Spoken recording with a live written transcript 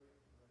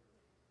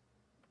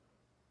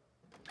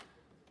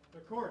The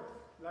court,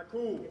 la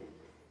cour.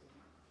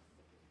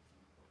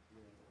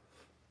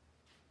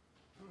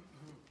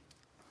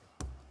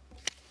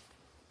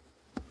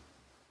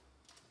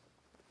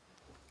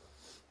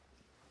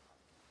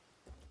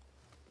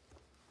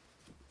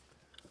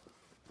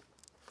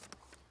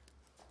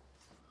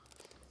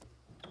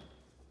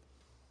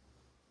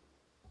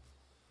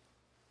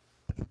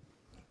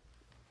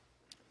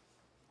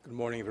 Good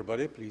morning,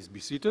 everybody. Please be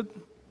seated.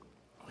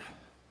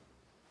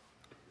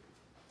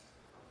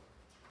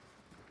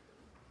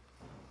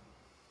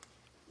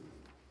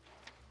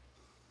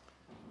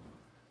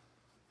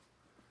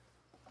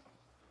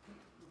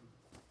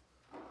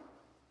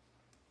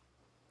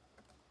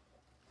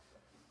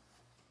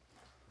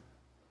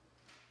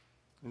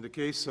 In the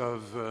case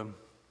of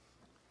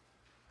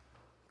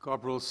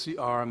Corporal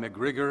C.R.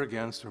 McGregor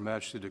against Her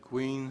Majesty the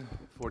Queen,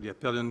 for the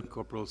appellant,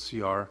 Corporal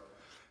C.R.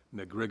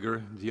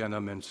 McGregor, Diana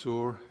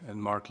Mansour,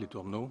 and Mark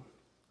Letourneau.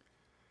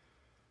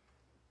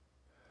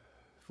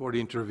 For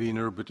the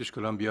intervener, British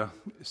Columbia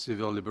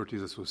Civil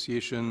Liberties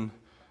Association,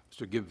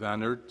 Mr. Gib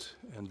Van Aert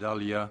and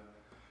Dahlia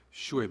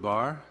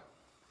Schuebar.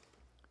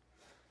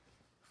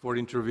 For the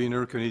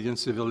intervener, Canadian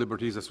Civil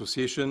Liberties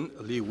Association,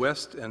 Lee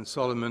West and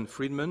Solomon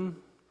Friedman.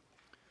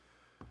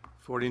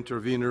 For the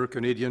intervener,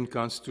 Canadian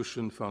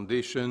Constitution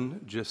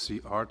Foundation,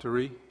 Jesse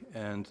Artery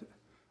and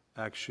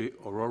Akshay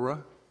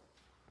Aurora.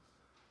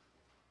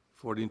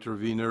 For the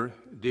intervener,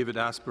 David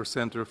Asper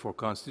Center for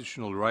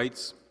Constitutional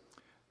Rights,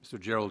 Mr.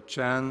 Gerald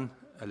Chan,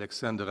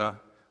 Alexandra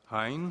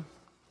Hein.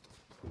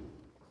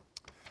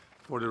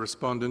 For the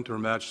respondent, Her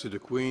Majesty the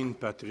Queen,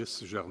 Patrice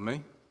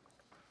Germain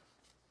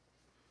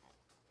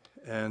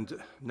and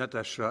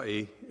Natasha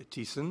A.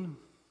 Thiessen.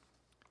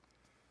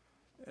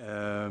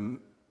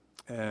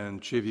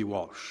 And Chevy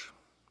Walsh.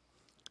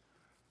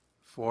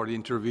 For the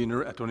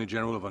intervener, Attorney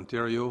General of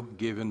Ontario,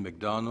 Gavin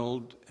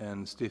MacDonald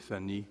and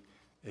Stephanie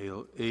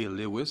A.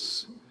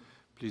 Lewis.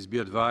 Please be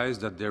advised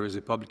that there is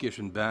a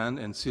publication ban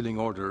and sealing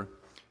order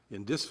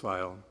in this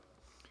file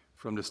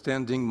from the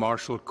Standing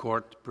Marshal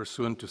Court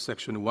pursuant to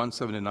Section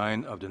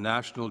 179 of the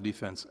National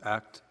Defense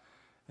Act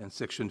and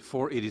Section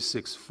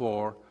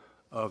 486(4)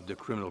 of the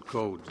Criminal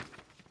Code.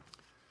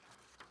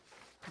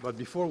 But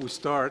before we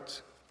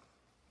start,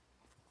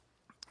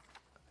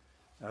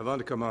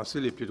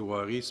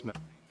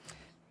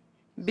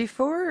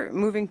 before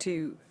moving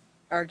to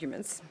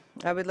arguments,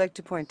 I would like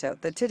to point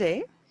out that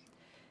today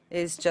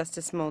is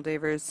Justice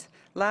Moldaver's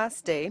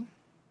last day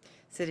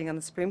sitting on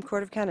the Supreme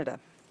Court of Canada.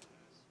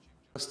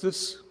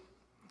 Justice,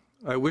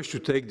 I wish to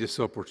take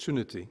this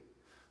opportunity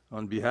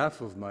on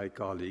behalf of my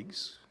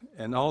colleagues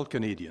and all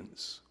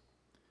Canadians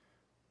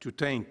to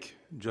thank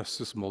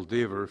Justice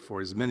Moldaver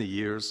for his many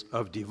years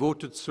of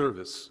devoted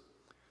service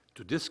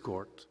to this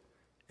court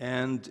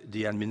and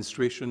the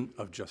administration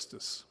of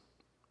justice.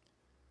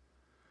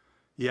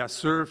 He has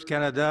served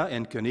Canada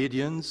and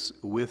Canadians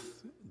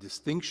with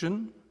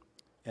distinction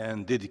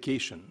and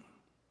dedication,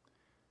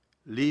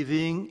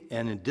 leaving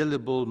an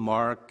indelible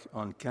mark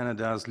on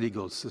Canada's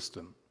legal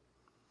system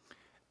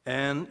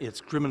and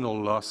its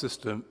criminal law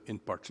system in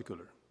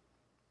particular.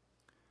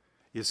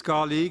 His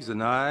colleagues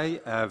and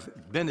I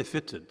have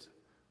benefited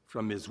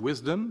from his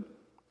wisdom,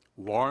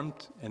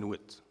 warmth, and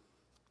wit.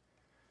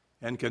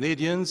 And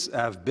Canadians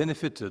have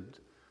benefited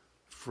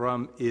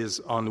from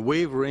his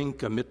unwavering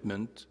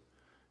commitment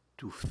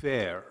to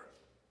fair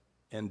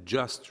and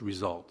just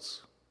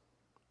results.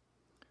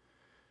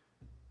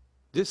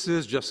 This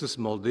is Justice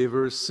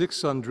Moldaver's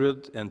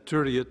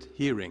 630th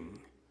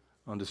hearing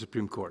on the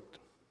Supreme Court.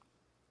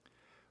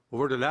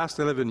 Over the last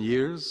 11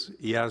 years,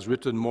 he has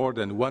written more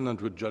than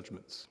 100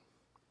 judgments,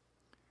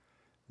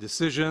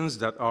 decisions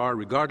that are,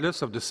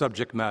 regardless of the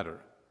subject matter,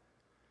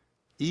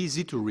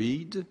 easy to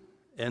read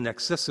and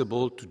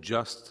accessible to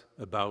just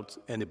about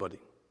anybody.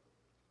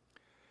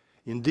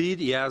 Indeed,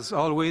 he has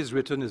always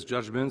written his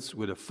judgments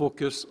with a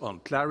focus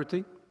on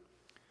clarity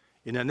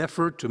in an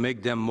effort to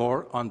make them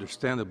more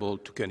understandable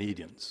to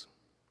Canadians.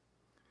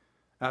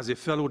 As a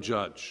fellow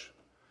judge,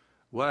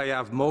 what I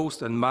have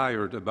most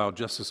admired about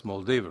Justice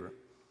Moldaver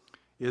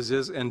is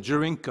his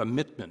enduring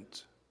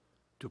commitment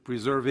to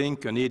preserving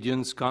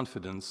Canadians'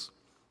 confidence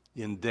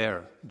in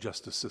their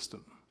justice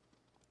system.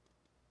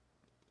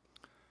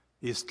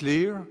 His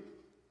clear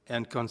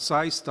and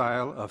concise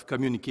style of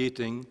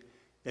communicating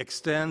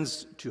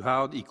extends to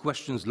how he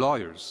questions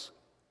lawyers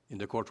in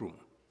the courtroom.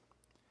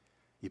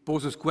 He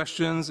poses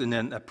questions in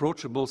an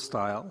approachable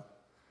style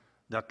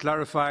that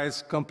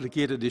clarifies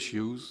complicated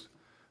issues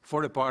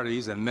for the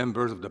parties and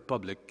members of the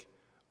public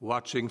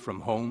watching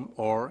from home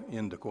or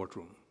in the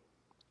courtroom.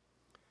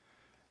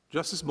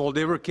 Justice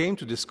Moldaver came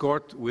to this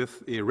court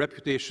with a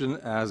reputation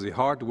as a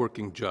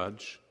hard-working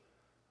judge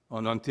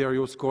on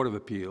Ontario's Court of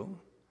Appeal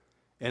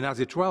and as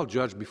a trial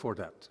judge before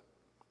that.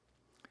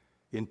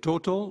 In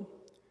total,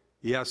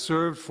 he has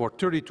served for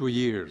 32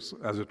 years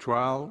as a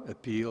trial,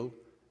 appeal,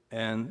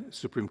 and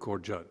Supreme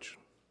Court judge.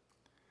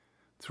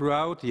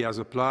 Throughout, he has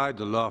applied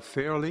the law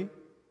fairly,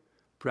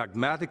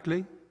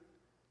 pragmatically,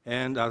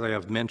 and, as I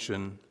have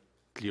mentioned,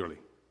 clearly.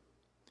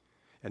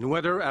 And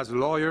whether as a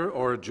lawyer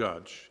or a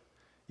judge,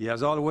 He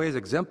has always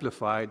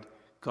exemplified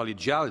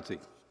collegiality,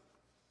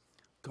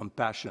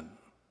 compassion,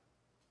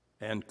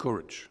 and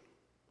courage.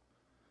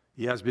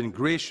 He has been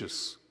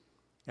gracious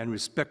and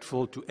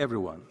respectful to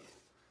everyone,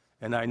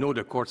 and I know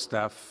the court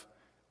staff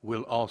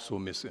will also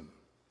miss him.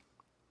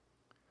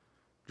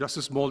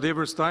 Justice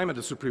Moldaver's time at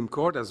the Supreme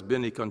Court has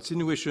been a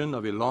continuation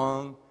of a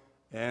long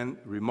and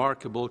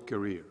remarkable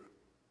career.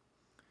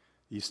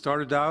 He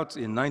started out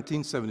in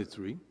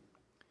 1973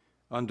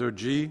 under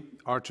G.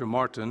 Archer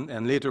Martin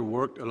and later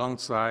worked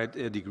alongside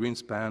Eddie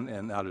Greenspan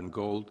and Alan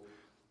Gold,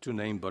 to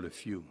name but a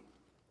few.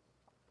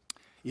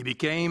 He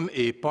became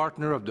a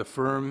partner of the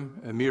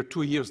firm a mere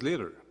 2 years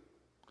later.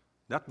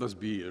 That must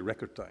be a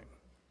record time.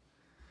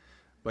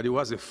 But he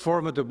was a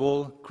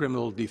formidable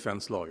criminal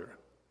defense lawyer.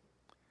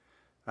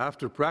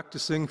 After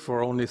practicing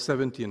for only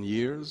 17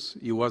 years,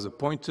 he was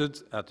appointed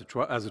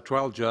as a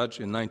trial judge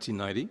in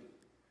 1990,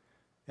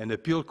 an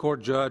appeal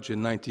court judge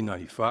in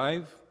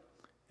 1995,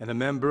 and a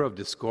member of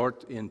this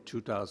court in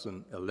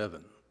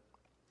 2011.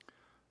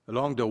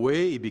 Along the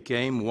way, he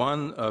became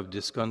one of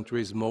this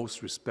country's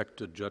most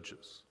respected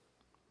judges.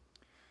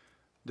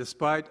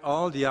 Despite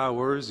all the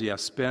hours he has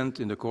spent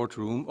in the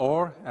courtroom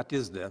or at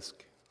his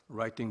desk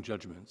writing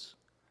judgments,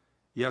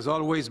 he has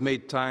always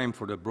made time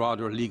for the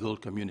broader legal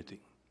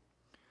community.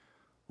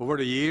 Over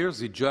the years,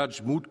 he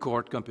judged moot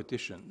court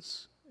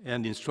competitions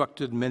and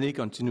instructed many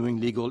continuing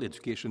legal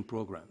education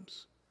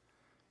programs.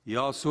 He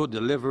also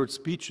delivered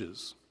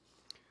speeches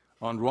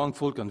on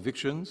wrongful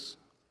convictions,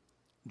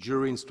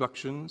 jury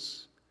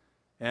instructions,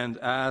 and,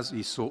 as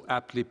he so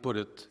aptly put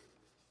it,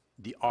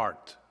 the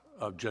art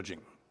of judging.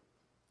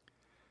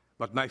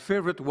 But my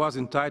favorite was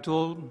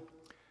entitled,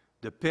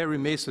 "The Perry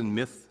Mason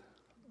Myth,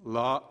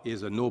 Law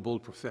is a Noble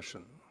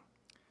Profession."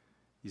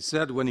 He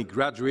said when he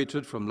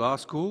graduated from law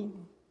school,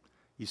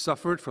 he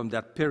suffered from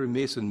that Perry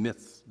Mason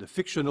myth, the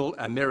fictional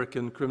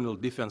American criminal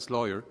defense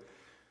lawyer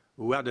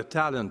who had a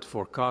talent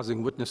for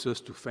causing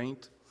witnesses to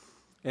faint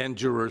and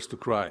jurors to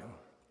cry.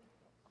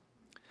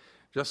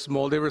 Justice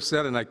Moldaver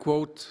said, and I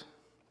quote,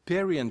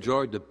 "Perry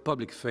enjoyed the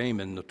public fame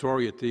and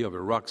notoriety of a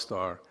rock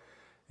star,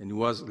 and he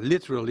was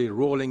literally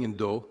rolling in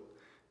dough,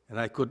 and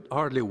I could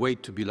hardly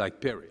wait to be like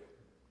Perry,"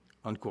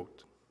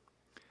 unquote.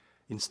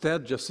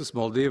 Instead, Justice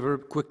Moldaver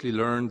quickly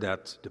learned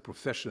that the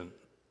profession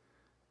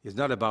is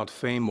not about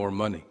fame or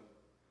money,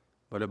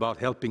 but about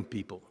helping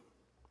people.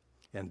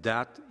 And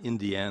that, in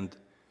the end,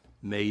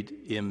 made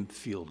him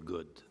feel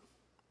good.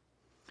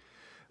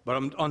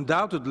 But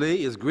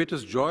undoubtedly, his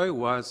greatest joy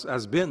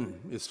has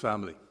been his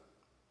family.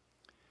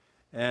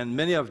 And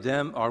many of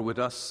them are with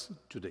us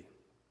today.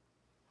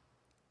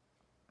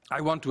 I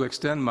want to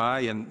extend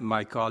my and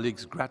my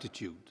colleagues'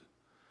 gratitude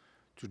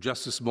to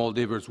Justice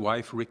Moldaver's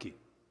wife, Ricky,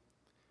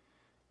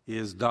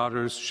 his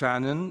daughters,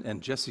 Shannon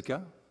and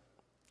Jessica,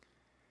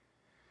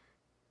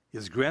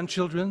 his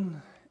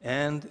grandchildren,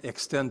 and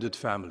extended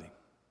family.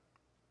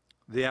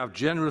 They have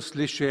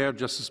generously shared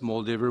Justice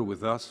Moldaver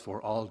with us for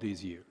all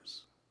these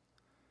years.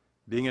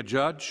 Being a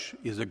judge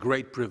is a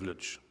great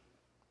privilege,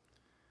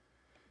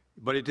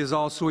 but it is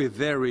also a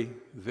very,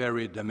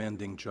 very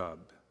demanding job,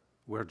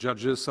 where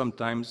judges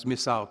sometimes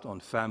miss out on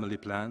family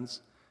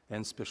plans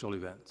and special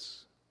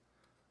events.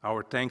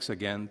 Our thanks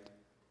again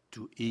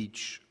to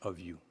each of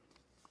you.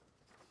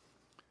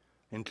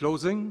 In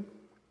closing,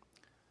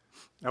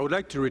 I would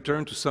like to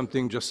return to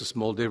something Justice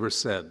Moldaver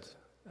said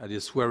at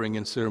his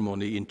swearing-in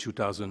ceremony in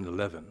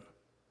 2011.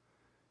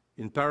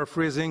 In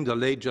paraphrasing the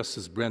late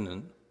Justice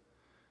Brennan,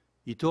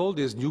 he told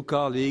his new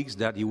colleagues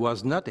that he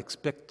was not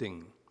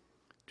expecting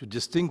to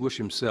distinguish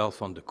himself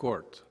on the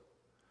court,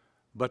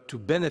 but to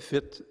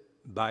benefit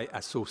by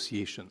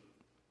association.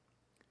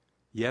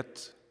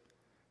 Yet,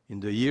 in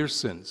the years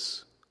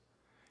since,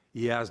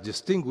 he has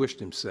distinguished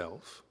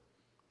himself,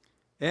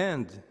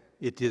 and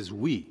it is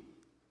we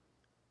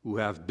who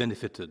have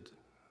benefited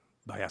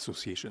by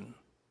association.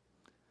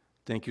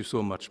 Thank you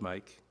so much,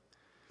 Mike.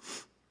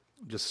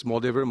 Justice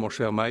Moldaver, mon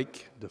cher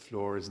Mike, the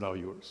floor is now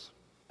yours.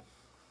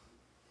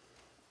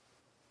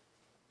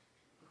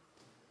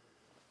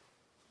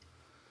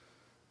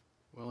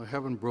 Well, I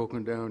haven't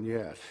broken down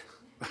yet,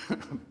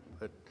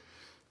 but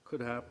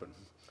could happen.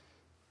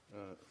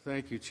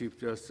 Thank you, Chief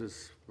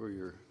Justice, for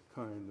your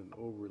kind and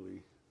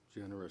overly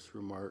generous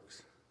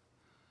remarks.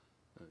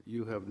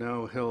 You have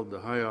now held the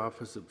high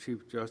office of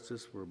Chief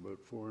Justice for about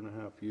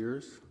 4.5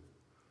 years,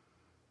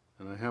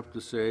 and I have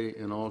to say,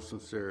 in all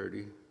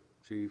sincerity,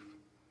 Chief,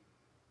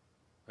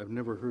 I've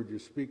never heard you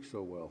speak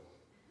so well.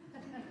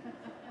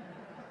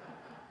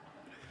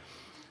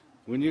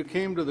 When you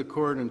came to the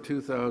court in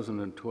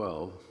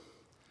 2012,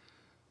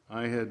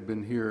 I had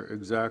been here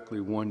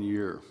exactly 1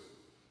 year,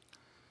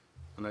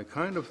 and I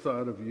kind of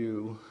thought of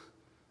you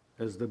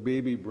as the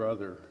baby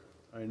brother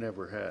I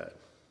never had.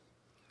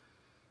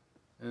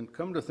 And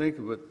come to think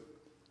of it,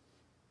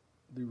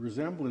 the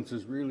resemblance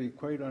is really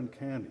quite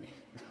uncanny.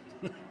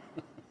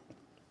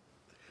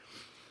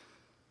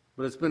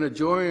 But it's been a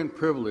joy and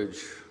privilege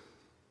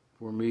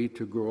for me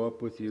to grow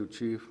up with you,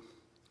 Chief.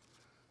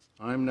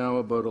 I'm now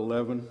about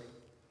 11,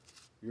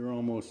 you're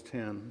almost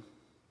 10,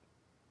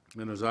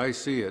 and as I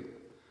see it,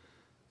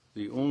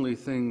 The only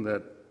thing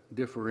that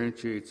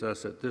differentiates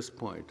us at this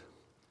point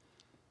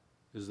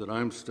is that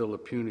I'm still a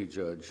puisne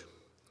judge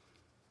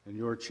and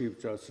you're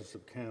Chief Justice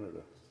of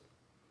Canada.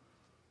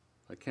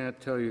 I can't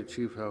tell you,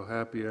 Chief, how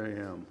happy I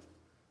am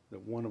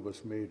that one of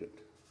us made it.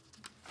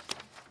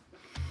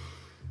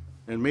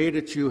 And made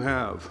it you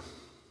have.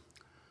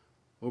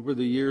 Over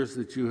the years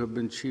that you have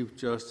been Chief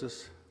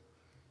Justice,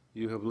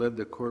 you have led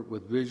the court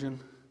with vision,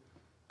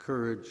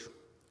 courage,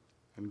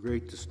 and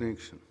great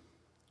distinction.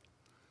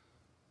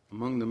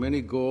 Among the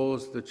many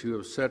goals that you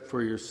have set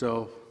for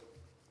yourself,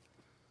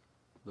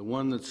 the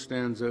one that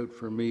stands out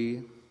for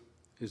me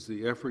is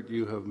the effort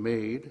you have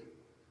made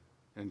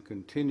and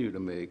continue to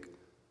make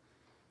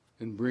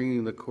in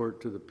bringing the court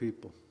to the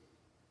people.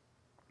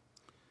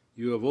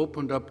 You have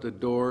opened up the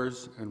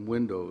doors and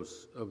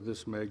windows of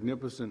this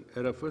magnificent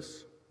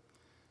edifice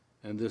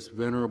and this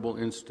venerable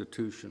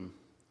institution,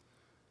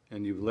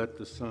 and you've let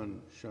the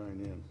sun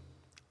shine in.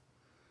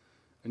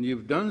 And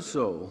you've done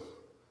so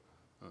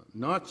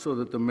not so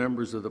that the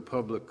members of the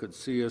public could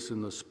see us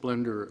in the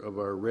splendor of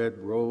our red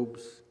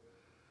robes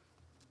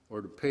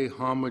or to pay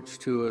homage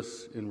to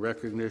us in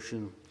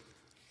recognition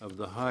of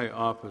the high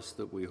office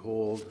that we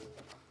hold.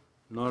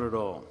 Not at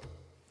all.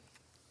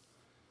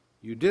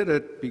 You did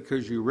it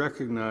because you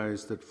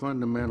recognize that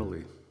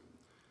fundamentally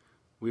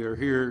we are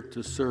here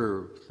to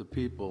serve the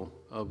people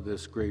of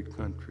this great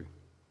country.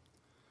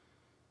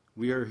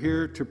 We are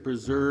here to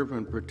preserve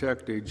and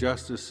protect a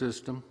justice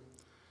system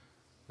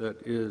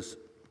that is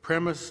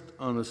premised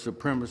on the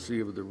supremacy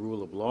of the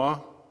rule of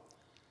law,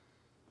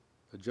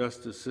 a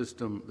justice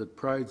system that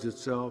prides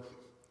itself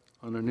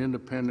on an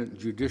independent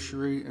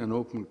judiciary and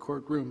open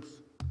courtrooms,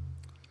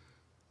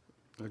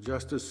 a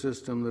justice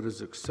system that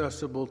is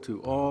accessible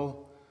to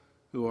all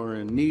who are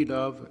in need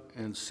of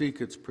and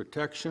seek its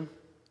protection,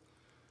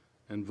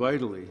 and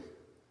vitally,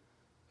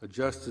 a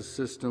justice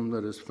system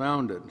that is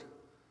founded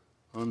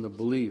on the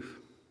belief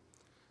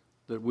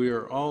that we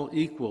are all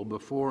equal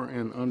before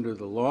and under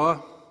the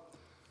law,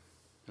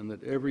 and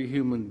that every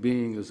human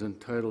being is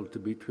entitled to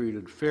be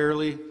treated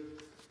fairly,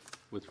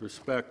 with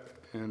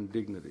respect and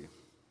dignity.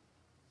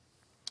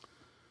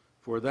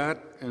 For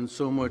that and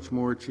so much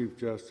more, Chief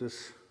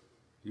Justice,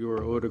 you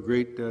are owed a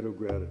great debt of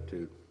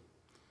gratitude.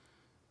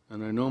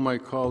 And I know my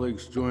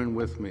colleagues join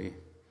with me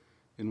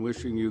in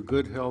wishing you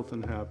good health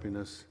and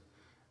happiness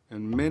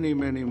and many,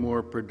 many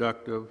more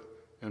productive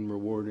and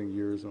rewarding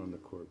years on the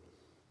court.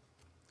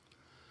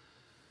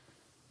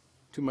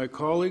 To my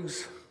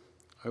colleagues,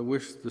 I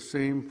wish the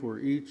same for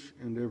each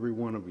and every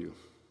one of you.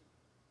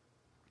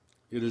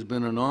 It has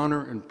been an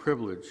honor and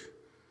privilege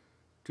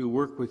to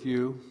work with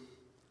you,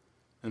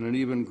 and an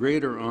even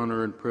greater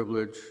honor and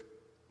privilege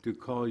to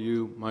call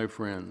you my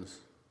friends,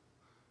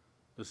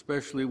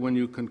 especially when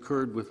you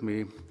concurred with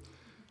me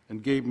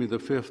and gave me the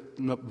 5th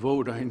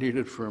vote I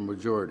needed for a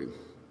majority.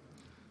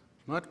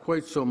 Not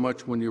quite so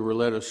much when you were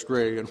led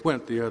astray and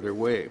went the other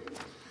way.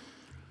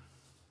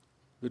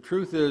 The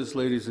truth is,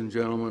 ladies and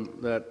gentlemen,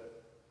 that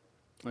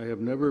I have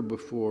never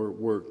before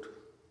worked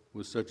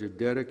with such a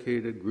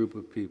dedicated group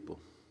of people.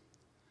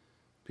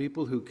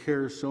 People who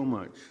care so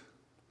much.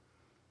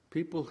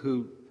 People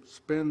who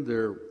spend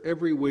their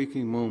every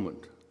waking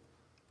moment,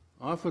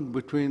 often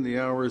between the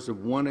hours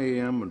of 1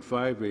 a.m. and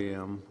 5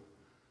 a.m.,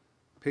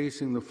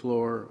 pacing the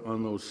floor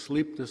on those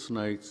sleepless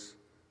nights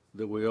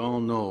that we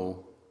all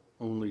know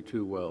only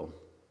too well.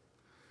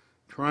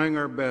 Trying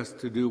our best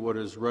to do what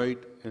is right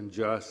and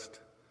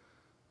just,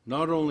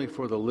 not only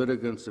for the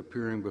litigants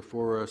appearing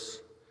before us,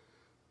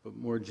 but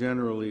more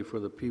generally for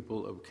the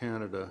people of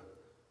Canada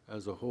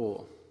as a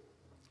whole.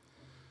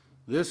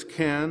 This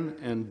can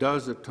and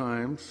does at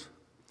times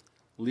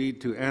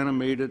lead to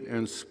animated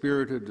and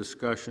spirited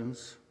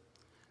discussions,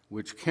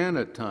 which can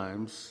at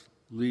times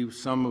leave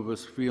some of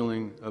us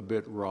feeling a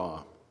bit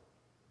raw.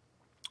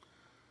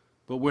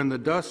 But when the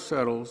dust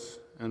settles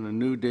and a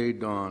new day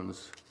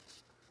dawns,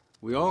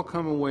 we all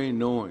come away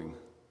knowing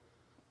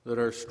that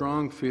our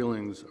strong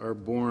feelings are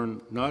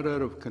born not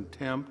out of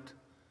contempt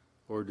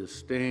or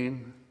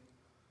disdain,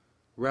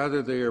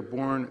 rather they are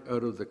born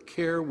out of the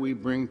care we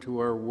bring to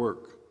our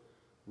work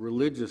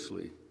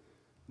religiously,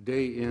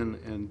 day in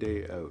and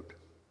day out.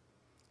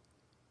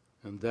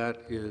 And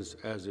that is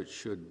as it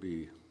should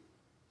be.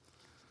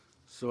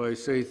 So I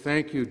say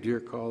thank you, dear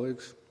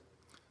colleagues,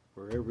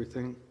 for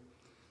everything.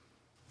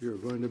 You're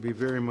going to be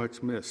very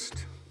much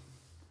missed.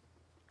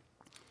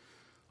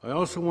 I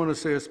also want to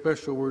say a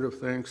special word of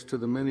thanks to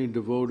the many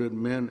devoted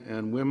men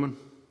and women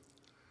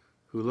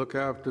who look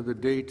after the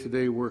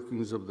day-to-day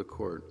workings of the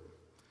court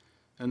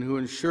and who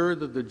ensure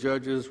that the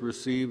judges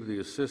receive the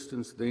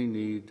assistance they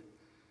need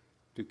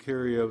to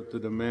carry out the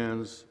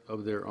demands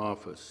of their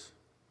office.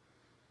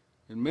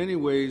 In many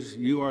ways,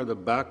 you are the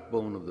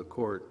backbone of the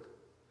court,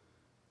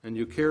 and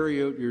you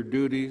carry out your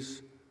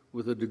duties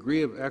with a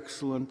degree of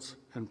excellence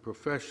and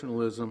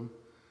professionalism,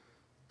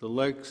 the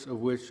likes of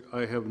which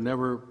I have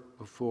never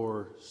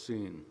before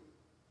seen.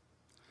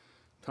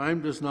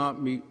 Time does not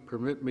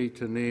permit me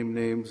to name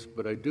names,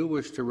 but I do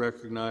wish to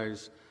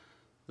recognize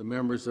the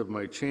members of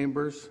my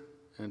chambers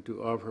and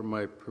to offer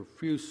my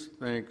profuse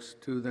thanks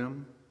to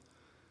them.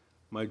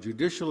 My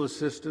judicial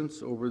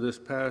assistants over this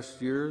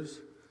past year,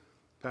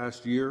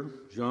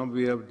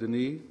 Geneviève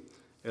Denis,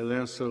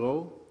 Hélène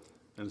Serrault,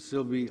 and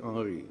Sylvie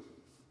Henry.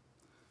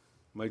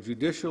 My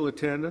judicial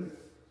attendant,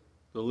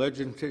 the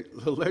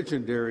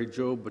legendary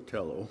Joe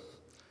Botello,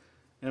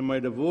 and my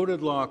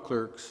devoted law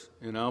clerks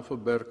in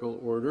alphabetical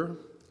order,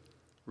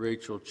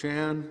 Rachel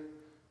Chan,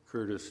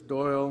 Curtis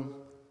Doyle,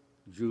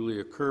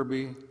 Julia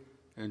Kirby,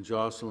 and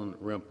Jocelyn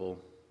Rempel.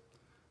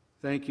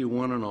 Thank you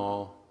one and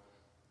all.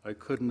 I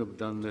couldn't have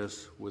done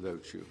this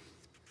without you.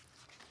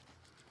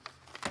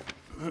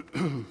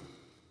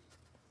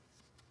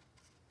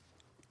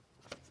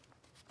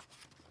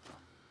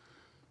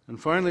 And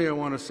finally, I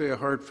want to say a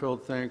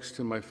heartfelt thanks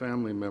to my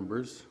family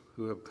members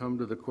who have come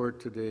to the court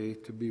today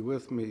to be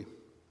with me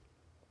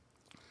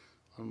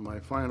on my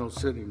final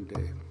sitting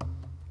day.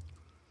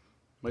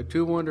 My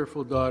two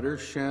wonderful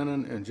daughters,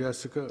 Shannon and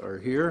Jessica, are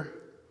here.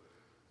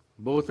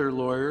 Both are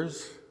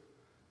lawyers,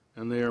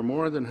 and they are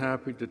more than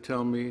happy to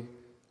tell me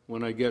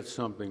when I get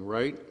something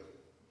right.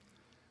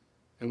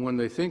 And when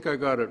they think I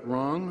got it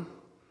wrong,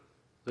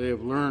 they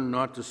have learned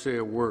not to say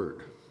a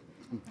word.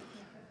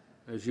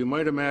 As you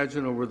might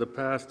imagine, over the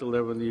past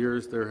 11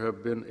 years, there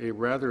have been a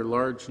rather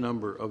large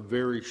number of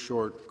very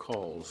short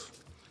calls.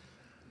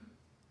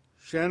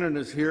 Shannon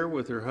is here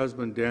with her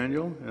husband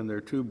Daniel and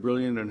their two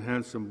brilliant and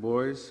handsome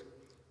boys,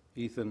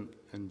 Ethan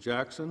and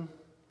Jackson.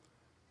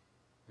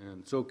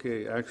 And it's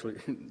okay, actually,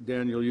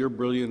 Daniel, you're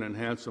brilliant and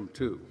handsome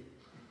too.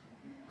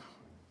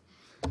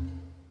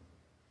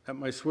 At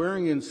my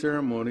swearing-in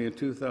ceremony in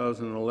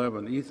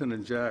 2011, Ethan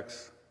and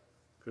Jax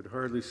could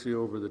hardly see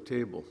over the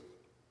table.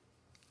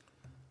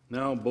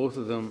 Now both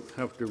of them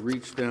have to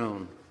reach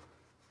down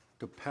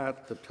to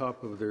pat the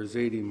top of their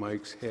Zadie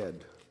Mike's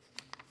head.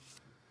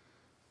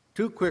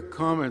 Two quick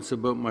comments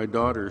about my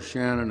daughters,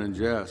 Shannon and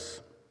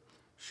Jess.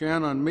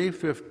 Shannon, on May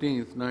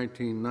 15th,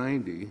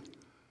 1990,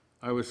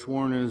 I was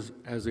sworn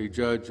as a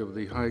judge of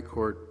the High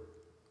Court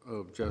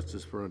of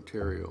Justice for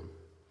Ontario.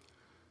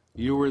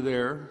 You were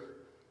there.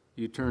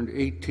 You turned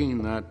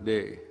 18 that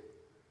day.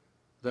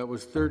 That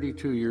was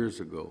 32 years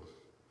ago.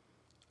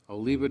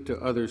 I'll leave it to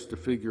others to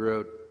figure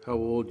out how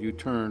old you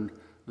turned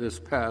this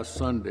past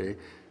Sunday,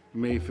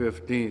 May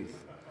 15th.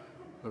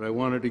 But I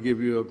wanted to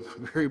give you a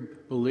very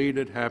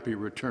belated happy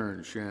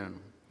return, Shan.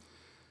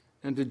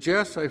 And to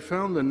Jess, I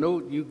found the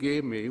note you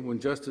gave me when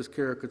Justice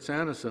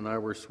Karakatsanis and I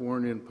were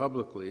sworn in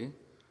publicly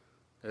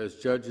as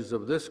judges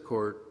of this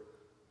court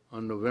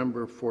on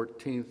November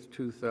 14th,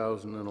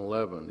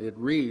 2011. It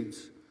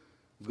reads,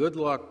 "Good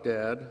luck,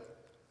 Dad.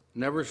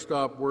 Never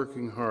stop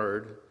working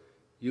hard.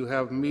 You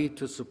have me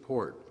to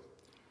support.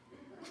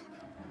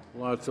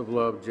 Lots of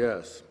love,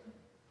 Jess."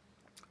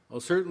 I'll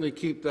certainly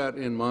keep that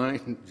in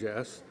mind,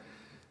 Jess,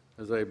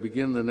 as I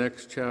begin the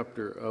next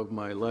chapter of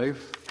my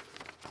life.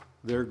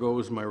 There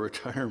goes my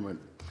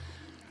retirement.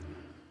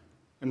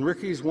 And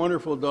Ricky's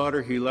wonderful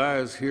daughter, Hila,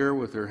 is here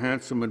with her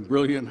handsome and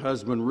brilliant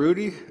husband,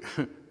 Rudy,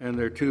 and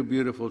their two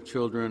beautiful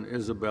children,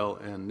 Isabel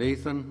and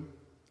Nathan.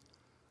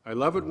 I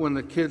love it when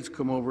the kids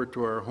come over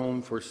to our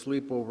home for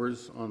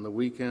sleepovers on the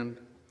weekend.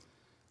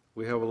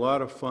 We have a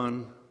lot of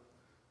fun,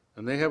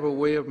 and they have a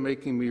way of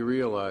making me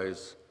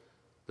realize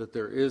that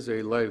there is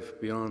a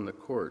life beyond the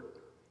court,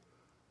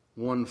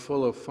 one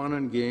full of fun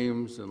and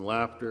games and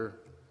laughter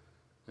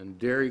and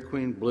Dairy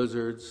Queen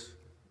blizzards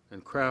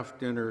and craft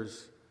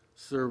dinners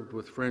served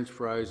with French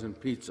fries and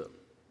pizza.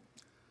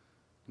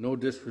 No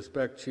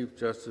disrespect, Chief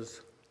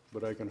Justice,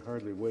 but I can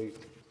hardly wait.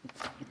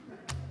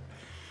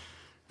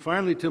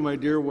 Finally, to my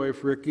dear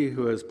wife, Ricky,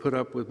 who has put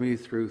up with me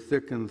through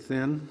thick and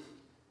thin.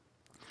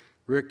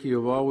 Rick, you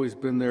have always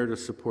been there to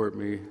support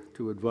me,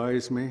 to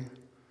advise me,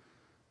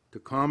 to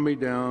calm me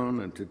down,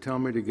 and to tell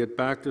me to get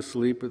back to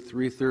sleep at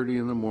 3:30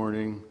 in the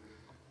morning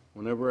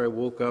whenever I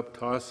woke up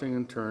tossing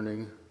and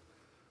turning,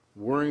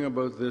 worrying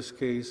about this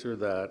case or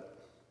that.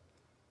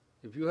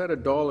 If you had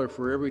 $1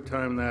 for every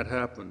time that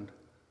happened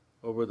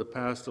over the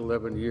past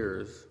 11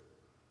 years,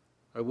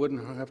 I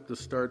wouldn't have to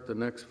start the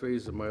next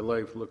phase of my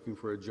life looking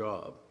for a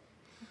job.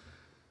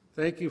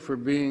 Thank you for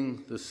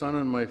being the sun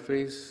on my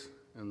face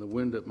and the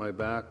wind at my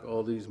back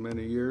all these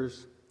many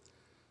years.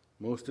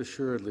 Most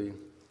assuredly,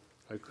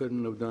 I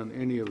couldn't have done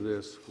any of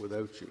this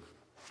without you.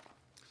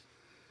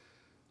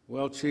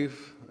 Well,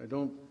 Chief, I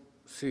don't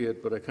see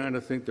it, but I kind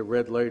of think the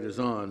red light is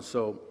on,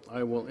 so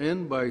I will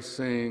end by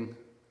saying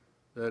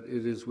that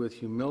it is with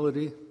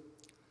humility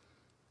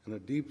and a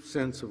deep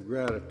sense of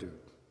gratitude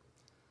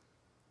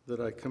that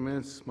I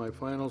commence my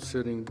final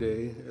sitting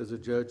day as a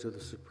judge of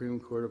the Supreme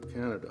Court of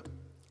Canada.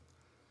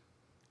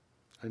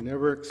 I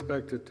never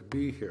expected to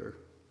be here,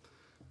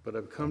 but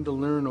I've come to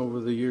learn over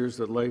the years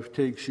that life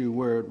takes you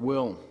where it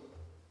will.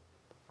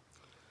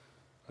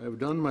 I have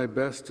done my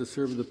best to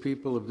serve the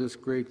people of this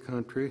great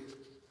country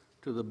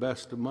to the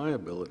best of my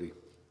ability.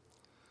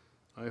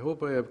 I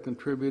hope I have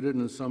contributed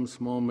in some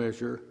small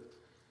measure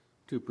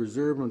to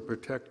preserve and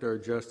protect our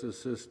justice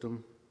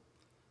system,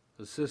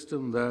 a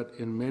system that,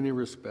 in many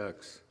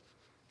respects,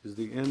 is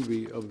the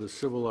envy of the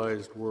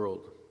civilized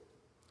world.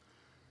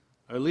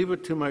 I leave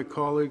it to my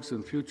colleagues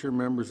and future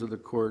members of the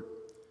court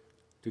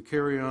to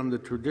carry on the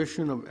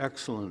tradition of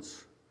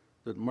excellence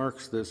that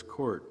marks this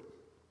court,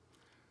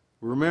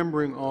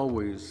 remembering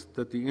always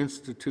that the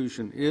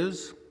institution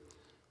is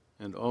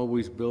and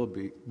always will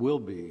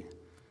be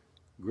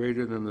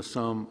greater than the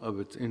sum of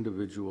its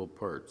individual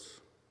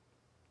parts.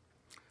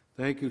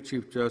 Thank you,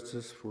 Chief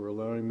Justice, for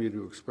allowing me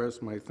to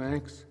express my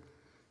thanks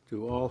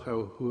to all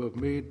who have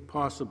made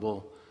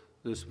possible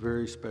this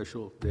very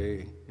special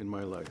day in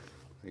my life.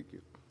 Thank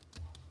you.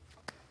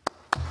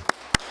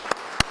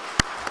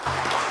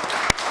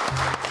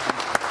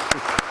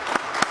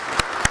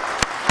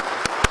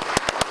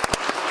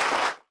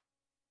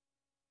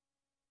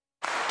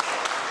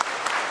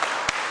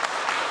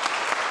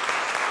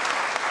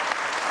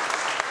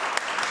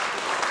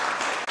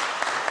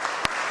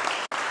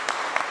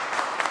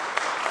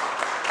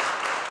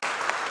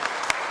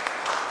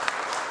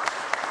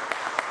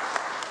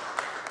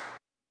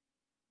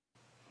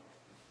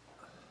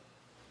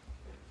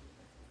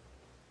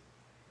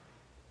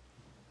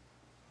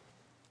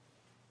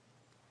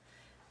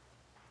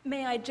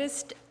 May I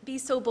just be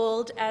so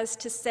bold as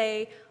to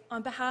say,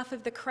 on behalf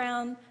of the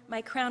Crown, my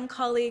Crown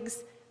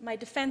colleagues, my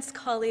defense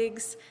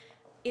colleagues,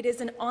 it is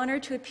an honor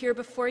to appear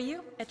before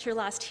you at your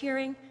last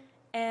hearing,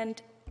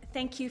 and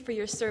thank you for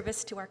your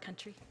service to our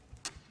country.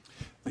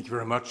 Thank you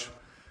very much.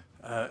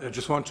 I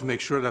just want to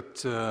make sure that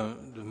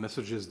the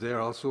message is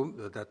there also,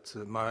 that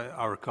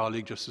our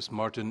colleague, Justice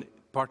Martin,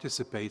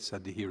 participates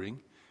at the hearing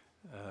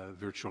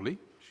virtually.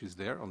 She's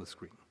there on the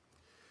screen.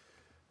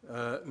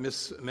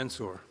 Ms.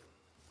 Mansour.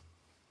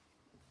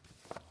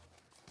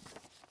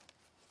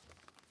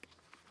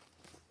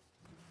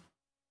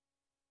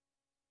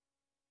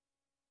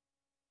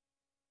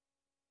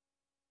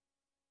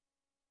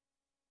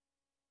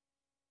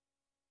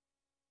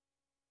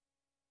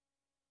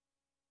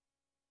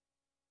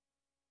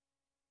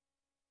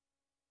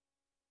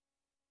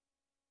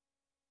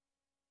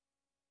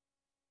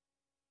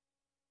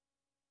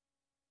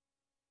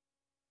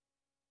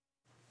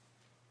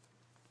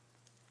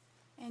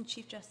 And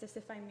Chief Justice,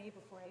 if I may,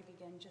 before I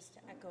begin, just to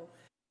echo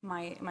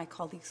my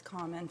colleagues'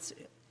 comments,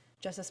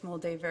 Justice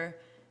Moldaver,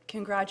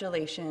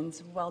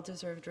 congratulations,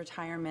 well-deserved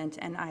retirement,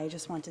 and I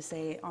just want to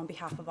say on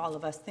behalf of all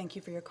of us, thank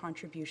you for your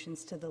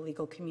contributions to the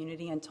legal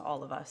community and to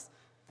all of us.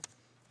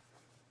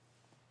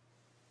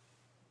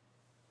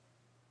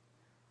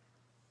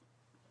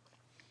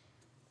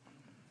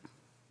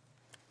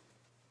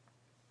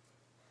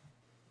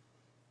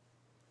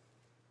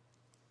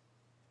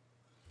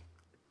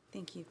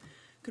 Thank you.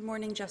 Good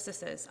morning,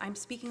 Justices. I'm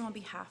speaking on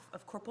behalf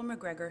of Corporal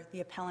McGregor, the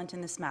appellant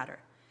in this matter.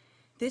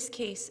 This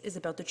case is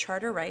about the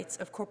charter rights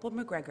of Corporal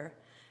McGregor,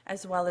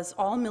 as well as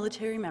all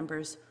military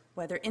members,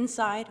 whether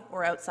inside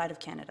or outside of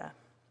Canada.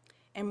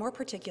 And more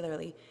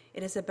particularly,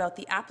 it is about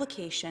the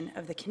application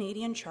of the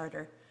Canadian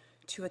Charter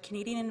to a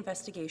Canadian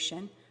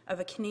investigation of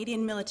a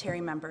Canadian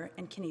military member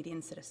and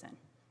Canadian citizen.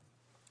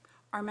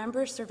 Our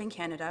members serving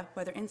Canada,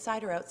 whether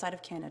inside or outside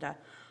of Canada,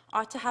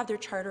 ought to have their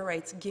charter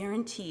rights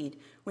guaranteed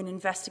when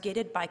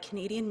investigated by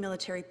Canadian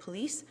military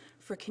police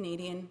for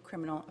Canadian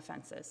criminal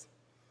offences.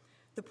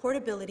 The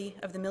portability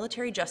of the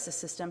military justice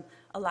system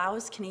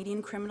allows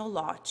Canadian criminal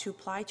law to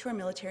apply to our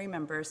military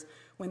members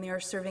when they are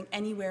serving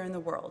anywhere in the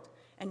world,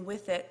 and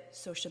with it,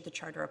 so should the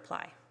Charter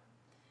apply.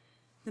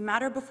 The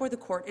matter before the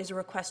court is a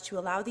request to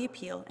allow the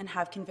appeal and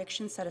have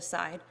convictions set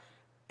aside,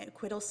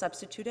 acquittal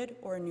substituted,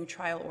 or a new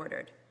trial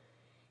ordered.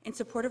 In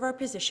support of our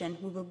position,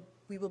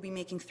 we will be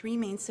making three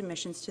main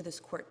submissions to this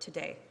court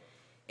today.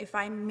 If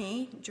I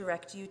may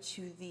direct you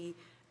to the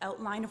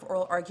outline of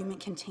oral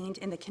argument contained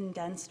in the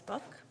condensed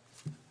book.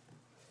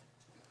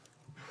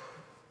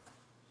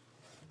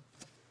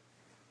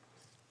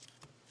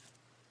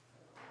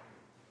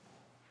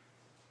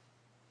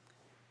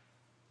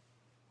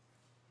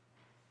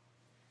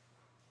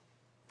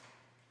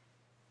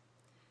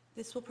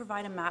 This will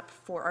provide a map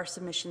for our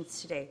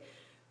submissions today.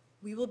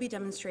 We will be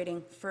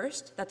demonstrating,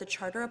 first, that the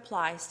Charter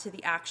applies to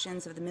the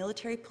actions of the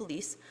military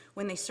police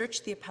when they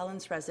search the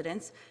appellant's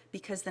residence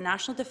because the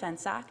National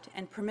Defence Act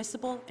and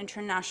permissible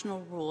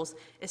international rules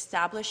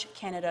establish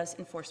Canada's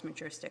enforcement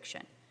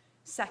jurisdiction.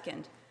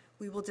 Second,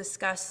 we will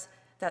discuss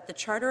that the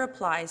Charter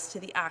applies to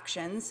the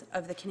actions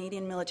of the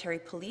Canadian military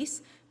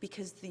police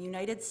because the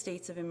United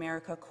States of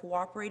America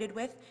cooperated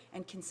with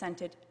and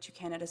consented to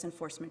Canada's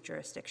enforcement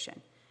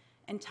jurisdiction.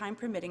 And time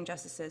permitting,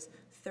 Justices,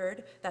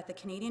 third, that the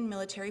Canadian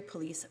military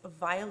police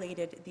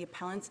violated the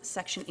appellant's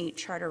Section 8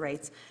 charter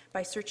rights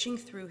by searching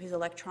through his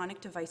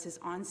electronic devices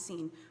on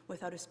scene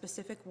without a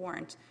specific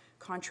warrant,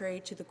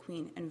 contrary to the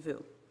Queen and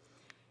VU.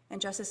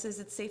 And Justices,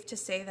 it's safe to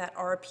say that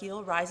our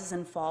appeal rises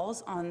and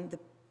falls on the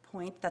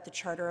point that the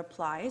Charter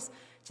applies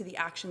to the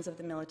actions of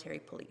the military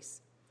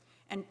police.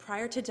 And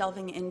prior to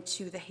delving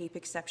into the HAPE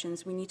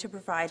exceptions, we need to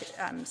provide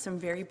some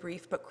very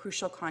brief but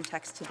crucial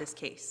context to this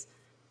case.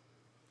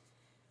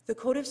 The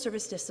Code of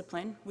Service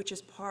Discipline, which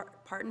is part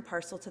and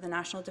parcel to the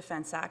National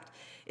Defence Act,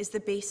 is the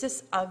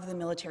basis of the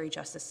military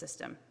justice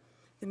system.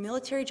 The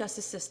military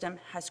justice system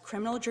has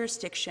criminal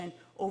jurisdiction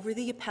over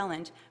the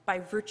appellant by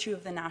virtue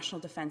of the National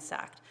Defense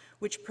Act,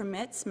 which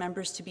permits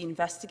members to be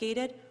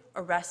investigated,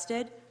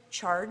 arrested,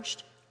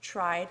 charged,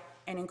 tried,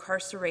 and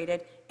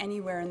incarcerated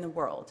anywhere in the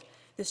world.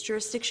 This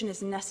jurisdiction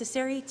is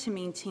necessary to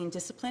maintain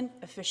discipline,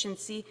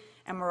 efficiency,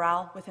 and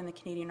morale within the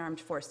Canadian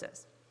Armed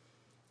Forces.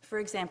 For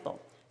example,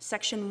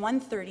 Section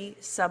 130,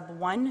 Sub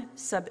 1,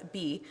 Sub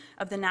B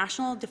of the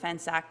National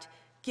Defense Act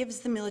gives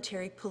the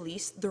military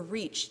police the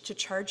reach to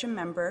charge a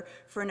member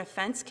for an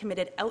offense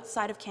committed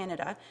outside of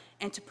Canada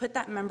and to put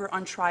that member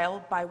on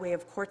trial by way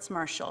of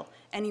courts-martial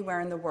anywhere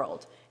in the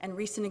world. And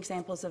recent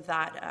examples of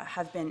that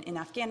have been in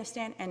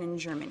Afghanistan and in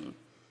Germany.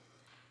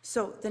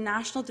 So the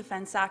National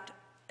Defense Act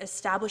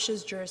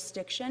establishes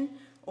jurisdiction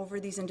over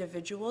these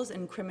individuals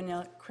and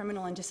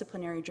criminal and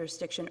disciplinary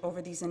jurisdiction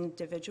over these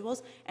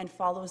individuals and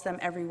follows them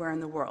everywhere in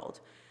the world.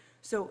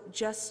 So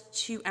just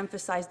to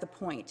emphasize the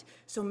point,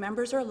 so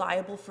members are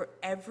liable for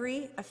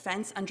every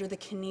offense under the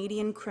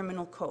Canadian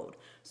Criminal Code.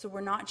 So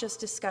we're not just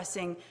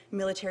discussing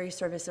military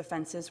service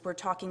offenses, we're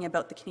talking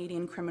about the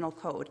Canadian Criminal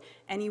Code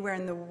anywhere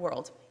in the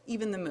world,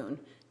 even the moon,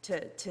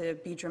 to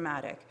be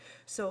dramatic.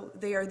 So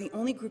they are the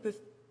only group of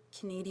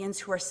Canadians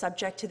who are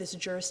subject to this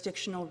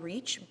jurisdictional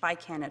reach by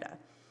Canada.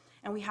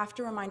 And we have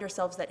to remind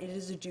ourselves that it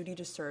is a duty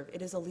to serve.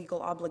 It is a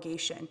legal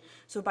obligation.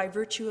 So by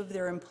virtue of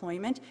their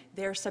employment,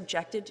 they're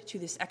subjected to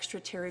this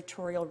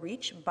extraterritorial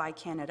reach by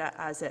Canada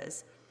as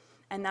is.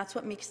 And that's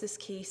what makes this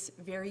case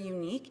very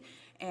unique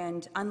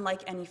and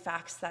unlike any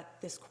facts that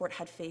this court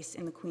had faced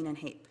in the Queen and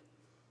Hape.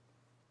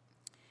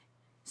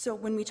 So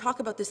when we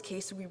talk about this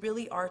case, we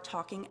really are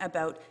talking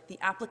about the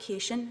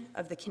application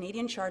of the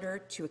Canadian Charter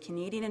to a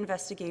Canadian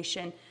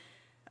investigation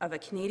of a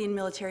Canadian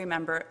military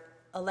member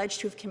alleged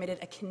to have committed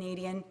a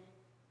Canadian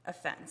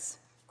offense,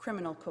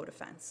 criminal code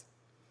offense.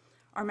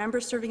 Our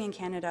members serving in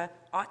Canada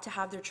ought to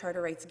have their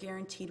charter rights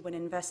guaranteed when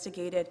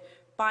investigated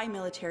by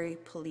military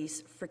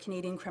police for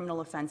Canadian criminal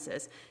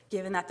offenses,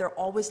 given that they're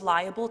always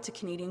liable to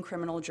Canadian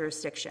criminal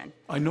jurisdiction.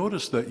 I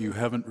noticed that you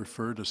haven't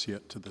referred us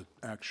yet to the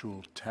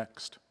actual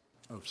text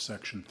of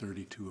Section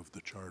 32 of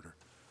the Charter.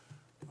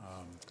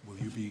 Will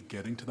you be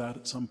getting to that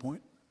at some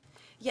point?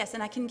 Yes,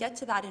 and I can get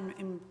to that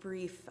in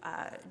brief,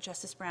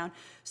 Justice Brown.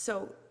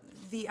 So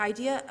the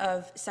idea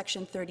of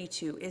Section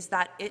 32 is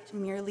that it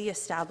merely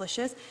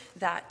establishes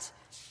that,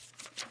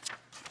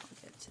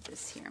 I'll get to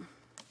this here.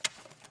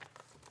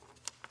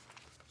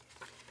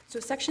 So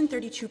Section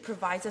 32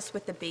 provides us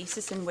with the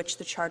basis in which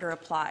the Charter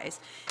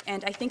applies,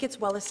 and I think it's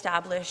well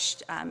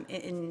established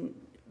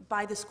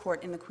by this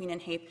court in the Queen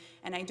and Hape,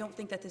 and I don't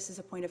think that this is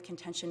a point of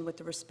contention with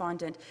the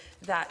respondent,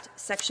 that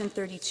Section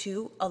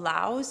 32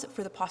 allows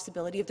for the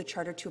possibility of the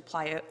Charter to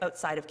apply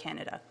outside of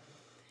Canada.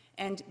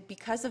 And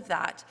because of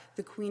that,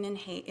 in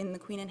the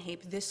Queen and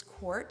Hape, this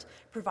court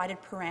provided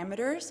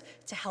parameters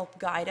to help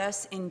guide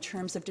us in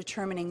terms of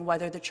determining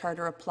whether the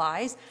Charter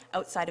applies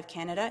outside of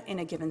Canada in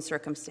a given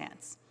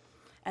circumstance.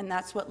 And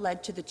that's what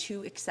led to the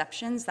two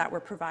exceptions that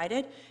were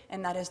provided,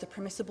 and that is the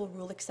permissible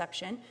rule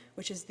exception,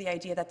 which is the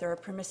idea that there are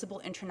permissible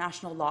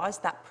international laws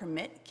that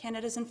permit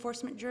Canada's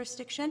enforcement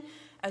jurisdiction,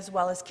 as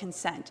well as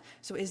consent.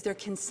 So is there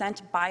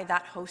consent by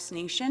that host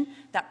nation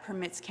that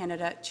permits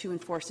Canada to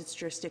enforce its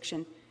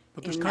jurisdiction?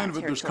 But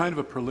there's kind of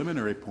a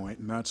preliminary point,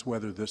 and that's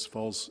whether this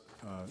falls,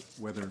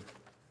 whether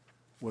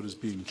what is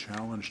being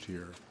challenged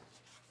here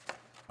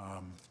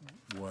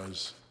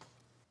was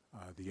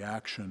the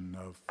action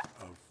of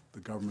the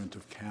Government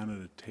of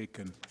Canada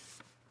taken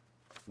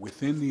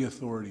within the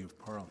authority of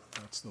Parliament.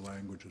 That's the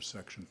language of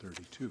Section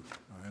 32.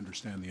 I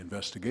understand the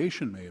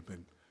investigation may have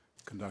been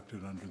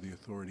conducted under the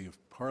authority of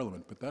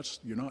Parliament, but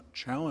you're not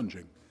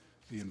challenging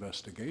the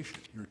investigation.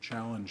 You're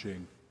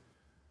challenging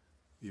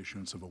the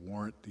issuance of a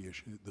warrant,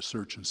 the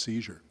search and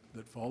seizure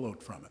that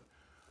followed from it.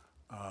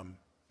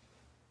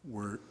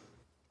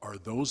 Are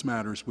those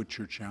matters which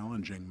you're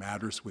challenging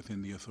matters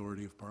within the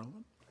authority of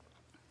Parliament?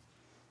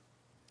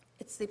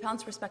 It's the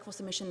appellant's respectful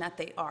submission that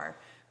they are,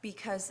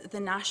 because the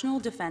National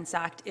Defense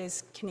Act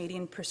is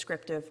Canadian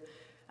prescriptive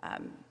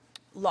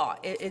law.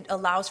 It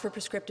allows for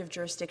prescriptive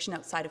jurisdiction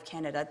outside of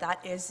Canada.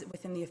 That is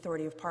within the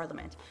authority of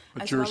Parliament.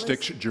 But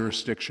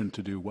jurisdiction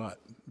to do what?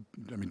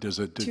 I mean,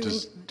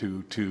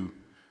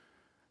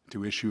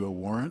 to issue a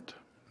warrant,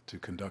 to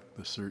conduct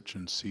the search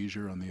and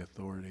seizure on the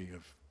authority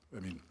of, I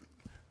mean,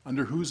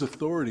 under whose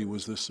authority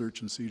was this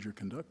search and seizure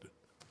conducted?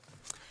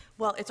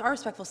 Well, it's our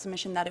respectful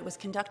submission that it was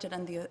conducted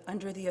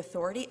under the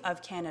authority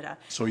of Canada.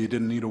 So you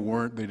didn't need a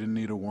warrant, they didn't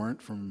need a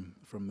warrant from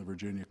the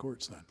Virginia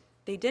courts then?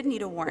 They did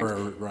need a warrant.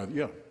 Or rather,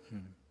 yeah.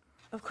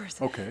 Of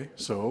course. Okay,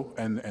 so,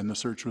 and the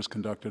search was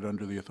conducted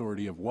under the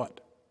authority of what?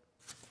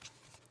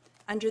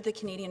 Under the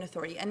Canadian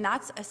authority, and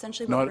that's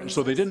essentially what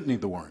So they didn't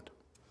need the warrant?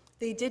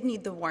 They did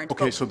need the warrant.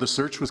 Okay, so the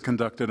search was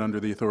conducted under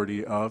the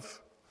authority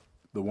of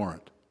the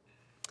warrant?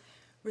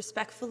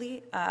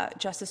 Respectfully,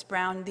 Justice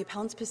Brown, the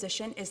appellant's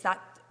position is that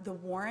the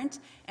warrant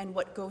and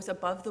what goes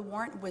above the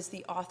warrant was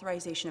the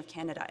authorization of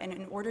Canada. And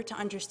in order to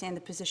understand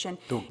the position...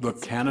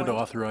 Canada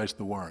authorized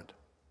the warrant?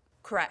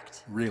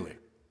 Correct. Really?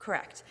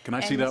 Correct. Can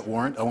I see that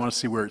warrant? I want to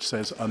see where it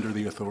says under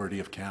the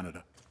authority of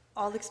Canada.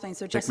 I'll explain.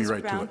 So, Take me Justice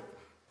right Brown, to it.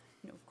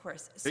 No,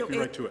 course. Take me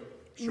right to it.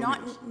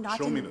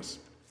 Show me this.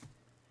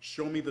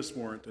 Show me this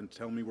warrant and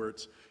tell me where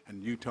it's,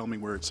 and you tell me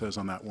where it says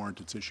on that warrant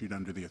it's issued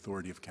under the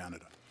authority of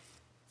Canada.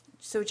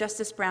 So,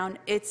 Justice Brown,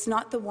 it's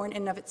not the warrant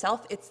in and of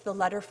itself, it's the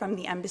letter from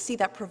the embassy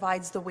that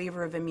provides the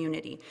waiver of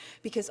immunity.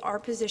 Because our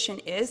position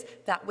is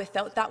that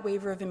without that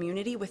waiver of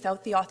immunity,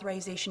 without the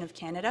authorization of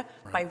Canada,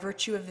 by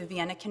virtue of the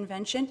Vienna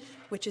Convention,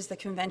 which is the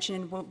convention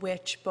in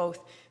which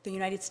both the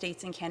United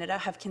States and Canada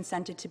have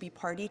consented to be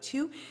party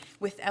to,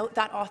 without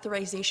that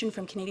authorization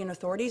from Canadian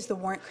authorities, the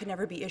warrant could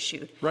never be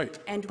issued. Right.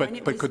 And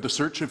But could the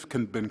search have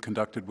been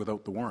conducted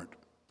without the warrant?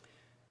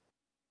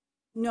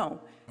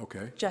 No.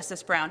 Okay.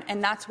 Justice Brown,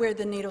 and that's where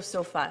the NATO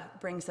SOFA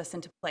brings us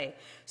into play.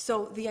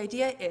 So the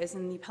idea is,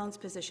 and the appellant's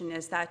position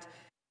is, that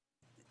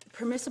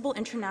permissible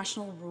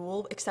international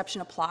rule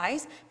exception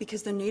applies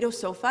because the NATO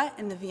SOFA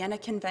and the Vienna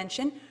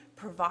Convention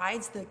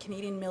provides the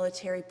Canadian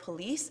military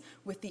police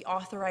with the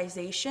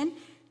authorization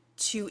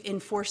to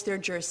enforce their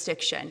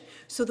jurisdiction.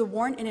 So the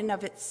warrant in and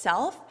of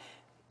itself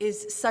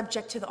is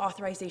subject to the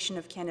authorization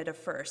of Canada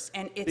first,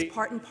 and it's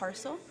part and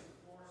parcel.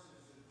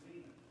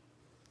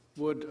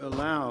 Would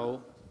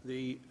allow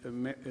the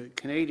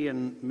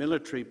Canadian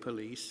military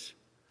police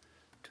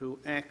to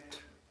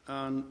act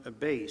on a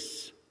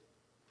base,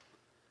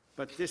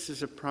 but this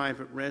is a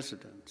private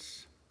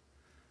residence.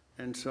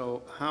 And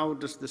so how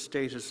does the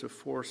Status of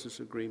Forces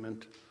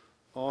Agreement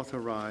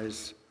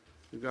authorize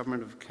the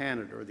Government of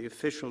Canada, or the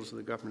officials of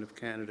the Government of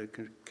Canada,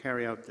 to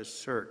carry out this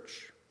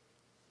search?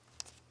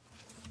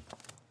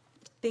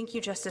 Thank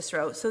you, Justice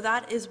Rowe. So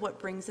that is what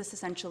brings us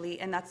essentially,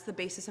 and that's the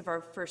basis of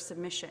our first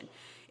submission.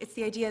 It's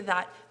the idea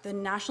that the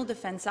National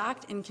Defense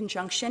Act, in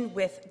conjunction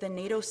with the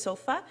NATO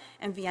SOFA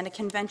and Vienna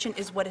Convention,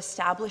 is what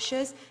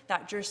establishes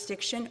that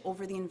jurisdiction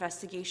over the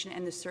investigation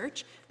and the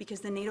search, because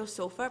the NATO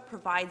SOFA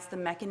provides the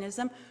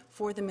mechanism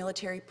for the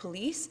military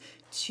police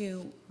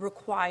to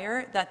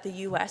require that the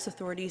U.S.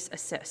 authorities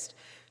assist.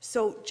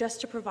 So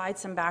just to provide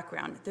some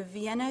background, the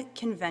Vienna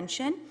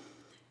Convention,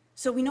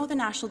 so we know the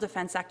National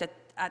Defense Act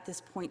at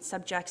this point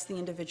subjects the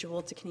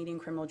individual to Canadian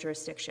criminal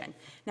jurisdiction.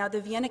 Now,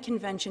 the Vienna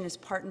Convention is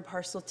part and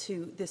parcel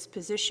to this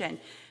position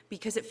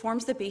because it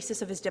forms the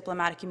basis of his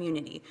diplomatic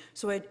immunity.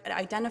 So it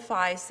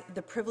identifies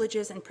the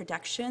privileges and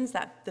protections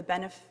that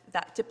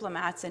that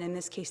diplomats, and in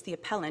this case the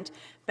appellant,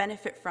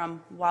 benefit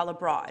from while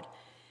abroad.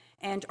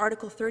 And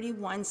Article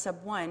 31,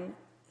 sub 1,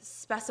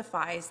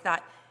 specifies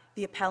that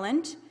the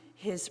appellant,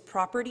 his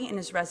property and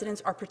his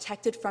residence are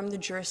protected from the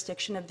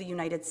jurisdiction of the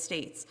United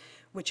States,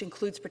 which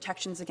includes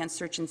protections against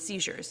search and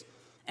seizures.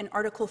 And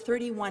Article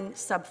 31,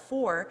 sub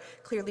 4,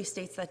 clearly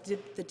states that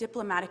the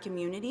diplomatic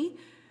immunity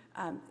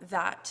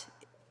that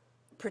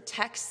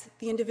protects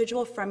the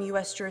individual from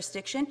U.S.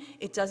 jurisdiction,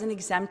 it doesn't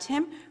exempt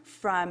him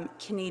from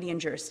Canadian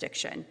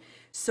jurisdiction.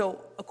 So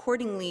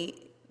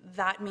accordingly,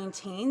 that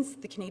maintains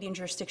the Canadian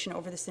jurisdiction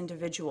over this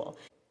individual.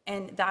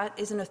 And that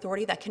is an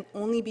authority that can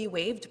only be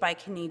waived by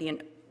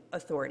Canadian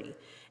authority.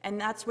 And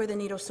that's where the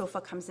NATO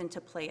SOFA comes into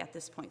play at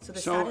this point.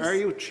 So are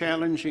you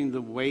challenging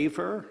the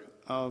waiver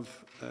of,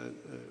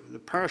 the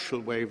partial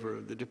waiver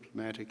of the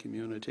diplomatic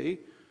immunity,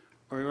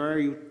 or are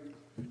you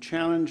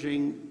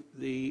challenging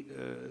the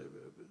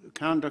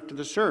conduct of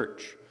the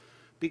search?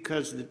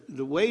 Because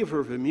the waiver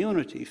of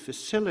immunity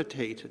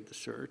facilitated the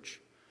search,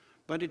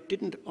 but it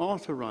didn't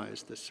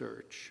authorize the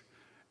search.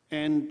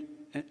 And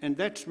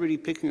that's really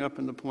picking up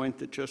on the point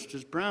that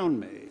Justice Brown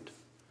made.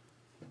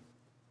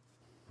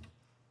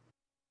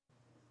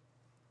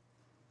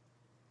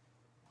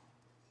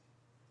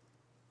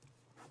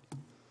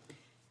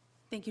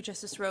 Thank you,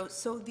 Justice Rowe.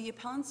 So the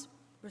appellant's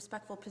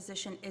respectful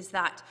position is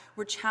that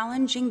we're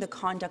challenging the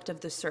conduct of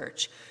the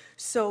search.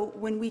 So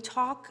when we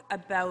talk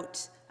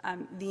about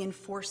the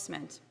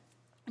enforcement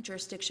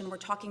jurisdiction, we're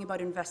talking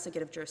about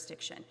investigative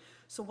jurisdiction.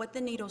 So what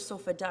the NATO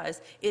SOFA does,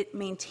 it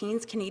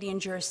maintains Canadian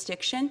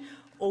jurisdiction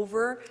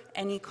over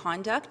any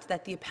conduct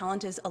that the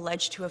appellant is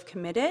alleged to have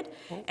committed,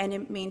 and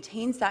it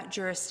maintains that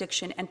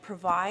jurisdiction and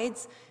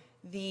provides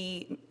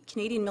the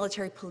Canadian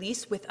military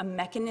police with a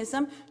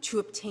mechanism to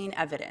obtain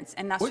evidence,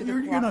 and that's through the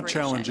cooperation. You're not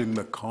challenging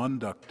the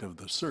conduct of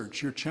the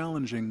search. You're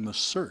challenging the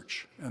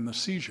search and the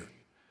seizure.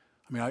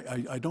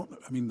 I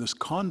mean, this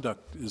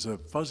conduct is a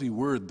fuzzy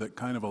word that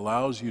kind of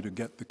allows you to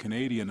get the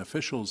Canadian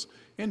officials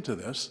into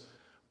this,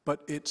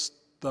 but it's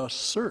the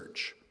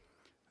search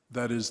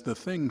that is the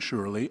thing,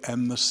 surely,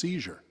 and the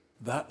seizure.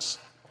 That's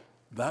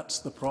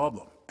the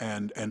problem.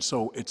 And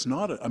so it's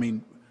not, I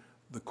mean,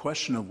 the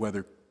question of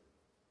whether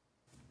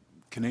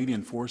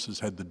Canadian forces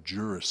had the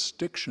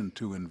jurisdiction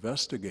to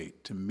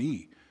investigate, to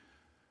me,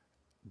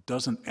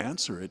 doesn't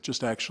answer. It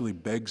just actually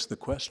begs the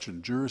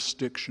question,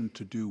 jurisdiction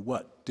to do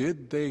what?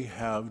 Did they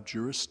have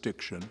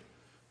jurisdiction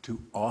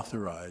to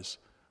authorize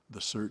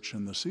the search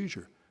and the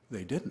seizure?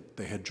 They didn't.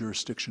 They had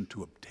jurisdiction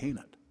to obtain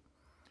it.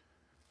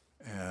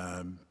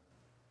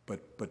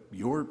 But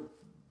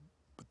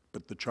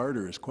the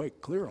Charter is quite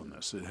clear on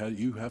this.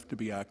 You have to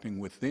be acting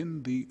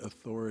within the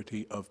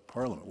authority of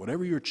Parliament.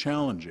 Whatever you're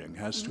challenging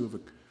has to have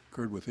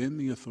occurred within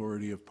the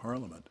authority of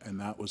Parliament, and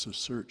that was a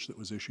search that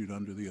was issued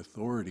under the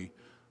authority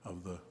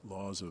of the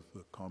laws of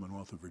the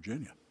Commonwealth of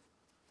Virginia.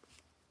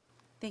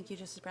 Thank you,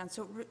 Justice Brown.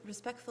 So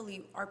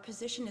respectfully, our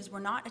position is we're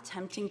not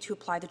attempting to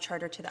apply the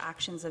Charter to the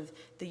actions of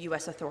the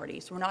U.S.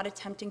 authorities. We're not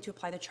attempting to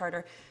apply the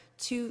Charter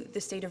to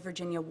the state of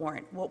Virginia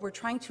warrant. What we're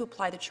trying to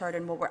apply the Charter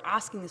and what we're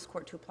asking this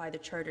court to apply the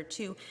Charter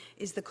to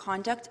is the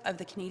conduct of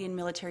the Canadian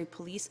military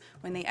police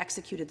when they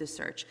executed the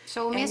search.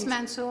 So, Ms.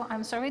 Mansour,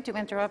 I'm sorry to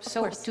interrupt.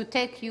 So, course. to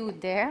take you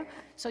there,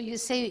 so you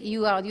say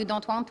you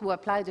don't want to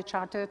apply the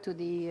Charter to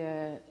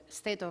the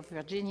state of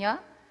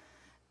Virginia.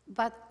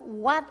 But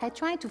what I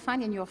try to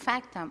find in your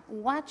factum,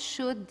 what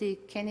should the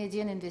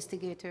Canadian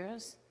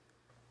investigators,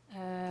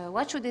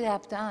 what should they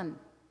have done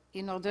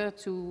in order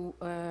to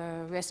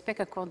respect,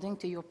 according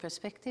to your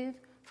perspective,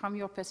 from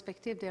your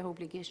perspective, their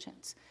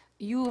obligations?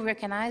 You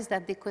recognize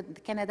that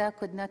Canada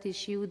could not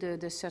issue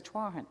the search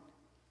warrant.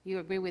 You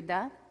agree with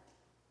that?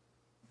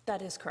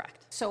 That is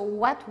correct. So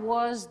what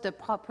was the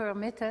proper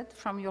method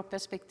from your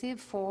perspective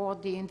for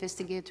the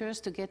investigators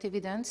to get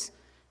evidence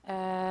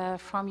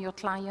from your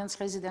client's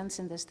residence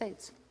in the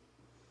States?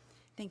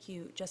 Thank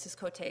you, Justice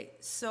Cote.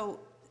 So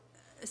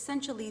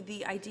essentially,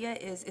 the idea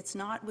is it's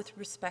not with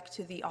respect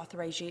to the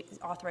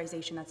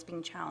authorization that's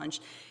being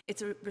challenged.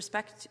 It's with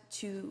respect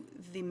to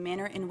the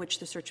manner in which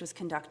the search was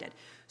conducted.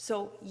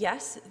 So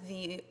yes,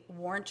 the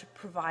warrant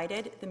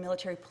provided the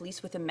military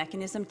police with a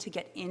mechanism to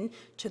get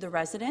into the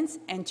residence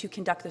and to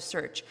conduct the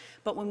search.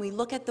 But when we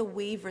look at the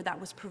waiver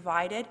that was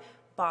provided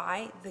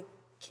by the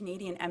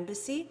Canadian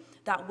Embassy,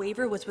 that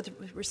waiver was with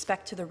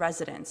respect to the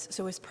residence,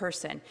 so his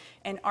person.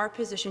 And our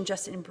position,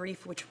 just in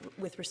brief, which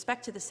with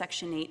respect to the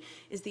Section 8,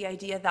 is the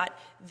idea that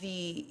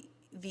the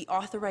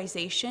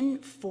authorization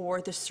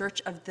for the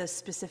search of the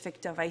specific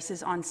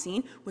devices on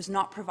scene was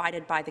not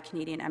provided by the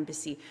Canadian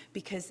Embassy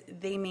because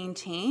they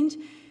maintained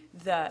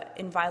the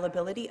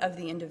inviolability of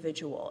the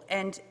individual.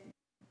 And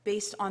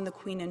based on the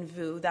Queen and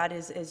Vu, that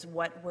is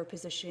what we're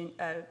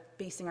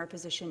basing our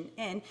position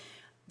in.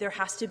 There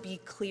has to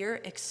be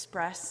clear,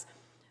 express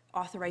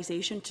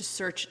authorization to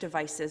search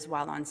devices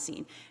while on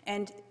scene.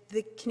 And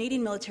the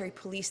Canadian military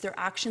police, their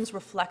actions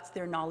reflect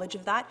their knowledge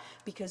of that,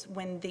 because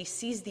when they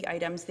seized the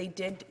items, they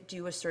did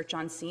do a search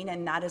on scene,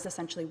 and that is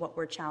essentially what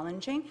we're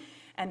challenging.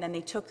 And then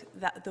they took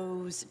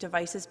those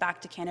devices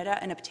back to Canada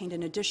and obtained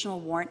an additional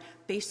warrant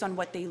based on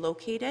what they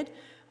located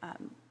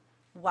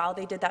while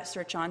they did that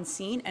search on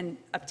scene and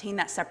obtain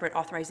that separate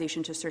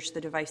authorization to search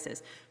the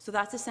devices. So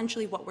that's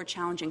essentially what we're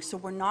challenging. So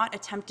we're not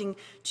attempting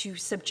to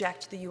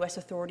subject the U.S.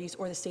 authorities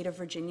or the state of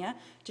Virginia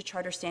to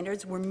Charter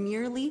standards. We're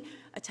merely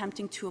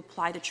attempting to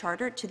apply the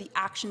Charter to the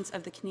actions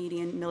of the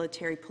Canadian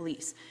military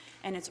police.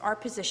 And it's our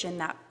position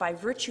that by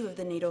virtue of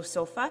the NATO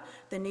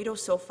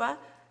SOFA,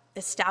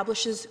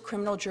 establishes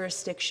criminal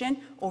jurisdiction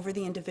over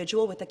the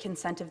individual with the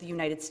consent of the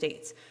United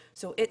States.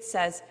 So it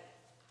says,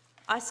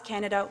 us,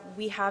 Canada,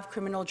 we have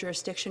criminal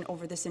jurisdiction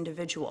over this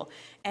individual.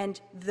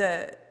 And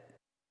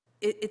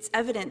it's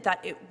evident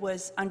that it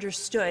was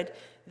understood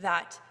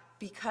that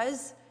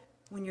because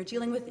when you're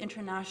dealing with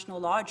international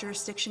law,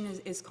 jurisdiction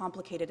is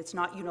complicated. It's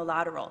not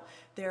unilateral.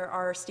 There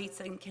are states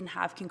that can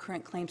have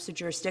concurrent claims to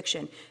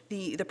jurisdiction.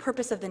 The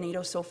purpose of the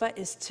NATO SOFA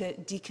is to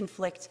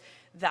deconflict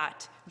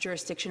that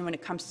jurisdiction when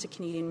it comes to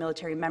Canadian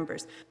military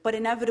members. But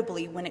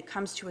inevitably, when it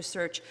comes to a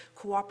search,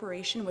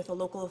 cooperation with a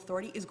local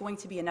authority is going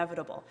to be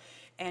inevitable.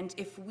 And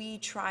if we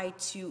try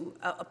to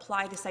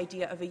apply this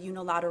idea of a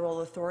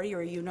unilateral authority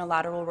or a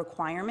unilateral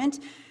requirement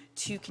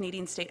to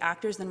Canadian state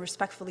actors, then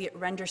respectfully it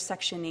renders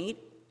Section 8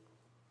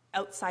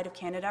 outside of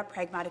Canada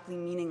pragmatically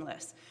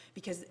meaningless,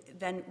 because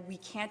then we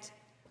can't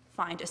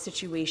find a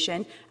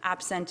situation,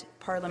 absent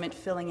Parliament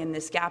filling in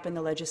this gap in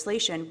the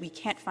legislation, we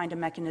can't find a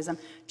mechanism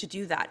to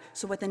do that.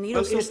 So what the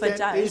NATO SOFA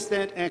does... Is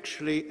that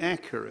actually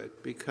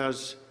accurate?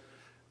 Because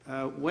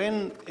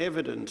when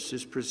evidence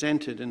is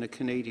presented in a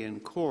Canadian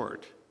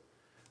court,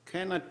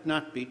 can it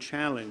not be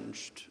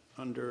challenged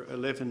under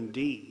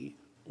 11D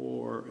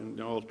or an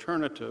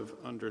alternative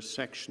under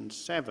Section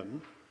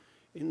 7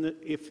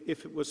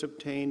 if it was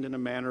obtained in a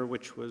manner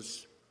which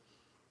was,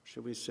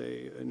 shall we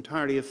say,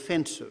 entirely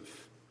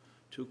offensive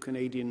to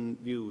Canadian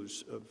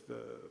views of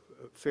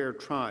fair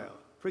trial?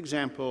 For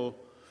example,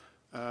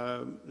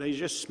 they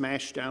just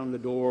smash down the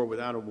door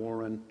without a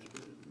warrant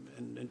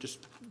and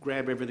just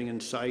grab everything in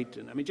sight,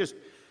 and I mean, just,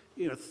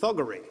 you know,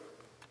 thuggery.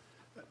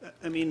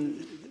 I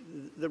mean,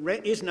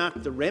 is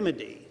not the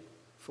remedy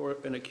for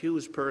an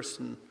accused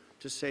person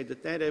to say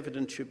that that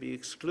evidence should be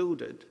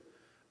excluded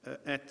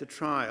at the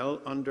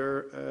trial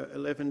under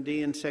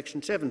 11D and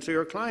Section 7. So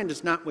your client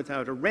is not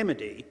without a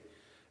remedy,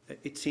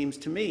 it seems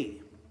to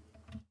me.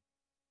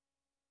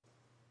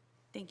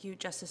 Thank you,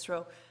 Justice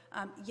Rowe.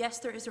 Yes,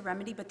 there is a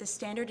remedy, but the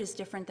standard is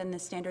different than the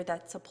standard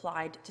that's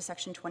applied to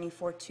Section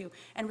 24(2).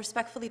 And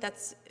respectfully,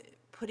 that's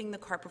putting the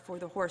cart before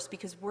the horse,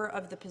 because we're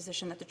of the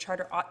position that the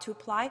Charter ought to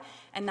apply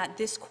and that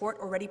this court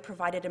already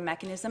provided a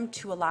mechanism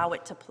to allow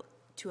it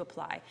to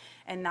apply.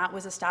 And that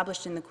was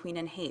established in the Queen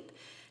and Hape.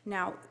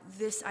 Now,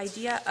 this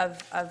idea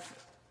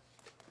of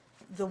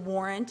the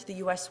warrant, the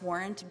U.S.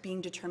 warrant,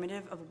 being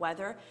determinative of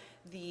whether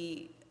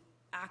the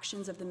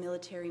actions of the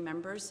military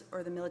members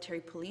or the military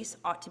police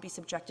ought to be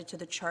subjected to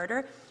the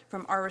Charter,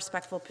 from our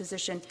respectful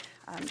position,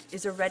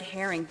 is a red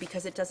herring,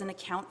 because it doesn't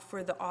account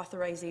for the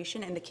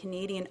authorization and the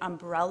Canadian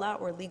umbrella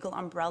or legal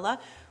umbrella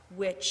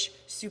which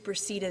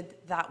superseded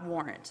that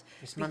warrant.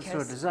 Ms. Mansour,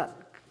 does that,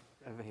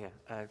 over here,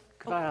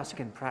 could I ask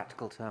in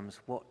practical terms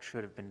what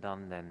should have been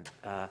done then?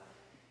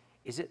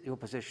 Is it your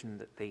position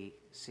that the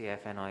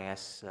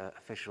CFNIS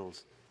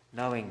officials,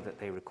 knowing that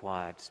they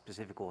required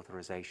specific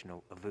authorization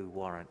or a VU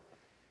warrant,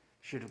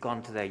 should have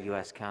gone to their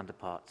US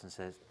counterparts and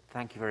said,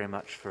 thank you very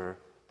much for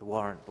the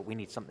warrant, but we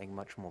need something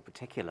much more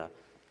particular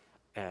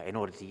in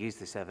order to use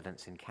this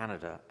evidence in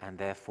Canada, and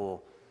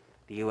therefore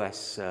the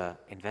US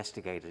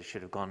investigators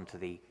should have gone to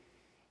the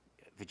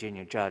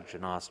Virginia judge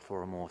and asked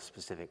for a more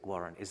specific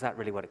warrant? Is that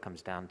really what it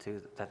comes down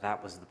to,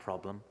 that was the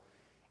problem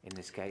in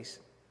this case?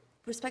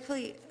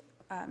 Respectfully,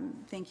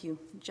 thank you,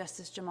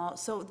 Justice Jamal.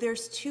 So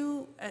there's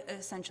two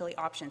essentially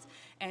options,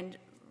 and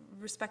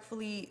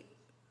respectfully,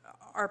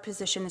 our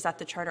position is that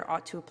the Charter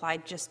ought to apply,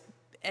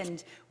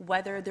 and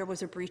whether there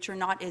was a breach or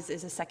not is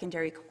a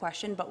secondary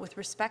question. But with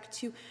respect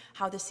to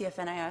how the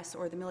CFNIS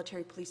or the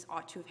military police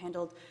ought to have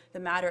handled the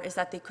matter, is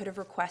that they could have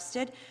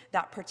requested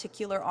that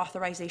particular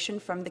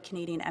authorization from the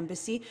Canadian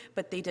Embassy,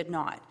 but they did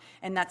not.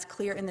 And that's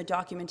clear in the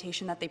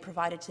documentation that they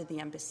provided to the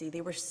Embassy.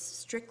 They were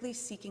strictly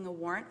seeking a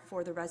warrant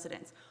for the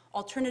residents.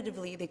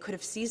 Alternatively, they could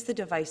have seized the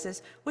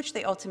devices, which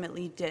they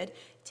ultimately did,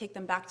 take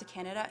them back to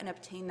Canada and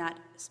obtain that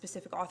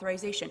specific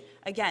authorization,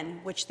 again,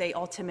 which they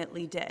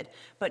ultimately did,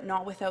 but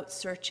not without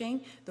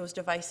searching those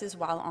devices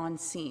while on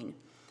scene.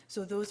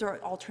 So those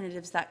are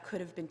alternatives that could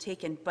have been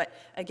taken, but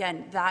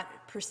again, that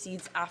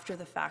proceeds after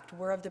the fact.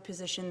 We're of the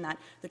position that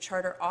the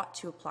Charter ought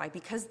to apply,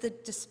 because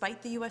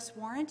despite the U.S.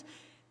 warrant,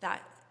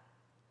 that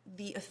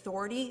the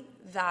authority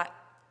that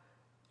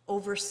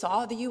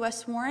oversaw the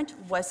U.S. warrant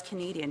was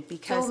Canadian,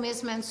 because... So,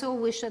 Ms. Mansour,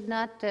 we should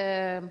not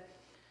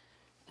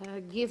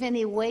give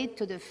any weight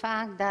to the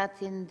fact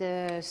that in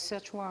the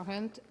search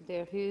warrant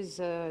there is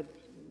the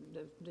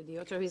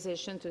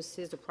authorization to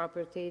seize the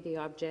property, the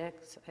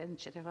objects, et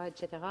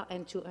cetera,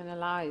 and to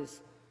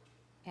analyze,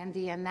 and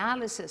the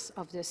analysis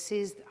of the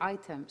seized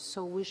items.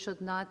 So we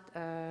should not,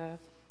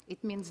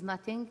 it means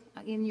nothing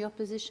in your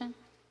position?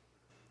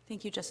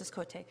 Thank you, Justice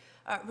Cote.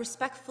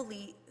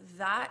 Respectfully,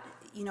 that,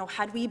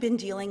 had we been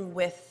dealing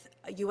with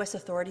U.S.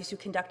 authorities who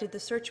conducted the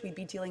search, we'd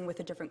be dealing with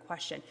a different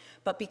question.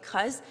 But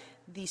because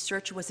the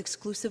search was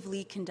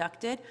exclusively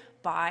conducted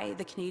by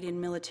the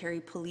Canadian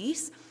military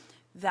police,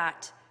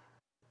 that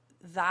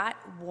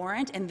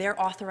warrant and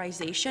their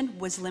authorization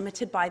was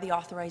limited by the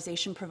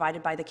authorization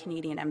provided by the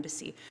Canadian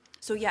Embassy.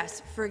 So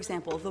yes, for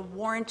example, the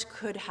warrant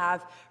could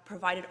have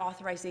provided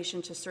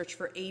authorization to search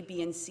for A,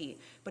 B, and C.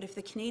 But if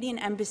the Canadian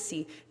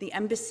Embassy, the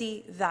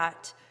embassy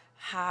that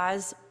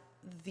has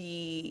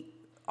the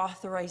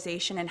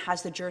authorization and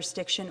has the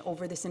jurisdiction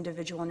over this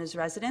individual and his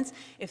residence,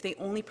 if they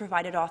only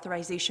provided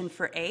authorization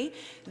for A,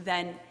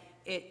 then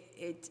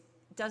it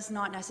does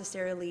not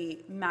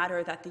necessarily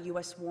matter that the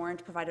U.S.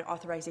 warrant provided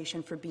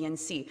authorization for B and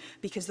C,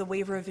 because the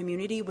waiver of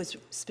immunity was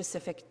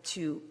specific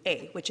to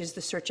A, which is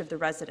the search of the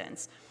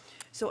residence.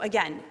 So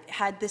again,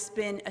 had this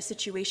been a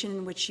situation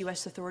in which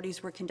U.S.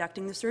 authorities were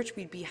conducting the search,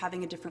 we'd be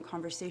having a different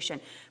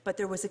conversation. But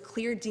there was a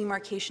clear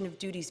demarcation of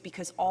duties,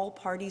 because all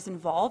parties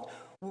involved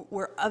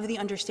were of the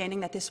understanding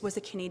that this was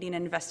a Canadian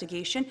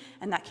investigation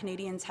and that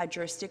Canadians had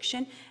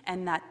jurisdiction,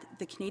 and that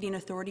the Canadian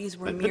authorities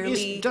were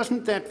merely... But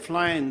doesn't that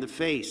fly in the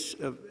face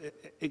of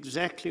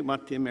exactly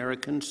what the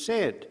Americans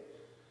said?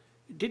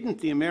 Didn't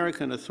the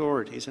American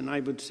authorities, and I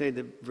would say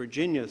the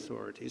Virginia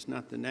authorities,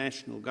 not the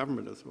national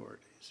government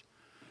authorities,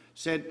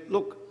 said,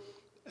 look,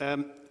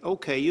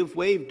 okay, you've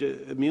waived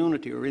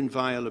immunity or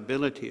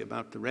inviolability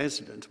about the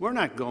residents. We're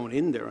not going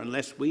in there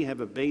unless we have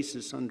a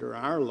basis under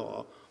our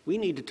law. We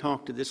need to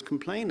talk to this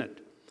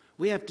complainant.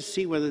 We have to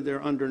see whether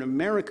they're under an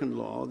American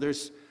law.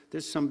 There's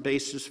some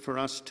basis for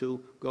us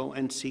to go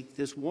and seek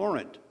this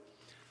warrant.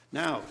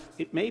 Now,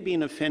 it may be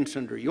an offense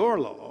under your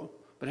law,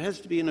 but it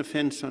has to be an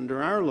offense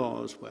under our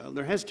law as well.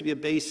 There has to be a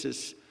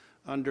basis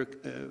under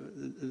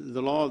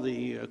the law of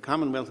the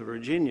Commonwealth of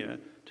Virginia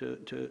to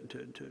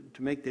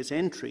make this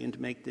entry and to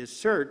make this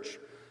search.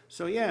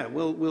 So yeah,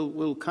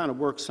 we'll kind of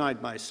work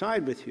side by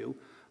side with you,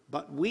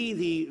 but we,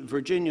 the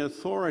Virginia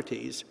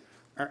authorities,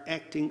 are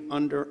acting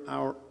under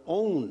our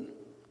own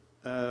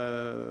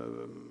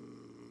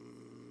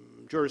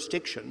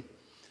jurisdiction,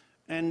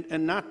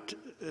 and not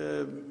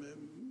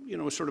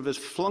sort of as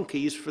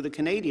flunkies for the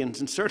Canadians,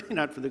 and certainly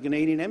not for the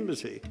Canadian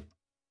Embassy.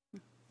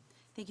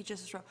 Thank you,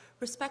 Justice Rowe.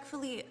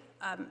 Respectfully,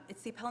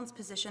 it's the appellant's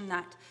position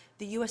that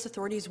the U.S.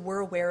 authorities were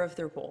aware of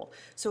their role.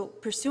 So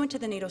pursuant to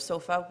the NATO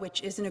SOFA,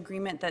 which is an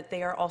agreement that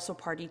they are also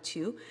party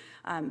to,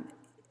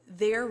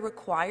 they're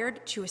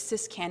required to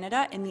assist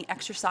Canada in the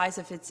exercise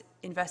of its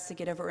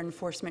investigative or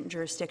enforcement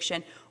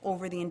jurisdiction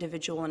over the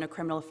individual in a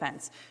criminal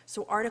offense.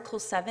 So Article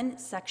 7,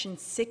 Section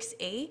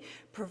 6A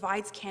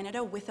provides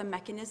Canada with a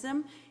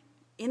mechanism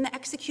in the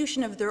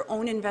execution of their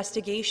own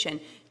investigation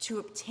to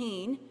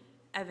obtain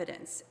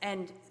evidence.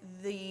 And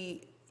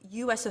the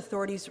U.S.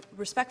 authorities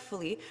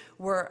respectfully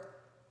were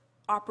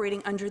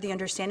operating under the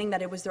understanding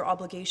that it was their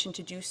obligation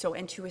to do so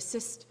and to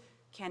assist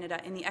Canada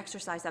in the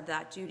exercise of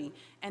that duty.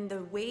 And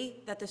the way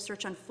that the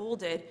search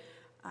unfolded,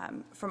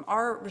 from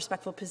our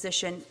respectful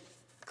position,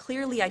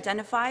 clearly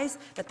identifies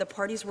that the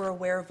parties were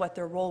aware of what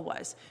their role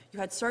was. You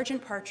had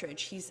Sergeant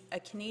Partridge. He's a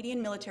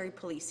Canadian military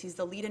police. He's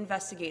the lead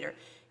investigator.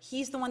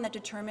 He's the one that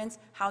determines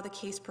how the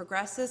case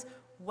progresses,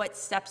 what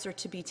steps are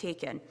to be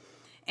taken.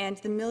 And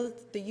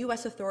the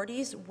U.S.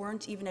 authorities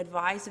weren't even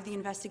advised of the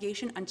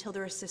investigation until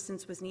their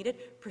assistance was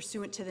needed,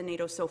 pursuant to the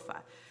NATO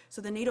SOFA.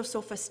 So the NATO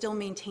SOFA still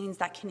maintains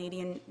that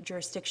Canadian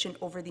jurisdiction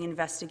over the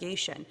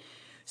investigation.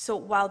 So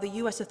while the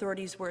U.S.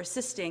 authorities were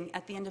assisting,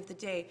 at the end of the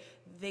day,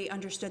 they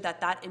understood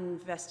that that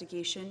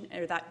investigation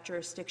or that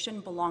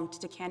jurisdiction belonged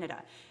to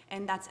Canada.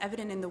 And that's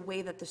evident in the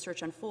way that the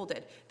search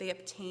unfolded. They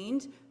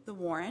obtained the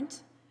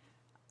warrant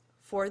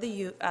for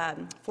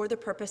the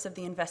purpose of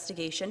the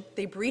investigation.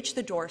 They breached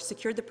the door,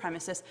 secured the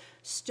premises,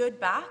 stood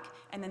back,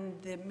 and then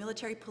the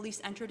military police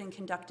entered and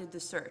conducted the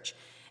search.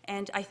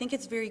 And I think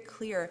it's very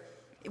clear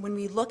when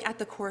we look at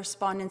the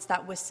correspondence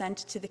that was sent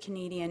to the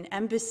Canadian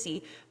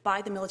Embassy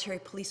by the military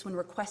police when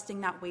requesting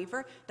that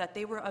waiver, that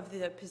they were of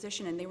the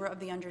position and they were of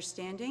the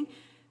understanding,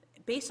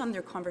 based on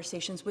their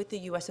conversations with the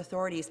U.S.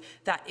 authorities,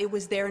 that it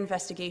was their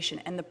investigation.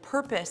 And the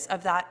purpose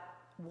of that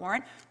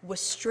warrant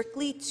was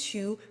strictly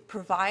to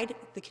provide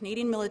the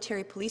Canadian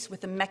military police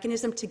with a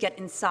mechanism to get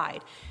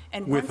inside.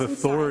 And with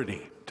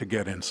authority to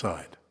get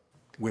inside.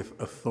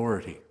 With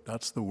authority.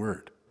 That's the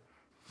word,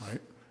 right?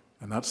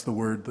 And that's the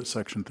word that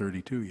Section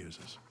 32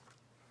 uses.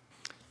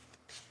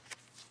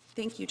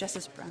 Thank you,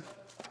 Justice Brown.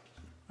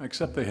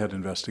 Except they had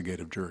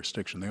investigative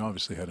jurisdiction. They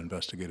obviously had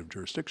investigative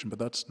jurisdiction, but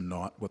that's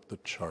not what the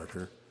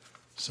Charter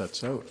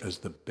sets out as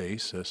the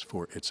basis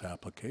for its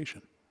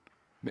application.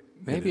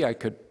 Maybe I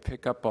could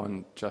pick up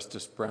on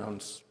Justice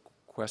Brown's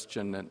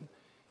question. And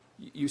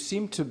you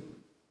seem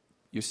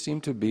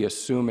to be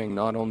assuming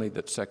not only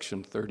that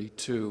Section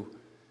 32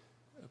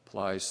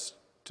 applies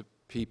to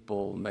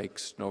people,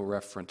 makes no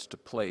reference to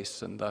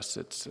place, and thus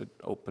it's an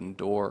open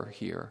door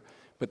here,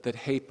 but that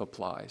HAPE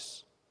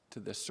applies to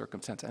this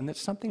circumstance. And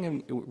it's something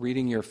in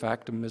reading your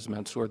factum, Ms.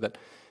 Mansour, that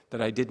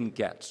I didn't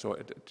get. So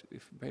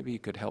if maybe you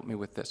could help me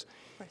with this.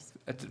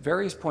 At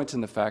various points in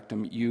the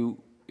factum,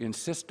 you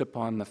insist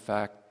upon the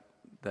fact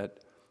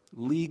that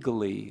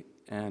legally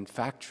and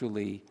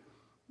factually,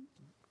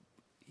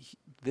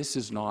 this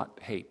is not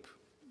HAPE.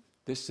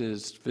 This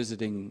is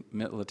visiting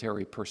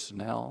military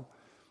personnel,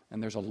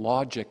 and there's a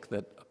logic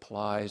that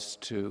applies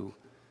to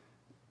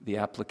the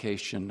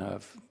application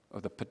of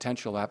the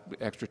potential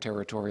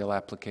extraterritorial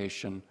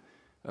application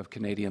of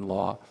Canadian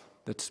law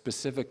that's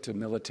specific to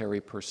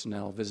military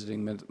personnel,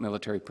 visiting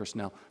military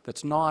personnel,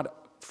 that's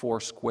not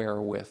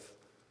foursquare with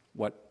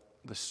what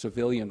the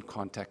civilian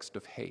context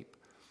of HAPE.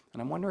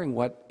 And I'm wondering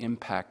what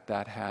impact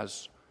that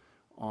has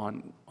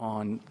on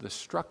the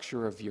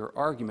structure of your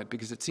argument,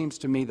 because it seems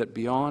to me that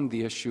beyond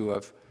the issue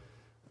of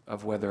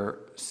whether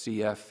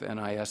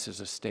CFNIS is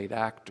a state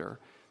actor,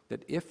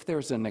 that if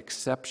there's an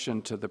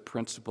exception to the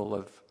principle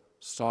of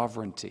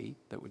sovereignty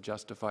that would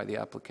justify the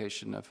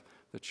application of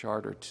the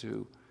Charter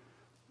to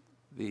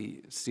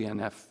the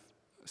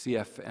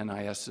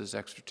CFNIS's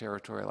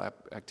extraterritorial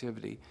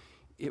activity,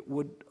 it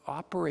would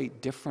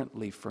operate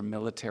differently for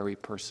military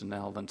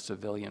personnel than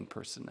civilian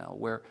personnel,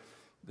 where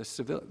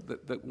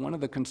one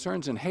of the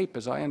concerns in HAPE,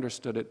 as I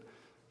understood it,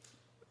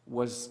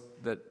 was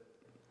that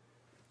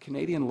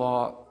Canadian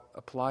law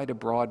applied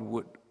abroad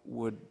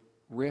would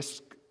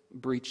risk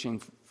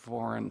breaching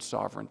foreign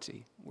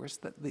sovereignty, whereas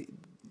the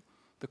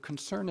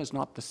concern is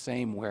not the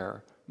same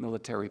where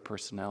military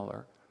personnel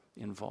are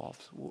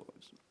involved.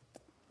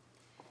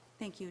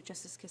 Thank you,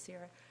 Justice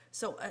Kassira.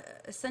 So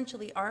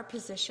essentially, our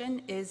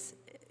position is,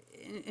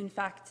 in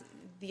fact,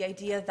 the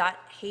idea that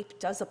HAPE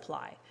does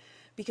apply.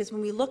 Because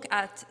when we look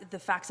at the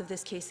facts of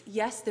this case,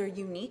 yes, they're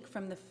unique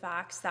from the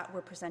facts that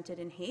were presented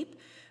in HAPE,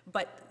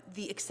 but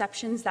the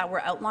exceptions that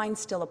were outlined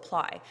still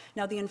apply.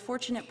 Now, the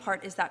unfortunate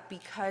part is that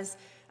because,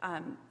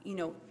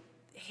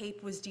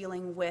 HAPE was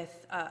dealing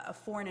with a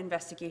foreign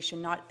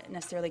investigation, not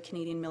necessarily a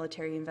Canadian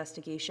military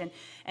investigation,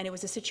 and it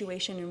was a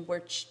situation in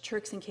which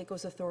Turks and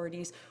Caicos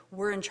authorities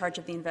were in charge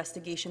of the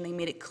investigation. They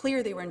made it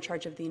clear they were in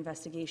charge of the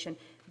investigation.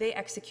 They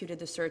executed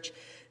the search.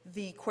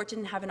 The court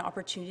didn't have an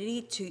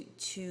opportunity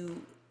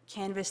to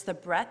canvass the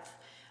breadth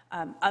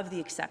of the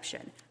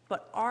exception.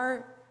 But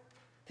our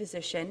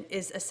position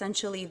is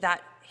essentially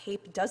that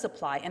HAPE does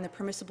apply and the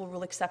permissible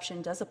rule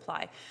exception does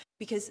apply.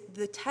 Because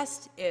the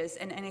test is,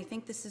 and I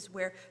think this is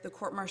where the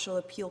Court-Martial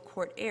Appeal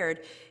Court erred,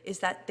 is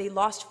that they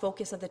lost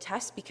focus of the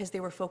test because they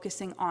were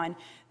focusing on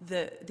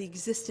the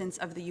existence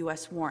of the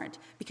U.S. warrant.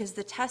 Because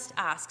the test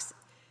asks,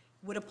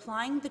 would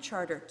applying the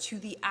Charter to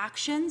the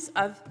actions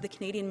of the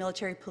Canadian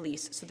military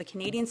police, so the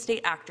Canadian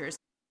state actors,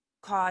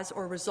 cause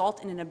or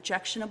result in an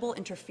objectionable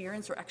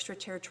interference or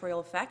extraterritorial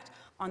effect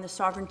on the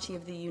sovereignty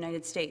of the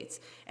United States?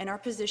 And our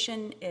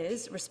position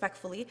is,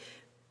 respectfully,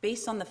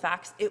 based on the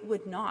facts, it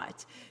would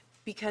not.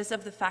 because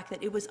of the fact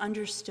that it was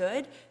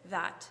understood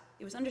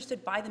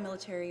by the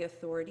military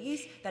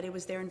authorities that it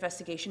was their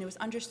investigation. It was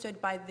understood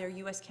by their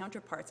U.S.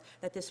 counterparts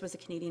that this was a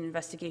Canadian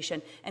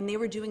investigation, and they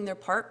were doing their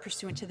part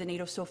pursuant to the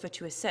NATO SOFA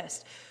to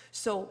assist.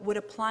 So would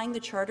applying the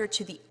Charter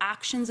to the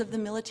actions of the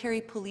military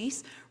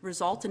police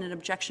result in an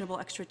objectionable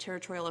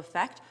extraterritorial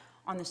effect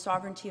on the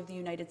sovereignty of the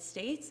United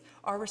States?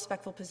 Our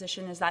respectful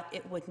position is that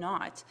it would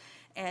not.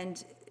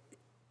 And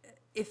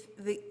if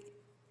the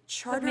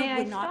Charter May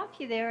would I not...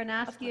 stop you there and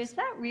ask you, is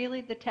that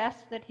really the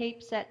test that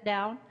HAPE set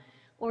down?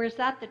 Or is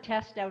that the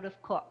test out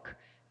of Cook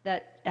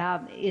that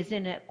is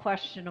in a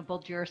questionable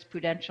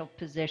jurisprudential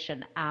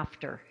position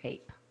after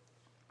HAPE?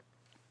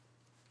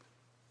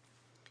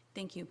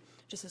 Thank you,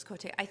 Justice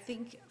Cote. I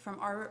think from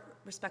our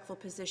respectful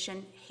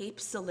position, HAPE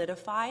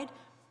solidified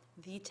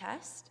the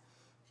test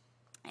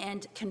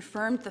and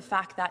confirmed the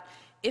fact that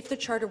if the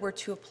Charter were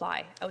to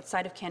apply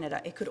outside of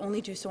Canada, it could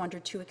only do so under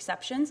 2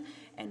 exceptions.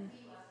 And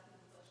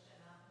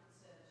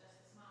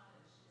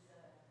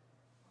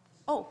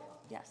oh,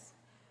 yes.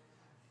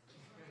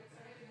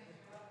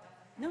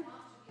 No.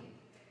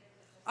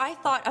 I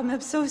thought,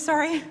 I'm so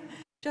sorry,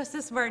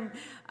 Justice Martin.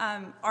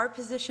 Our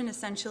position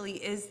essentially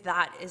is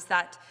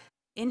that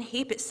in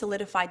HAPE it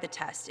solidified the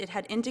test. It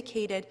had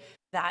indicated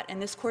that, and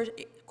this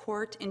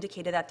court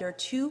indicated that there are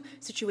 2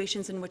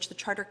 situations in which the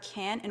Charter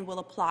can and will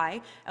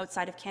apply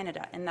outside of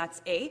Canada, and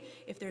that's A,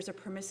 if there's a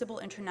permissible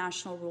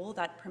international rule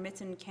that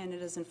permits in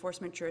Canada's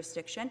enforcement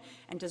jurisdiction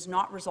and does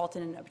not result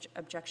in an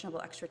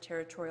objectionable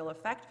extraterritorial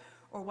effect,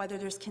 or whether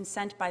there's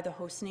consent by the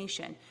host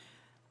nation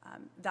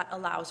that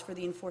allows for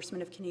the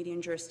enforcement of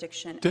Canadian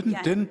jurisdiction.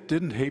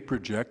 Didn't HAPE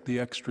reject the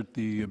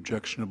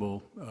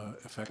objectionable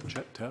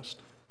effect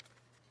test?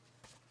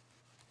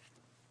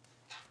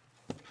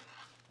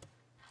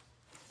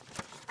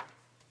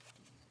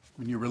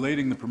 When you're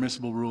relating the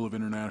permissible rule of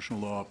international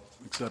law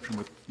exception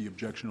with the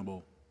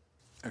objectionable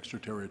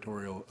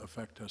extraterritorial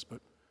effect test,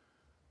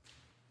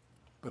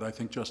 but I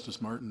think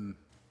Justice Martin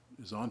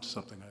is onto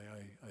something.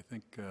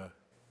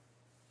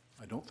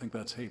 I don't think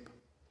that's HAPE.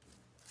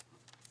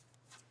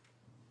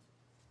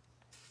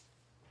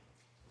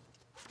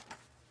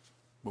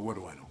 But what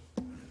do I know?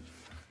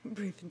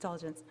 Brief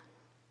intelligence.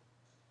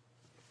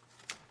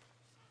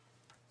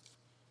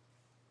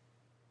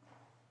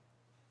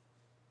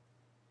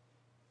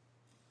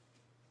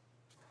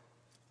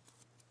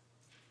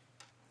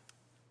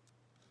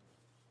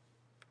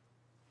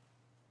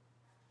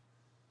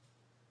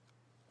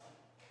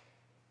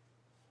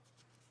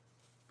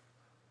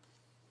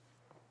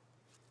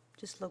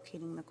 Just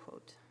locating the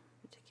quote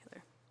in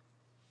particular.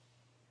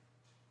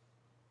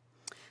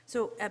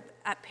 So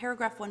at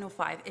paragraph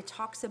 105, it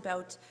talks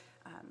about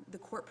the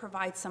court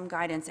provides some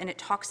guidance, and it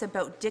talks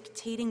about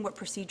dictating what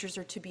procedures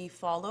are to be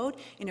followed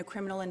in a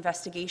criminal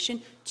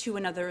investigation to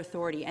another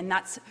authority, and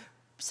that's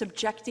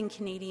subjecting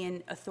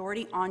Canadian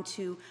authority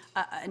onto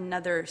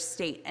another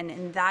state,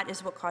 and that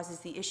is what causes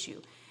the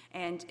issue.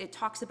 And it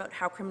talks about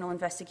how criminal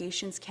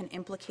investigations can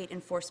implicate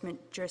enforcement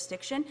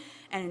jurisdiction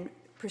and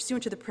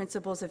pursuant to the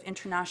principles of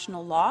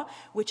international law,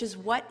 which is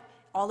what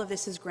all of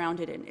this is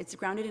grounded in. It's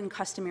grounded in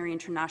customary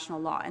international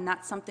law, and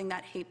that's something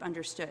that HAPE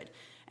understood.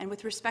 And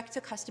with respect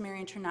to customary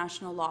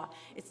international law,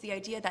 it's the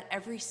idea that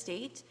every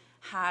state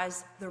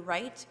has the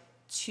right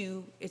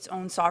to its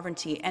own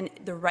sovereignty and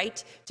the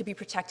right to be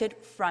protected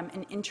from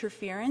an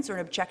interference or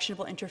an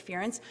objectionable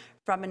interference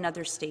from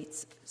another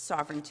state's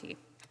sovereignty.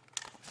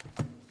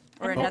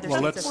 Or another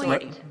state's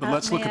authority. But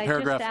let's look at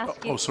paragraph.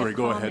 Oh, sorry.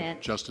 Go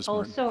ahead, Justice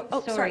Martin.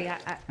 Sorry.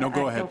 No,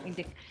 go ahead. Don't mean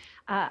to,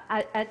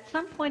 at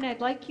some point,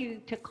 I'd like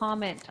you to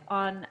comment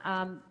on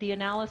the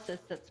analysis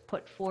that's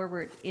put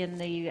forward in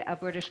the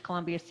British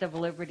Columbia Civil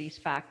Liberties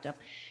Factum,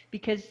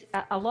 because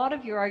a lot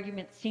of your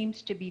argument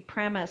seems to be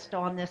premised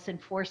on this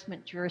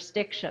enforcement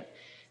jurisdiction.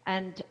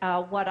 And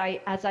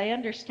as I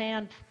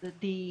understand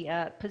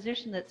the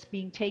position that's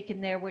being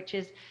taken there, which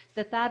is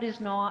that is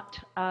not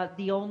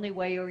the only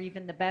way or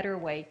even the better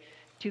way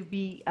to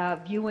be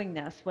viewing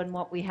this, when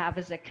what we have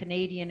is a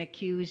Canadian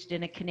accused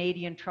in a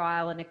Canadian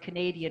trial in a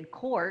Canadian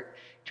court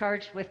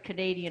charged with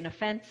Canadian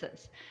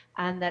offenses,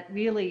 and that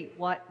really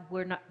what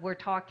we're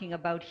talking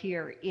about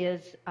here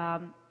is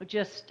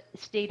just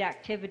state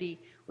activity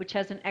which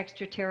has an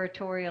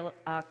extraterritorial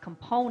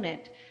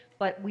component,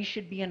 but we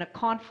should be in a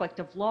conflict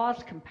of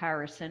laws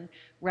comparison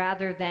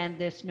rather than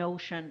this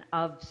notion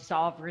of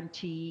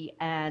sovereignty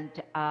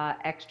and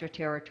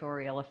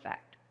extraterritorial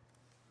effect.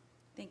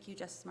 Thank you,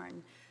 Justice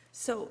Martin.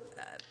 So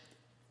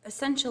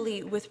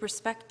essentially, with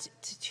respect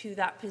to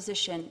that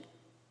position,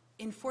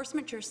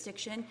 enforcement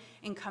jurisdiction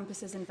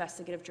encompasses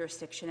investigative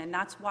jurisdiction, and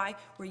that's why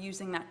we're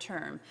using that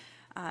term.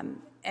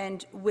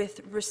 And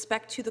with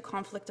respect to the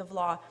conflict of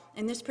law,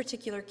 in this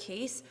particular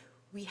case,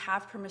 we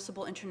have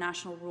permissible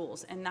international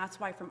rules, and that's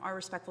why, from our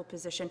respectful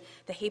position,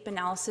 the HAPE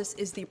analysis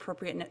is the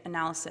appropriate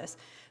analysis.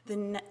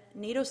 The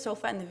NATO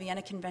SOFA and the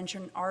Vienna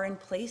Convention are in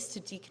place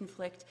to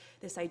deconflict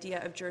this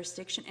idea of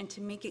jurisdiction and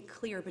to make it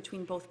clear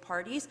between both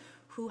parties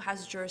who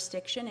has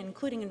jurisdiction,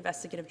 including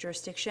investigative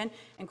jurisdiction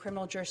and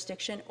criminal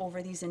jurisdiction,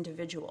 over these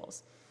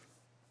individuals.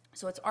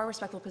 So it's our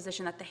respectful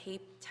position that the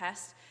HAPE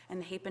test and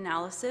the HAPE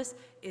analysis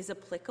is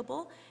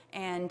applicable,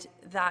 and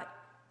that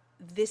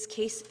this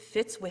case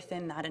fits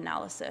within that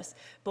analysis,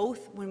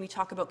 both when we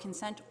talk about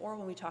consent or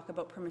when we talk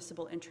about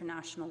permissible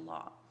international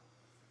law.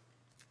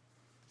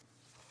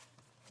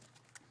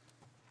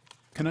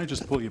 Can I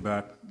just pull you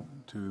back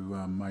to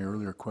my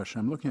earlier question?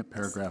 I'm looking at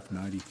paragraph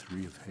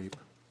 93 of HAPE.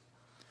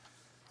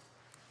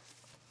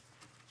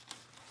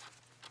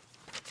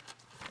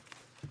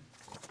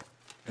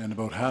 And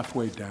about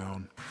halfway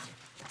down,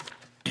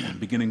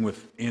 beginning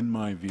with "in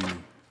my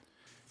view."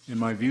 In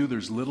my view,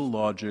 there's little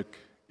logic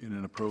in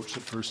an approach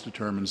that first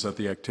determines that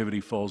the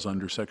activity falls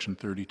under Section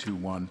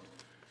 32(1),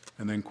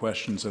 and then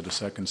questions at a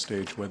second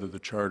stage whether the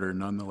Charter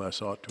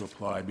nonetheless ought to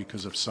apply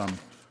because of some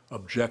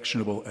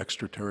objectionable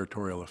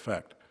extraterritorial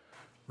effect.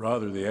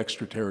 Rather, the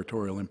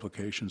extraterritorial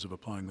implications of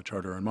applying the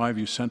Charter are, in my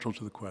view, central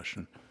to the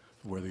question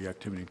of whether the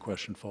activity in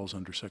question falls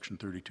under Section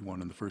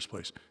 32(1) in the first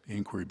place. The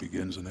inquiry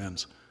begins and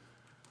ends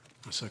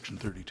with Section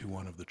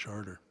 32(1) of the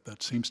Charter.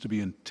 That seems to be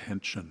in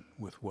tension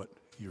with what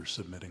you're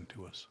submitting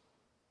to us,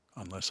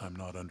 unless I'm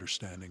not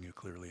understanding you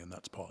clearly, and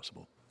that's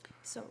possible.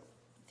 So,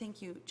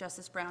 thank you,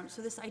 Justice Brown.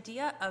 So this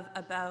idea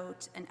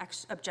about an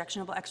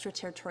objectionable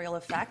extraterritorial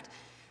effect,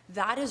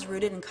 that is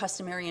rooted in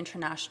customary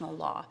international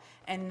law,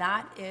 and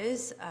that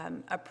is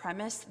a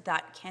premise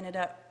that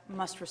Canada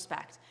must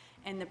respect.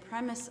 And the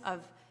premise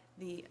of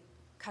the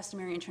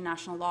customary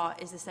international law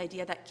is this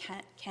idea that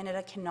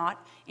Canada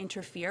cannot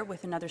interfere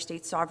with another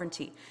state's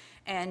sovereignty.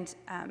 And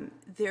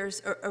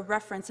there's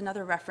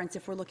another reference,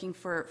 if we're looking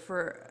for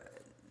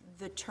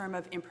the term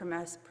of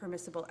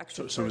impermissible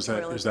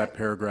extraterritorial So is that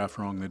paragraph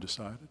wrongly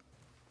decided?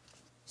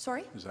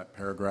 Sorry? Is that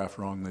paragraph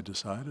wrongly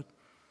decided?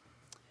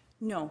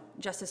 No,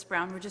 Justice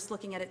Brown. We're just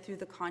looking at it through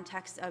the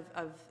context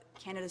of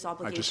Canada's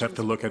obligations. I just have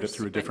to look at it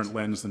through a different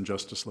lens than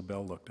Justice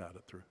LaBelle looked at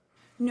it through.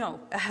 No,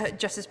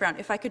 Justice Brown.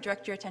 If I could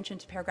direct your attention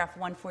to paragraph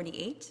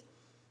 148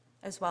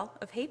 as well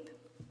of HAPE.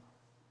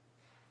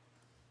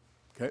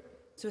 Okay.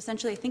 So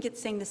essentially, I think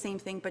it's saying the same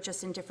thing, but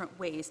just in different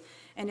ways.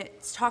 And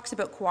it talks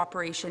about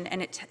cooperation,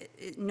 and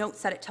it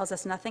notes that it tells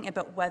us nothing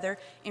about whether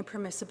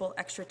impermissible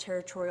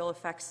extraterritorial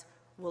effects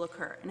will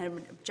occur. And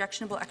an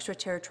objectionable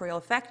extraterritorial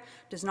effect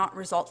does not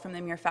result from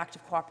the mere fact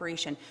of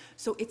cooperation.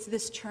 So it's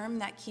this term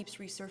that keeps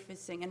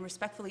resurfacing, and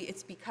respectfully,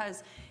 it's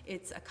because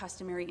it's a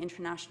customary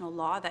international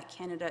law that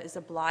Canada is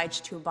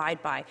obliged to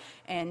abide by.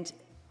 And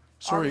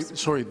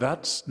sorry,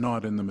 that's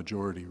not in the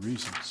majority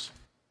reasons.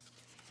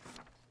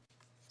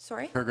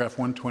 Sorry? Paragraph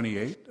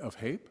 128 of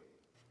HAPE?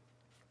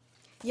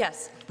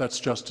 Yes. That's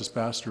Justice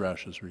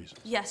Bastarash's reasons.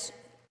 Yes,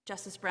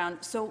 Justice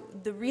Brown. So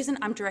the reason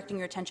I'm directing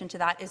your attention to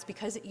that is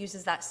because it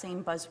uses that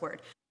same buzzword.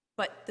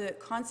 But the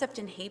concept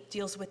in HAPE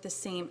deals with the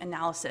same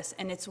analysis,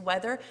 and it's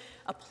whether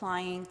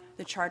applying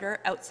the Charter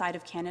outside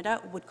of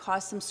Canada would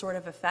cause some sort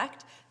of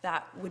effect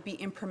that would be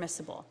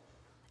impermissible.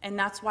 And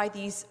that's why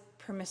these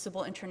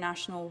permissible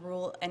international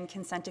rule and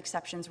consent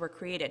exceptions were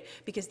created,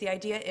 because the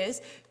idea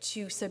is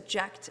to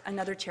subject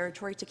another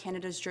territory to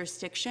Canada's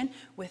jurisdiction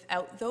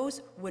without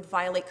those would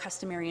violate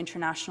customary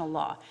international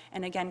law.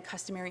 And again,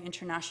 customary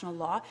international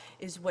law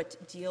is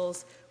what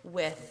deals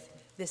with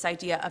this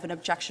idea of an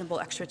objectionable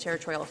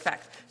extraterritorial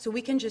effect. So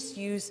we can just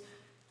use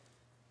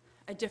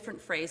a different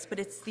phrase, but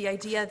it's the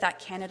idea that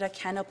Canada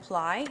can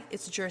apply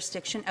its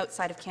jurisdiction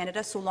outside of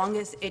Canada so long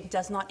as it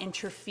does not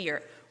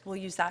interfere, we'll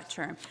use that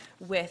term,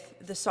 with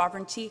the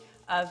sovereignty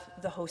of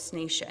the host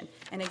nation.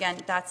 And again,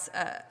 that's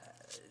a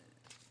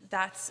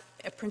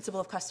principle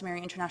of customary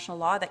international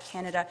law that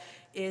Canada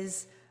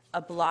is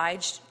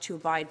obliged to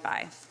abide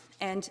by.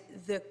 And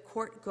the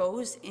court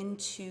goes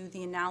into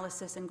the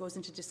analysis and goes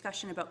into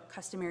discussion about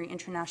customary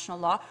international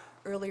law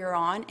earlier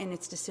on in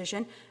its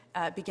decision,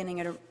 beginning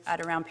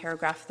at around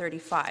paragraph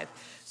 35.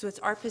 So it's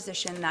our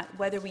position that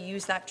whether we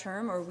use that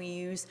term or we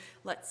use,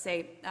 let's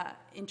say,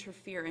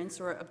 interference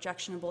or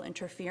objectionable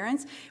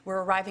interference,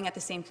 we're arriving at the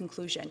same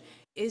conclusion.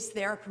 Is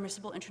there a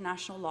permissible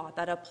international law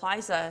that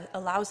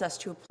allows us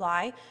to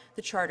apply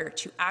the Charter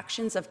to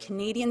actions of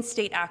Canadian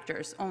state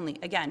actors only?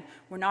 Again,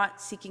 we're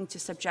not seeking to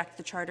subject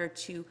the Charter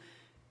to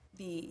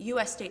the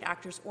U.S. state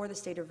actors or the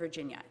state of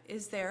Virginia.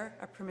 Is there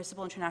a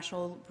permissible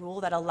international rule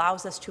that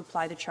allows us to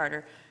apply the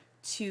Charter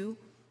to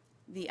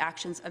the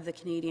actions of the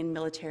Canadian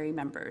military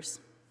members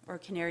or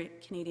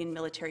Canadian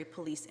military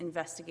police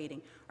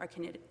investigating our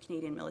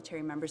Canadian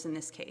military members in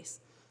this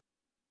case?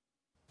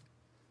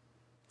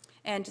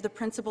 And the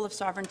principle of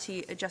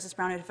sovereignty, Justice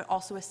Brown, if it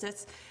also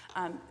assists,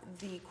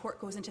 the court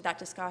goes into that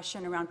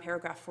discussion around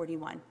paragraph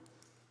 41.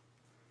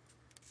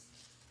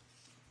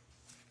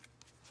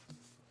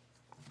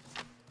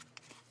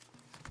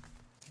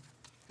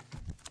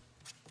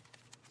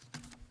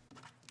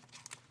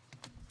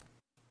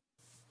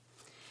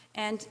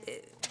 And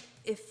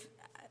if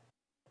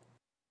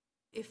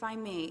I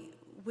may,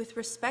 with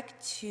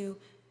respect to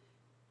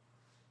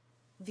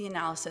the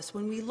analysis,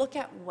 when we look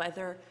at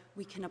whether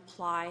we can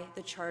apply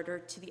the Charter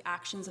to the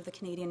actions of the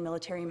Canadian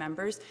military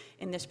members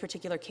in this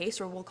particular case,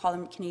 or we'll call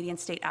them Canadian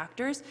state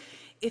actors,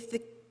 if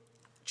the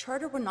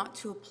charter were not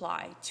to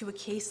apply to a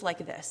case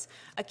like this,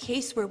 a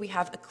case where we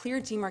have a clear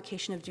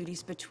demarcation of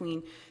duties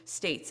between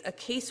states, a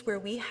case where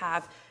we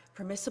have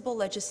permissible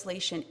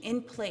legislation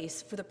in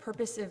place for the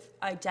purpose of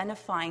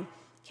identifying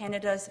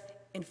Canada's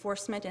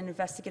enforcement and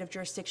investigative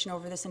jurisdiction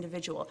over this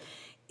individual.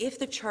 If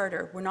the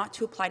charter were not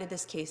to apply to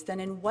this case, then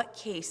in what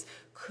case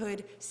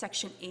could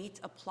Section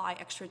 8 apply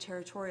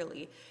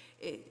extraterritorially?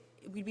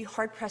 We'd be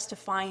hard-pressed to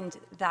find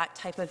that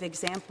type of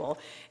example.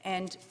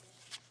 And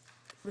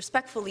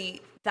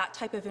respectfully, that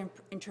type of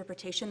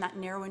interpretation, that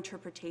narrow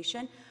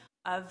interpretation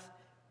of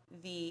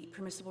the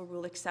permissible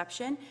rule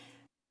exception,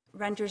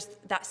 renders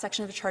that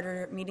section of the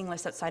charter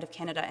meaningless outside of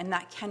Canada, and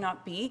that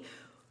cannot be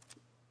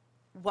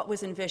what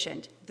was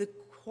envisioned. The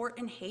court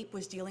in Hape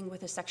was dealing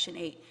with a Section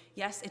 8.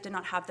 Yes, it did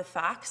not have the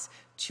facts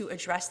to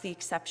address the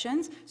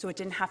exceptions, so it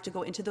didn't have to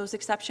go into those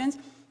exceptions,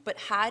 but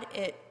had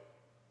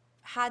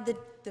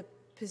the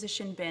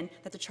position been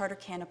that the charter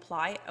can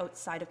apply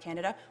outside of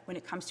Canada when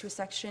it comes to a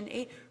Section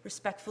 8,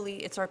 respectfully,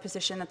 it's our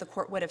position that the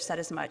court would have said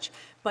as much.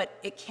 But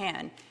it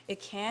can,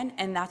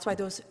 and that's why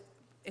those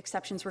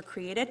exceptions were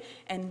created,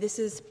 and this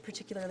is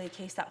particularly a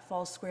case that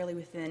falls squarely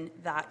within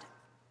that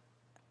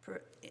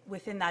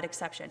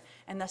exception,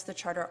 and thus the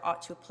charter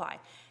ought to apply.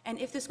 And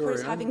if this court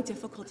is having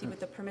difficulty with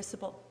the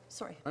permissible,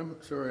 I'm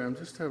sorry, I'm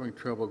just having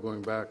trouble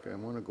going back. I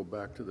want to go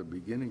back to the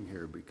beginning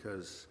here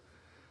because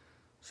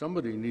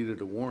somebody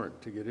needed a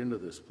warrant to get into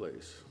this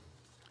place.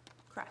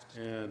 Correct.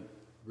 And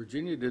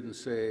Virginia didn't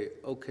say,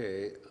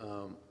 okay,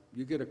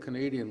 you get a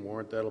Canadian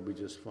warrant, that'll be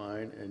just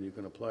fine, and you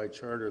can apply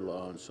charter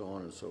law and so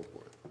on and so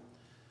forth.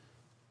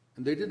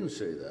 And they didn't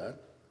say that.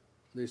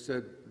 They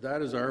said,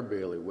 that is our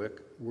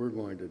bailiwick, we're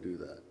going to do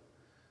that.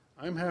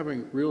 I'm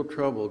having real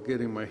trouble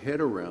getting my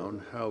head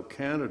around how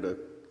Canada,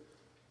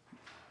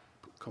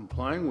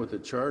 complying with the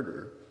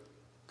charter,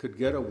 could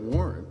get a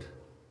warrant.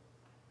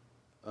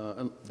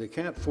 They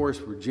can't force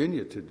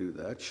Virginia to do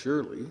that,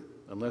 surely,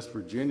 unless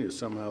Virginia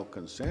somehow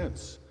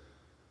consents.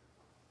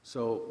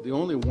 So the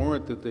only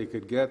warrant that they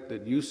could get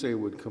that you say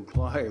would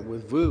comply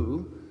with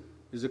VU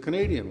is a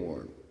Canadian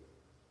warrant.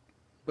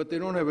 But they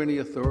don't have any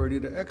authority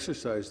to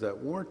exercise that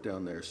warrant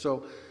down there.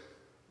 So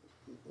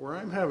where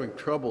I'm having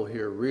trouble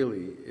here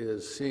really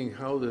is seeing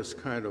how this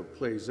kind of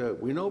plays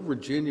out. We know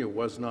Virginia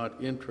was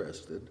not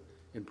interested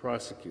in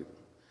prosecuting.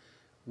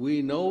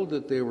 We know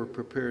that they were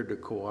prepared to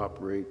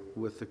cooperate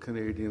with the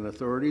Canadian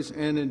authorities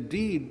and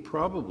indeed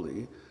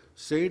probably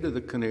say to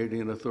the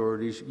Canadian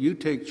authorities, you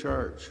take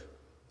charge.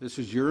 This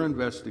is your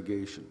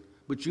investigation,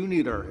 but you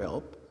need our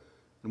help,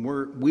 and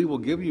we will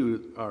give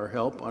you our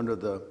help under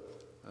the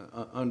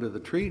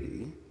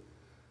treaty,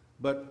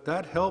 but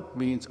that help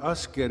means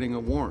us getting a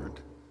warrant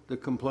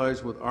that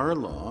complies with our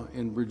law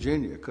in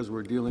Virginia because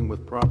we're dealing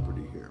with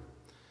property here.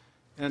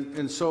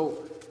 And so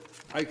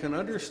I can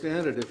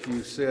understand it if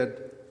you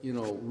said, you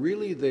know,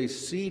 really they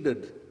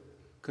ceded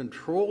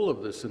control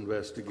of this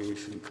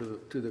investigation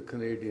to the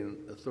Canadian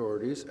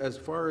authorities as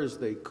far as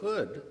they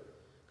could,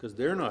 because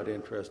they're not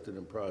interested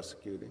in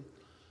prosecuting,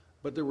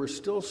 but there were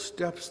still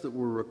steps that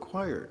were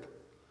required.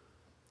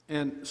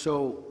 And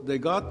so they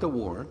got the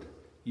warrant.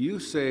 You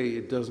say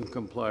it doesn't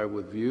comply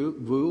with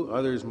VU.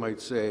 Others might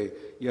say,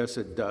 yes,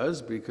 it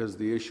does, because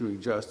the issuing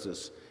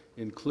justice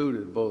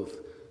included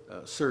both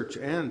search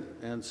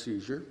and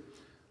seizure.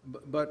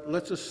 But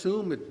let's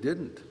assume it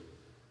didn't.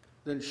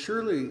 Then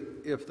surely,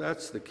 if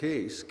that's the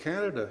case,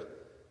 Canada,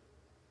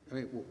 I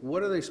mean,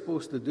 what are they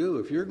supposed to do?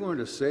 If you're going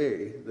to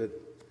say that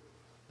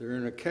they're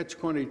in a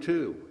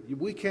catch-22,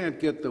 we can't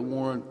get the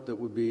warrant that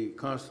would be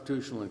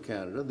constitutional in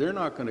Canada. They're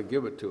not going to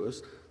give it to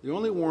us. The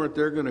only warrant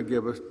they're going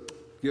to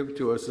give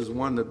to us is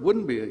one that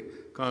wouldn't be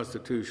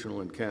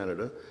constitutional in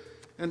Canada.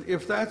 And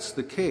if that's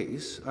the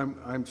case,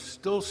 I'm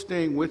still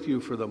staying with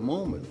you for the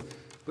moment,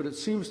 but it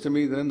seems to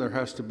me then there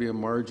has to be a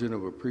margin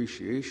of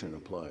appreciation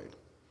applied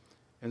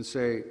and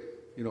say,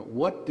 you know,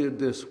 what did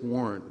this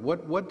warrant,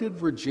 what did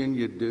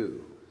Virginia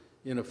do,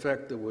 in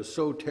effect, that was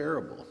so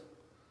terrible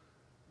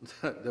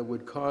that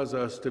would cause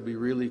us to be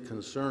really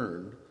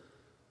concerned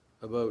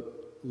about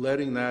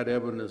letting that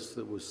evidence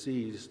that was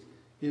seized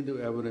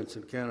into evidence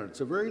in Canada? It's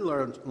a very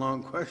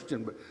long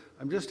question, but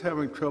I'm just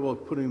having trouble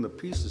putting the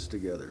pieces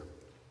together.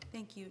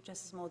 Thank you,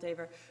 Justice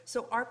Moldaver.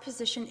 So our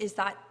position is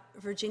that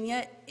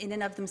Virginia, in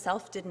and of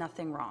themselves, did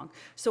nothing wrong.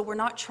 So we're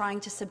not trying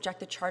to subject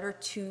the charter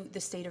to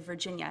the state of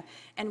Virginia.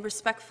 And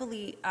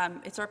respectfully,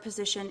 it's our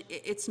position,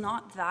 it's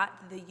not that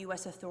the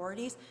U.S.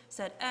 authorities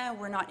said,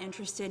 we're not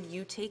interested,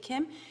 you take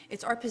him.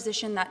 It's our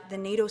position that the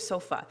NATO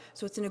SOFA,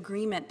 so it's an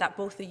agreement that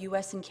both the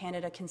U.S. and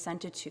Canada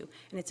consented to,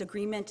 and it's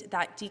agreement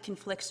that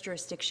deconflicts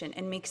jurisdiction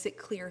and makes it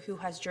clear who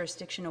has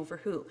jurisdiction over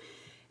who.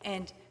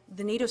 And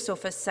the NATO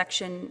SOFA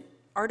section,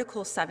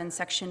 Article 7,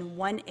 Section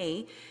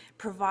 1A,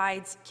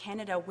 provides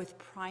Canada with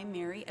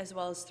primary, as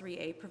well as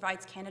 3A,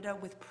 provides Canada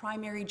with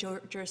primary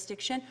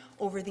jurisdiction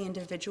over the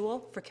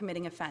individual for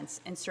committing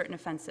offense and certain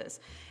offenses.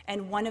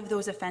 And one of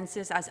those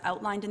offenses, as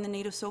outlined in the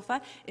NATO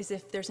SOFA, is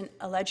if there's an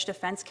alleged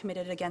offense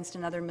committed against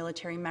another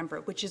military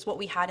member, which is what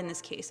we had in this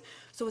case.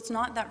 So it's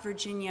not that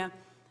Virginia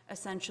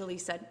essentially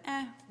said,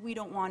 we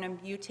don't want him,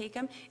 you take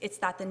him. It's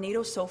that the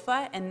NATO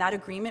SOFA and that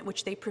agreement,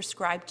 which they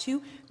prescribed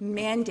to,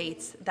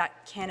 mandates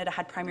that Canada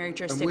had primary I'm with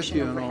jurisdiction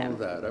you over on all him. of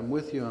that. I'm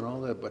with you on all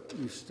that, but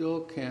you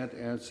still can't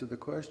answer the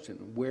question.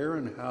 Where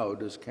and how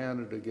does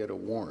Canada get a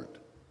warrant?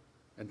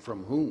 And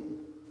from whom?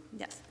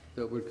 Yes.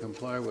 That would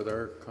comply with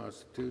our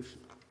Constitution?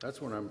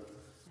 That's when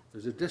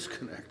there's a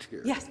disconnect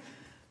here. Yes.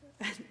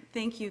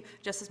 Thank you,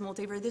 Justice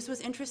Moldaver. This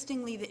was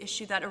interestingly the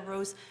issue that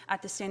arose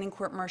at the standing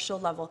court-martial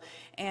level.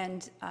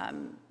 And,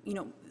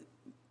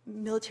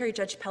 Military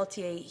Judge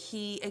Pelletier,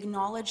 he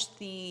acknowledged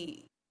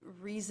the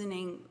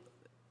reasoning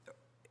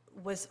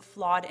was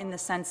flawed in the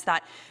sense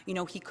that,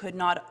 he could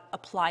not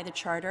apply the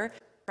charter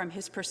from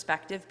his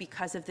perspective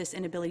because of this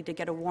inability to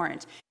get a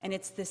warrant. And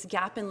it's this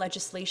gap in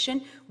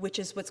legislation which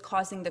is what's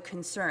causing the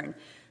concern.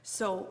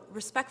 So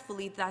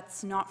respectfully,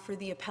 that's not for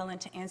the appellant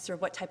to answer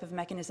what type of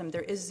mechanism.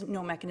 There is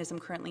no mechanism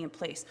currently in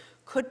place.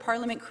 Could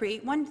Parliament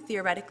create one?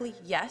 Theoretically,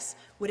 yes.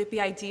 Would it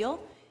be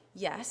ideal?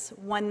 Yes.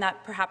 One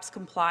that perhaps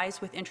complies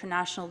with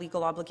international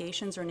legal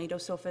obligations or NATO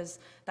SOFAs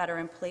that are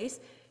in place?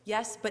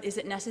 Yes. But is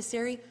it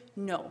necessary?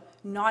 No.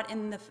 Not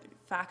in the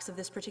facts of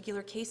this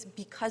particular case,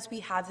 because we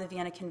have the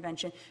Vienna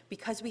Convention,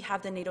 because we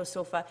have the NATO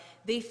SOFA.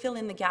 They fill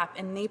in the gap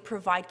and they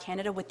provide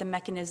Canada with the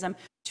mechanism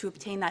to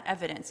obtain that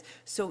evidence.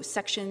 So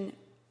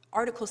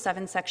Article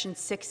 7, Section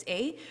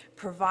 6A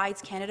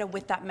provides Canada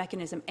with that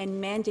mechanism and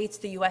mandates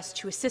the U.S.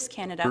 to assist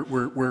Canada in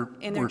their We're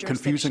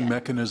confusing jurisdiction.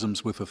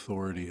 mechanisms with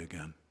authority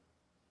again,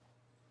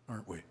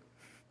 aren't we?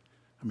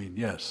 I mean,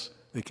 yes,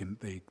 they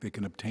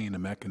can obtain a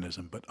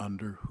mechanism, but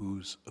under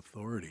whose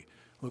authority?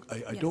 Look,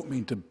 I don't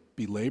mean to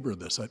belabor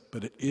this,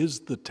 but it is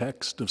the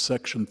text of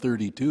Section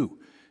 32.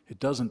 It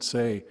doesn't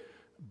say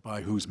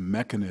by whose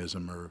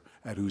mechanism or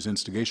at whose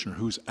instigation or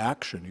whose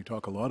action. You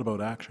talk a lot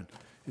about action.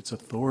 It's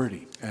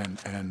authority,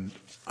 and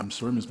I'm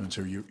sorry, Ms.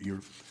 Mansour,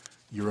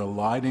 you're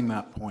eliding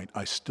that point.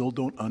 I still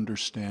don't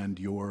understand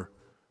your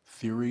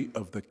theory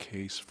of the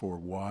case for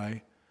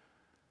why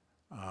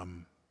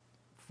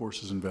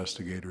forces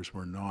investigators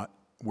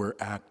were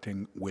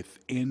acting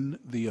within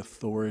the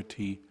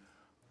authority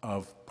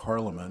of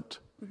Parliament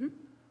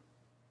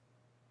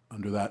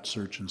under that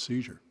search and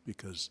seizure,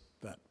 because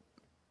that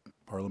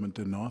Parliament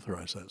didn't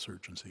authorize that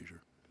search and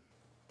seizure.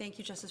 Thank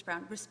you, Justice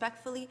Brown.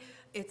 Respectfully,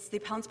 it's the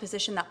appellant's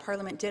position that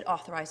Parliament did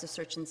authorize a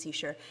search and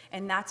seizure,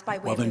 and that's by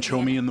way Well, of then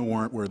show me in the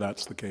warrant where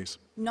that's the case.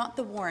 Not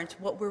the warrant.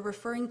 What we're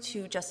referring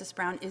to, Justice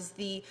Brown, is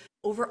the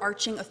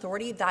overarching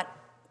authority that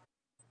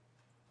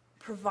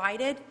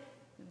provided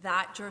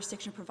that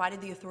jurisdiction,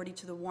 provided the authority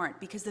to the warrant,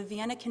 because the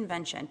Vienna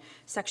Convention,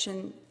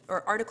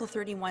 Article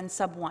 31,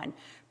 Sub 1,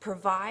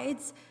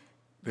 provides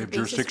They have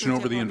jurisdiction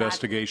over the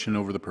investigation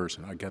over the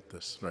person. I get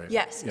this, right?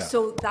 Yes, Yeah.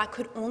 so that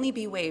could only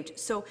be waived.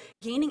 So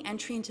gaining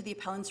entry into the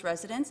appellant's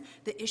residence,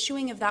 the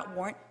issuing of that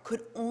warrant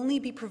could only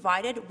be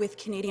provided with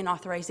Canadian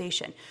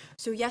authorization.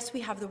 So yes, we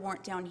have the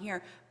warrant down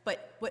here,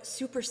 but what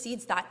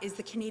supersedes that is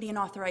the Canadian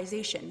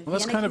authorization. Well,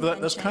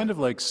 that's kind of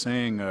like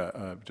saying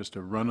just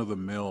a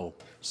run-of-the-mill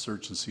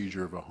search and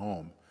seizure of a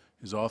home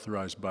is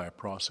authorized by a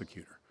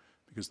prosecutor,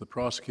 because the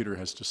prosecutor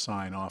has to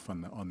sign off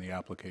on the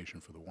application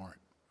for the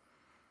warrant.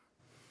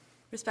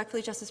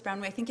 Respectfully, Justice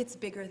Brown, I think it's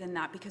bigger than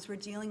that, because we're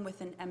dealing with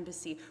an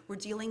embassy. We're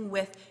dealing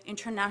with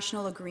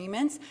international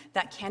agreements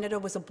that Canada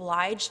was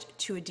obliged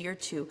to adhere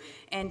to,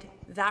 and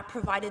that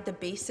provided the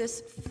basis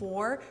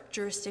for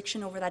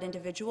jurisdiction over that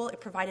individual. It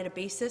provided a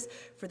basis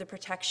for the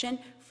protection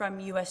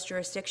from U.S.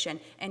 jurisdiction,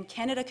 and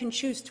Canada can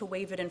choose to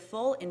waive it in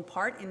full, in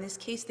part. In this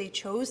case, they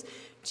chose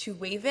to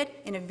waive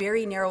it in a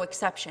very narrow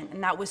exception,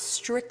 and that was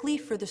strictly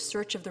for the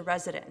search of the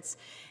residence.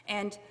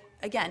 And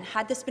again,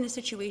 had this been a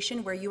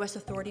situation where U.S.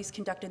 authorities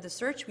conducted the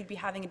search, we'd be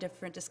having a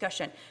different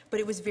discussion. But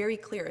it was very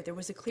clear. There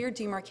was a clear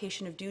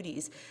demarcation of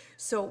duties.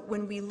 So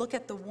when we look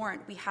at the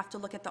warrant, we have to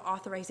look at the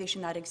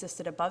authorization that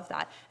existed above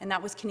that, and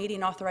that was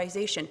Canadian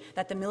authorization,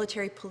 that the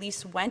military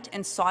police went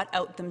and sought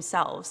out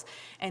themselves.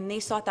 And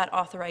they sought that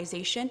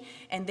authorization,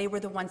 and they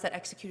were the ones that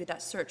executed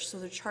that search. So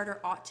the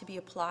charter ought to be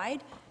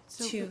applied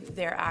to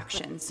their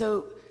actions.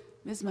 So,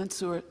 Ms.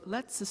 Mansour,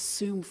 let's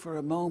assume for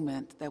a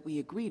moment that we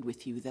agreed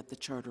with you that the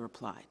charter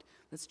applied.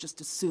 Let's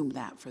just assume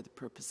that for the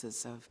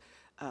purposes of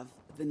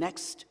the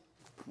next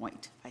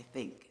point, I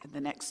think, and the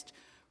next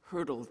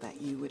hurdle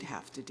that you would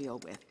have to deal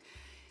with.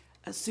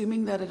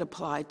 Assuming that it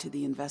applied to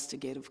the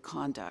investigative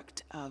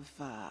conduct of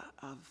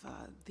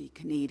the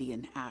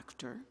Canadian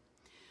actor,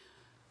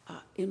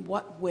 in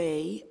what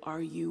way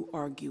are you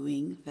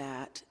arguing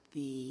that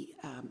the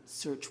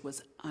search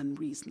was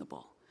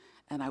unreasonable?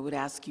 And I would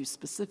ask you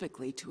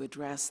specifically to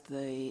address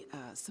the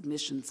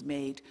submissions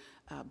made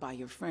by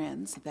your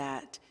friends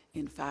that,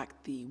 in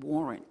fact, the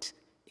warrant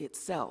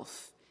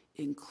itself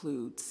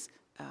includes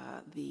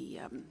the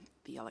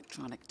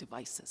electronic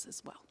devices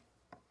as well.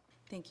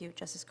 Thank you,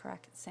 Justice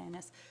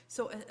Karakatsanis.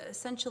 So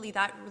essentially,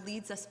 that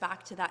leads us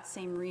back to that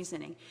same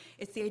reasoning.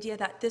 It's the idea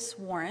that this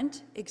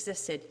warrant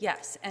existed,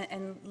 yes,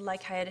 and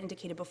like I had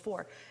indicated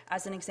before,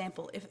 as an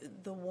example, if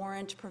the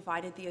warrant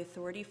provided the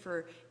authority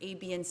for A,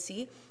 B, and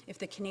C, if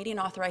the Canadian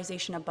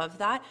authorization above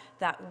that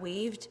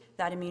waived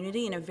that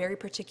immunity in a very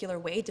particular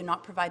way, did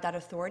not provide that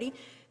authority,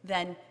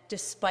 then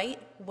despite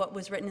what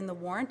was written in the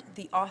warrant,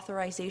 the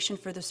authorization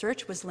for the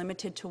search was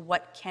limited to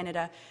what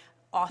Canada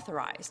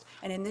authorized.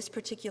 And in this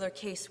particular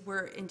case,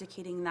 we're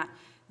indicating that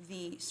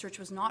the search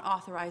was not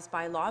authorized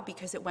by law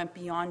because it went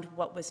beyond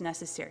what was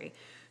necessary.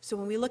 So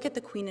when we look at the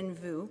Queen and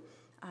Vu,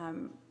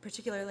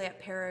 particularly at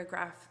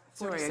paragraph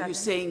 47... Sorry, are you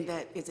saying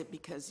that, is it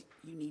because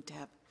you need to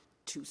have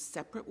two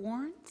separate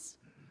warrants?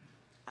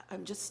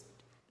 I'm just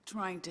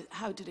trying to,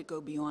 how did it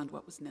go beyond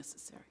what was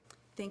necessary?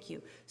 Thank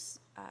you,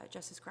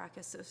 Justice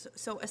Karakis.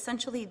 So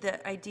essentially,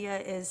 the idea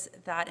is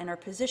that, and our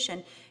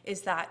position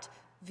is that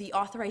the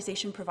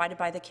authorization provided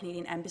by the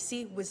Canadian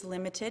Embassy was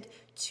limited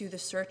to the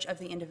search of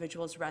the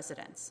individual's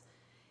residence,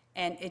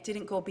 and it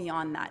didn't go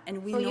beyond that.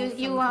 And we know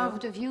you are of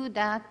the view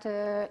that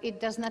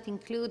it does not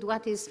include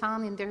what is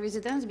found in the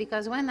residence,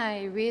 because when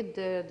I read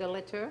the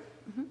letter,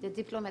 the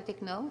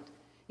diplomatic note,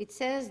 it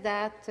says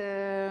that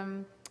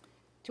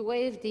to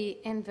waive the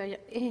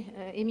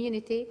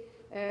immunity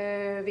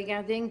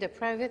regarding the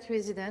private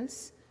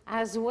residence,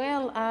 as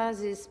well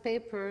as his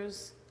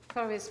papers,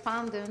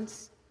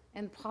 correspondence,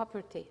 and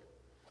property.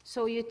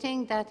 So you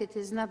think that it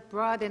is not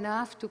broad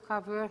enough to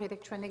cover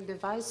electronic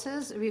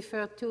devices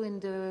referred to in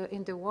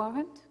the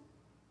warrant?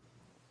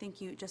 Thank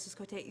you, Justice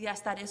Cote.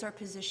 Yes, that is our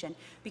position,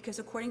 because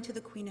according to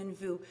the Queen and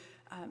Vu,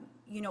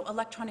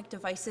 electronic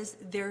devices,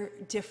 they're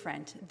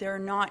different. They're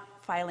not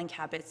filing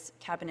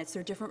cabinets,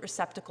 they're different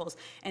receptacles,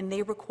 and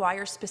they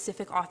require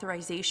specific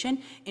authorization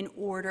in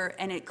order,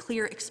 and a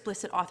clear,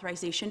 explicit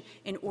authorization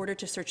in order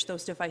to search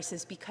those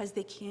devices, because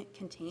they can't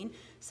contain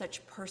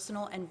such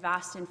personal and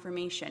vast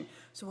information.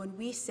 So when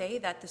we say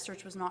that the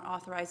search was not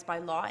authorized by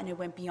law and it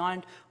went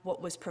beyond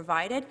what was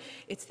provided,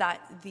 it's that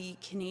the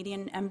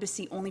Canadian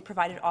Embassy only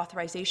provided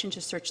authorization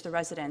to search the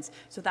residence.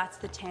 So that's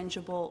the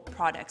tangible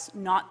products,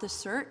 not the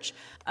search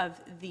of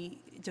the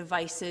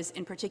devices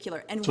in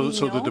particular. And so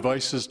the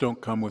devices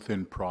don't come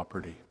within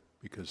property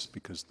because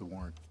the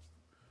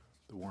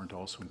warrant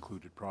also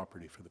included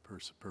property for the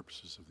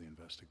purposes of the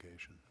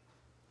investigation.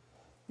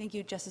 Thank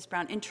you, Justice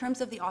Brown. In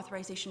terms of the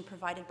authorization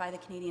provided by the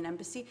Canadian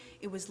Embassy,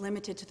 it was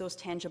limited to those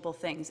tangible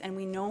things. And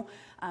we know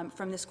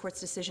from this court's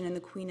decision in the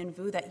Queen and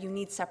Vu that you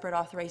need separate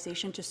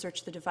authorization to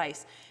search the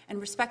device.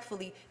 And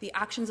respectfully, the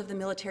actions of the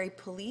military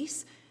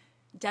police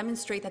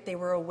demonstrate that they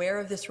were aware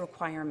of this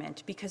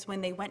requirement, because when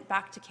they went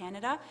back to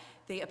Canada,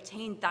 they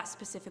obtained that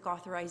specific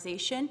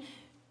authorization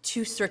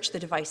to search the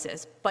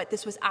devices. But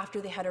this was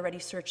after they had already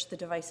searched the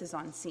devices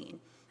on scene.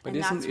 But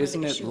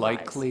isn't it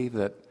likely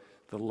that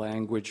the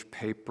language,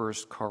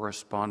 papers,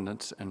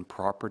 correspondence, and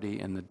property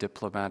in the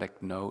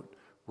diplomatic note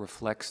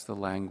reflects the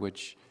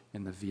language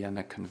in the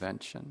Vienna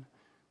Convention,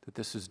 that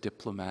this is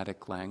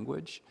diplomatic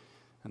language,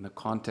 and the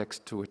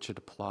context to which it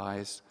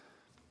applies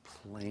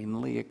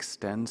plainly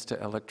extends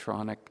to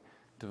electronic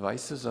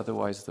devices?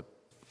 Otherwise, the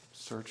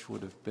search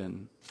would have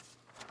been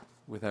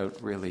without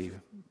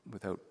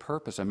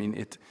purpose. I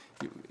mean,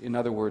 in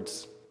other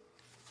words,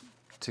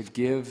 to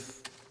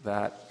give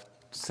that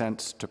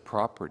sense to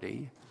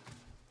property,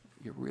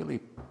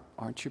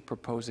 aren't you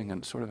proposing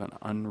a sort of an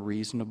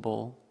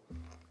unreasonable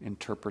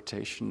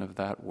interpretation of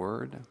that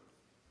word?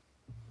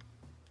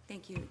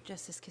 Thank you,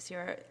 Justice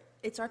Kassir.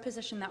 It's our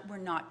position that we're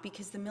not,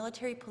 because the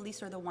military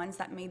police are the ones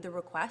that made the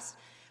request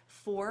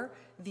for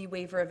the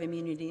waiver of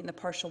immunity and the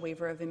partial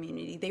waiver of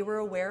immunity. They were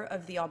aware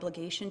of the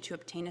obligation to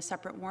obtain a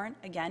separate warrant.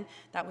 Again,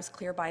 that was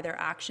clear by their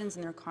actions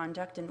and their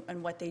conduct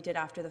and what they did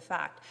after the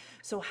fact.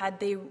 So had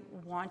they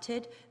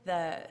wanted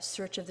the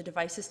search of the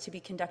devices to be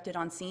conducted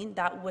on scene,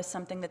 that was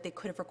something that they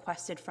could have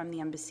requested from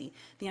the embassy.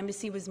 The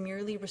embassy was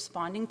merely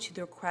responding to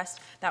the request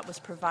that was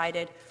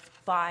provided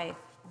by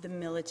the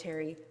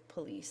military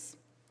police.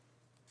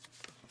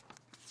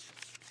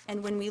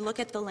 And when we look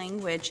at the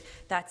language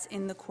that's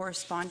in the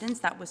correspondence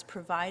that was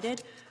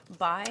provided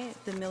by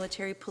the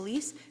military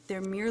police, they're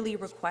merely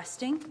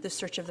requesting the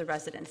search of the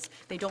residence.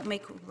 They don't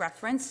make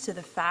reference to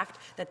the fact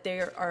that they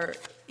are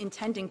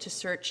intending to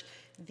search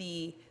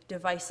the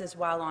devices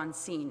while on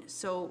scene.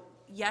 So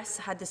yes,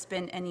 had this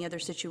been any other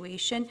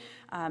situation,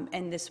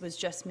 and this was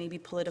just maybe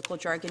political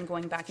jargon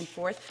going back and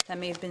forth, that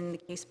may have been the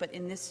case, but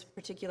in this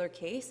particular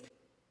case,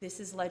 this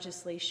is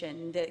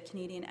legislation. The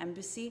Canadian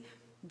Embassy,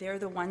 they're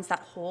the ones that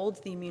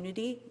hold the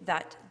immunity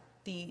that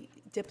the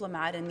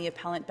diplomat and the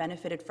appellant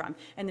benefited from.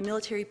 And the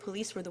military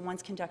police were the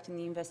ones conducting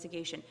the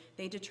investigation.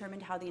 They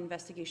determined how the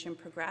investigation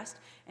progressed,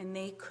 and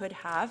they could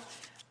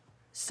have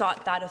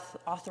sought that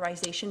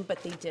authorization,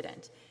 but they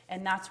didn't.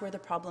 And that's where the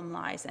problem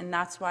lies. And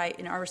that's why,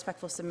 in our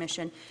respectful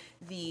submission,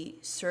 the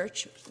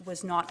search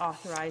was not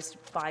authorized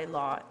by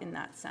law in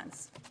that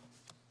sense.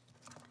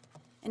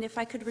 And if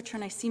I could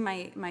return, I see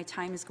my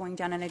time is going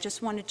down, and I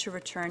just wanted to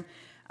return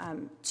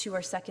to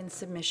our second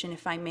submission,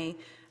 if I may.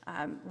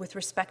 with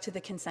respect to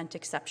the consent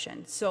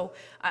exception. So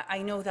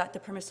I know that the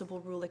permissible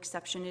rule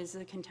exception is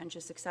a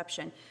contentious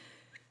exception.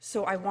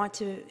 So I want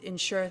to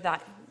ensure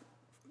that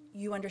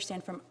you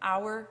understand from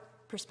our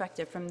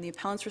perspective, from the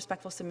appellant's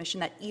respectful submission,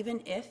 that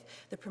even if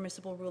the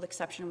permissible rule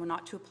exception were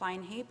not to apply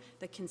in HAPE,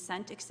 the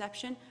consent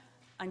exception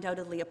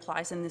undoubtedly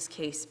applies in this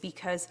case,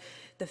 because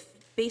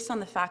based on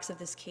the facts of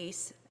this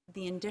case,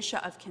 the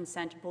indicia of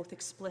consent, both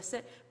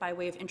explicit by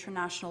way of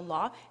international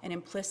law and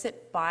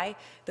implicit by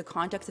the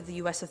conduct of the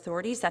U.S.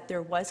 authorities, that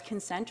there was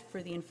consent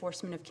for the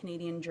enforcement of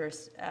Canadian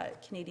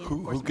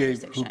enforcement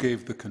jurisdiction. Who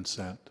gave the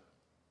consent?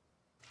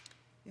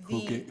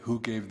 Who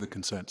gave the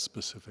consent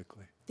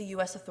specifically? The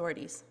U.S.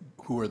 authorities.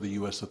 Who are the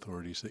U.S.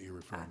 authorities that you're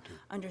referring to?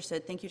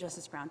 Understood. Thank you,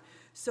 Justice Brown.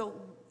 So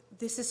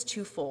this is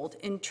twofold.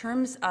 In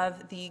terms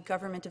of the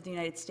government of the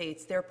United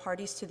States, they're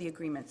parties to the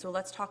agreement. So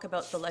let's talk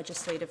about the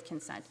legislative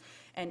consent.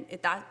 And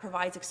that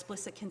provides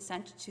explicit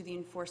consent to the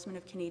enforcement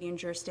of Canadian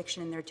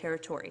jurisdiction in their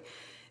territory.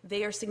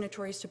 They are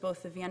signatories to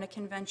both the Vienna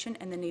Convention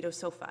and the NATO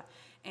SOFA.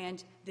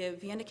 And the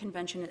Vienna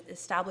Convention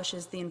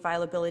establishes the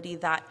inviolability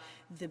that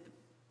the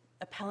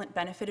appellant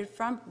benefited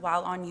from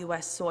while on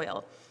U.S.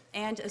 soil,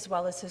 and as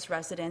well as his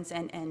residence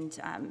and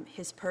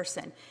his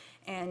person.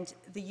 And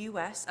the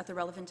U.S., at the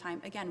relevant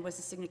time, again, was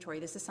a signatory.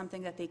 This is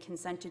something that they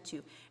consented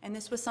to. And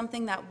this was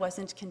something that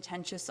wasn't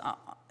contentious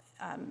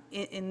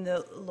in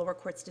the lower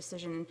court's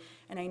decision.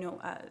 And I know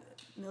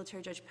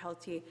Military Judge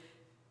Pelletier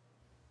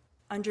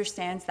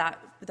understands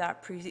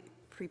that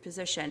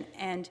preposition.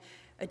 And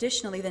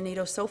additionally, the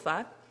NATO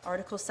SOFA,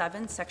 Article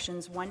 7,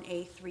 Sections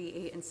 1A,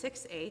 3A, and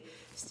 6A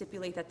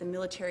stipulate that the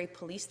military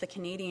police, the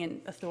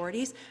Canadian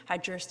authorities,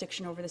 had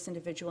jurisdiction over this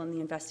individual in the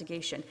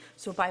investigation.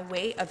 So by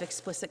way of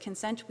explicit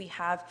consent, we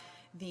have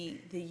the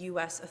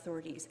U.S.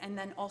 authorities. And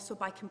then also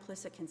by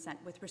complicit consent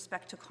with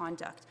respect to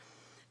conduct.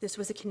 This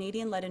was a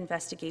Canadian-led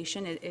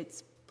investigation.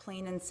 It's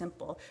plain and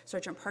simple.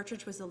 Sergeant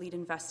Partridge was the lead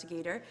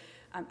investigator.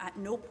 At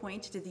no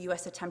point did the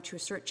U.S. attempt to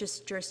assert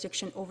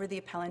jurisdiction over the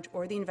appellant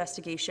or the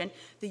investigation.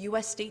 The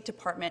U.S. State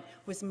Department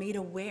was made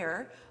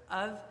aware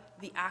of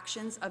the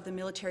actions of the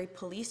military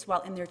police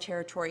while in their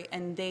territory,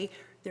 and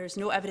there's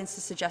no evidence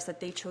to suggest that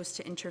they chose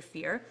to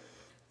interfere.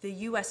 The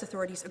U.S.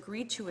 authorities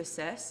agreed to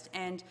assist,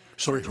 and...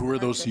 Sorry, who are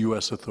those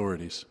U.S.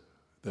 authorities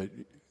that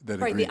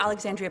Right, agreed? the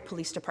Alexandria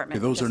Police Department.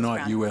 Okay, those are Justice not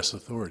Brown. U.S.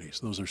 authorities.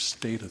 Those are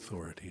state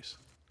authorities.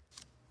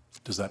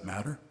 Does that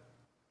matter?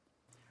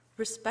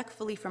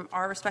 Respectfully, from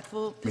our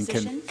respectful I mean,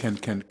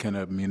 position... can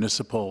a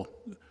municipal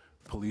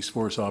police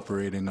force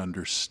operating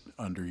under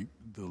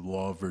the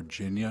law of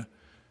Virginia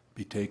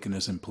be taken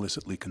as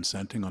implicitly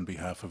consenting on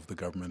behalf of the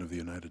government of the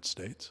United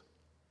States?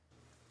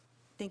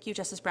 Thank you,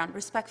 Justice Brown.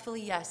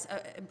 Respectfully, yes,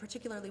 and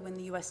particularly when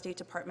the U.S. State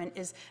Department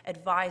is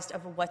advised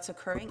of what's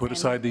occurring. Put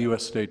aside the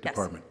U.S. State Yes.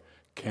 Department.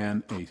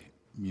 Can a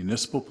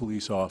municipal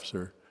police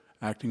officer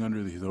acting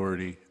under the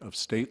authority of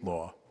state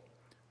law,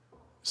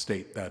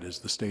 that is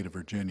the state of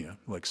Virginia,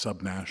 like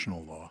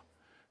subnational law,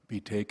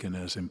 be taken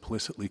as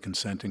implicitly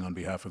consenting on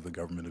behalf of the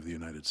government of the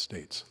United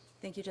States?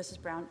 Thank you, Justice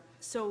Brown.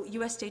 So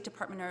U.S. State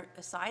Department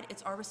aside,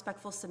 it's our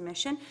respectful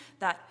submission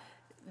that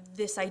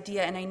this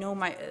idea, and I know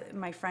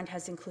my friend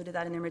has included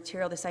that in their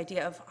material, this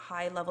idea of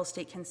high-level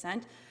state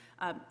consent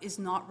is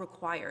not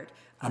required.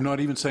 I'm not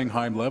even saying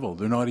high level.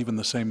 They're not even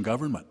the same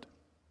government.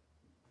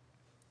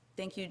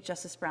 Thank you,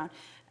 Justice Brown.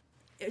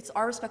 It's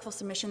our respectful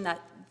submission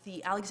that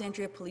the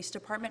Alexandria Police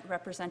Department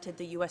represented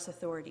the U.S.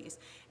 authorities.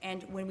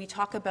 And when we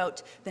talk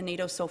about the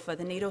NATO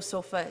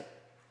SOFA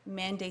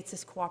mandates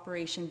this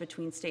cooperation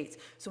between states.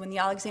 So when the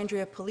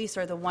Alexandria Police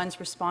are the ones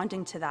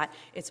responding to that,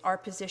 it's our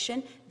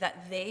position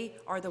that they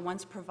are the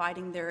ones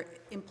providing their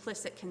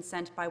implicit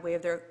consent by way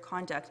of their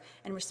conduct.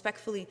 And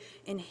respectfully,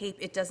 in HAPE,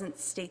 it doesn't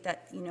state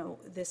that,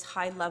 this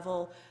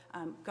high-level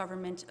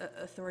government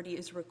authority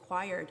is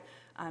required.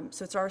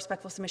 So it's our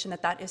respectful submission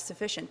that that is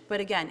sufficient.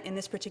 But again, in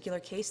this particular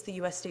case, the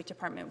U.S. State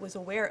Department was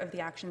aware of the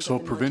actions So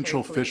of the a provincial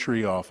military police.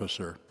 fishery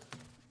officer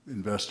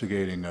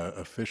investigating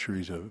a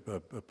fisheries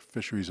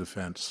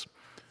offense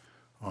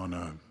on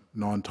a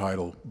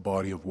non-tidal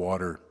body of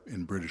water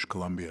in British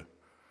Columbia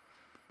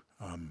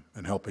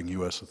and helping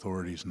U.S.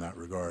 authorities in that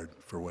regard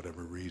for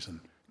whatever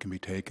reason can be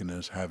taken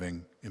as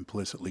having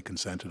implicitly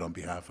consented on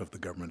behalf of the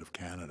Government of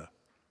Canada.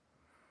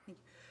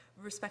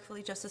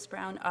 Respectfully, Justice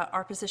Brown,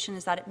 our position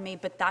is that it may,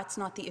 but that's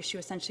not the issue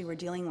essentially we're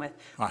dealing with.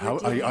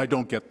 I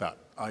don't get that.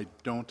 I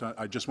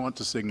just want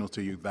to signal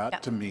to you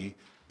that to me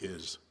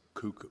is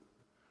cuckoo.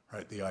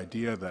 Right, the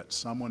idea that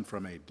someone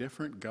from a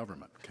different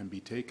government can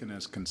be taken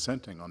as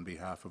consenting on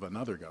behalf of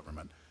another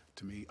government,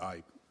 to me,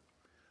 I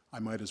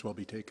might as well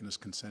be taken as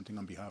consenting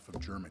on behalf of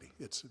Germany.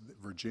 It's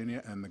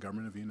Virginia and the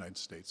government of the United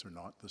States are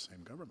not the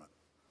same government.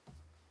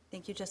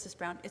 Thank you, Justice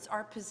Brown. It's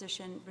our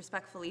position,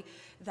 respectfully,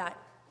 that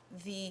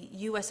the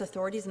U.S.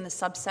 authorities and the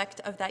subsect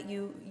of that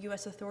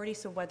U.S. authority,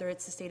 so whether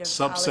it's the state of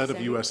Subset of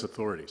Alexandria, U.S.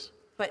 authorities.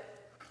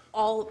 but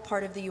all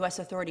part of the U.S.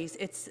 authorities.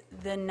 It's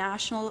the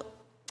national...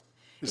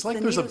 It's like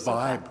there's a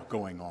vibe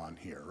going on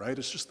here, right?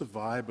 It's just the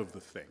vibe of the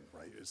thing,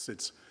 right?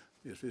 It's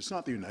it's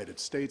not the United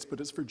States, but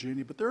it's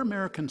Virginia, but they're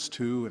Americans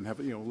too, and have,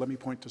 you know, let me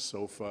point to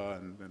SOFA,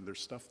 and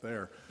there's stuff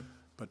there.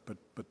 But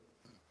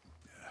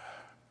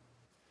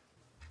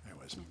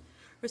anyways.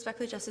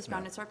 Respectfully, Justice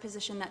Brown, it's our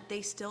position that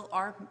they still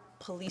are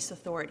police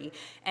authority.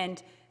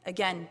 And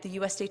again, the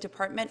U.S. State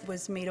Department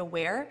was made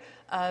aware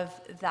of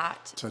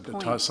that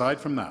point. Aside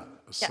from that,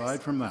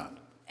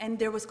 And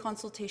there was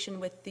consultation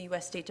with the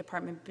U.S. State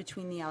Department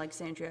between the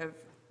Alexandria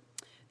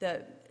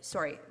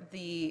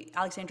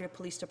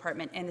Police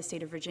Department and the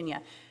state of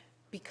Virginia.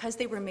 Because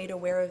they were made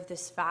aware of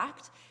this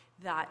fact,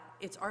 that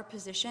it's our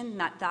position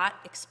that that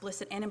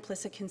explicit and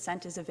implicit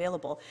consent is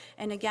available.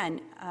 And again,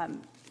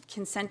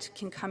 consent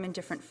can come in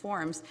different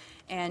forms,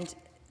 and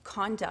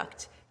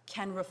conduct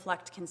can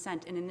reflect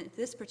consent. And in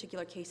this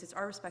particular case, it's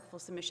our respectful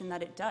submission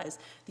that it does.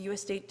 The U.S.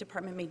 State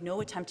Department made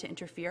no attempt to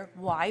interfere.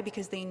 Why?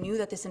 Because they knew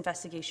that this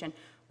investigation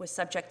was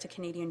subject to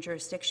Canadian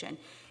jurisdiction.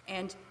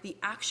 And the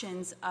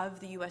actions of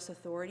the U.S.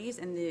 authorities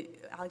and the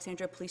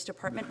Alexandria Police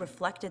Department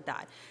reflected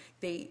that.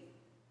 They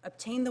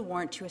obtained the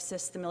warrant to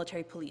assist the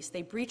military police.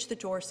 They breached the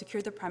door,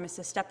 secured the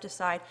premises, stepped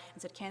aside,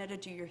 and said, Canada,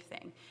 do your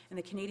thing. And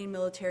the Canadian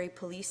military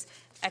police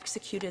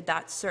executed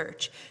that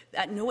search.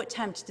 At no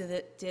attempt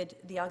did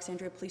the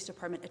Alexandria Police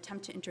Department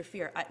attempt to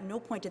interfere. At no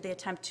point did they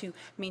attempt to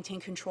maintain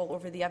control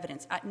over the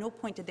evidence. At no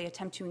point did they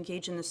attempt to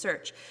engage in the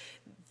search.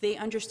 They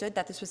understood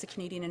that this was a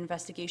Canadian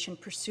investigation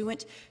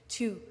pursuant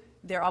to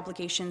their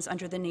obligations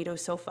under the NATO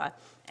SOFA.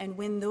 And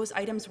when those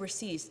items were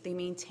seized,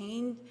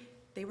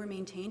 they were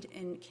maintained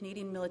in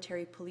Canadian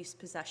military police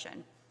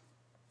possession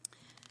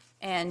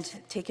and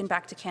taken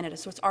back to Canada.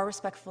 So it's our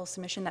respectful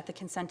submission that the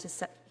consent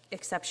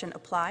exception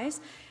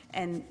applies,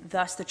 and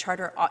thus the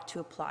Charter ought to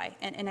apply.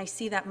 And I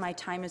see that my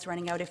time is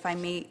running out. If I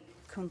may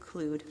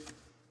conclude.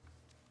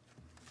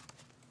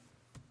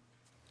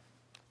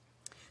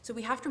 So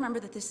we have to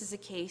remember that this is a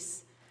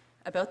case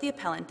about the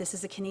appellant. This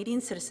is a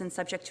Canadian citizen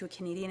subject to a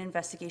Canadian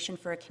investigation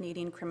for a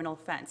Canadian criminal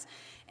offense.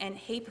 And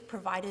HAPE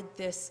provided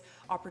this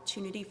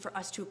opportunity for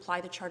us to apply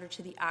the Charter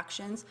to the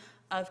actions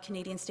of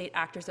Canadian state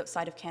actors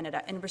outside of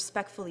Canada. And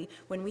respectfully,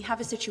 when we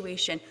have a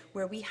situation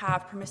where we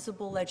have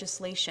permissible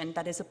legislation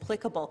that is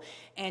applicable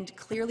and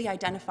clearly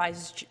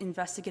identifies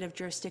investigative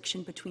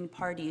jurisdiction between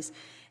parties,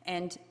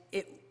 and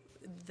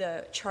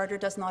the Charter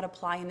does not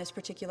apply in this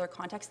particular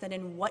context, then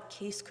in what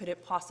case could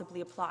it possibly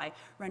apply,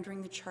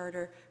 rendering the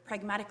Charter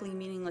pragmatically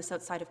meaningless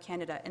outside of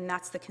Canada? And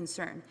that's the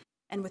concern.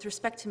 And with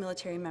respect to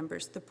military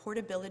members, the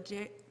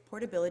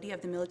portability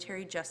of the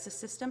military justice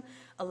system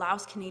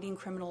allows Canadian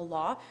criminal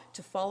law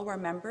to follow our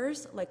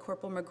members, like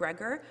Corporal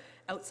McGregor,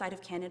 outside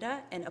of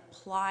Canada and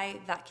apply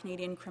that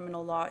Canadian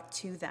criminal law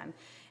to them.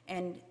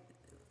 And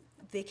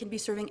they can be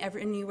serving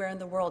anywhere in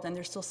the world, and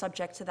they're still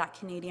subject to that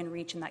Canadian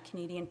reach and that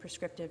Canadian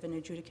prescriptive and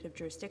adjudicative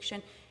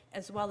jurisdiction,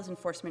 as well as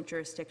enforcement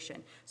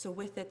jurisdiction. So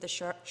with it, the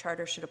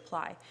Charter should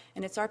apply.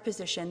 And it's our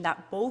position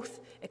that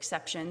both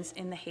exceptions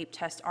in the HAPE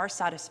test are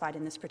satisfied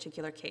in this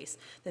particular case.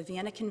 The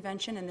Vienna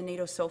Convention and the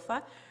NATO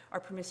SOFA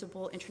are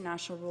permissible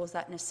international rules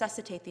that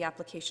necessitate the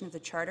application of the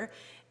Charter,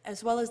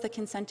 as well as the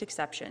consent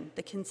exception.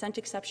 The consent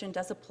exception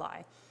does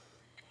apply.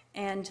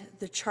 And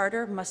the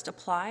Charter must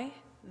apply,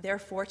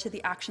 therefore, to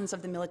the actions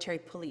of the military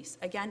police.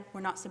 Again,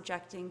 we're not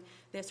subjecting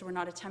this, we're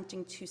not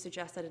attempting to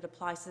suggest that it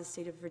applies to the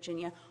state of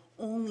Virginia,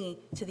 only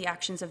to the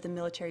actions of the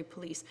military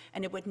police.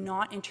 And it would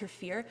not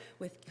interfere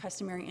with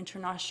customary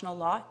international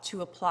law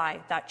to apply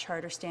that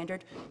Charter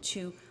standard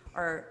to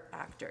our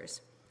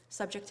actors.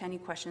 Subject to any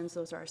questions,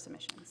 those are our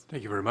submissions.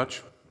 Thank you very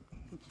much.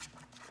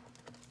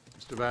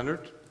 Mr. Van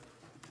Aert.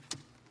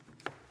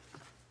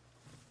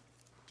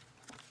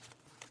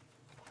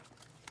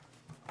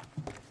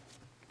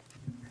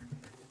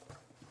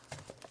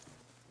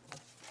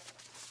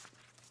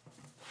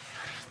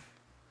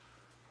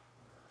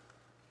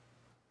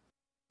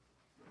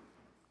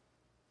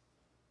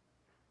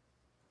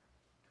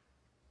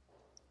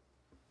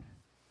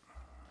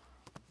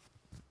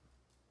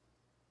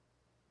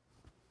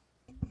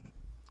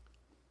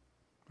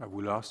 I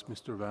will ask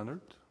Mr. Van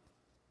Aert.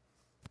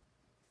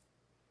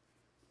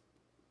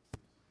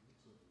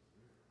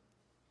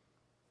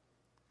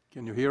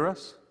 Can you hear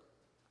us?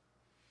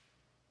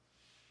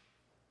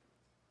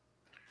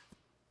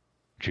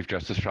 Chief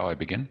Justice, shall I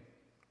begin?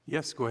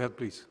 Yes, go ahead,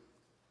 please.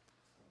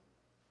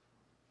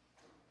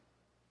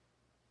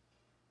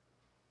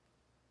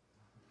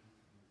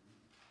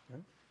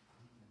 Okay.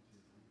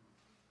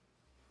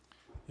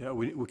 Yeah,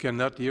 we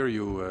cannot hear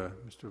you,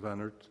 Mr.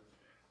 Van Aert.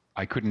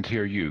 I couldn't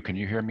hear you. Can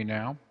you hear me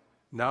now?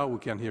 Now we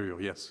can hear you,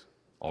 yes.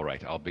 All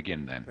right, I'll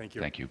begin then. Thank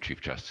you. Thank you,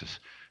 Chief Justice.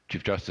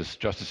 Chief Justice,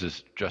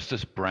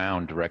 Justice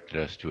Brown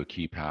directed us to a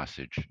key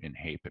passage in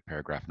HAPE at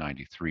paragraph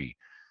 93,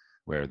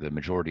 where the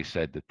majority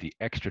said that the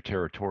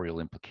extraterritorial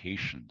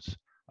implications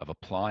of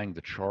applying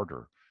the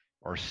Charter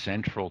are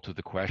central to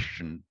the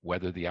question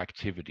whether the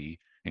activity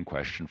in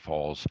question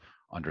falls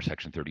under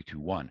Section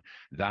 32(1).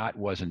 That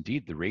was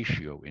indeed the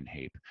ratio in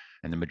HAPE,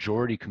 and the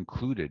majority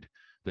concluded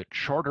that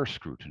Charter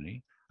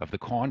scrutiny of the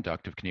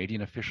conduct of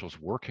Canadian officials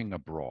working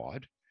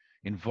abroad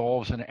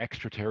involves an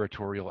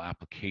extraterritorial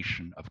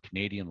application of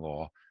Canadian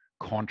law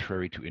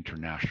contrary to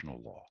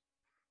international law.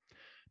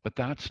 But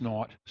that's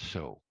not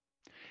so.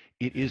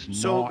 It is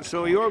So not.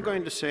 So you're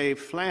going to say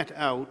flat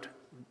out,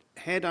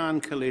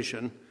 head-on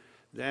collision,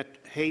 that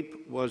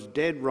HAPE was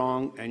dead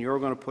wrong and you're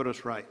going to put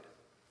us right?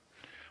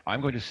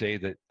 I'm going to say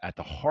that at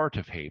the heart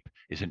of HAPE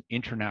is an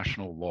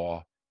international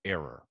law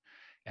error.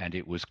 And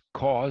it was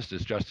caused,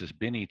 as Justice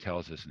Binney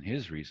tells us in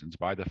his reasons,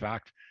 by the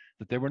fact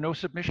that there were no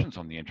submissions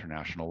on the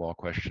international law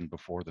question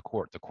before the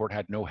court. The court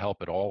had no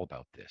help at all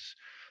about this.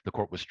 The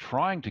court was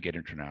trying to get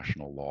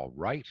international law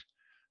right,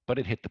 but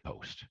it hit the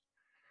post.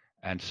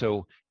 And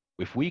so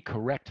if we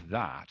correct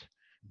that,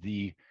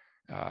 the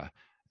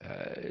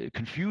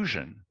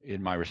confusion,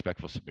 in my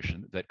respectful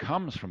submission, that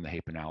comes from the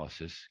HAPE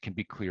analysis can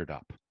be cleared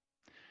up.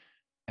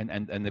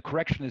 And the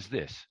correction is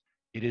this: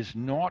 it is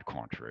not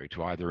contrary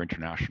to either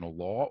international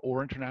law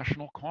or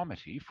international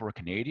comity for a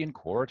Canadian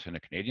court and a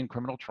Canadian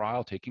criminal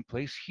trial taking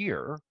place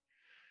here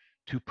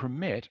to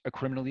permit a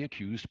criminally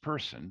accused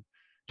person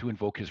to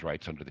invoke his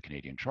rights under the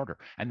Canadian Charter.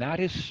 And that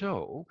is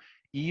so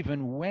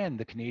even when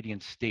the Canadian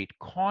state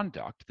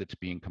conduct that's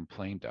being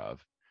complained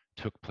of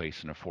took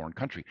place in a foreign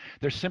country.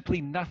 There's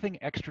simply nothing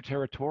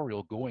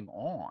extraterritorial going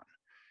on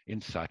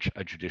in such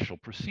a judicial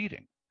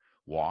proceeding.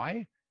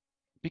 Why?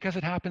 Because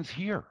it happens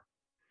here.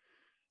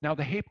 Now,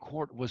 the HAPE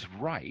court was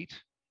right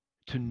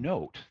to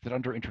note that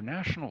under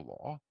international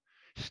law,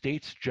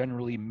 states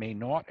generally may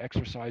not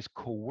exercise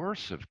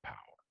coercive power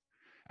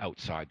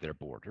outside their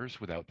borders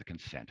without the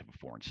consent of a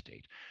foreign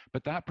state.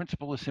 But that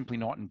principle is simply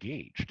not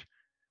engaged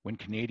when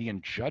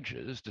Canadian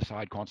judges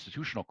decide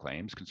constitutional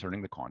claims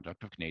concerning the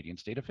conduct of Canadian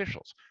state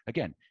officials.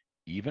 Again,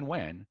 even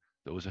when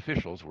those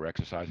officials were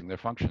exercising their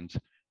functions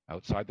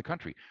outside the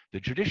country. The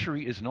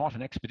judiciary is not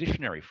an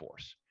expeditionary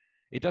force.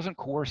 It doesn't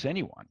coerce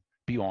anyone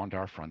beyond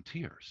our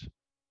frontiers.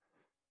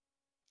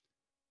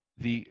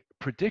 The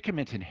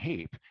predicament in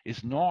HAPE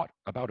is not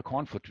about a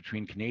conflict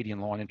between Canadian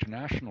law and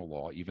international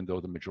law, even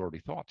though the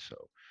majority thought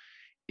so.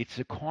 It's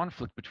a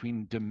conflict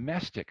between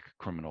domestic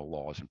criminal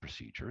laws and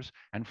procedures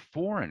and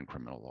foreign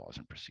criminal laws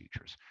and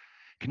procedures.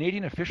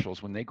 Canadian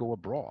officials, when they go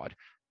abroad,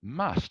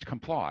 must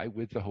comply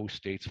with the host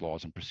state's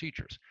laws and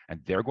procedures, and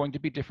they're going to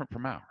be different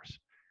from ours.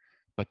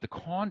 But the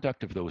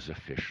conduct of those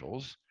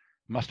officials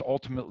must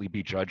ultimately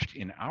be judged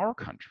in our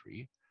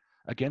country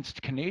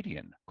against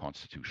Canadian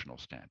constitutional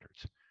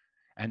standards.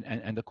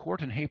 And the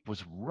court in HAPE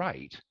was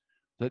right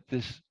that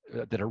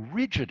that a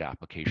rigid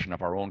application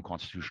of our own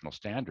constitutional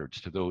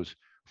standards to those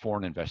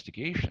foreign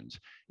investigations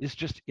is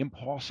just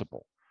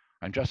impossible.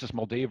 And Justice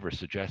Moldaver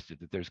suggested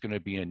that there's going to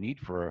be a need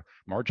for a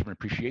margin of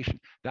appreciation.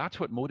 That's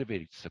what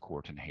motivates the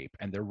court in HAPE,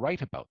 and they're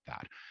right about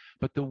that.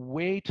 But the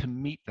way to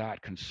meet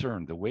that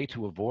concern, the way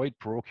to avoid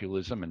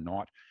parochialism and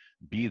not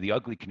be the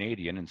ugly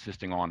Canadian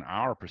insisting on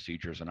our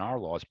procedures and our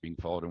laws being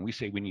followed, and we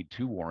say we need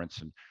 2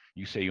 warrants and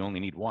you say you only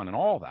need 1 and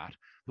all that,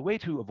 the way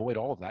to avoid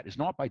all of that is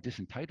not by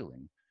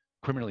disentitling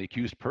criminally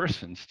accused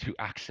persons to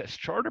access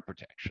charter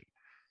protection.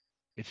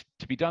 It's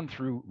to be done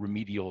through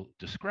remedial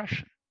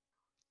discretion.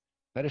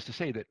 That is to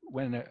say that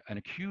when an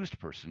accused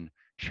person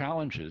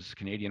challenges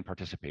Canadian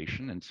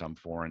participation in some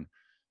foreign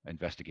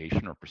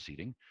investigation or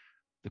proceeding,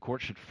 the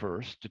court should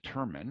first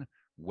determine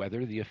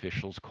whether the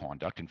official's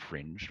conduct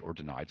infringed or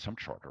denied some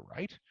charter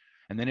right.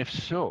 And then if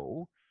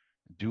so,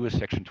 do as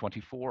Section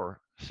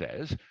 24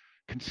 says,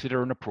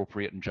 consider an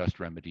appropriate and just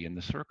remedy in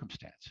the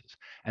circumstances.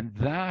 And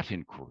that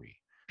inquiry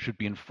should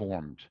be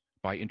informed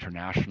by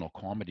international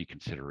comity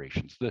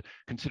considerations, the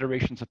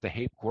considerations that the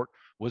HAPE court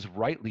was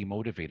rightly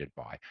motivated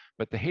by.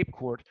 But the HAPE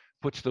court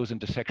puts those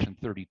into Section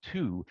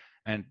 32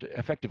 and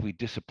effectively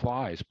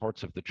disapplies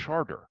parts of the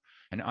charter.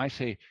 And I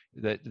say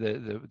that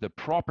the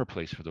proper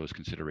place for those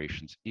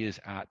considerations is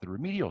at the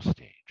remedial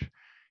stage.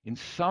 In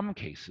some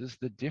cases,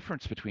 the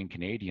difference between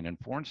Canadian and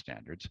foreign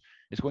standards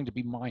is going to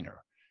be minor.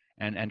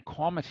 And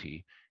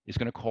comity is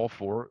going to call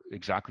for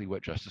exactly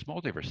what Justice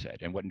Moldaver said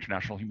and what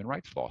international human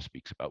rights law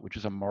speaks about, which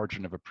is a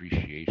margin of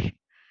appreciation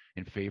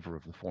in favor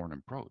of the foreign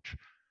approach.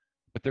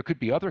 But there could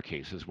be other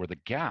cases where the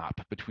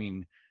gap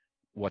between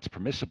what's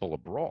permissible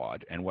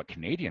abroad and what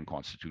Canadian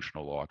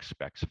constitutional law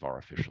expects of our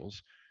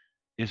officials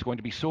is going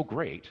to be so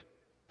great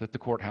that the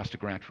court has to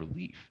grant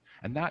relief.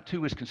 And that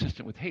too is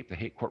consistent with HAPE. The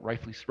HAPE court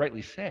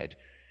rightly said,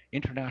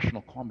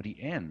 international comity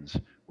ends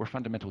where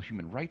fundamental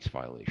human rights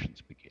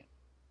violations begin.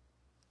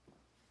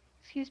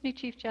 Excuse me,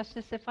 Chief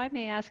Justice, if I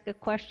may ask a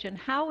question,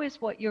 how is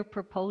what you're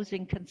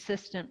proposing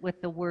consistent with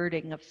the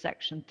wording of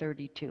Section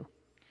 32?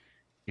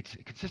 It's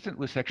consistent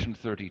with Section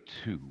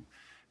 32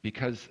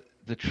 because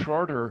the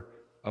Charter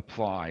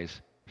applies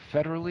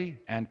federally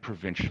and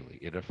provincially.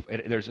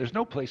 There's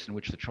no place in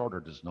which the Charter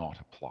does not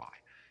apply.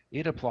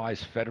 It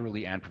applies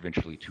federally and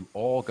provincially to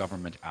all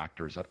government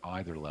actors at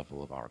either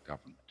level of our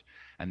government.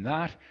 And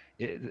that,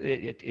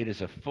 it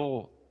is a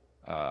full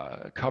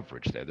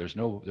coverage there. There's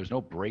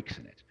no breaks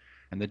in it.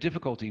 And the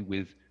difficulty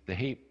with the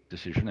HAPE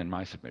decision in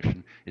my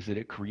submission is that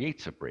it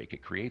creates a break,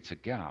 it creates a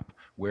gap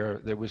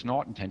where there was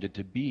not intended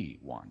to be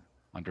one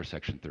under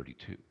Section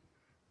 32.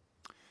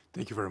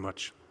 Thank you very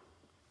much.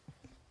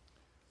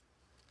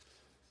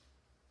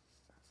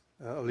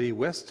 Lee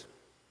West.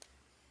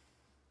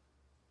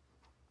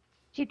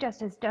 Chief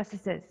Justice,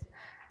 Justices.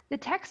 The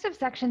text of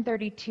Section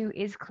 32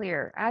 is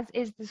clear, as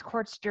is this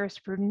court's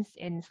jurisprudence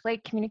in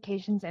Slate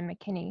Communications and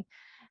McKinney,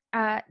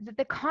 that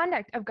the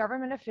conduct of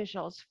government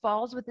officials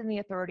falls within the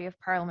authority of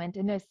Parliament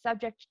and is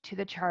subject to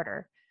the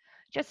Charter.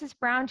 Justice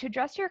Brown, to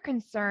address your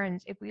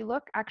concerns, if we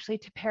look actually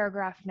to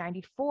paragraph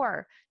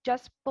 94,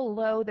 just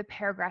below the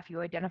paragraph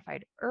you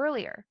identified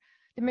earlier,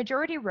 the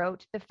majority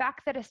wrote, "The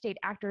fact that a state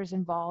actor is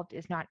involved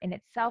is not in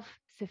itself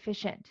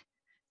sufficient.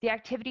 The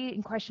activity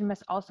in question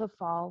must also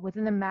fall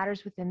within the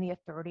matters within the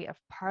authority of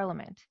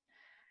Parliament."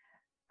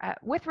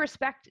 With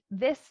respect,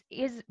 this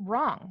is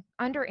wrong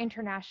under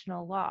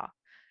international law.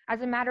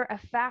 As a matter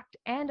of fact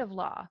and of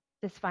law,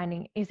 this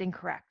finding is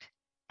incorrect.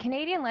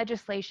 Canadian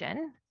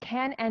legislation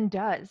can and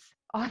does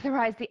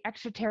authorize the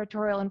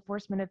extraterritorial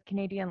enforcement of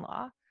Canadian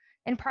law,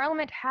 and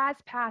Parliament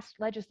has passed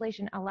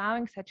legislation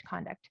allowing such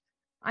conduct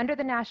under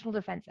the National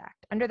Defence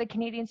Act, under the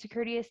Canadian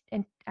Security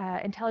and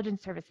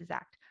Intelligence Services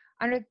Act,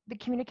 under the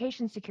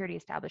Communications Security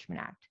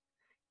Establishment Act.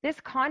 This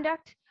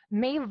conduct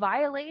may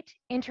violate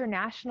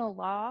international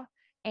law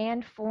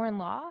and foreign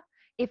law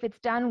if it's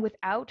done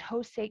without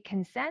host state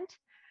consent,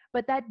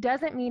 but that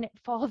doesn't mean it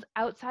falls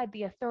outside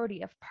the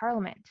authority of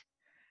Parliament.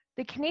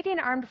 The Canadian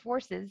Armed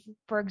Forces,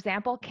 for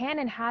example, can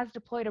and has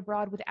deployed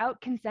abroad without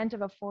consent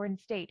of a foreign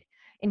state.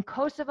 In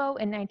Kosovo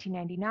in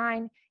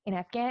 1999, in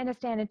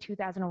Afghanistan in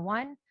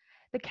 2001,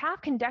 the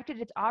CAF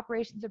conducted its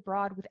operations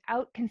abroad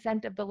without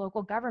consent of the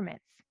local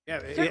governments. Yeah,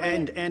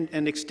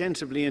 and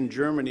extensively in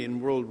Germany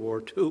in World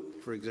War II,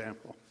 for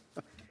example.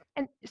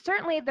 And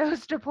certainly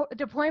those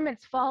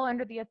deployments fall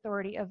under the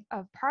authority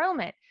of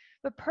Parliament.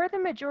 But per the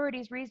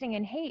majority's reasoning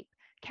in HAPE,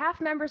 CAF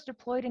members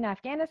deployed in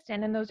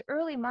Afghanistan in those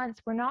early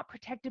months were not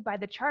protected by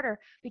the Charter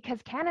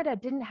because Canada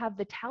didn't have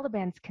the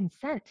Taliban's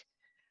consent.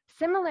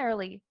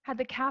 Similarly, had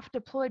the CAF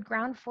deployed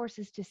ground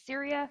forces to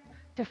Syria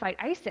to fight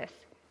ISIS,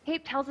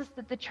 HAPE tells us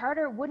that the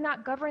Charter would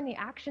not govern the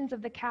actions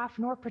of the CAF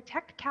nor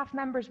protect CAF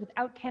members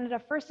without Canada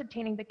first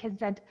obtaining the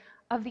consent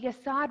of the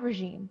Assad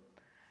regime.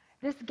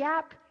 This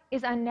gap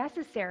is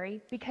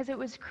unnecessary because it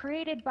was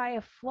created by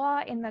a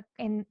flaw in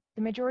the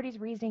majority's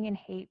reasoning in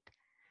HAPE.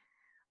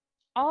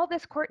 All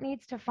this court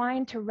needs to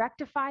find to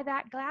rectify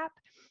that gap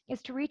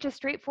is to reach a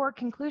straightforward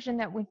conclusion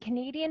that when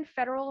Canadian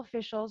federal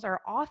officials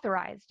are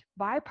authorized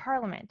by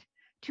Parliament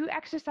to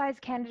exercise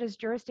Canada's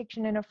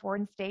jurisdiction in a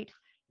foreign state,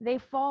 they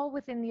fall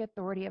within the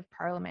authority of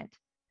Parliament.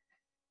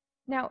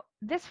 Now,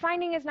 this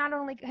finding is not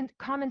only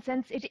common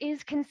sense, it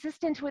is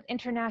consistent with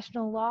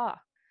international law,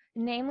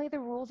 namely the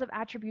rules of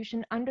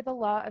attribution under the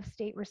law of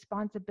state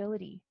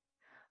responsibility.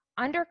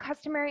 Under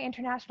customary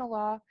international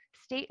law,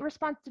 state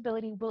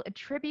responsibility will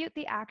attribute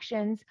the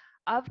actions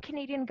of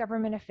Canadian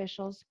government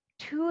officials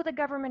to the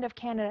Government of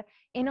Canada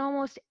in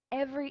almost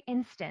every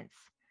instance.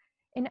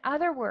 In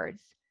other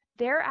words,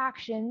 their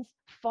actions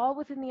fall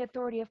within the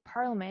authority of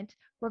Parliament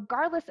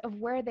regardless of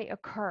where they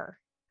occur.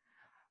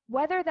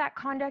 Whether that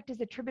conduct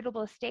is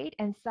attributable to state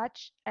and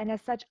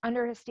as such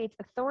under a state's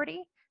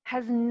authority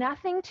has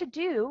nothing to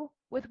do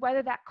with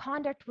whether that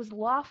conduct was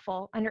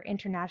lawful under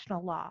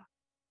international law.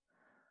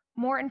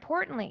 More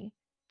importantly,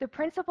 the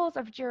principles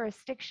of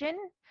jurisdiction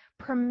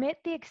permit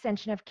the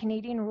extension of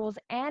Canadian rules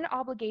and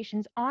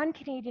obligations on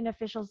Canadian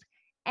officials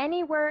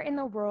anywhere in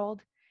the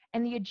world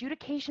and the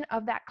adjudication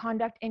of that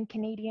conduct in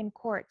Canadian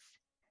courts.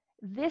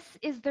 This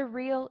is the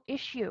real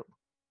issue.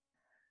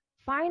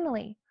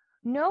 Finally,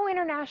 no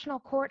international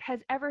court has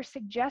ever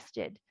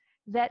suggested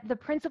that the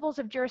principles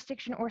of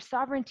jurisdiction or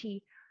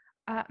sovereignty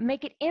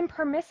make it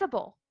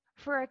impermissible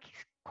for a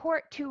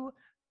court to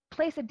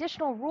place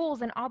additional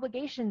rules and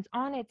obligations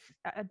on its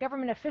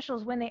government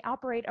officials when they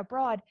operate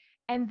abroad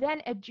and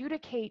then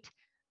adjudicate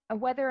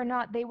whether or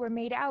not they were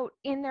made out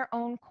in their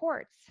own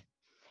courts.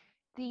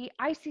 The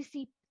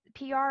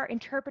ICCPR,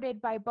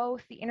 interpreted by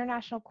both the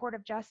International Court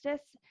of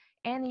Justice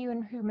and the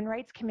UN Human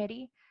Rights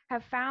Committee,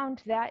 have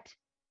found that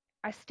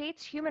a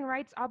state's human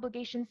rights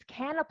obligations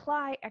can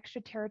apply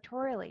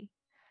extraterritorially.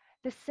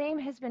 The same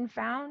has been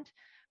found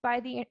by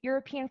the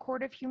European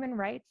Court of Human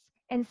Rights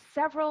and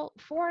several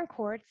foreign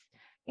courts,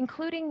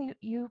 including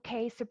the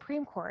UK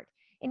Supreme Court.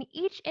 In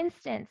each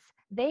instance,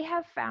 they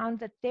have found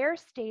that their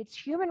state's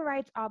human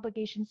rights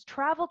obligations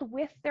traveled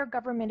with their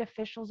government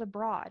officials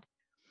abroad.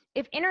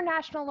 If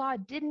international law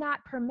did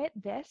not permit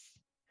this,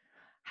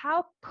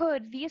 how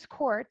could these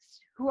courts,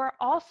 who are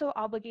also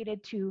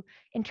obligated to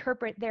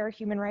interpret their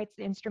human rights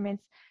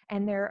instruments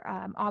and their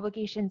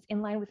obligations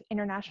in line with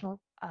international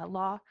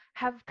law,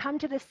 have come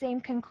to the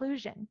same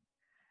conclusion?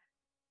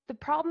 The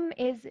problem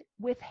is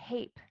with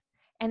HAPE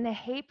and the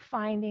HAPE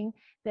finding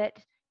that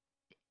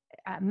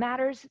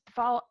matters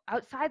fall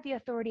outside the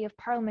authority of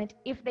Parliament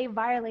if they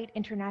violate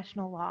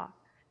international law.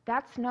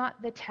 That's not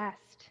the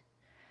test.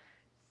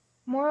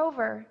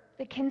 Moreover,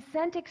 the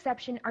consent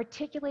exception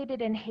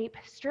articulated in HAPE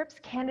strips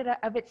Canada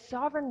of its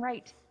sovereign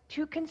right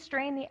to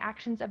constrain the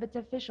actions of its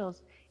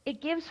officials.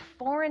 It gives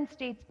foreign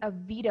states a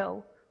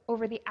veto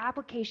over the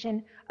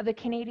application of the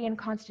Canadian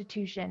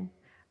Constitution.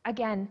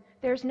 Again,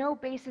 there's no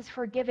basis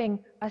for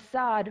giving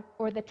Assad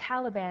or the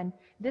Taliban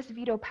this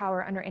veto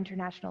power under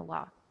international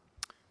law.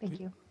 Thank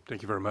you.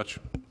 Thank you very much.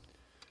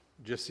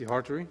 Jesse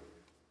Hartery.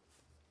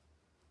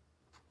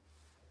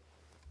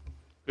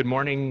 Good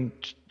morning,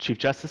 Chief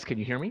Justice. Can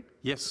you hear me?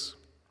 Yes.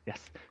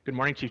 Yes. Good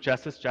morning, Chief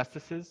Justice,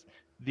 Justices.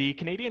 The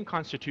Canadian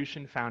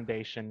Constitution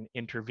Foundation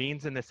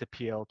intervenes in this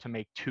appeal to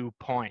make 2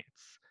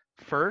 points.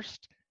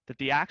 First, that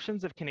the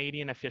actions of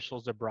Canadian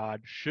officials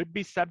abroad should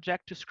be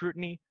subject to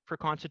scrutiny for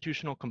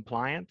constitutional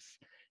compliance.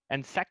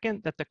 And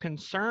second, that the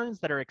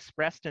concerns that are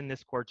expressed in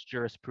this court's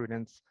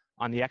jurisprudence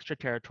on the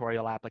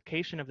extraterritorial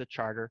application of the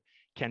Charter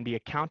can be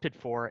accounted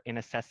for in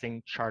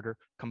assessing Charter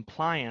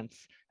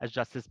compliance, as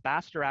Justice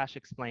Bastarache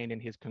explained in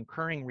his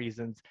concurring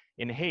reasons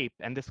in HAPE,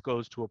 and this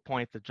goes to a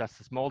point that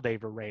Justice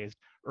Moldaver raised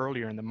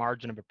earlier in the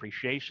margin of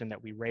appreciation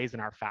that we raise in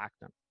our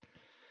factum.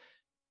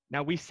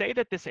 Now, we say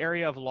that this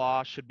area of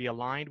law should be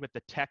aligned with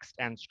the text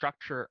and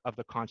structure of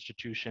the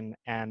Constitution,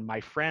 and my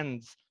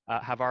friends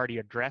have already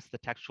addressed the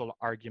textual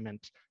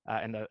argument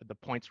and the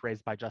points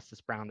raised by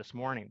Justice Brown this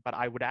morning. But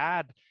I would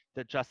add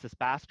that Justice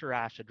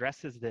Bastarache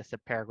addresses this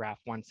at paragraph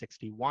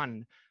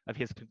 161 of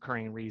his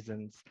concurring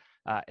reasons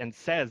and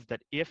says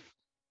that if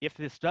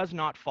this does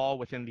not fall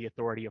within the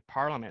authority of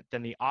Parliament,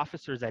 then the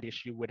officers at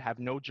issue would have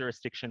no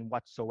jurisdiction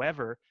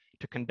whatsoever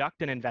to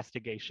conduct an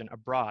investigation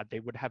abroad. They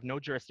would have no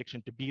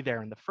jurisdiction to be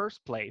there in the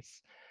first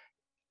place.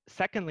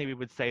 Secondly, we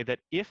would say that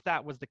if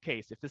that was the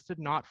case, if this did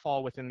not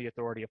fall within the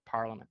authority of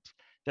Parliament,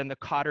 then the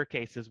Cotter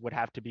cases would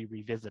have to be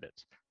revisited.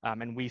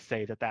 And we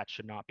say that that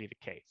should not be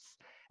the case.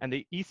 And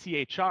the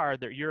ECHR,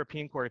 the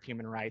European Court of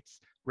Human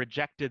Rights,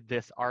 rejected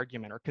this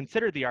argument or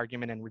considered the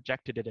argument and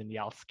rejected it in the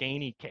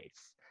Alskaney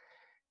case.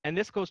 And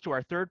this goes to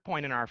our third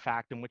point in our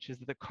factum, which is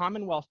that the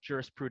Commonwealth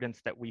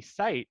jurisprudence that we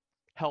cite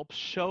helps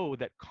show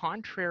that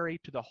contrary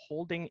to the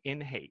holding in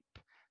HAPE,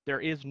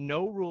 there is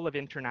no rule of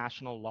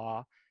international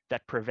law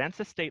that prevents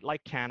a state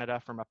like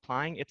Canada from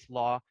applying its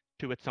law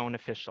to its own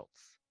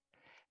officials.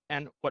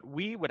 And what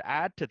we would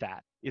add to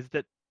that is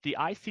that the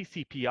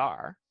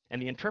ICCPR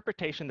and the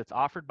interpretation that's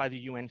offered by the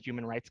UN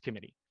Human Rights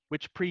Committee,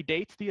 which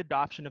predates the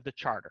adoption of the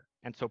Charter,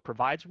 and so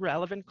provides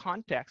relevant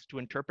context to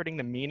interpreting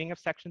the meaning of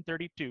Section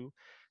 32,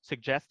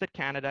 suggests that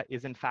Canada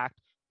is in fact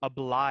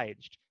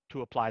obliged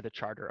to apply the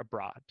Charter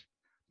abroad.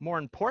 More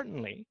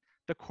importantly,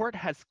 the court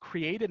has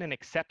created an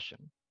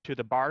exception to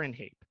the bar in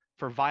HAPE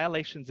for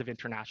violations of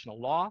international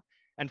law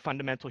and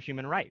fundamental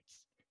human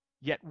rights.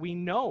 Yet we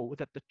know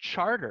that the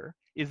Charter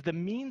is the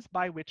means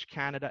by which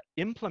Canada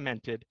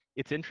implemented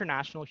its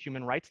international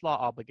human rights law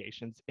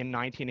obligations in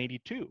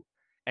 1982.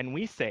 And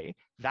we say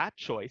that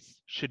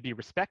choice should be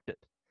respected.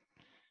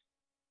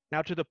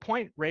 Now, to the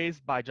point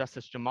raised by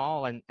Justice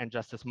Jamal and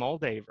Justice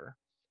Moldaver,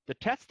 the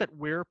test that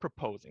we're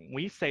proposing,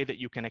 we say that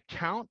you can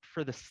account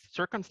for the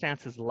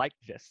circumstances like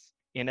this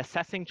in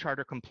assessing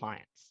Charter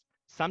compliance,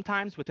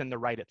 sometimes within the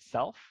right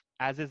itself,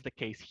 as is the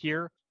case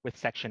here with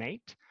Section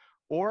 8,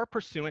 or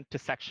pursuant to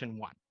Section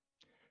 1.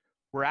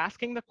 We're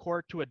asking the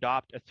court to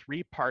adopt a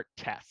 3-part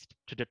test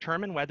to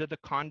determine whether the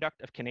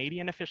conduct of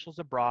Canadian officials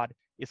abroad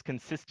is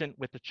consistent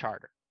with the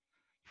Charter.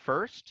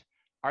 First,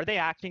 are they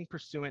acting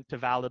pursuant to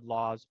valid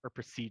laws or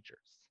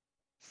procedures?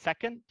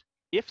 Second,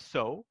 if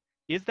so,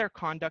 is their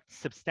conduct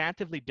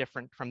substantively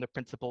different from the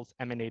principles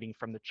emanating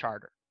from the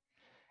Charter?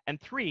 And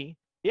 3,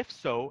 if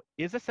so,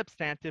 is a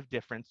substantive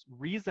difference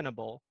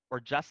reasonable or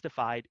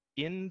justified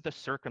in the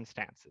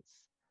circumstances?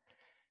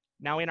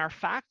 Now, in our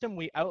factum,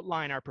 we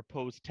outline our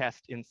proposed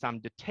test in some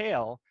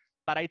detail,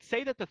 but I'd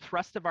say that the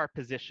thrust of our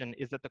position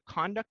is that the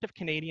conduct of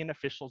Canadian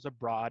officials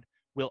abroad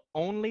will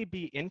only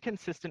be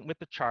inconsistent with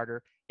the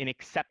Charter in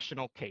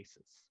exceptional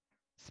cases.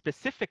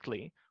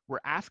 Specifically, we're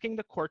asking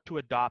the court to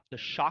adopt the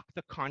shock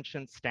the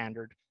conscience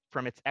standard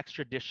from its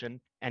extradition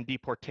and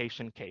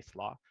deportation case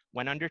law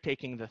when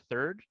undertaking the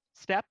third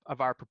step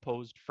of our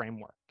proposed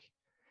framework.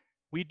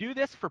 We do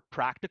this for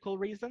practical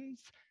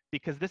reasons,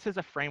 because this is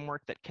a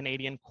framework that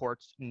Canadian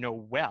courts know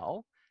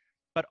well,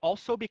 but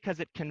also because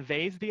it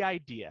conveys the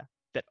idea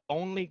that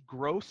only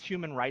gross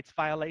human rights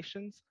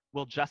violations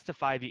will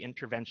justify the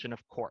intervention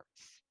of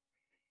courts.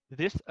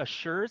 This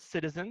assures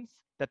citizens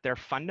that their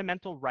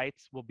fundamental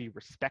rights will be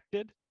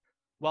respected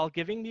while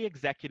giving the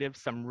executive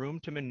some room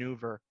to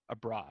maneuver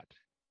abroad.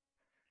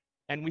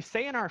 And we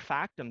say in our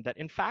factum that,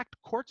 in fact,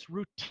 courts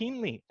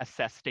routinely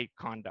assess state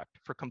conduct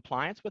for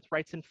compliance with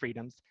rights and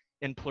freedoms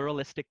in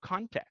pluralistic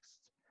contexts.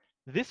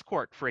 This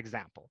court, for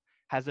example,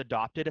 has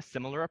adopted a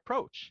similar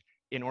approach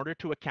in order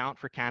to account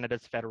for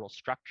Canada's federal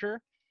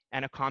structure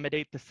and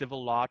accommodate the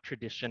civil law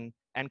tradition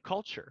and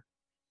culture.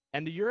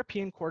 And the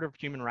European Court of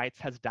Human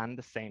Rights has done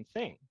the same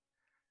thing.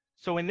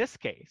 So in this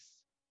case,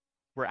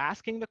 we're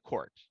asking the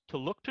court to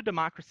look to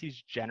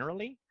democracies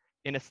generally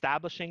in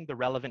establishing the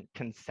relevant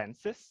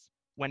consensus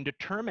when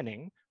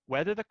determining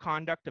whether the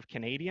conduct of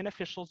Canadian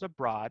officials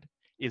abroad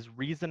is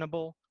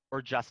reasonable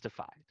or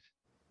justified.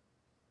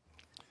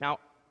 Now,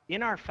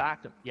 in our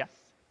factum, yes?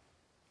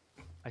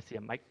 I see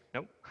a mic,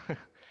 no?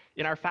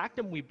 In our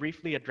factum, we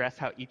briefly address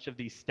how each of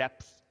these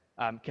steps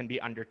can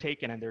be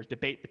undertaken, and there's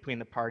debate between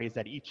the parties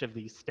at each of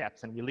these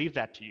steps, and we leave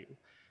that to you.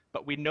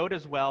 But we note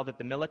as well that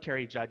the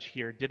military judge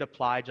here did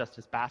apply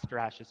Justice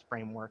Bastarache's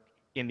framework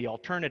in the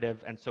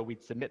alternative, and so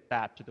we'd submit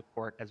that to the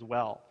court as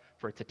well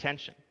for its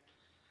attention.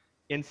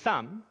 In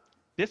sum,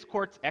 this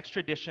court's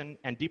extradition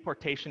and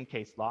deportation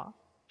case law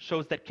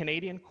shows that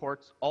Canadian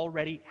courts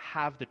already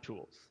have the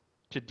tools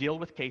to deal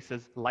with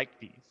cases like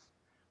these.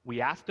 We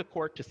ask the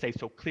court to say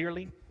so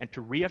clearly and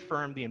to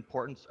reaffirm the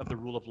importance of the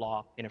rule of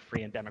law in a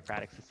free and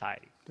democratic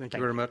society. Thank you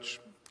very much.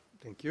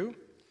 Thank you.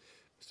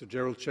 Mr.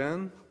 Gerald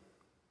Chan.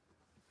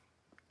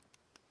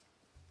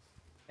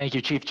 Thank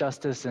you, Chief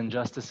Justice and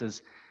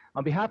Justices.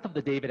 On behalf of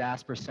the David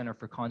Asper Center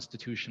for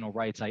Constitutional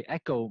Rights, I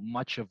echo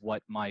much of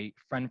what my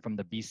friend from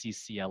the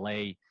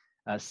BCCLA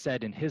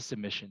said in his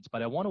submissions,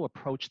 but I want to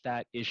approach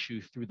that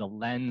issue through the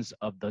lens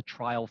of the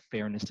trial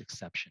fairness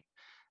exception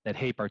that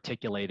HAPE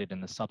articulated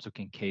in the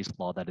subsequent case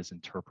law that is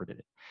interpreted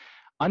it.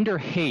 Under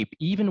HAPE,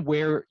 even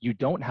where you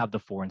don't have the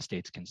foreign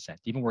state's consent,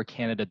 even where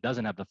Canada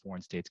doesn't have the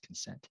foreign state's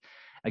consent,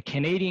 a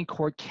Canadian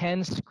court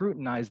can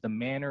scrutinize the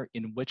manner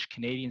in which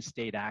Canadian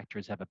state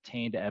actors have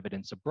obtained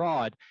evidence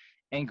abroad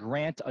and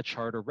grant a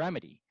charter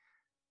remedy,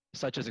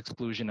 such as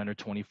exclusion under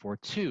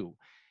 24(2).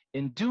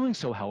 In doing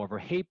so, however,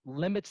 HAPE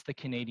limits the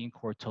Canadian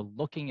court to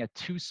looking at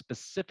two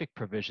specific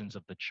provisions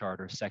of the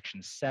charter,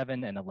 Section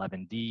 7 and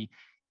 11D,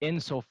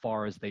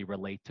 insofar as they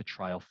relate to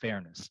trial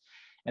fairness.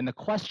 And the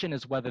question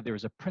is whether there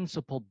is a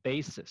principled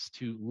basis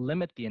to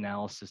limit the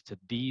analysis to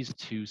these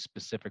two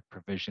specific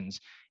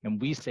provisions,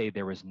 and we say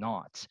there is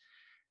not.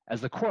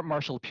 As the Court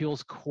Martial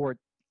Appeals Court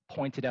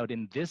pointed out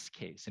in this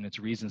case, in its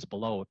reasons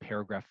below, at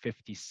paragraph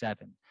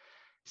 57,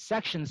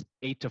 sections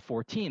 8 to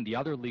 14, the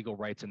other legal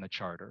rights in the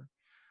charter,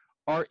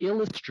 are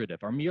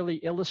illustrative, are merely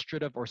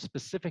illustrative or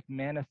specific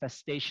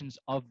manifestations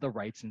of the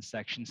rights in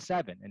section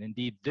 7. And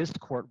indeed, this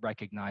court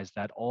recognized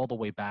that all the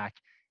way back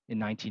in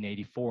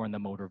 1984 in the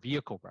motor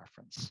vehicle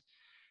reference.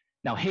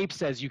 Now, HAPE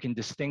says you can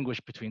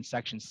distinguish between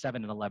section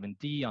 7 and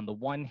 11D on the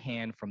one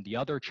hand from the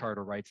other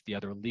charter rights, the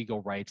other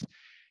legal rights,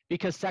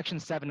 because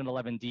section 7 and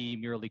 11D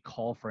merely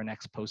call for an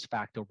ex post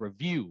facto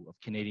review of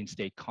Canadian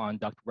state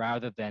conduct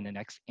rather than an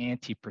ex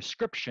ante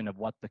prescription of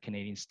what the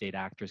Canadian state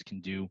actors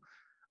can do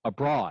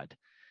abroad.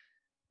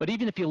 But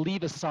even if you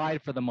leave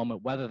aside for the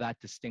moment whether that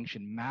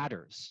distinction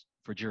matters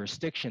for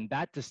jurisdiction,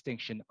 that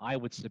distinction, I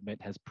would submit,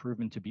 has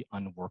proven to be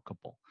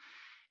unworkable.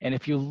 And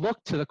if you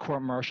look to the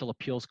Court Martial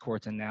Appeals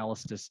Court's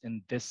analysis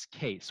in this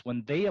case,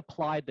 when they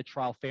applied the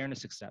trial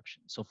fairness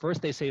exception, so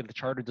first they say the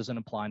charter doesn't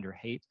apply under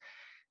HAPE,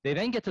 they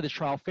then get to the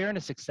trial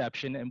fairness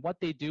exception, and what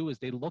they do is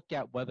they look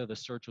at whether the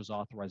search was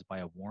authorized by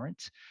a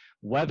warrant,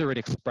 whether it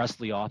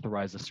expressly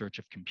authorized the search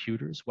of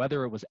computers,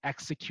 whether it was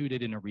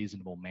executed in a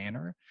reasonable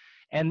manner,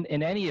 and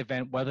in any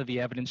event, whether the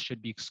evidence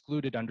should be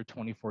excluded under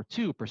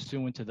 24(2)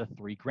 pursuant to the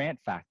 3 grant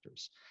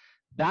factors.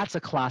 That's a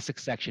classic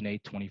Section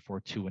 8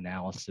 24(2)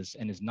 analysis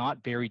and is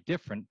not very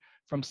different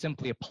from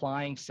simply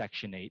applying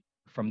Section 8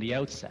 from the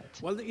outset.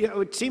 Well, you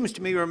know, it seems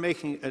to me you're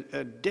making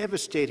a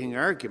devastating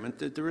argument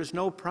that there is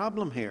no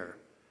problem here,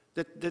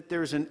 that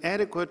there's an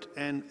adequate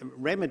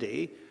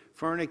remedy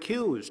for an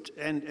accused,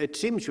 and it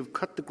seems you've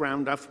cut the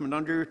ground off from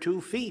under your 2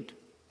 feet.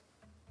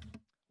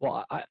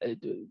 Well,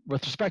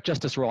 with respect,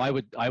 Justice Rowe, I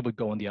would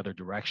go in the other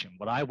direction.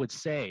 What I would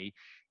say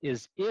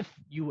is if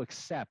you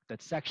accept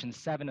that Section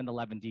 7 and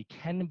 11D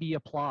can be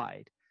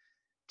applied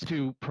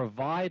to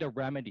provide a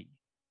remedy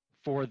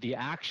for the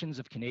actions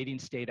of Canadian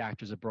state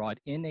actors abroad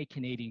in a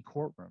Canadian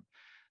courtroom,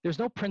 there's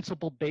no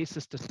principled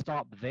basis to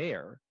stop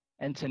there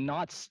and to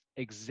not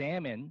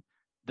examine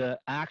the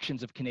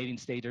actions of Canadian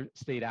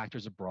state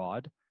actors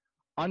abroad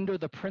under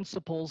the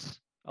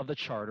principles of the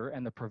Charter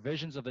and the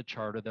provisions of the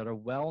Charter that are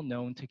well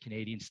known to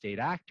Canadian state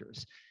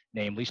actors,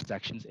 namely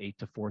sections 8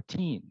 to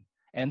 14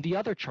 and the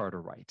other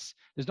Charter rights.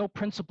 There's no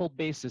principled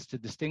basis to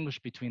distinguish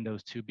between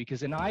those two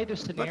because in either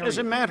scenario— But as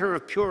a matter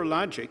of pure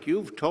logic,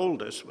 you've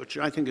told us, which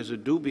I think is a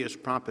dubious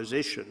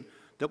proposition,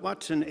 that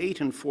what's in 8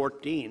 and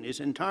 14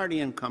 is entirely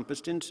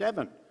encompassed in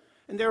 7.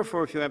 And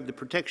therefore, if you have the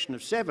protection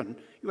of 7,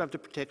 you have the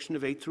protection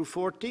of 8 through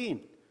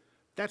 14.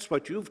 That's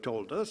what you've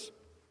told us.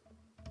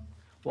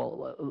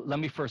 Well, let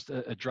me first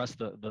address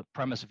the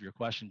premise of your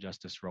question,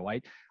 Justice Rowe.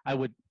 I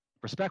would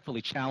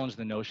respectfully challenge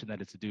the notion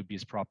that it's a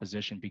dubious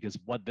proposition because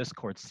what this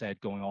court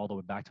said going all the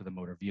way back to the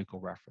motor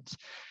vehicle reference.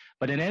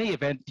 But in any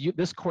event,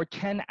 this court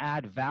can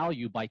add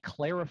value by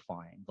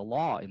clarifying the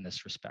law in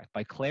this respect,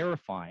 by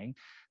clarifying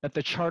that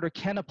the Charter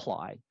can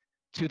apply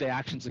to the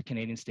actions of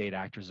Canadian state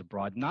actors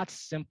abroad, not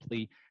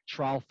simply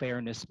trial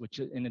fairness, which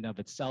in and of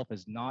itself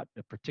is not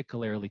a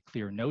particularly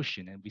clear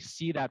notion. And we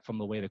see that from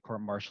the way the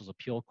Court Martial's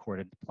Appeal Court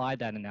had applied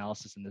that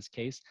analysis in this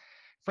case.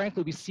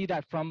 Frankly, we see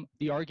that from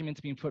the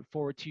arguments being put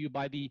forward to you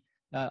by the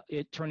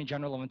Attorney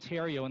General of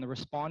Ontario and the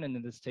respondent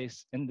in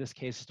this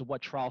case as to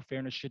what trial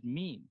fairness should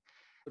mean.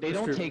 They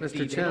don't take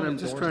Mr. Chan, I'm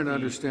just trying to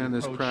understand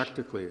this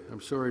practically.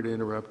 I'm sorry to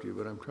interrupt you,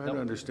 but I'm trying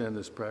to understand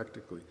this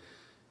practically.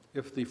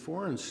 If the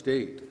foreign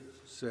state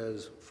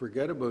says,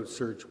 forget about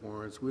search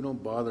warrants, we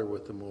don't bother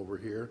with them over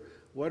here,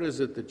 what is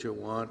it that you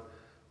want?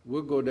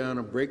 We'll go down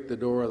and break the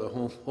door of the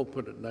home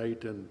open at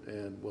night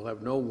and we'll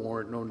have no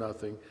warrant, no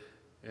nothing,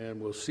 and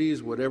we'll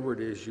seize whatever it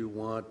is you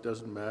want,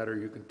 doesn't matter,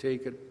 you can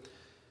take it.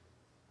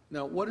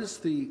 Now, what is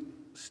the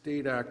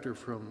state actor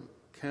from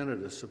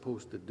Canada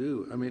supposed to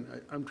do? I mean,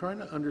 I'm trying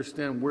to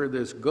understand where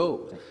this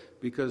goes,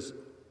 because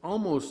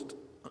almost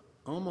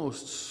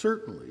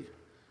certainly,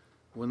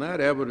 when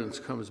that evidence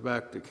comes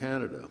back to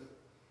Canada,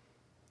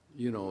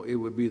 you know, it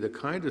would be the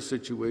kind of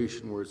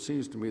situation where it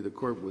seems to me the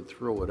court would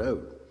throw it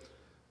out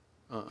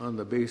on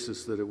the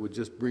basis that it would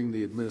just bring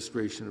the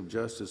administration of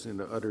justice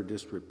into utter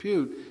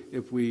disrepute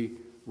if we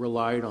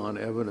relied on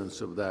evidence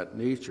of that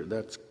nature.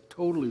 That's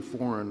totally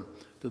foreign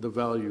to the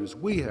values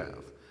we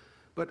have.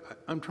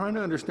 But I'm trying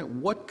to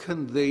understand, what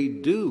can they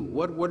do?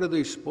 What are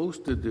they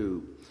supposed to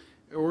do?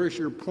 Or is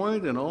your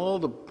point, and all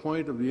the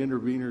point of the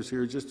interveners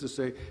here, just to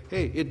say,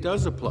 hey, it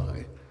does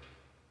apply.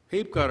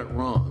 HAPE got it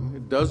wrong.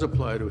 It does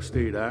apply to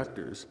state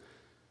actors.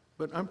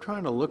 But I'm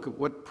trying to look at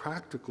what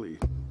practically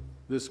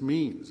this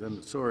means.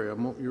 And sorry,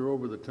 you're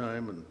over the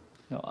time. And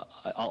no,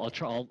 I'll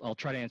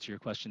try to answer your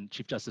question,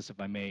 Chief Justice, if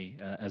I may,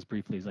 as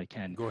briefly as I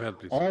can. Go ahead,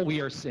 please. All we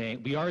are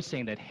saying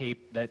that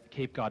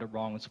HAPE got it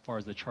wrong as far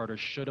as the charter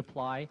should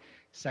apply.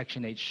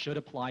 Section 8 should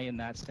apply in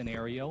that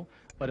scenario.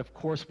 But of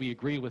course, we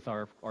agree with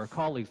our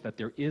colleagues that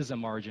there is a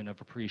margin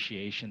of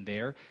appreciation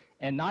there,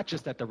 and not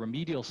just at the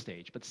remedial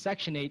stage, but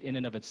Section 8 in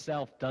and of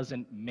itself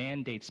doesn't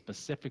mandate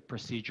specific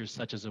procedures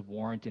such as a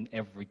warrant in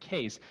every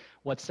case.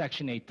 What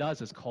Section 8 does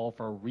is call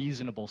for a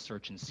reasonable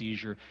search and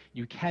seizure.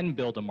 You can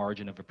build a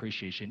margin of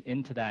appreciation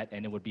into that,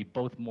 and it would be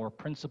both more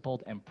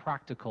principled and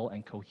practical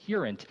and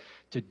coherent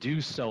to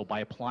do so by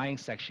applying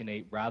Section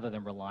 8 rather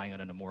than relying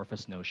on an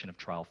amorphous notion of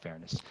trial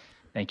fairness.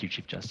 Thank you,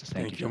 Chief Justice.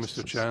 Thank you,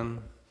 Mr.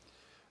 Chan.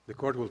 The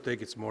court will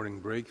take its morning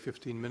break,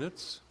 15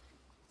 minutes.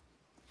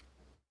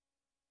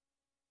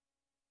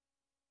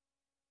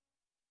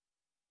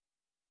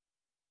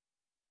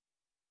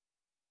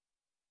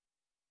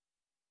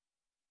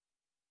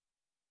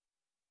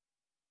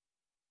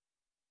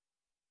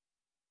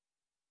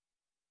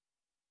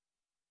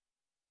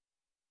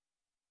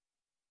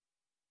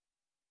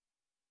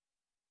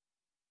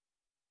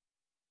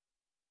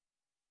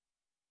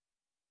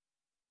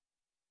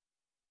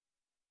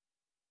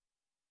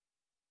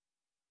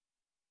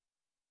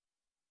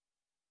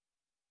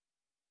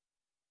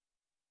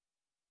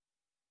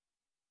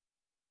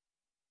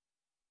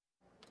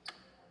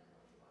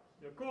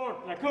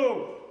 La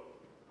Cour.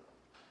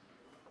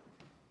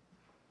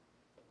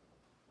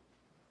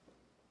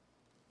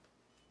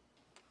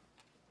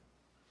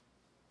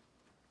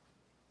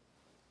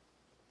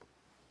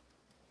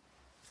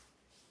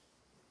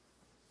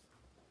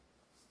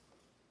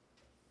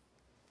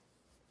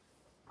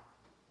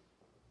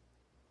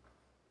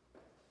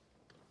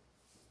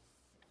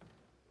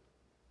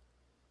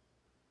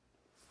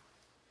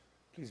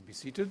 Please be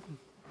seated.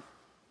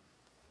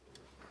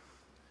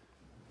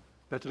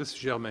 Patrice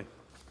Germain.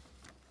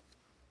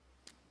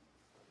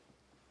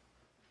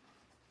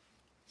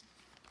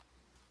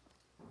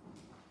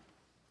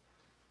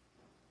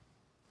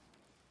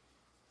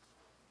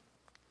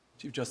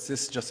 Chief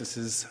Justice,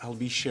 Justices, I'll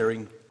be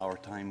sharing our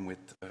time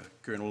with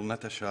Colonel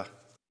Natasha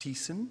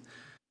Thiessen,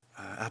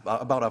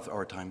 about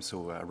our time,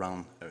 so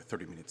around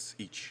 30 minutes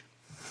each.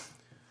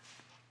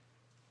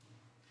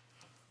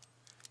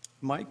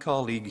 My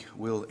colleague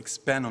will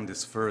expand on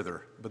this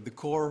further, but the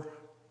core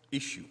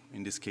issue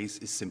in this case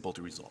is simple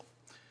to resolve.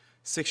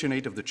 Section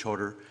 8 of the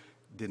Charter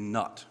did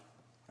not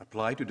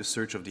apply to the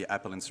search of the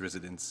appellant's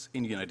residence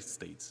in the United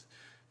States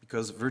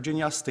because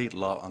Virginia state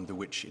law under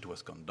which it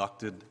was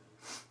conducted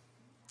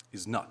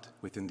is not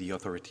within the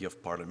authority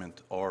of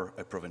Parliament or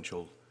a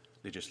provincial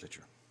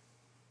legislature.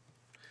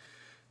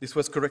 This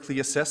was correctly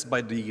assessed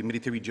by the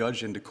military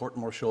judge in the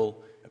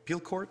court-martial appeal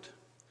court.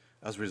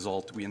 As a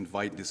result, we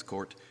invite this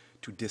court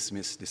to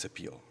dismiss this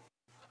appeal.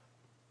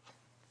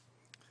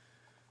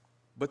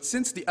 But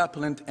since the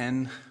appellant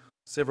and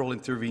several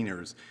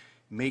interveners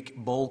make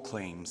bold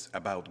claims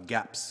about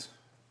gaps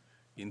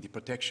in the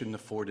protection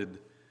afforded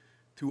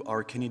to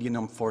our Canadian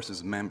Armed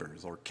Forces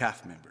members, or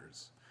CAF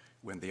members,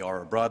 when they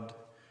are abroad,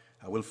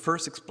 I will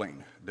first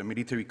explain the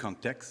military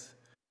context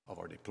of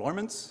our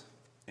deployments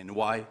and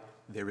why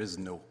there is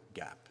no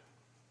gap.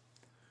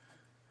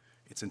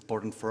 It's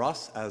important for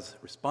us as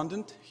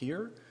respondent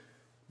here,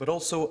 but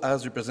also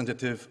as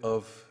representative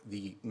of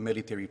the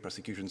Military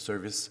Prosecution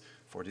Service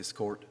for this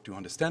court to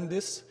understand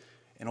this,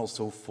 and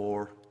also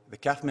for the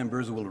CAF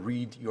members who will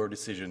read your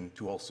decision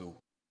to also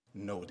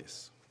know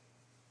this.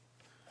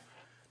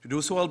 To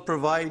do so, I'll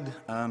provide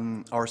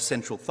our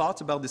central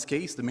thoughts about this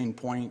case, the main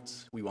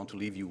points we want to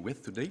leave you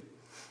with today.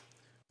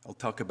 I'll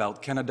talk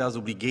about Canada's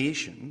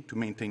obligation to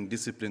maintain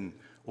discipline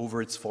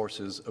over its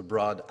forces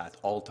abroad at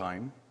all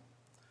time.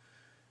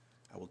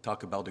 I will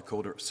talk about the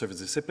Code of Service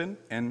Discipline,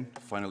 and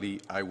finally,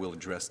 I will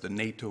address the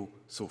NATO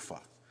SOFA,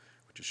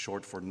 which is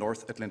short for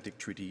North Atlantic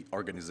Treaty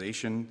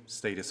Organization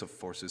Status of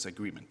Forces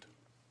Agreement.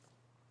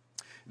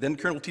 Then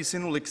Colonel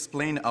Thiessen will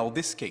explain how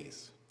this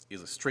case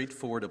is a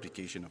straightforward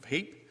application of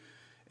HAPE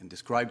and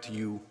describe to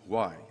you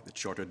why the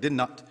Charter did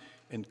not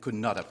and could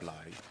not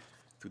apply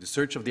to the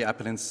search of the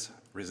appellant's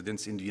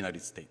residence in the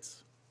United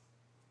States.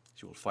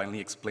 She will finally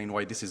explain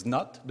why this is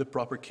not the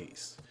proper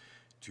case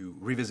to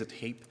revisit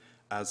HAPE,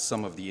 as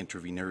some of the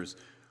interveners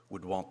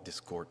would want this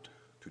court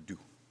to do.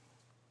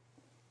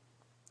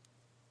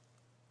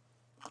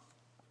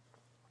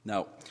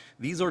 Now,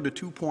 these are the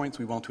 2 points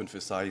we want to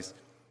emphasize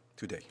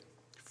today.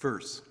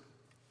 First,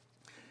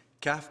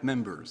 CAF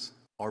members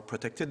are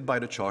protected by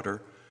the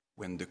Charter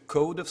when the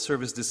Code of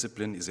Service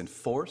Discipline is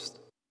enforced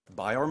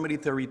by our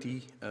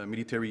military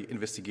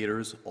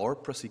investigators or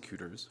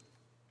prosecutors,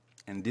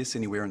 and this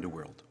anywhere in the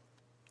world.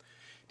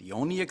 The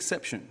only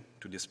exception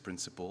to this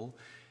principle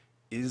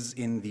is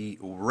in the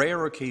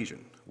rare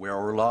occasion where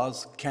our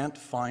laws can't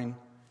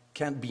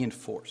be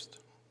enforced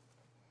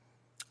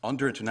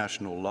under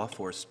international law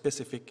for a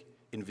specific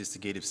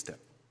investigative step.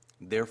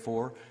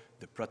 Therefore,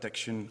 the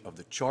protection of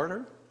the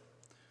Charter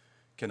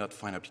cannot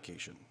find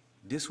application.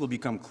 This will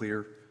become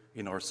clear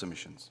in our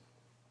submissions.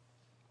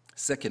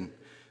 Second,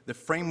 the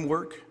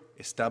framework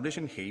established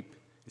in HAPE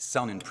is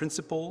sound in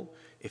principle,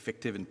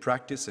 effective in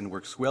practice, and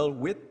works well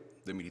with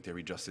the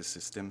military justice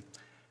system,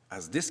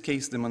 as this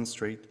case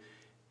demonstrates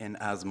and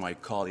as my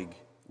colleague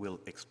will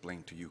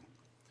explain to you.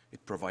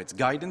 It provides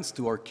guidance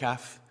to our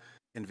CAF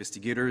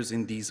investigators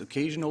in these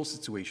occasional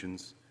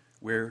situations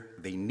where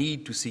they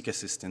need to seek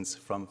assistance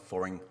from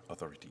foreign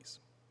authorities.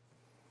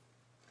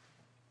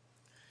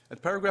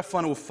 At paragraph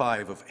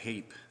 105 of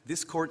HAPE,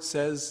 this court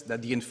says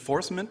that the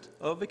enforcement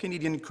of a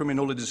Canadian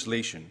criminal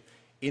legislation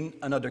in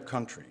another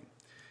country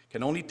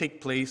can only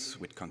take place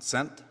with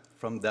consent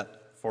from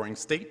that foreign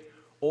state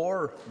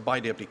or by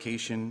the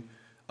application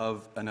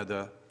of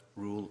another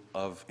rule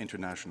of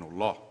international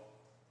law.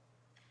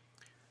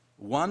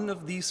 One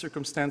of these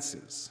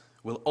circumstances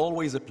will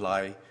always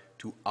apply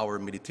to our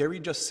military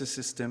justice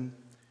system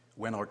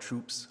when our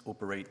troops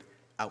operate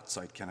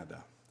outside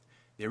Canada.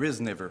 There is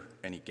never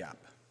any gap.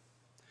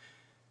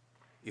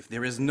 If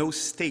there is no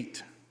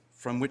state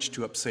from which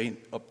to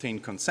obtain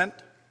consent,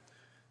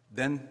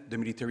 then the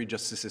military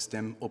justice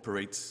system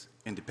operates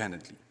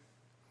independently.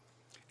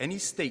 Any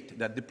state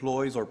that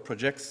deploys or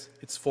projects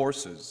its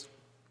forces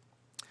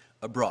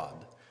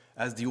abroad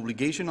has the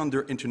obligation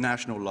under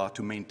international law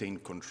to maintain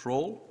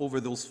control over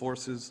those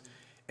forces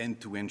and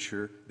to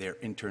ensure their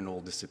internal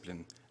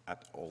discipline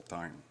at all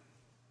times.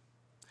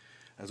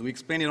 As we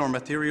explain in our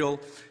material,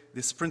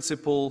 this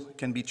principle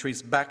can be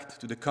traced back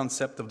to the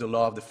concept of the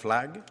law of the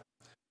flag,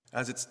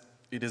 as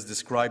it is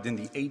described in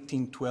the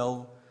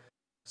 1812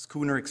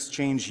 Schooner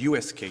Exchange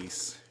U.S.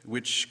 case,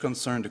 which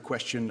concerned the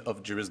question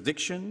of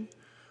jurisdiction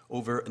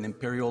over an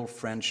imperial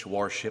French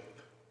warship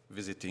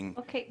visiting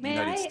the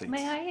United States.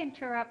 May I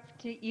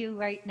interrupt you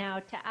right now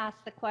to ask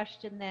the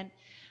question then?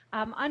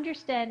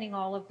 Understanding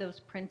all of those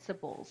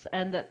principles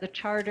and that the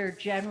Charter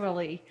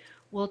generally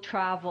will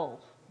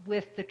travel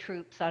with the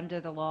troops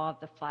under the law of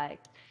the flag,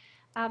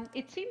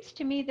 it seems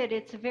to me that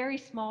it's a very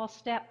small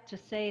step to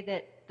say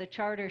that the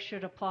Charter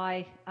should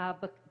apply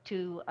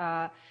to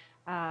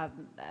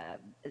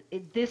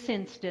this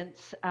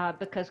instance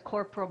because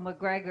Corporal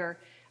McGregor,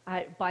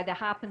 by the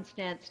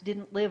happenstance,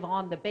 didn't live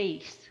on the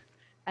base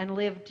and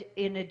lived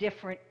in a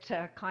different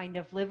kind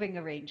of living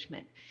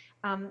arrangement.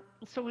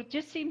 So it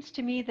just seems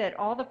to me that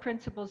all the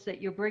principles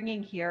that you're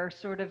bringing here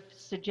sort of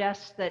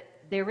suggest that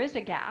there is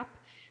a gap,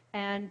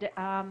 and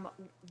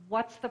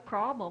what's the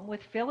problem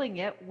with filling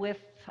it with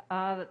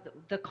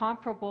the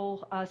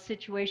comparable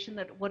situation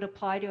that would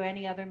apply to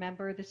any other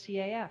member of the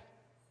CAF?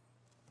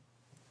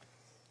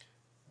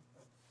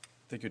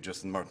 Thank you,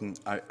 Justin Martin.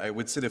 I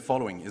would say the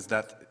following, is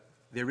that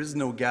there is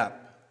no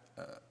gap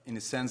in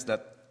the sense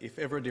that if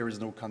ever there is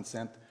no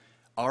consent,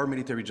 our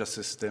military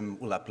justice system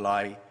will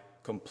apply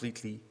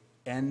completely,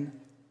 and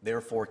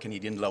therefore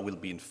Canadian law will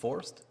be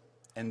enforced,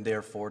 and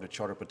therefore the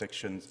Charter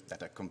protections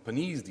that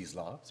accompanies these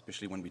laws,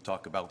 especially when we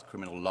talk about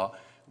criminal law,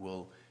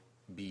 will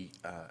be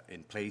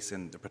in place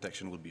and the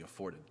protection will be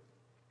afforded.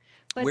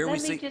 But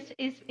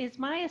is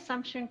my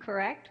assumption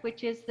correct,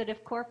 which is that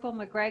if Corporal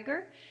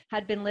McGregor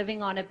had been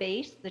living on a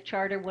base, the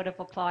Charter would have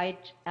applied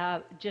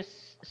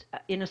just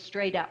in a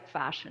straight up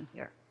fashion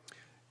here?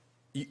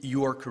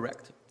 You are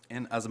correct.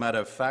 And as a matter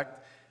of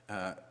fact,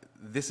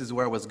 this is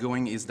where I was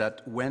going, is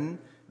that when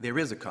there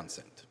is a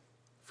consent,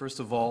 first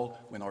of all,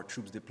 when our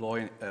troops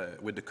deploy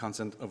with the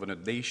consent of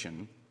another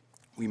nation,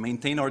 we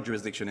maintain our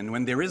jurisdiction. And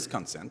when there is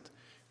consent,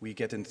 we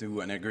get into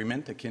an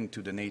agreement akin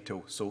to the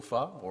NATO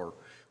SOFA, or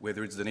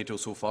whether it's the NATO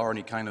SOFA or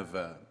any kind of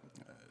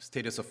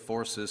status of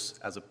forces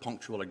as a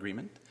punctual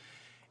agreement,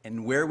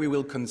 and where we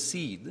will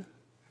concede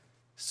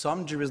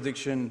some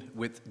jurisdiction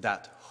with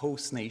that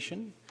host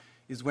nation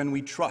is when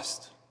we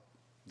trust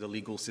the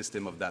legal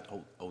system of that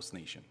host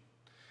nation.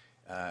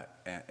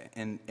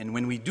 And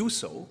when we do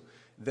so,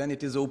 then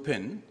it is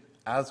open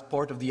as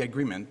part of the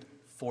agreement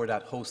for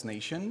that host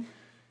nation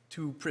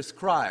to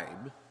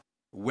prescribe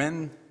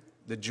when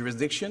the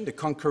jurisdiction, the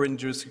concurrent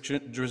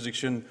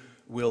jurisdiction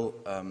will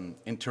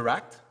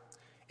interact,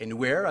 and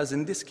where, as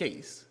in this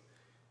case,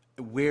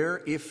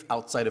 where if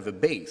outside of a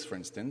base, for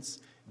instance,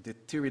 the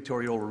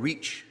territorial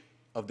reach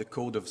of the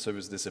Code of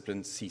Service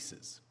Discipline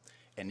ceases.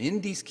 And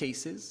in these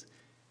cases,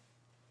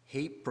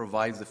 HAPE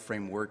provides the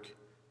framework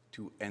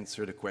to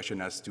answer the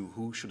question as to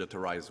who should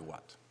authorize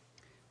what.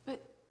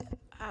 But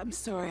I'm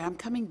sorry, I'm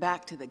coming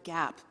back to the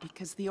gap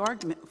because the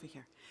argument over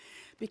here,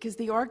 because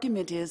the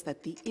argument is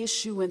that the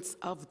issuance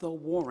of the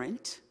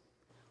warrant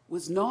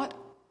was not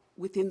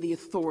within the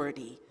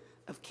authority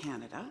of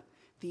Canada.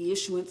 The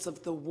issuance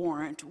of the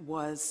warrant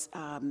was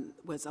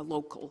a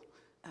local,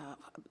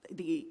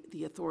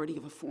 the authority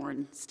of a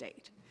foreign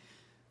state.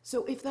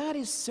 So if that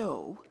is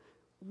so,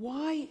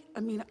 why,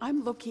 I mean,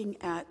 I'm looking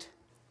at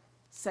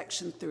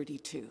Section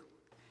 32,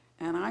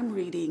 and I'm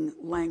reading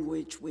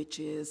language which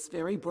is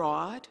very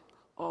broad,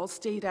 all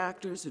state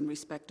actors in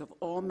respect of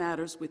all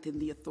matters within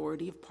the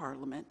authority of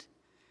Parliament.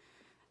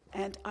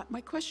 And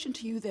my question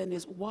to you then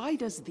is, why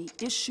does the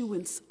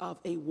issuance of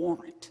a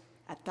warrant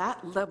at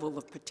that level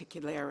of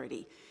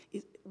particularity,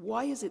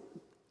 why is it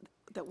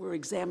that we're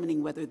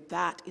examining whether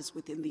that is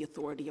within the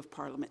authority of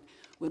Parliament,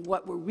 when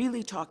what we're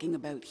really talking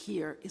about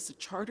here is a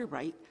charter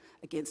right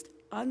against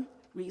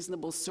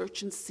unreasonable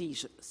search and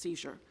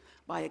seizure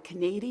by a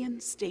Canadian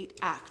state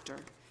actor,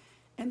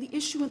 and the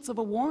issuance of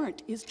a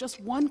warrant is just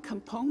one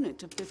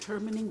component of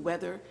determining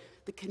whether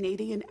the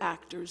Canadian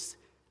actor's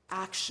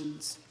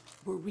actions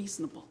were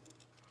reasonable.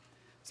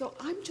 So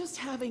I'm just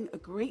having a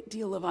great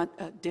deal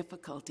of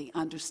difficulty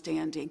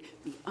understanding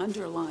the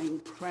underlying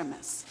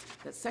premise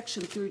that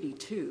Section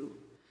 32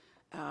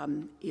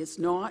 is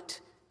not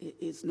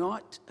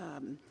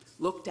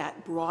looked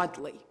at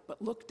broadly,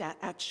 but looked at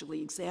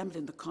actually examined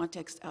in the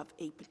context of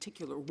a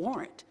particular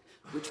warrant,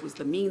 which was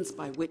the means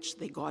by which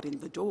they got in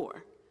the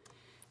door,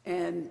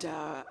 and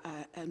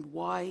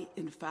why,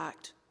 in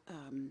fact,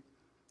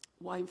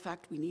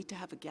 we need to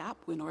have a gap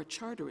when our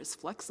charter is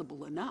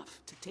flexible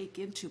enough to take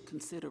into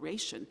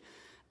consideration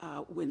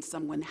when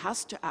someone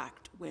has to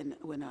act,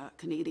 when a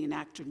Canadian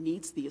actor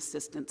needs the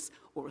assistance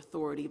or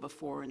authority of a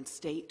foreign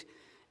state,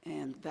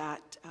 and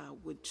that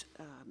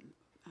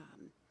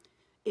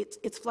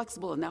it's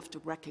flexible enough to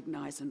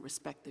recognize and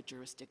respect the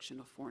jurisdiction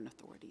of foreign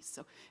authorities.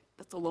 So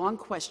that's a long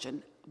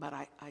question, but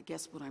I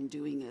guess what I'm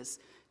doing is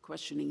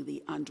questioning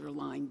the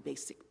underlying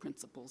basic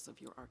principles of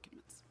your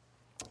arguments.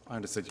 I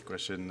understand your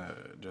question,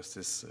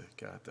 Justice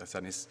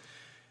Katsanis.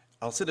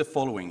 I'll say the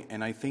following,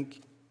 and I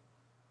think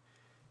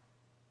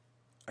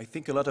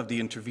a lot of the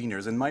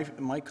interveners, and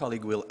my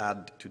colleague will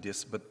add to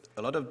this, but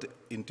a lot of the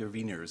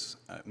interveners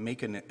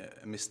make a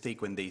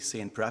mistake when they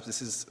say, and perhaps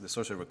this is the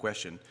source of a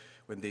question,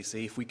 when they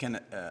say if we can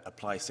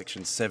apply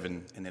Section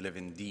 7 and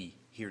 11D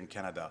here in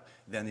Canada,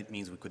 then it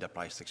means we could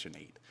apply Section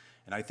 8.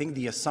 And I think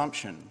the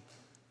assumption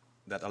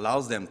that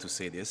allows them to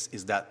say this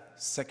is that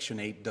Section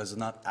 8 does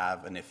not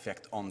have an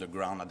effect on the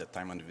ground at the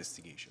time of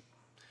investigation.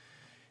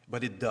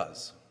 But it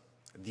does.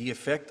 The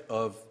effect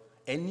of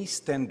any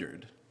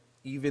standard,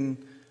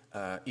 even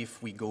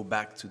if we go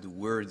back to the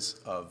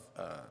words of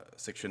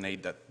Section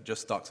 8 that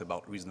just talks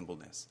about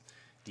reasonableness,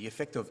 the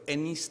effect of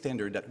any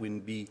standard that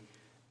would be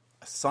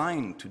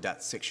assigned to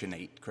that Section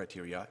 8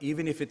 criteria,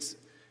 even if it's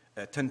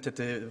a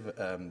tentative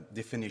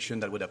definition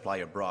that would apply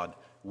abroad,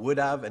 would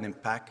have an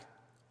impact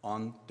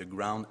on the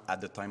ground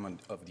at the time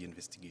of the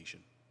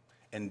investigation.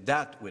 And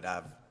that would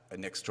have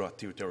an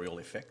extraterritorial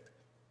effect,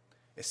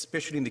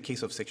 especially in the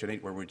case of Section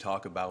 8, where we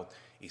talk about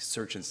a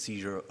search and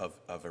seizure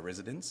of a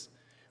residence,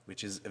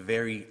 which is a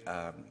very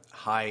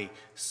high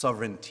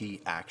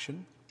sovereignty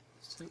action.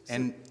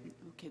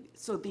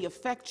 So the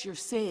effect you're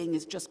saying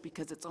is just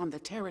because it's on the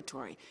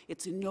territory.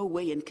 It's in no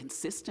way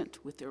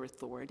inconsistent with their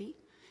authority.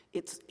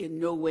 It's in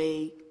no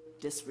way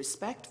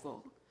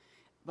disrespectful.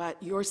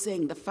 But you're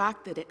saying the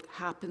fact that it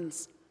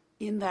happens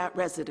in that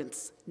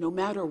residence, no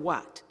matter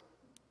what,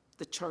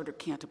 the charter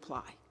can't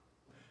apply.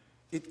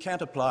 It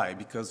can't apply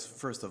because,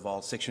 first of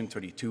all, Section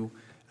 32,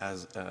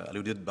 as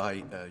alluded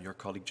by your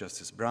colleague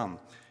Justice Brown,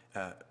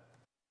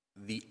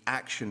 the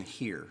action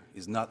here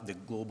is not the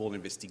global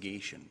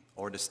investigation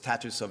or the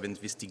status of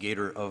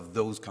investigator of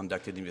those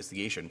conducted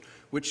investigation,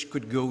 which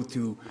could go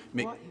to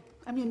make...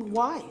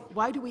 Why?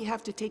 Why do we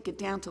have to take it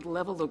down to the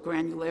level of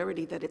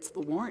granularity that it's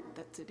the warrant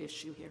that's at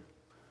issue here?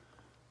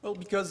 Well,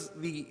 because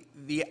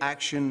the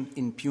action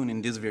impugned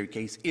in this very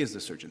case is the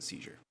search and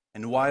seizure.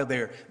 And while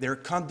their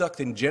conduct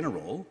in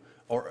general,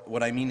 or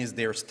what I mean is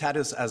their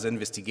status as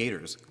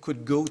investigators,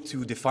 could go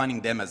to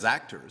defining them as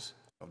actors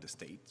of the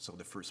state, so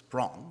the first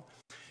prong,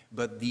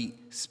 but the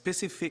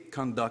specific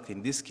conduct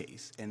in this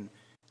case, and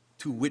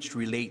to which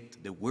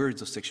relate the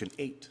words of Section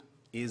 8,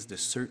 is the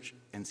search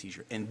and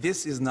seizure. And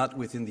this is not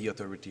within the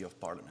authority of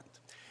Parliament.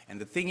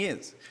 And the thing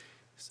is,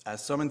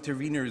 as some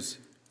interveners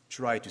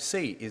try to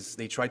say, is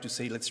they try to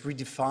say, let's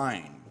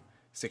redefine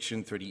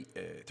Section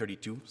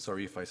 32,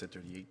 sorry if I said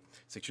 38,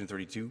 Section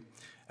 32,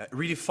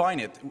 redefine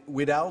it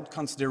without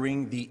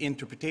considering the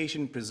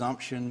interpretation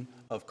presumption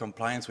of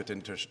compliance with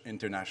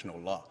international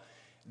law.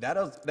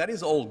 That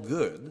is all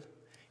good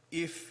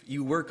if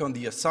you work on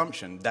the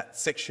assumption that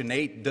Section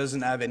 8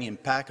 doesn't have any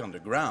impact on the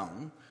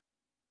ground,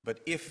 but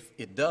if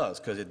it does,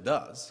 because it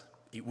does,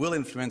 it will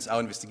influence how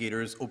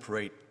investigators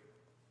operate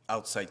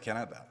outside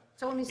Canada.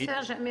 So,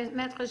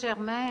 Maître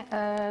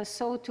Germain,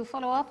 so to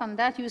follow up on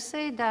that, you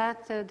say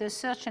that the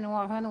search and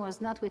warrant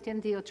was not within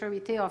the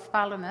authority of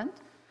Parliament,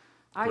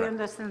 I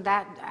understand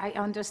that. I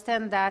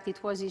understand that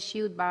it was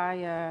issued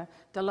by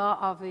the law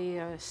of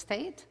a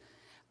state,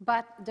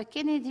 but the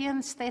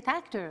Canadian state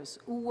actors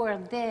who were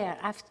there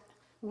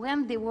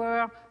when they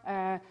were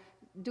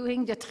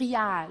doing the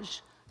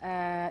triage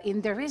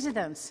in the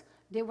residence,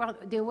 they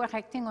were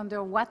acting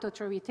under what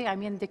authority? I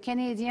mean, the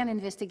Canadian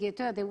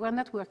investigator, they were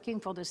not working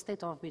for the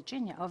state of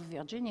Virginia.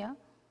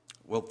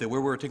 Well, they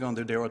were working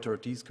under their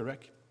authorities,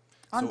 correct?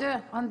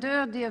 Under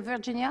the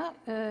Virginia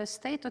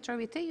state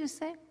authority, you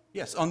say?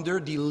 Yes, under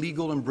the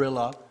legal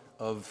umbrella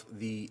of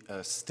the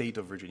state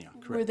of Virginia,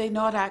 correct? Were they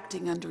not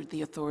acting under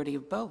the authority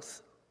of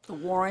both, the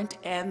warrant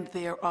and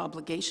their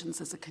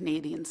obligations as a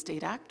Canadian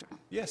state actor?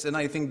 Yes, and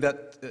I think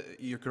that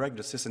you're correct,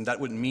 Justice, and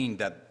that would mean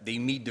that they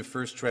meet the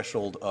first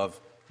threshold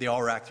of they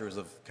are actors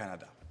of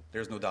Canada.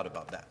 There's no doubt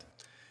about that.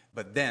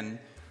 But then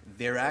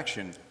their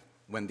action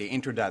when they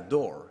enter that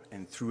door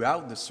and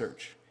throughout the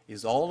search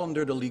is all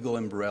under the legal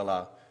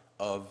umbrella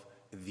of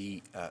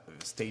the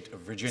state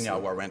of Virginia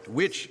warrant,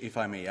 which, if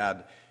I may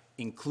add,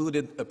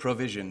 included a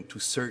provision to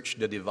search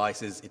the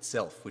devices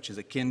itself, which is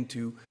akin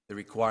to the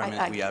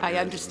requirement we have. I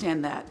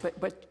understand that, but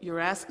what you're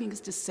asking us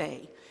to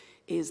say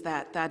is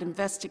that that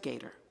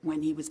investigator,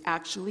 when he was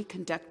actually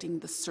conducting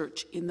the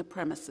search in the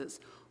premises,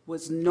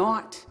 was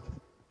not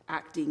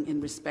acting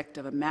in respect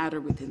of a matter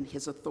within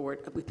his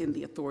authority, within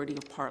the authority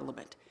of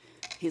Parliament.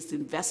 His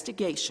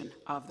investigation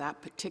of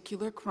that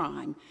particular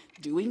crime,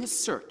 doing a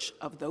search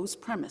of those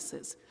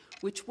premises,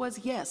 which was,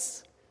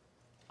 yes,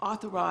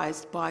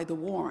 authorized by the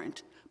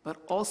warrant, but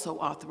also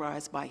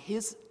authorized by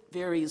his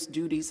various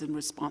duties and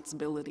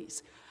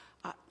responsibilities.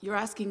 You're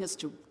asking us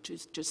to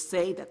just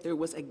say that there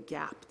was a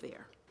gap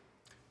there.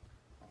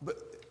 But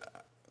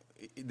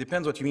it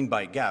depends what you mean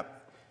by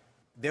gap.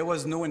 There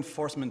was no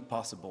enforcement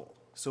possible.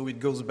 So it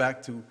goes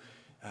back to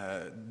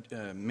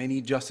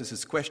many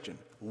justices' question.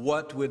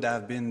 What would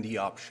have been the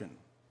option?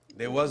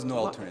 There was no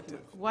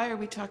alternative. Why are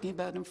we talking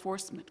about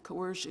enforcement,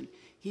 coercion?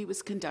 He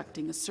was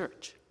conducting a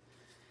search,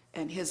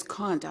 and his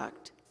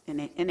conduct, in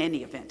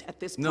any event, at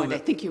this point, I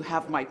think you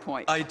have my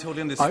point. I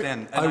totally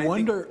understand. I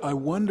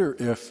wonder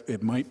if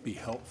it might be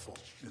helpful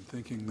in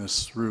thinking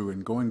this through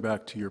and going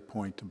back to your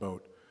point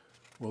about,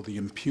 well, the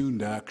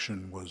impugned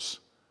action was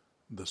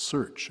the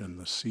search and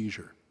the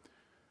seizure.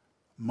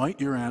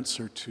 Might your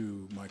answer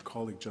to my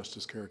colleague,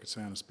 Justice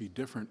Karakatsanis, be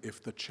different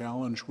if the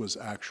challenge was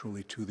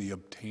actually to the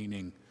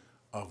obtaining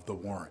of the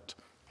warrant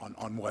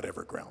on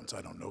whatever grounds?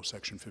 I don't know,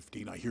 Section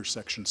 15. I hear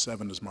Section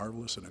 7 is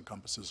marvelous. It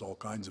encompasses all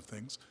kinds of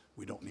things.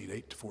 We don't need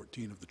 8 to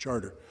 14 of the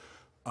Charter.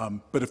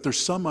 But if there's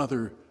some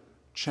other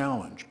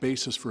challenge,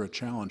 basis for a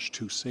challenge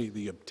to, say,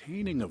 the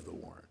obtaining of the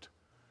warrant,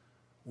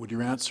 would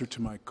your answer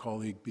to my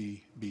colleague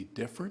be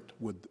different?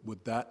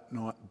 Would that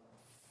not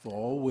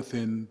fall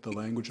within the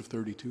language of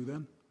 32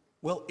 then?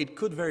 Well, it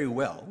could very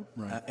well.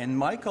 Right. And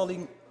my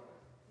colleague... Is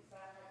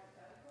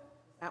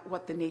that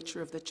what the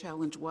nature of the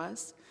challenge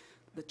was?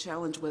 The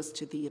challenge was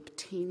to the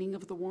obtaining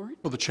of the warrant?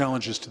 Well, the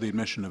challenge is to the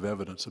admission of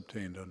evidence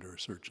obtained under a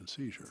search and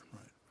seizure,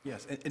 right?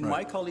 Yes, and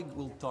my colleague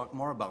will talk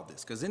more about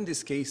this, because in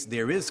this case,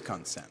 there is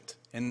consent.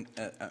 And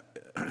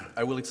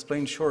I will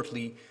explain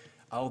shortly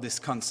how this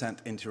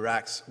consent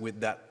interacts with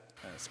that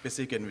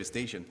specific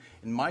investigation.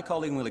 And my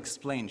colleague will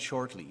explain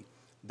shortly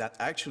that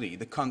actually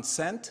the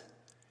consent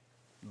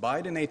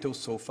by the NATO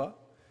SOFA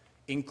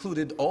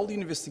included all the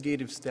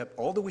investigative step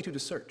all the way to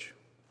the search.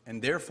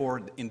 And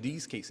therefore, in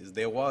these cases,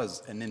 there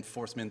was an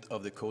enforcement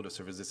of the Code of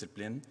Service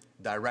Discipline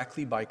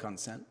directly by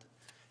consent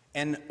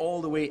and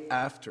all the way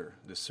after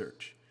the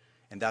search.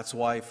 And that's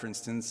why, for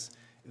instance,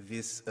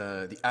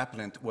 the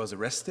appellant was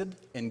arrested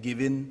and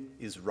given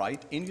his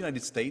right in the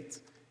United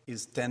States,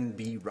 his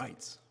 10B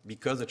rights.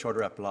 Because the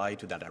Charter applied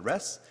to that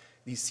arrest,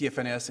 the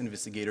CFNS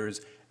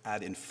investigators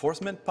had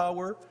enforcement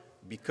power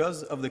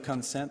because of the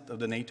consent of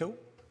the NATO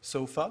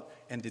SOFA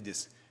and did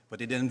this.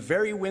 But in the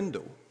very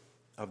window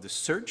of the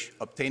search,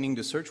 obtaining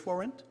the search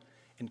warrant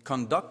and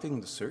conducting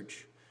the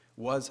search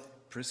was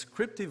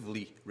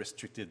prescriptively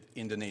restricted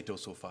in the NATO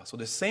SOFA. So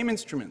the same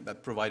instrument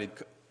that provided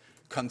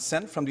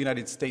consent from the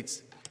United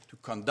States to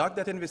conduct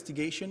that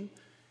investigation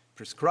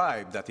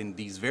prescribed that in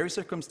these very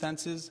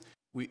circumstances,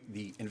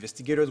 the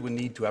investigators would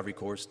need to have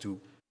recourse to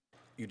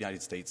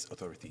United States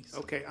authorities.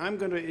 Okay, I'm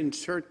going to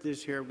insert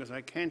this here because I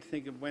can't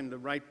think of when the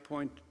right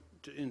point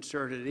to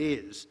insert it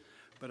is,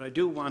 but I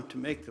do want to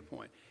make the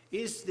point.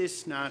 Is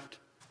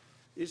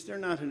there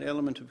not an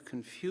element of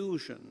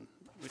confusion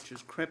which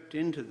has crept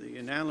into the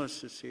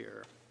analysis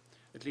here,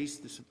 at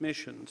least the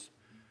submissions,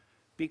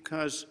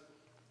 because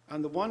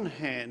on the one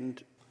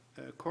hand,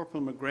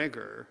 Corporal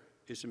McGregor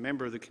is a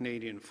member of the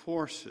Canadian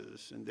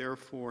Forces, and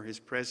therefore his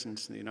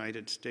presence in the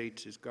United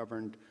States is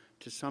governed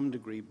to some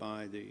degree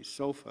by the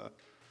SOFA.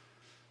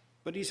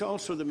 But he's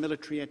also the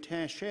military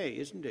attaché,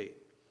 isn't he?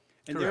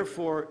 And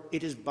therefore,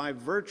 it is by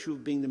virtue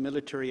of being the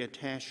military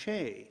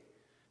attaché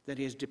that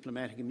he has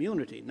diplomatic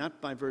immunity, not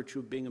by virtue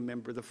of being a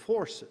member of the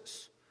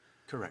forces.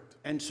 Correct.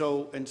 And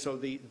so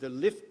the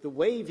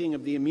waiving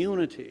of the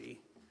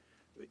immunity,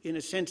 in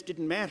a sense,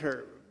 didn't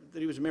matter that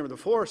he was a member of the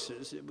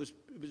forces. It was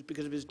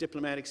because of his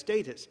diplomatic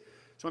status.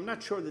 So I'm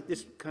not sure that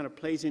this kind of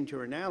plays into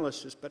your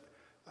analysis, but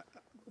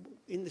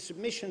in the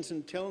submissions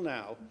until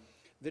now,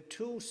 the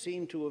two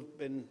seem to have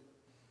been,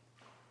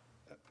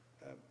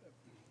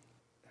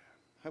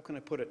 how can I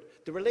put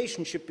it? The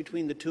relationship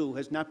between the two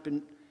has not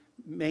been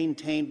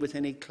maintained with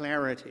any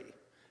clarity.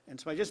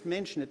 And so I just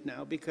mention it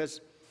now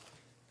because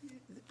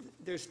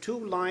there's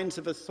two lines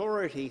of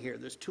authority here.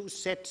 There's two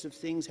sets of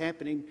things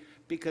happening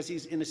because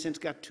he's, in a sense,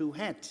 got two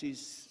hats.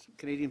 He's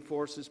Canadian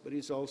Forces, but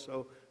he's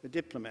also a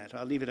diplomat.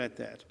 I'll leave it at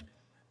that.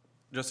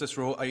 Justice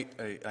Rowe, I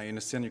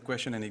understand your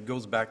question, and it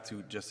goes back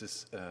to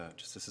Justice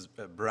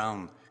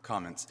Brown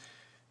comments.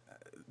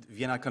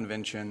 Vienna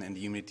Convention and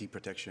the immunity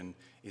protection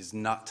is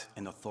not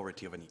an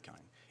authority of any kind.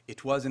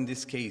 It was, in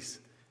this case,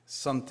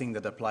 something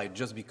that applied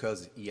just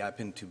because he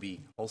happened to be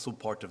also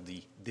part of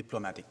the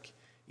diplomatic,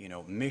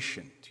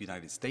 mission to the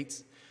United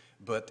States.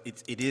 But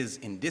it is,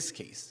 in this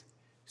case,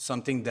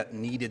 something that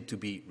needed to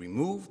be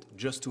removed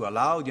just to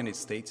allow the United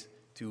States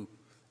to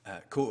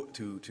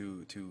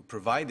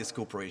provide this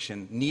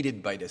cooperation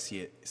needed by the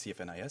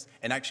CFNIS,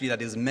 and actually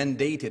that is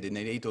mandated in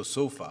the NATO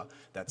SOFA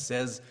that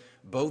says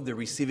both the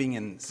receiving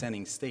and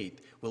sending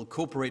state will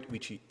cooperate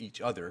with each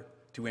other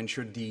to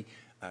ensure the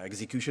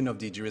execution of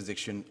the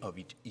jurisdiction of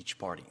each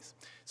parties.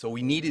 So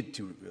we needed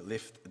to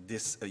lift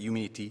this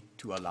immunity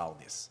to allow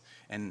this.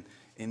 And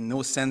in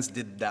no sense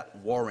did that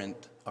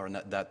warrant or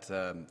that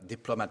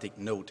diplomatic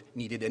note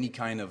needed any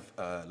kind of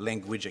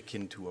language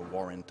akin to a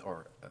warrant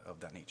or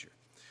of that nature.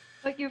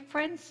 But your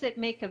friends that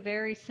make a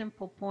very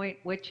simple point,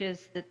 which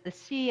is that the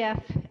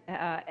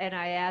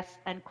CFNIS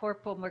and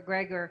Corporal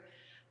McGregor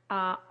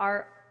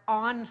are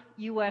on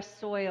U.S.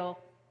 soil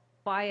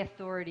by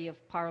authority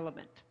of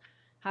Parliament.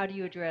 How do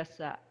you address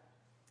that?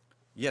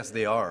 Yes,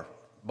 they are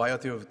by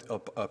authority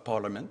of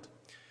Parliament,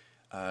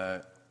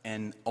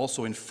 and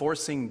also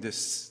enforcing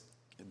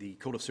the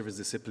Code of Service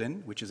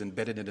Discipline, which is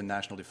embedded in the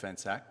National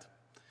Defense Act,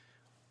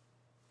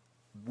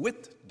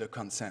 with the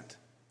consent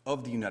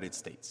of the United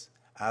States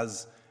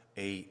as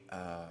a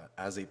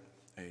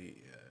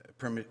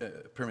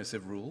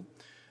permissive rule.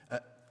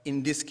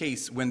 In this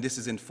case, when this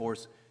is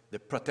enforced, the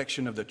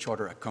protection of the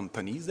Charter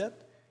accompanies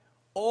that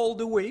all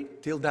the way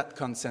till that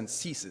consent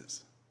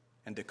ceases.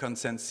 And the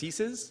consent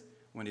ceases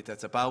when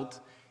it's about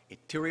a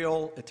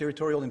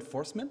territorial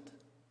enforcement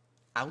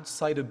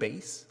outside a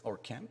base or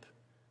camp,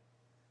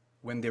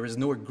 when there is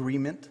no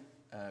agreement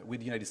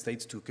with the United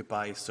States to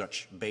occupy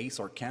such base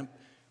or camp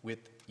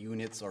with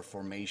units or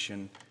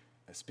formation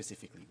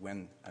specifically.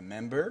 When a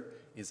member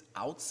is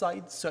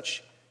outside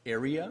such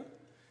area,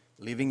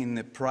 living in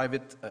a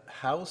private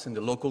house in the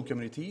local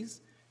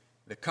communities,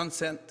 the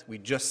consent we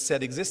just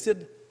said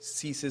existed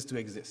ceases to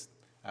exist.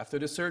 After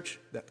the search,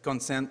 that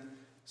consent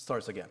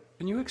starts again.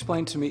 Can you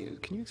explain to me,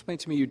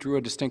 you drew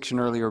a distinction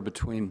earlier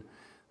between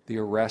the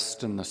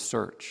arrest and the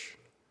search.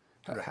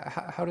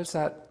 How does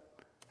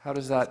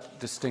that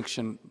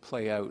distinction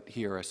play out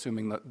here,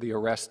 assuming that the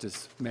arrest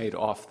is made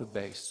off the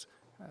base?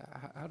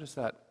 How does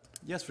that?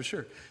 Yes, for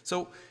sure.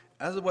 So,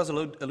 as it was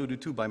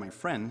alluded to by my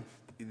friend,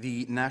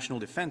 the National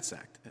Defense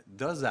Act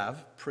does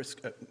have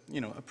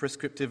a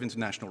prescriptive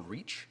international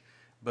reach,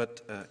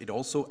 but it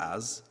also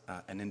has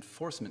an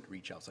enforcement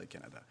reach outside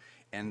Canada.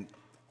 And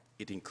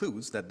it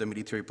includes that the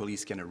military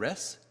police can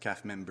arrest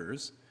CAF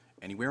members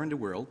anywhere in the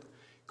world,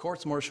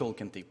 courts martial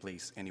can take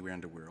place anywhere in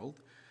the world,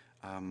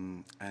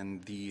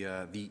 and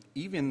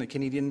even the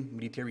Canadian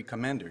military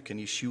commander can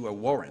issue a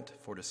warrant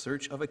for the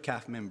search of a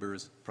CAF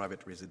member's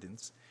private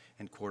residence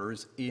and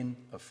quarters in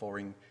a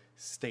foreign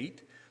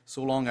state,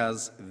 so long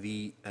as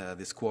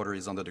this quarter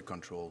is under the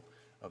control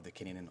of the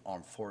Canadian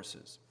Armed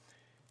Forces.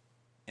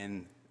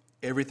 And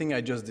everything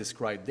I just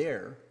described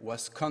there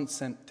was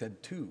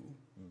consented to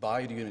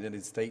by the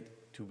United States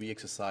to be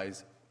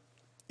exercised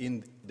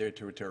in their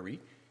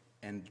territory,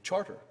 and the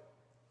Charter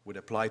would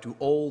apply to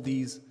all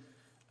these,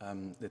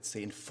 let's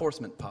say,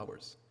 enforcement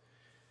powers.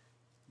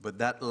 But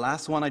that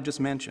last one I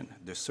just mentioned,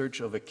 the search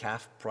of a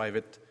CAF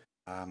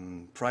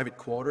private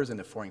quarters in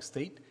a foreign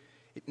state,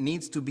 it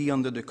needs to be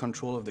under the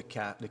control of the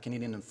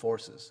Canadian Armed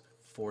Forces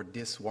for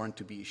this warrant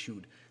to be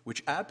issued,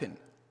 which happened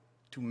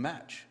to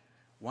match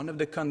one of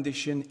the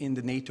conditions in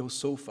the NATO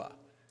SOFA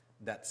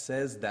that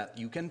says that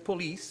you can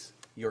police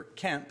your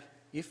camp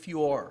if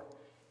you are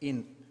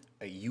in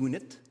a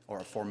unit or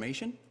a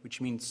formation,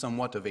 which means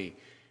somewhat of a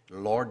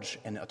large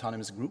and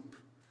autonomous group,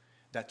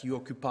 that you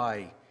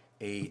occupy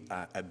a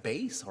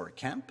base or a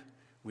camp,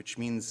 which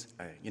means,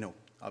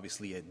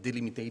 obviously a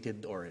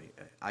delimited or a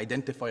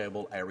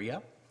identifiable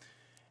area,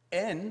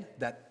 and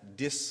that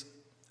this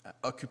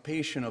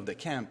occupation of the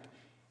camp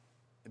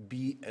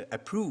be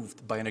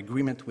approved by an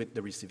agreement with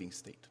the receiving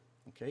state.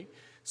 Okay,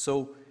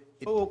 so.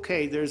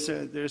 There's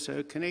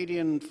a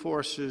Canadian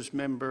Forces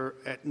member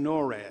at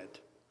NORAD,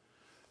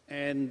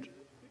 and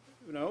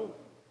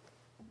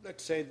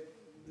let's say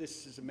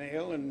this is a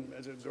male and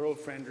has a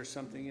girlfriend or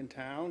something in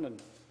town,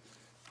 and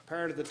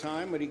part of the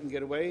time when he can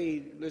get away,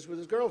 he lives with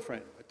his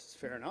girlfriend. That's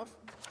fair enough.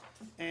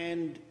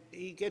 And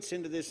he gets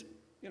into this,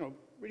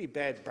 really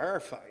bad bar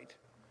fight,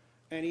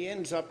 and he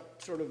ends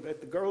up sort of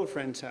at the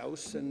girlfriend's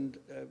house, and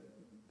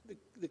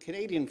the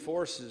Canadian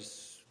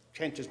forces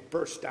can't just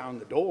burst down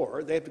the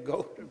door. They have to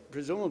go,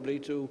 presumably,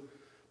 to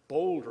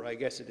Boulder, I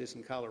guess it is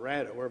in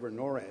Colorado, wherever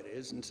NORAD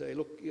is, and say,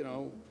 look, you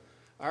know,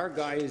 our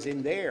guy is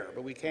in there,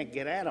 but we can't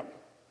get at him.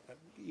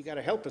 You got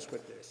to help us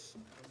with this.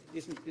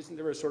 Isn't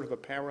there a sort of a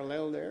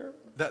parallel there?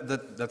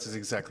 That is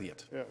exactly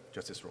it, Yeah.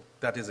 Justice Rowe.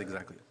 That is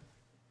exactly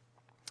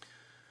it.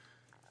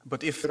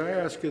 But if... Could I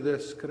ask you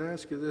this?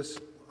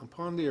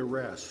 Upon the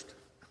arrest,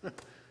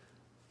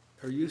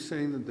 are you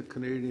saying that the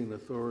Canadian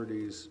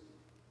authorities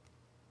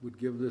would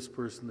give this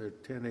person their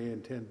 10A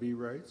and 10B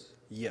rights?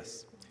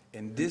 Yes.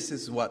 And this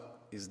is what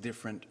is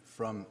different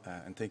from,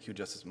 and thank you,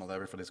 Justice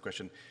Moldaver, for this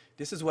question.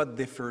 This is what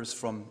differs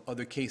from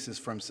other cases,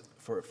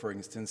 for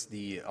instance,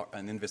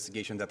 an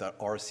investigation that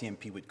our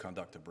RCMP would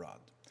conduct abroad.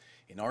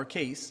 In our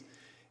case,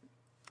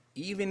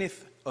 even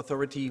if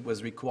authority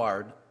was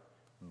required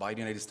by the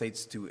United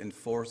States to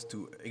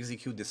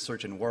execute this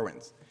search and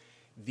warrants,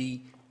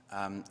 the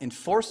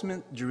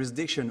enforcement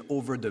jurisdiction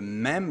over the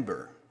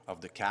member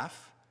of the CAF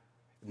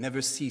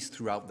never ceased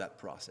throughout that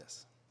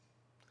process.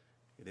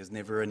 There's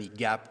never any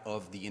gap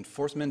of the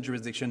enforcement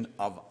jurisdiction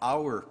of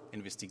our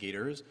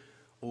investigators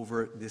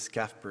over this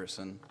CAF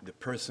person, the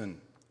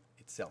person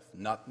itself,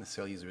 not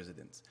necessarily his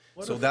residence.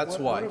 So that's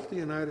why. What if the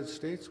United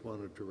States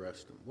wanted to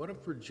arrest him? What if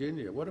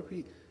Virginia? What if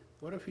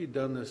he'd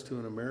done this to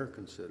an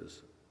American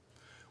citizen?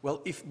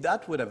 Well, if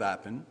that would have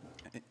happened,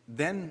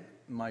 then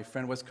my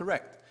friend was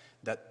correct,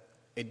 that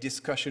a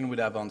discussion would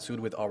have ensued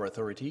with our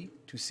authority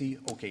to see,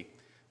 okay,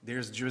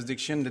 there's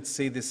jurisdiction, let's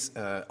say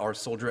our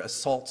soldier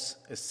assaults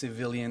a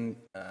civilian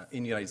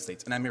in the United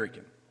States, an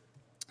American.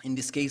 In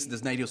this case, the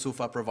CNIDO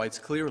SOFA provides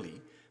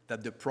clearly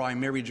that the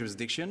primary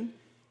jurisdiction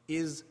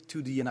is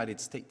to the United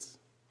States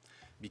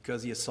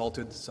because he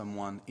assaulted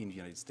someone in the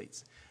United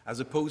States, as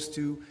opposed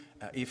to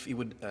if he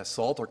would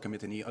assault or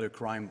commit any other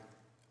crime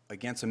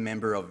against a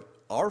member of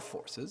our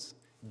forces,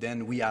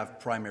 then we have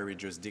primary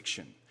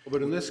jurisdiction.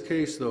 But in this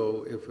case,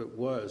 though, if it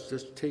was,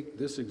 just take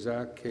this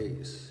exact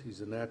case.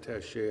 He's an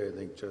attaché, I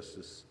think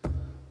Justice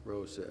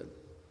Rowe said.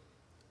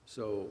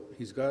 So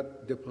he's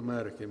got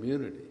diplomatic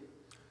immunity.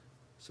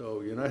 So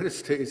United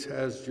States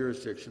has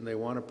jurisdiction. They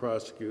want to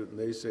prosecute, and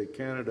they say,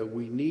 Canada,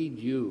 we need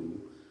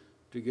you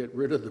to get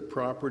rid of the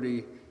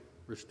property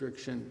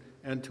restriction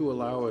and to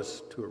allow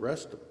us to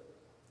arrest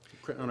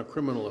him on a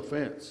criminal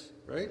offense,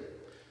 right?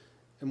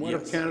 And what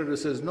if Canada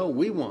says, no,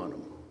 we want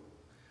him?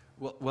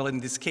 Well, in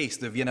this case,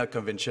 the Vienna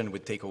Convention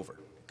would take over.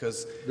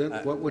 Because then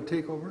what would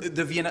take over?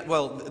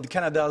 The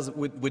Canada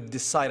would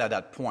decide at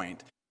that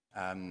point.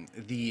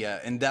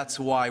 And that's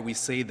why we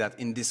say that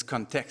in this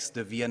context,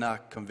 the Vienna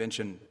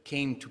Convention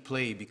came to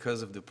play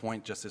because of the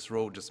point Justice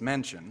Rowe just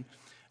mentioned.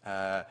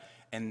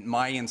 And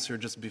my answer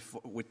just before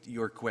with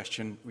your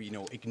question,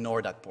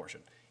 ignore that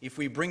portion. If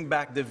we bring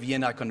back the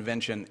Vienna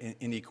Convention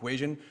in the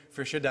equation,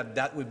 for sure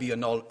that would be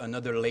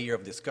another layer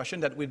of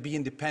discussion that would be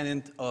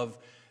independent of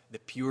the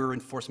pure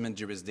enforcement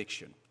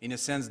jurisdiction, in a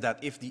sense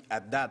that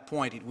at that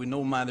point it would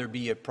no matter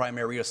be a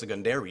primary or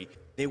secondary,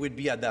 there would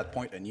be at that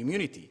point an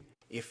immunity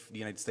if the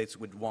United States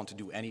would want to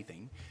do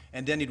anything,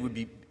 and then it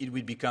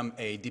would become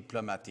a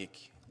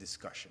diplomatic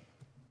discussion.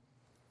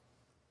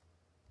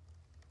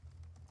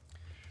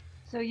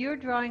 So you're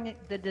drawing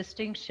the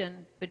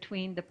distinction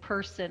between the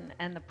person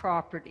and the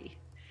property.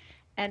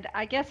 And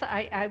I guess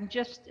I'm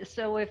just,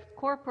 so if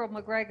Corporal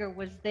McGregor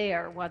was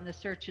there when the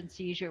search and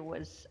seizure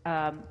was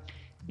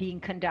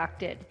being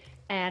conducted,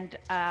 and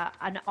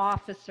an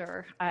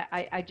officer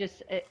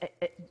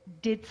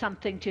did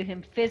something to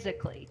him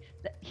physically,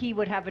 he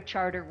would have a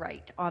charter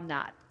right on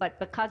that. But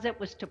because it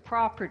was to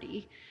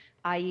property,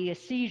 i.e. a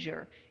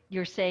seizure,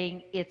 you're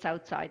saying it's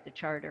outside the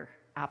charter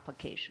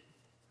application.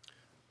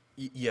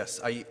 Yes,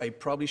 I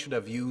probably should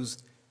have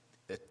used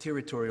a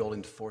territorial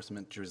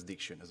enforcement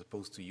jurisdiction as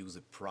opposed to use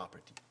a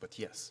property, but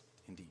yes,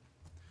 indeed.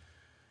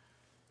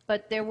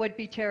 But there would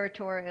be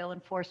territorial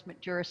enforcement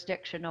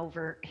jurisdiction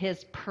over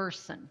his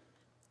person.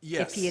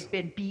 Yes. If he had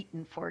been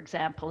beaten, for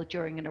example,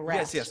 during an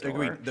arrest. Yes,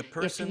 agreed. The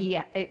person...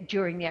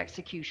 during the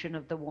execution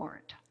of the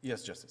warrant.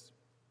 Yes, Justice.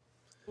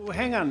 Well,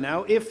 hang on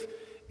now. If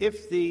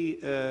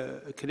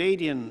the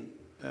Canadian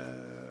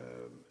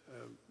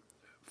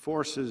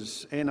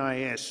forces,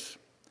 NIS,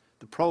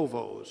 the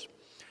Provos,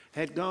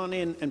 had gone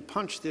in and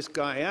punched this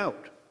guy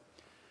out,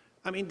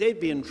 I mean, they'd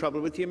be in trouble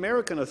with the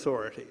American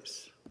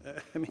authorities.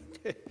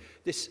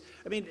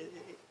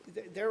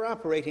 They're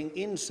operating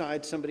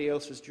inside somebody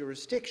else's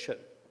jurisdiction.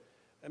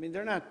 I mean,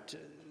 they're not,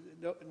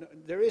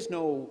 there is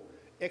no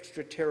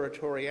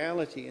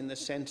extraterritoriality in the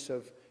sense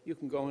of you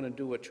can go in and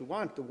do what you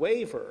want. The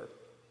waiver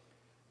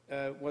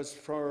was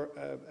for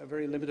a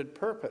very limited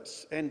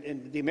purpose.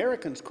 And the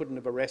Americans couldn't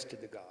have arrested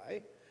the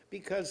guy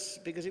because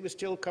he was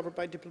still covered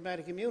by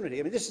diplomatic immunity.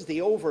 I mean, this is the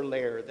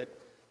overlayer that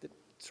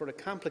sort of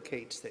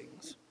complicates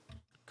things.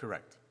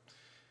 Correct.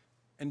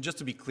 And just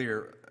to be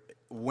clear,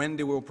 when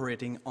they were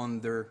operating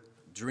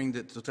during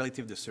the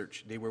totality of the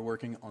search, they were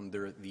working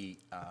under the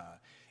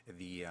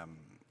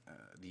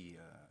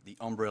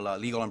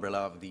legal umbrella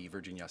of the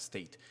Virginia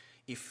state.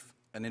 If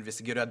an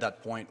investigator at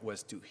that point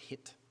was to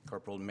hit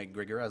Corporal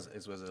McGregor,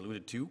 as was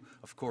alluded to.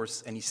 Of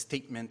course, any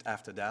statement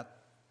after that,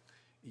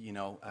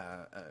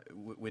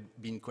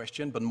 would be in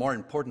question. But more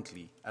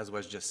importantly, as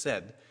was just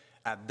said,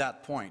 at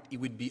that point, it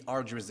would be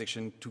our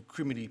jurisdiction to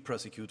criminally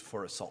prosecute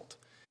for assault.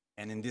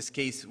 And in this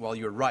case, while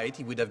you're right,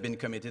 he would have been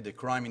committed a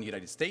crime in the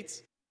United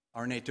States.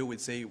 Our NATO would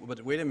say,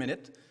 but wait a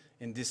minute,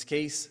 in this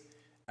case,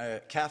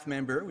 a CAF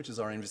member, which is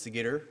our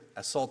investigator,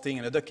 assaulting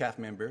another CAF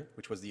member,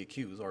 which was the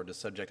accused or the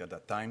subject at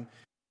that time,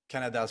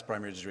 Canada's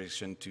primary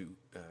jurisdiction to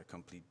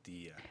complete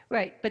the...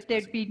 Right, but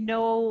there'd be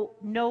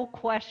no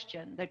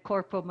question that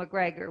Corporal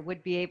McGregor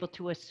would be able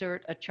to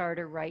assert a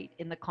charter right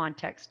in the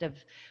context of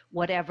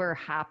whatever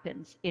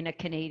happens in a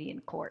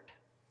Canadian court.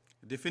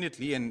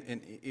 Definitely,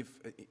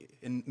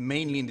 and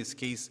mainly in this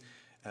case,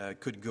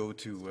 could go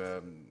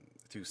to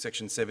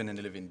Section 7 and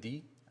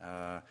 11D,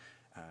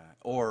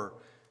 or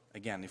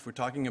again, if we're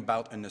talking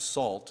about an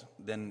assault,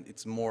 then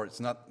it's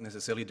not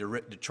necessarily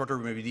the charter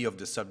remedy of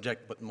the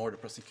subject, but more the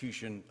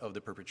prosecution of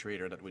the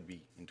perpetrator that would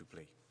be into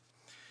play.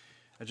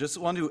 I just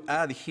want to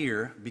add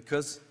here,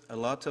 because a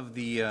lot of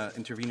the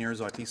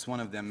interveners, or at least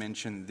one of them,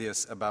 mentioned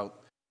this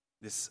about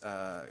this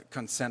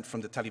consent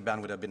from the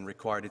Taliban would have been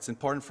required. It's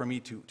important for me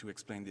to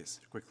explain this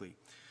quickly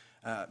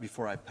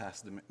before I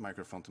pass the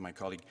microphone to my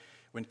colleague.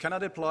 When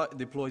Canada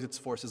deploys its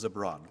forces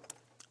abroad,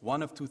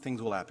 one of two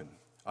things will happen.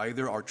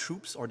 Either our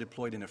troops are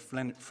deployed in a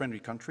friendly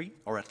country,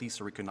 or at least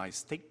a recognized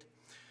state,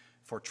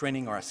 for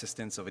training or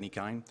assistance of any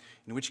kind,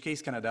 in which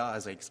case Canada,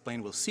 as I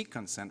explained, will seek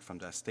consent from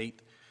that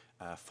state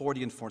for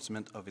the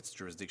enforcement of its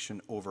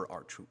jurisdiction over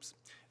our troops.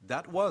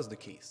 That was the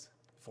case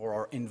for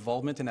our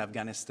involvement in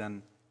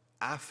Afghanistan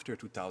after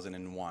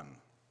 2001,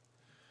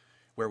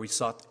 where we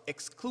sought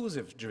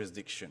exclusive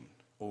jurisdiction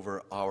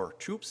over our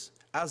troops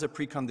as a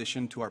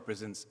precondition to our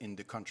presence in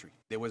the country.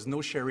 There was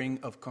no sharing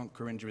of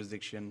concurrent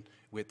jurisdiction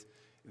with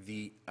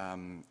the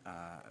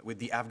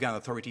Afghan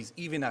authorities,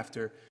 even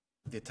after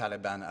the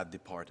Taliban had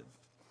departed.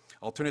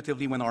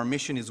 Alternatively, when our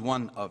mission is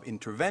one of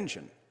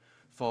intervention,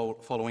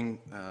 following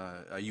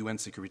a UN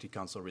Security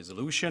Council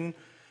resolution,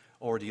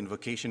 or the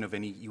invocation of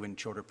any UN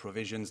Charter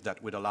provisions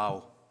that would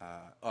allow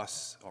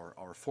us or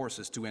our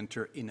forces to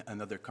enter in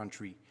another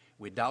country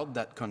without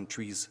that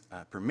country's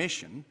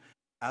permission,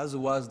 as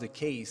was the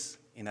case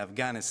in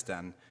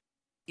Afghanistan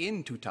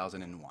in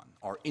 2001,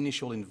 our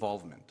initial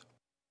involvement,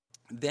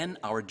 then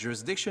our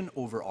jurisdiction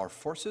over our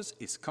forces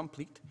is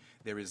complete.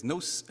 There is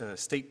no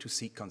state to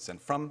seek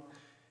consent from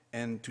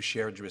and to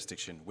share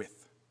jurisdiction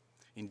with.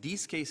 In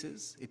these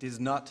cases, it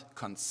is not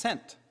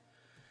consent,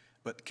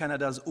 but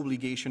Canada's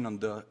obligation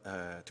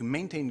to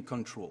maintain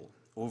control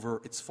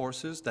over its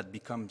forces that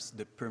becomes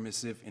the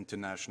permissive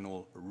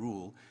international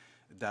rule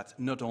that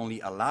not only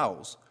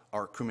allows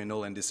our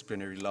criminal and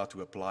disciplinary law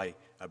to apply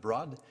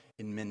abroad,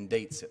 it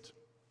mandates it.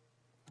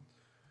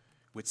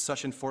 With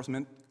such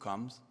enforcement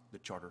comes the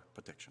charter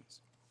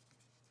protections.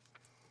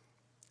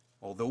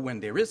 Although when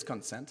there is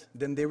consent,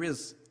 then there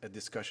is a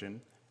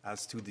discussion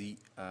as to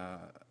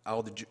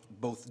how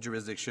both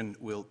jurisdiction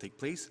will take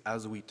place,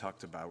 as we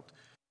talked about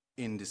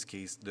in this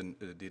case,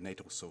 the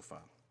NATO SOFA.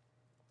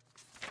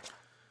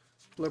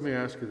 Let me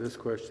ask you this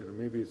question, and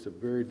maybe it's a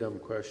very dumb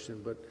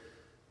question, but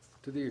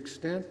to the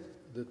extent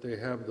that they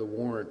have the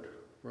warrant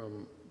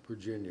from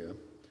Virginia,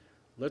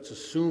 let's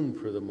assume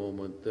for the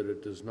moment that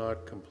it does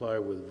not comply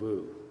with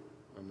VU.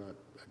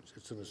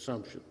 It's an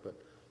assumption, but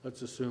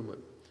let's assume it.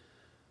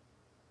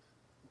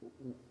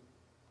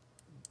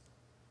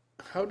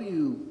 How do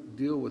you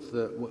deal with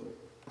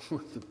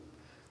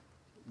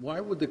why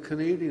would the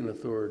Canadian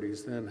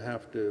authorities then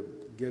have to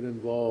get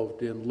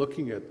involved in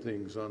looking at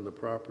things on the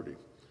property?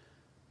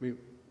 I mean,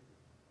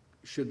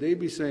 should they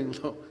be saying,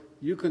 look,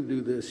 you can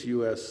do this,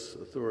 U.S.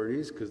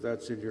 authorities, because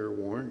that's in your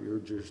warrant, your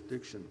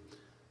jurisdiction,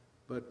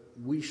 but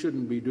we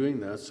shouldn't be doing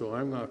that, so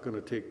I'm not going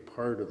to take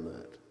part in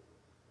that.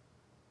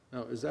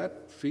 Now, is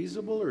that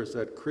feasible or is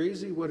that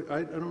crazy?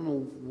 I don't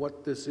know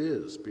what this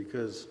is,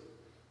 because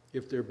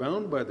if they're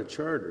bound by the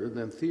Charter,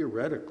 then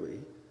theoretically,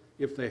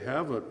 if they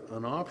have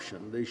an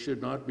option, they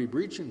should not be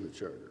breaching the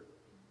Charter.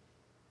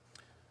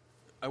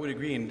 I would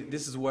agree, and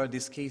this is why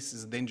this case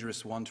is a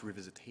dangerous one to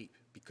revisit HAPE,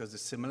 because the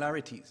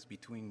similarities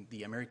between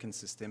the American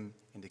system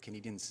and the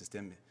Canadian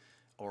system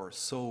are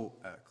so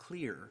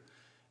clear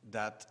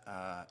that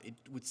it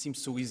would seem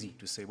so easy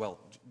to say, well,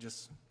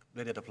 just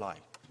let it apply.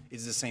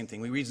 It's the same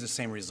thing. We reach the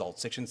same result.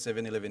 Section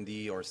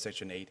 711D or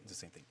Section 8, it's the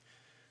same thing.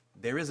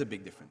 There is a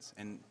big difference.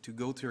 And to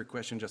go to your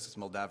question, Justice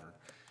Moldaver,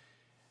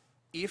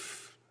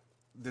 if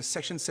the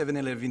Section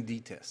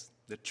 711D test,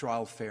 the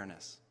trial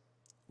fairness,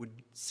 would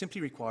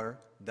simply require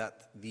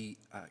that the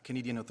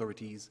Canadian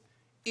authorities,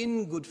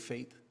 in good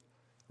faith,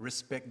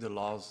 respect the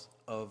laws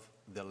of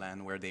the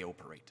land where they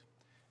operate.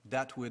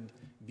 That would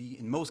be,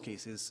 in most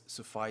cases,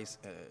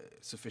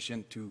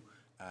 sufficient to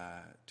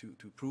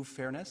prove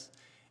fairness,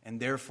 and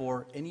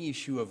therefore any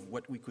issue of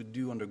what we could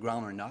do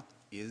underground or not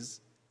is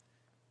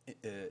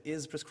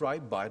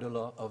prescribed by the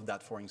law of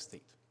that foreign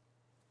state.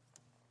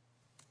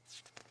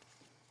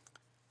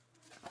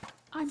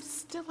 I'm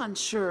still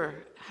unsure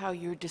how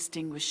you're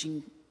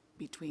distinguishing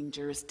between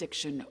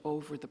jurisdiction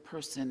over the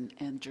person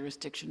and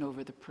jurisdiction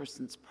over the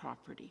person's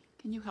property.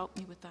 Can you help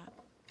me with that?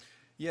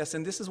 Yes,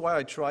 and this is why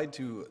I tried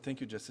to, thank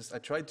you, Justice, I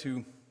tried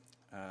to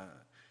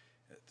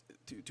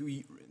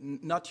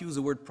not use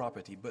the word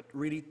property, but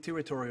really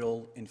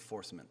territorial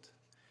enforcement.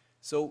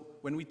 So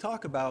when we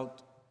talk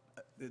about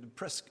the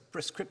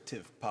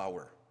prescriptive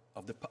power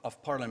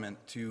of Parliament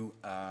to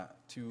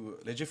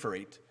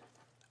legiferate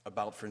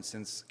about, for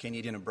instance,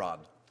 Canadian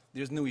abroad,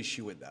 there's no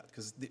issue with that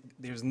because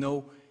there's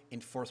no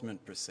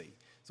enforcement per se.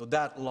 So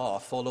that law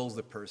follows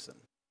the person.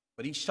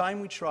 But each time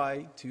we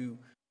try to,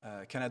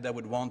 Canada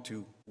would want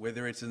to,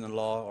 whether it's in the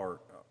law or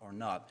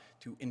not,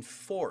 to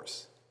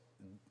enforce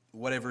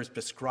whatever is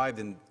prescribed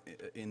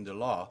in the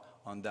law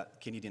on that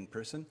Canadian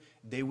person,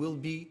 there will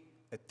be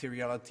a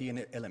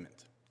territoriality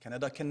element.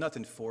 Canada cannot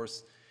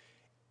enforce,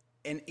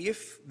 and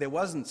if there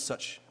wasn't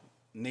such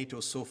NATO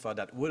SOFA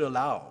that would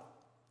allow,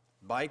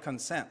 by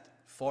consent,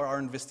 for our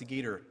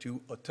investigator to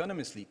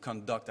autonomously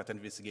conduct that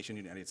investigation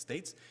in the United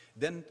States,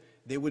 then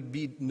there would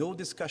be no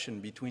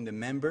discussion between the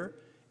member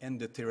and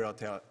the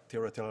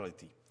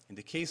territoriality. In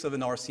the case of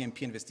an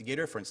RCMP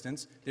investigator, for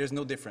instance, there's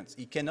no difference.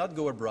 He cannot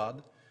go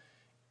abroad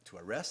to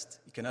arrest,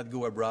 he cannot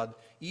go abroad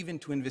even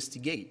to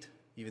investigate,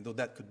 even though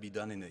that could be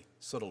done in a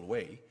subtle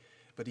way,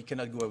 but he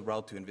cannot go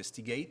abroad to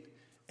investigate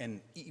and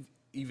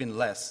even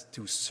less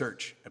to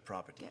search a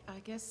property. Yeah, I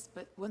guess,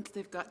 but once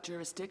they've got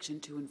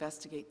jurisdiction to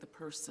investigate the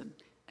person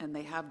and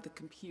they have the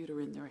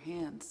computer in their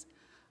hands,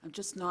 I'm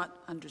just not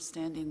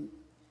understanding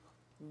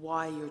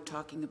why you're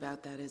talking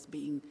about that as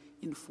being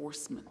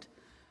enforcement.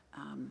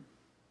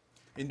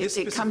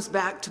 It comes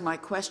back to my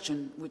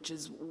question, which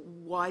is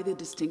why the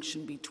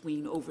distinction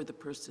between over the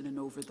person and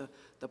over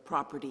the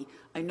property.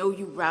 I know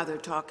you rather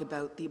talk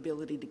about the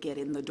ability to get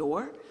in the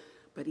door,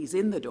 but he's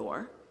in the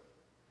door.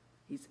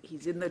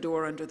 He's in the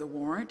door under the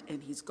warrant,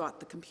 and he's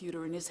got the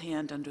computer in his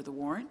hand under the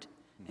warrant,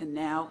 and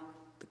now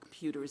the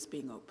computer is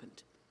being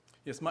opened.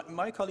 Yes,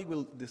 my colleague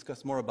will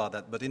discuss more about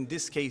that, but in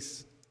this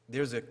case,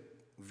 there's a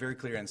very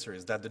clear answer,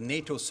 is that the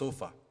NATO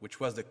SOFA, which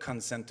was the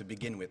consent to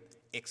begin with,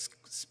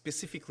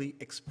 specifically,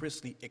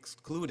 expressly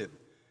excluded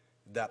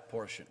that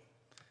portion.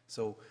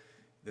 So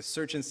the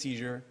search and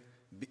seizure,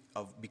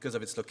 because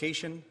of its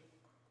location,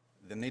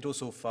 the NATO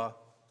SOFA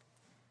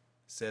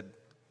said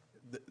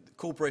the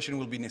cooperation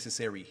will be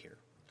necessary here.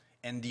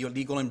 And the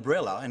legal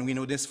umbrella, and we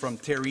know this from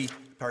Terry,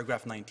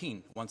 paragraph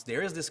 19, once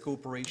there is this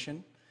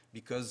cooperation,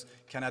 because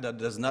Canada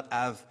does not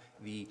have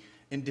the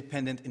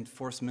independent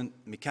enforcement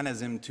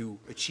mechanism to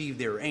achieve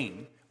their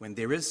aim, when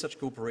there is such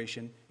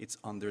cooperation, it's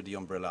under the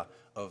umbrella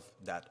of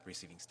that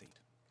receiving state.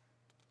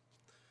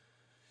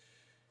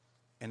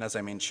 And as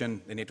I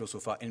mentioned, the NATO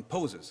SOFA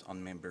imposes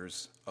on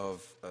members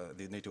of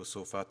the NATO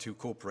SOFA to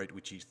cooperate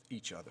with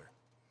each other.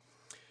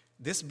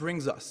 This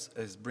brings us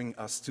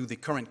to the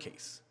current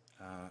case.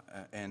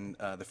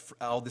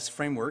 How this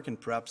framework, and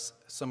perhaps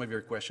some of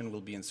your question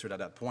will be answered at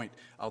that point,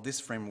 how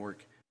this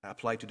framework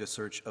applied to the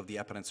search of the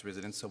appellant's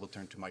residence. So we'll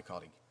turn to my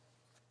colleague.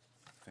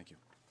 Thank you.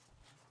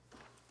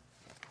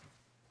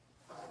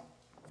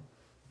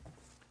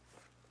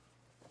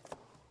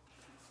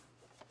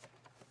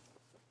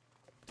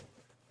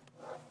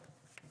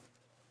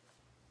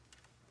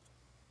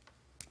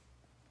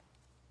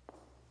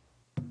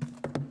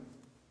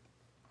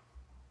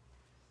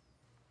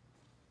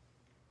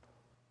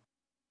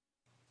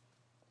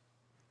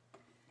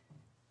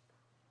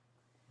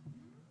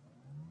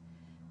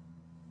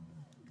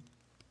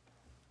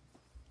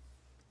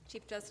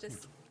 Chief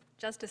Justice,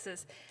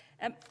 Justices,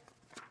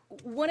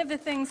 one of the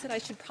things that I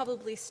should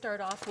probably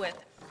start off with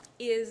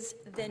is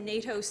the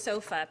NATO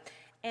SOFA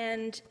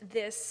and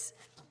this,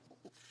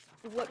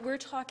 what we're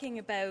talking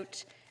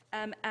about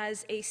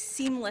as a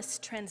seamless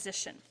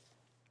transition.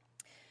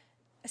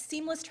 A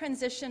seamless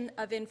transition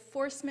of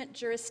enforcement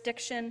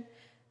jurisdiction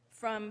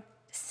from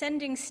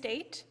sending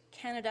state,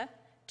 Canada,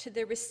 to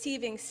the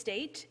receiving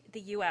state,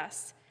 the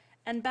US,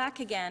 and back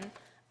again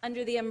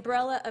under the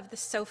umbrella of the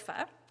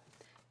SOFA,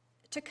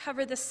 to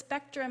cover the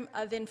spectrum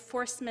of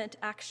enforcement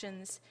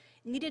actions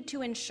needed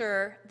to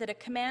ensure that a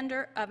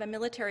commander of a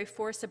military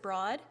force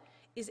abroad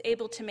is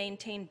able to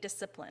maintain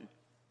discipline.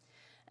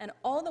 And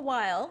all the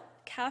while,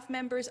 CAF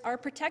members are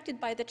protected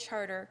by the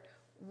Charter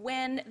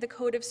when the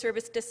Code of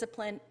Service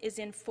Discipline is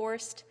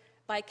enforced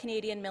by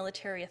Canadian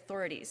military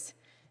authorities,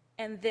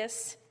 and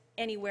this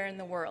anywhere in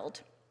the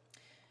world.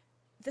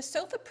 The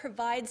SOFA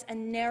provides a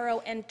narrow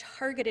and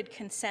targeted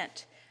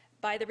consent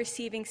by the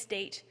receiving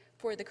state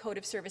for the Code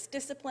of Service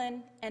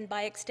Discipline, and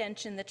by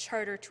extension, the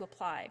Charter to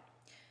apply.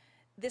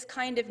 This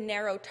kind of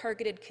narrow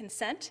targeted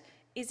consent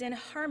is in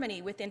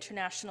harmony with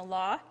international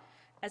law,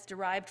 as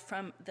derived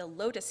from the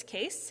Lotus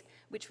case,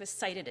 which was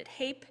cited at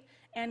HAPE,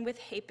 and with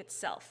HAPE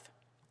itself.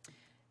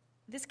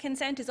 This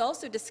consent is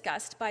also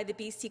discussed by the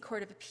BC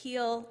Court of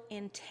Appeal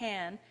in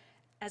TAN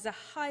as a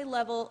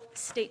high-level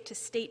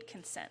state-to-state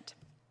consent.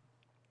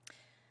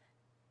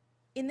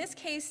 In this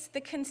case, the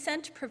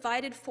consent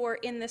provided for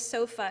in the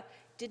SOFA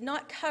did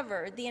not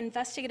cover the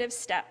investigative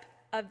step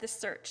of the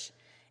search.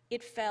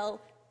 It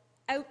fell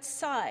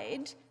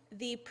outside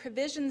the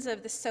provisions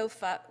of the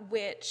SOFA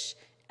which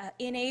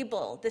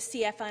enable the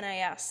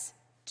CFNIS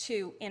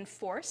to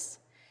enforce,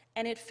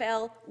 and it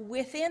fell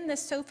within the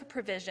SOFA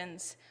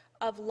provisions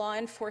of law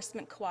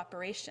enforcement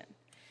cooperation.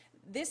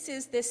 This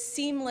is this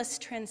seamless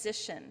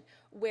transition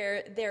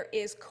where there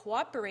is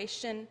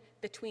cooperation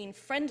between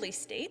friendly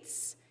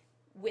states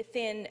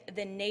within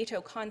the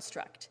NATO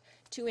construct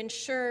to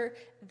ensure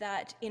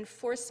that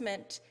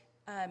enforcement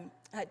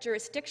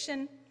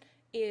jurisdiction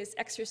is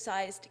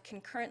exercised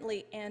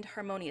concurrently and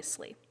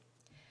harmoniously.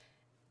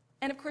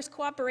 And of course,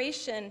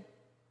 cooperation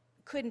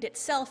couldn't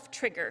itself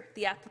trigger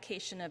the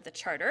application of the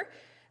Charter.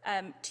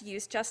 To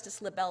use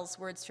Justice LaBelle's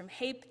words from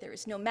HAPE, there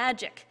is no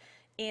magic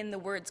in the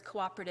words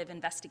cooperative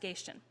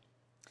investigation.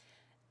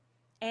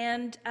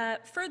 And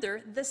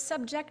further, the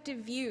subjective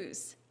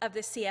views of the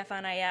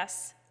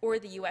CFNIS or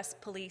the US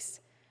police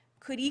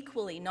could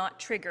equally not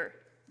trigger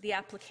the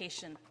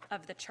application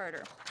of the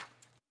Charter.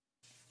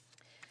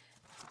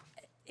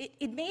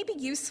 It may be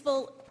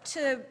useful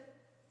to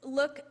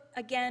look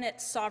again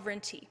at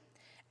sovereignty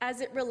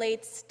as it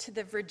relates to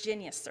the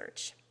Virginia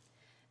search.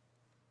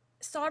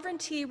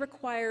 Sovereignty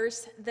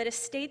requires that a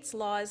state's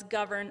laws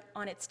govern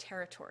on its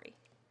territory.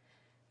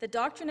 The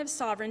doctrine of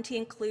sovereignty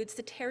includes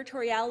the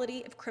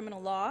territoriality of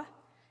criminal law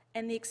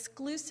and the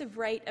exclusive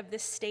right of the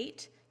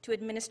state to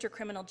administer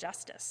criminal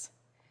justice.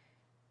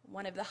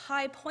 One of the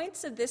high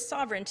points of this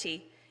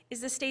sovereignty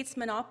is the state's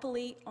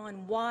monopoly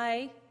on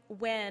why,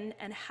 when,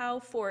 and how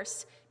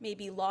force may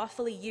be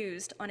lawfully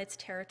used on its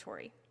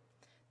territory.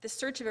 The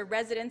search of a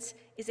residence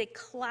is a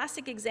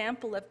classic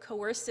example of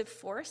coercive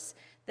force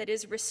that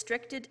is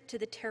restricted to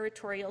the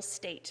territorial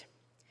state.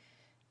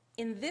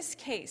 In this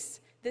case,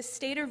 the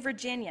state of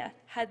Virginia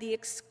had the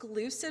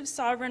exclusive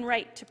sovereign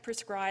right to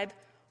prescribe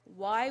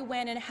why,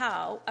 when, and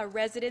how a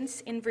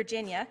residence in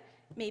Virginia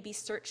may be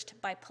searched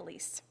by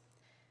police.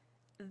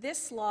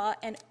 This law,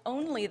 and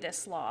only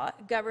this law,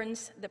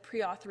 governs the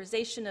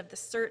pre-authorization of the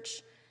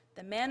search,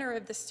 the manner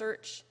of the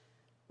search,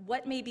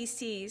 what may be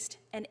seized,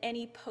 and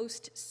any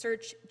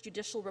post-search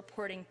judicial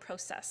reporting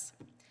process.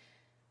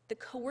 The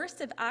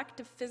coercive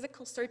act of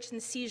physical search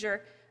and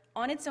seizure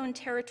on its own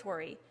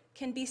territory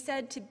can be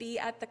said to be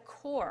at the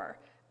core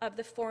of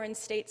the foreign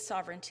state's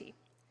sovereignty.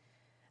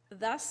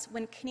 Thus,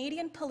 when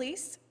Canadian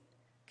police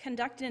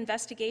conduct an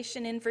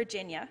investigation in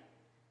Virginia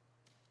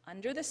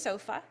under the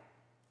SOFA,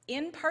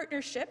 in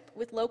partnership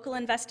with local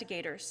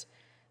investigators,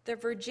 the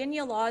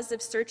Virginia laws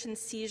of search and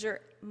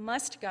seizure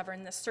must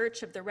govern the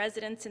search of the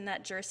residents in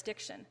that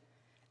jurisdiction,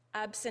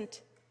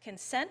 absent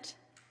consent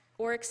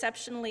or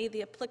exceptionally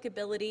the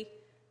applicability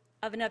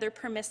of another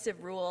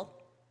permissive rule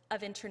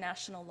of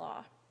international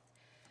law.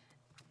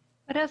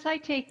 But as I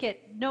take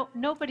it,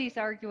 nobody's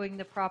arguing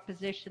the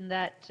proposition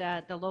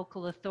that the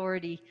local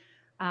authority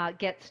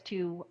gets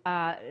to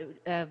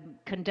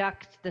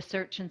conduct the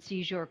search and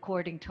seizure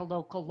according to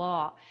local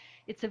law.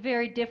 It's a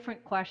very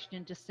different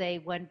question to say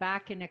when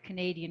back in a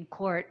Canadian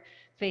court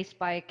faced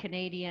by a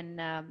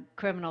Canadian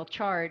criminal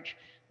charge,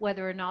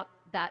 whether or not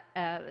that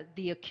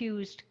the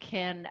accused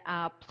can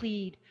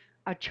plead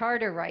a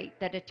charter right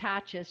that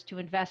attaches to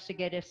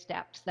investigative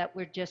steps that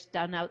were just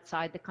done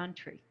outside the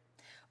country.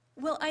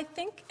 Well, I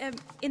think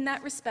in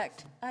that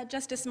respect,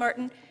 Justice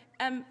Martin,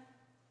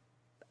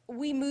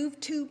 we move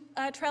to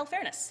trial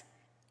fairness.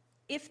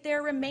 If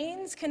there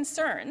remains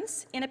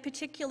concerns in a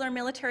particular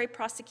military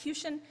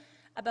prosecution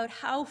about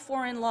how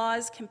foreign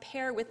laws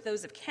compare with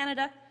those of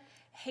Canada,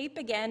 HAPE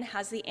again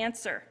has the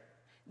answer.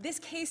 This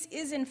case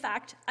is, in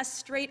fact, a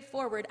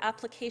straightforward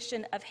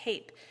application of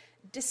HAPE,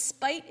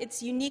 despite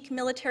its unique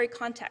military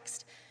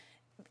context.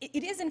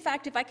 It is, in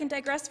fact, if I can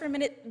digress for a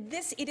minute,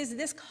 it is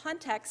this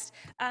context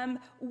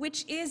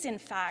which is, in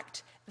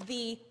fact,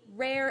 the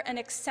rare and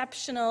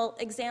exceptional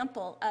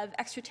example of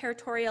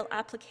extraterritorial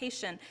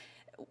application.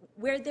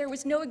 Where there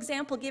was no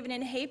example given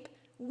in HAPE,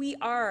 we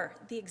are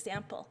the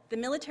example. The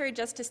military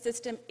justice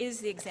system is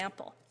the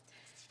example.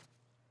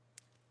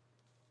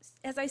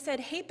 As I said,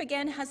 HAPE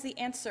again has the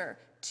answer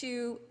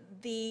to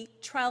the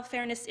trial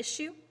fairness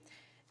issue.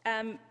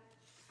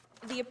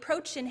 The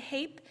approach in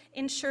HAPE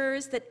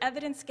ensures that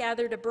evidence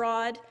gathered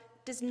abroad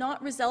does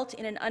not result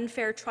in an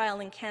unfair trial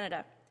in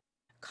Canada.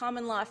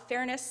 Common law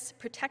fairness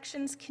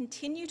protections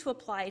continue to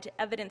apply to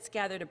evidence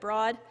gathered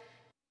abroad.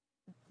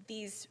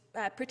 These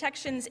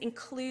protections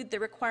include the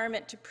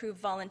requirement to prove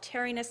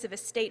voluntariness of a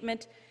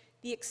statement,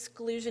 the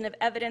exclusion of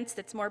evidence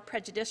that's more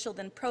prejudicial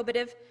than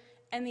probative,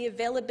 and the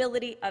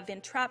availability of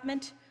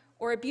entrapment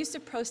or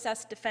abusive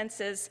process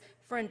defenses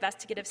for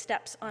investigative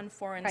steps on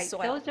foreign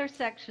soil. Those are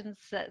sections,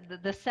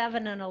 the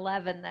 7 and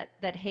 11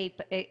 that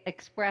HAPE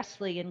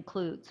expressly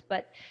includes.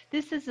 But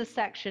this is a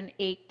Section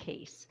 8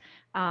 case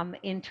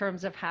in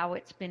terms of how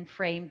it's been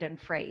framed and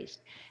phrased.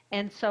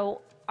 And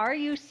so are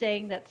you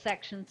saying that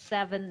Section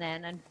 7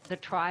 then and the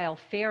trial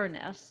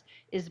fairness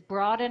is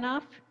broad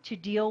enough to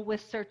deal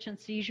with search and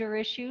seizure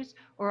issues?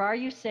 Or are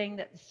you saying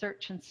that the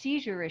search and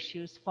seizure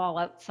issues fall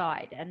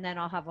outside? And then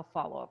I'll have a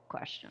follow-up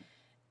question.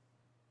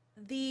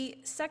 The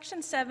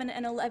Section 7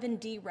 and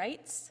 11D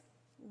rights,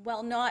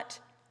 while not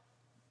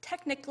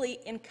technically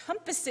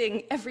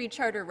encompassing every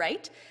charter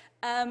right,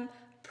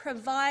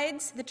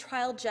 provides the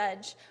trial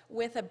judge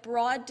with a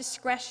broad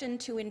discretion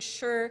to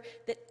ensure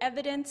that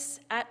evidence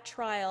at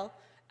trial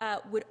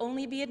would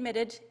only be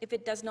admitted if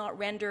it does not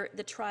render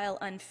the trial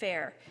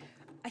unfair.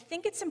 I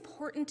think it's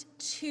important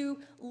to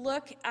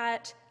look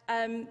at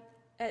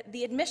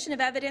the admission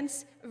of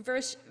evidence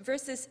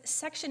versus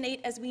Section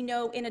 8, as we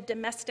know, in a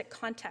domestic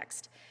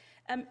context.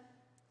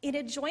 In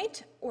a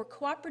joint or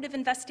cooperative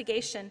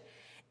investigation,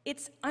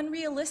 it's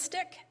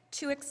unrealistic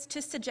to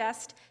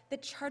suggest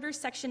that Charter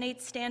Section 8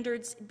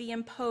 standards be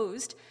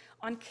imposed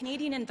on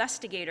Canadian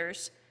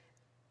investigators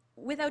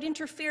without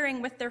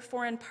interfering with their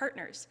foreign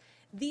partners.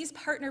 These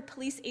partner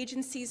police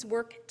agencies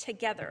work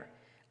together.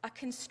 A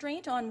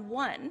constraint on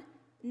one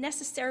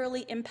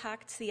necessarily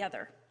impacts the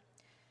other.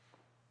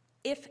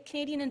 If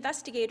Canadian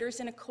investigators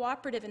in a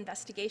cooperative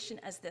investigation,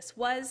 as this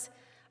was,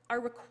 are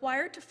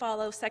required to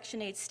follow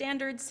Section 8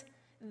 standards,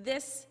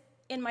 this,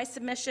 in my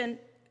submission,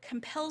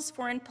 compels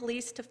foreign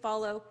police to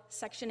follow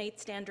Section 8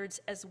 standards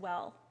as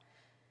well.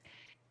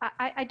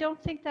 I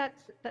don't think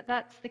that's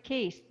the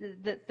case.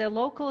 The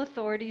local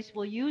authorities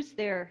will use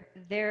their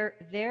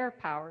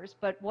powers,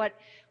 but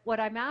what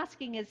I'm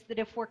asking is that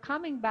if we're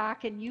coming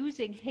back and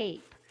using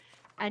HAPE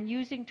and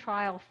using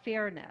trial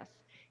fairness,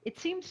 it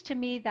seems to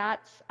me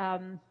that's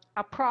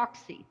a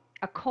proxy,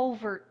 a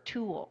covert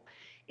tool.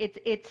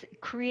 It's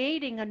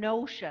creating a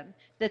notion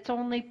that's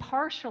only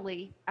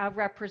partially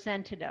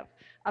representative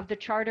of the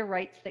charter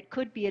rights that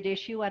could be at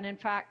issue and in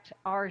fact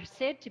are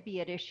said to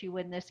be at issue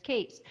in this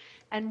case.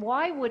 And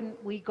why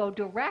wouldn't we go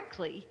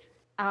directly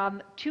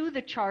to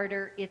the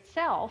charter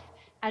itself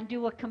and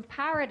do a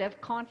comparative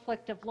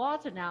conflict of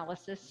laws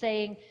analysis,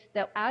 saying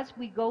that as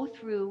we go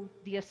through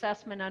the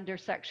assessment under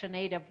Section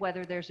 8 of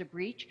whether there's a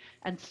breach,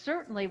 and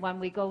certainly when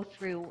we go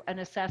through an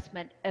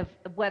assessment of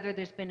whether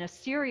there's been a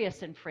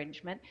serious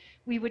infringement,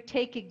 we would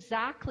take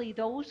exactly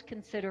those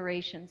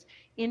considerations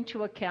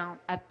into account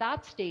at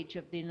that stage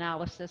of the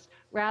analysis,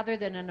 rather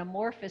than an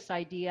amorphous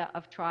idea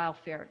of trial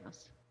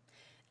fairness.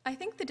 I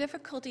think the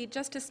difficulty,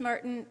 Justice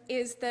Martin,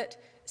 is that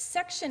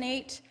Section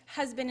 8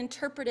 has been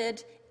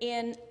interpreted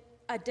in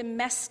a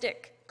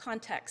domestic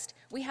context.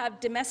 We have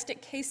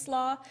domestic case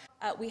law,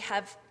 we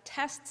have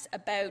tests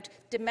about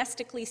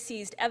domestically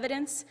seized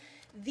evidence.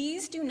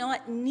 These do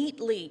not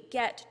neatly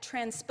get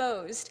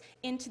transposed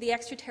into the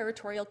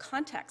extraterritorial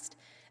context.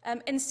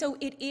 And so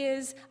it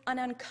is an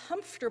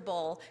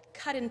uncomfortable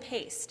cut and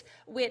paste,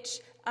 which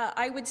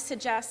I would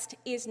suggest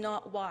is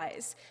not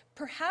wise.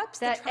 Perhaps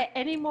that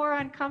any more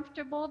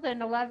uncomfortable than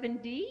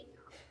 11D?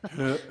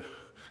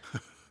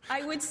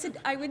 I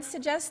would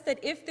suggest that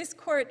if this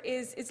court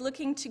is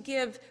looking to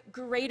give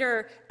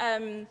greater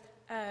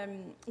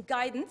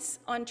guidance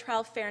on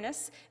trial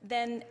fairness,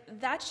 then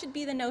that should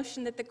be the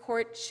notion that the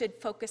court should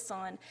focus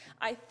on.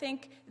 I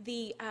think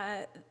the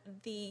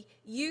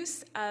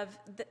use of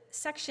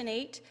Section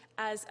 8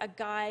 as a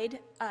guide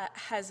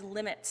has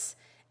limits,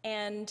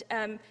 and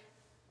I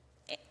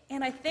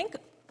think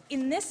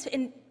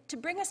to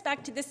bring us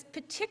back to this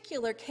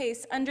particular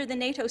case under the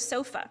NATO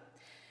SOFA,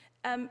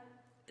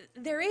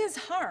 there is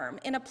harm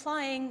in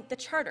applying the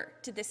Charter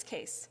to this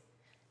case,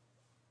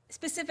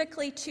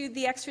 specifically to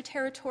the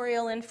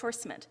extraterritorial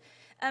enforcement.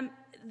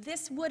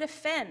 This would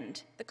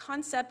offend the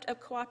concept of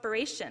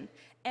cooperation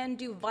and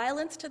do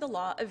violence to the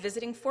law of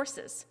visiting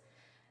forces.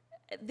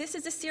 This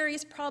is a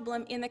serious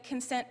problem in the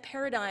consent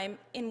paradigm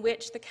in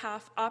which the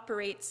CAF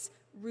operates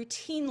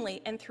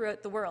routinely and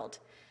throughout the world.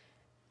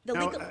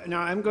 Now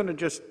I'm going to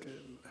just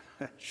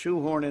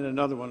shoehorn in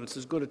another one. It's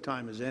as good a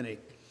time as any.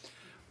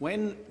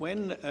 When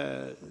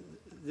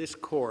this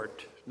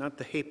court, not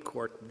the HAPE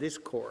court, this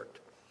court,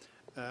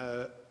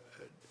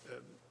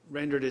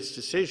 rendered its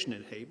decision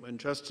in HAPE, when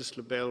Justice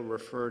LaBelle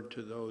referred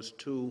to those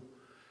two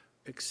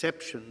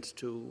exceptions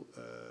to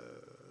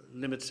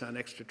limits on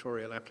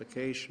extraterritorial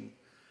application,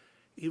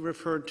 he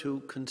referred to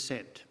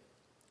consent.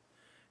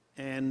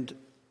 And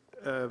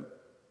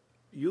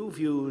you've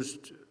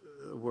used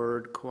the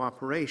word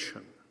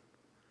cooperation.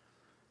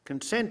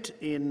 Consent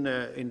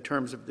in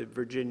terms of the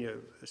Virginia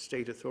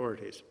state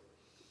authorities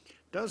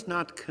does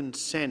not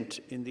consent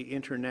in the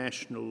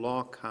international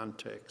law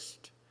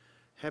context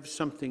have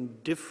something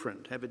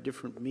different, have a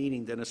different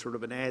meaning than a sort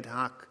of an ad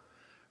hoc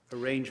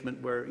arrangement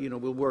where, you know,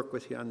 we'll work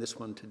with you on this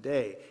one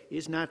today.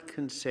 Is not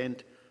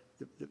consent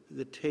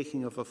the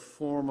taking of a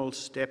formal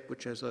step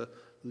which has a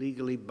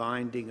legally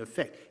binding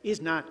effect?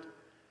 Is not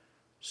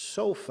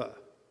SOFA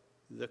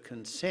the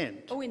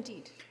consent? Oh,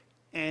 indeed.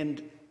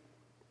 And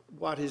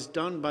what is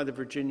done by the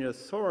Virginia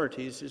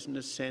authorities is, in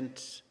a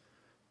sense,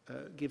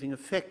 giving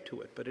effect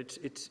to it, but it's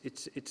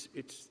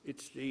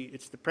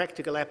the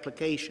practical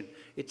application.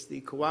 It's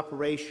the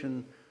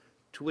cooperation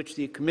to which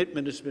the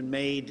commitment has been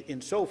made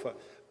in SOFA.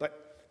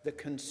 But the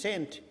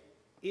consent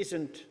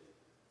isn't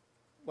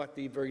what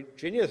the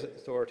Virginia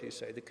authorities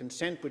say. The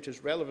consent which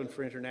is relevant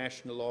for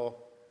international law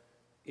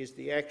is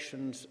the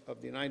actions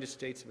of the United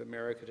States of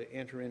America to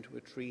enter into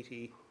a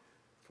treaty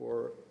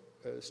for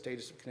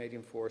status of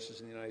Canadian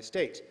forces in the United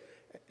States.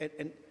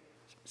 And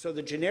so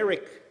the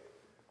generic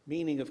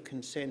meaning of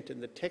consent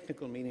and the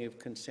technical meaning of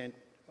consent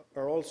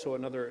are also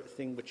another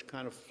thing which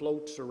kind of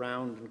floats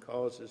around and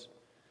causes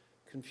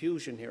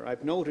confusion here.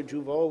 I've noted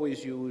you've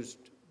always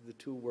used the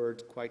two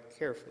words quite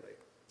carefully.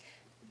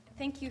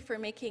 Thank you for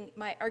making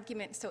my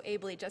argument so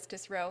ably,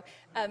 Justice Rowe.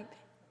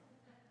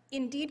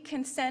 Indeed,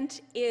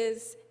 consent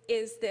is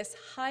this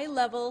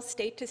high-level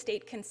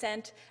state-to-state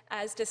consent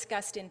as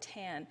discussed in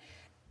TAN.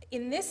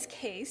 In this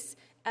case,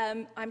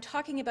 I'm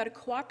talking about a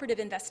cooperative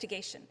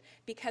investigation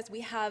because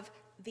we have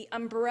the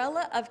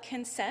umbrella of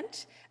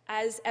consent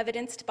as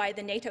evidenced by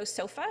the NATO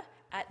SOFA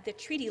at the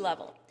treaty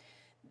level.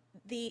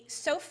 The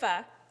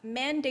SOFA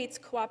mandates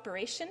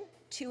cooperation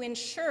to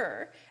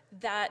ensure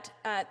that,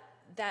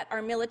 that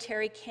our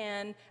military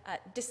can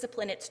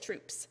discipline its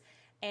troops.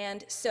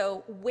 And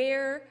so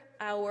where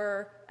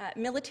our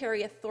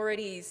military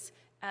authorities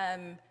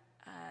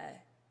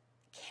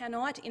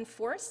cannot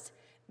enforce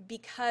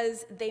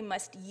because they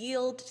must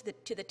yield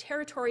to the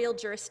territorial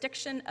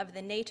jurisdiction of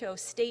the NATO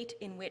state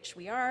in which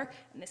we are,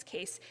 in this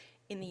case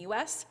in the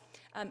US,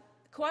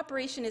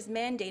 cooperation is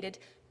mandated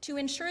to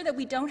ensure that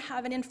we don't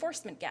have an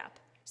enforcement gap.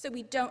 So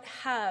we don't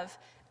have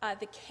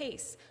the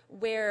case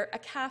where a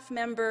CAF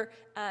member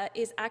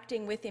is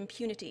acting with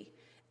impunity.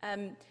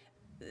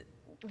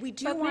 We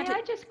do want May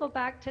I just go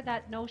back to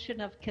that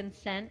notion of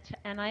consent?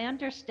 And I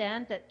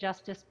understand that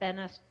Justice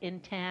Bennett in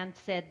TAN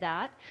said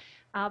that.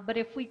 But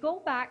if we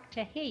go back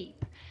to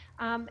HAPE,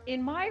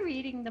 in my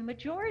reading, the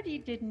majority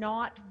did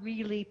not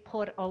really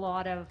put a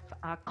lot of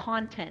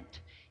content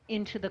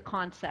into the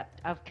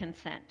concept of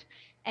consent.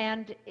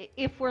 And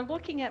if we're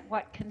looking at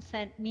what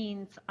consent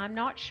means, I'm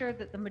not sure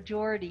that the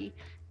majority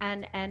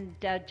and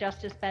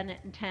Justice Bennett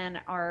and TAN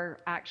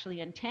are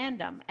actually in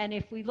tandem. And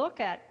if we look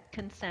at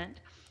consent,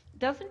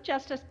 doesn't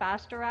Justice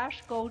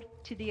Bastarache go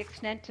to the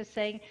extent to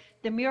saying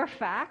the mere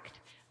fact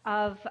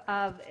of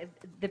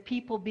the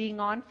people being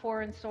on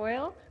foreign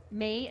soil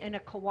may, in a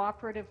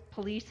cooperative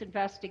police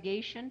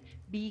investigation,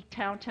 be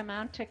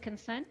tantamount to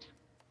consent?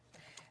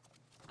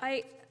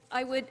 I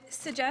would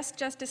suggest,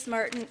 Justice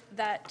Martin,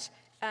 that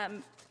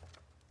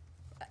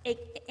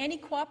any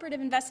cooperative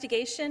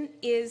investigation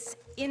is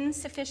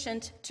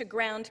insufficient to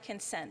ground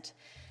consent.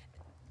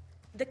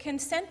 The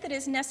consent that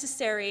is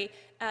necessary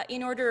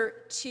in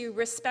order to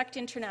respect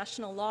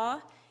international law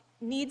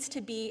needs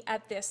to be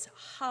at this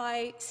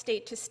high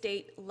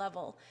state-to-state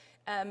level.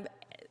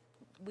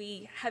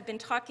 We have been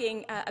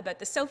talking about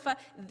the SOFA.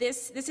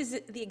 This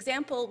is the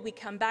example we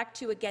come back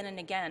to again and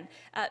again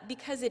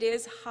because it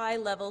is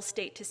high-level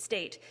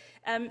state-to-state.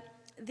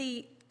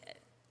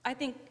 I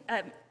think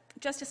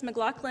Justice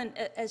McLaughlin,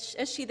 as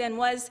she then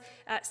was,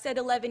 said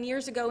 11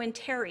 years ago in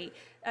Terry,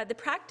 the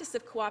practice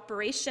of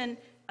cooperation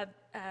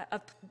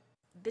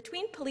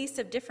between police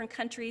of different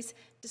countries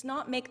does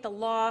not make the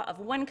law of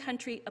one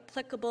country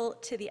applicable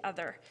to the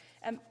other.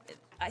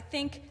 I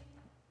think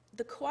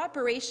the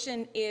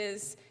cooperation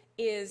is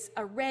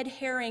a red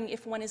herring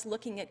if one is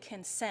looking at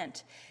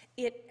consent.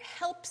 It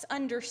helps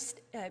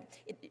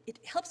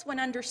one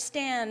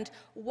understand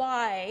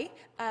why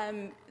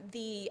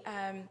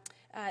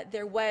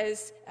there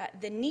was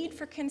the need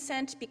for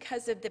consent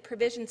because of the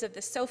provisions of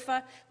the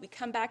SOFA. We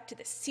come back to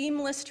the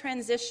seamless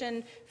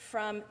transition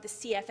from the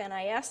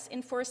CFNIS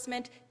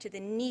enforcement to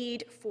the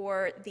need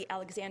for the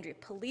Alexandria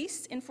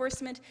Police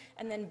enforcement,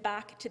 and then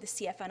back to the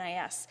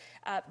CFNIS.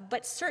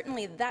 But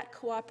certainly that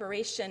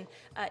cooperation,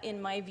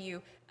 in my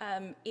view,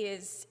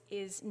 is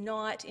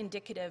not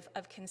indicative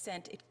of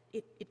consent.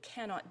 It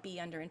cannot be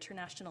under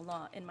international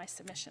law, in my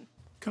submission.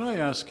 Can I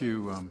ask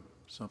you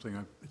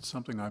it's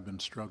something I've been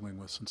struggling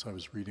with since I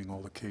was reading all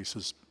the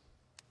cases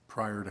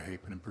prior to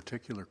HAPE, and in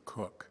particular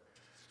Cook.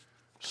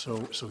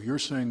 So you're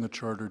saying the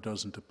charter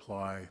doesn't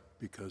apply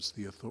because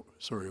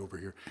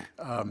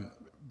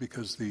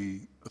because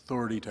the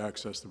authority to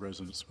access the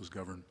residence was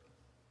governed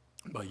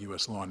by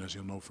U.S. law, and as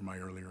you'll know from my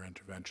earlier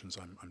interventions,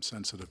 I'm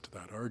sensitive to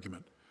that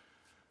argument.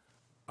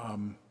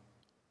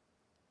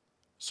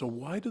 So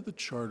why did the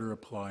charter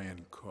apply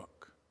in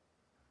Cook?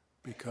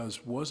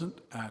 Because wasn't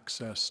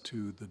access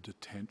to the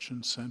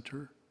detention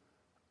center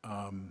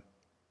and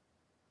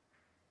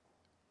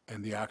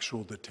the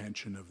actual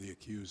detention of the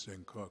accused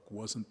in Cook,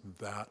 wasn't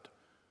that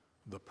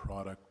the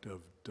product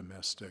of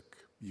domestic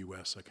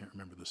U.S., I can't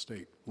remember the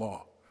state,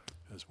 law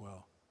as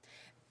well?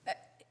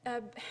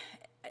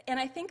 And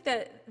I think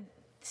that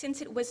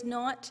since it was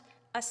not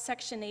a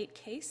Section 8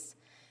 case,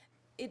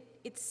 it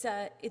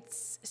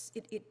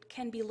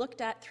can be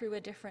looked at through a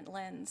different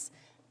lens.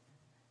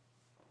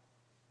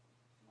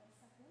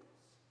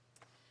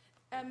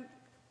 I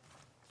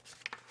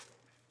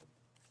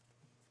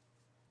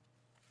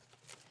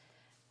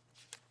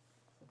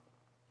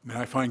mean,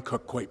 I find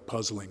Cook quite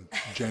puzzling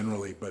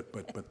generally, but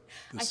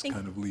this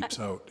kind of leaps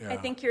out. Yeah. I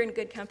think you're in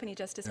good company,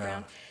 Justice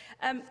Brown.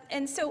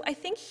 And so I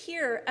think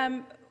here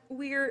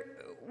we're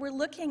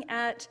looking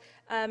at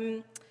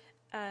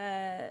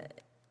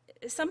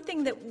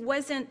something that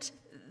wasn't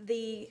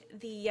a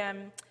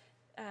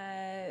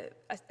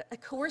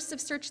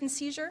coercive search and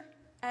seizure,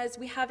 as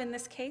we have in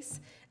this case.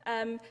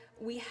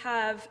 We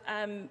have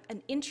an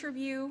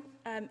interview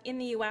in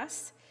the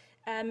U.S.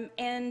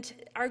 and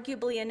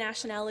arguably a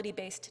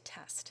nationality-based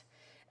test.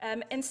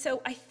 And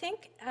so I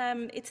think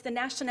it's the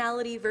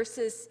nationality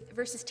versus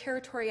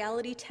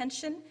territoriality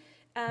tension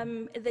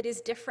that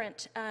is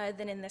different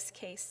than in this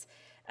case.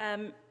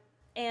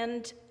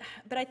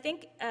 But I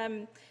think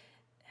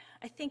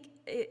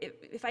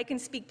if I can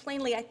speak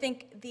plainly, I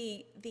think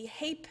the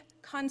HAPE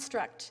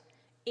construct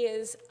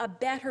is a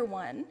better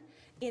one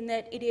in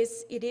that it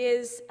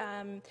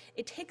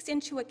takes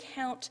into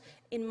account,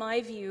 in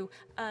my view,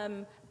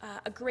 a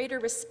greater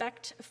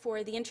respect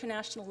for the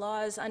international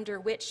laws under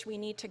which we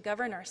need to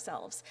govern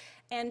ourselves.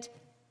 And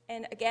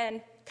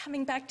again,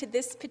 coming back to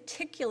this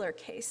particular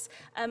case,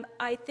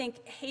 I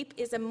think HAPE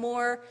is a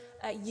more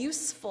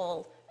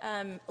useful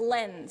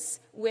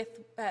lens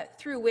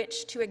through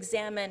which to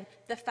examine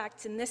the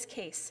facts in this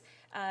case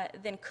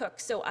than Cook.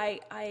 So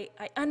I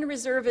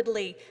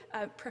unreservedly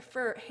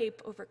prefer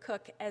HAPE over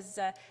Cook, as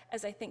I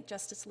think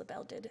Justice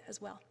LaBelle did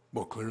as well.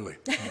 Well, clearly.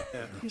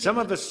 Some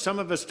of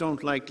us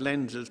don't like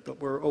lenses, but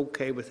we're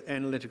okay with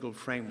analytical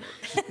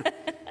frameworks.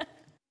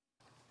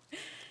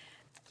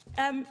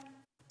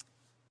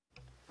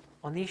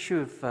 On the issue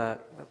of,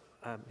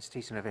 Ms.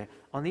 Thiessen over here,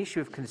 on the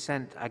issue of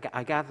consent,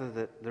 I gather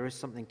that there is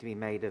something to be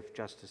made of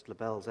Justice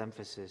LaBelle's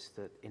emphasis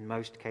that in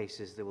most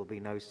cases there will be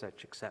no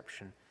such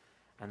exception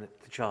and that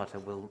the Charter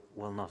will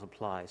not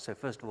apply. So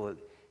first of all,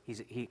 he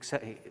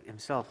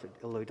himself,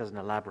 although he doesn't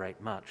elaborate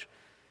much,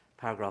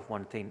 paragraph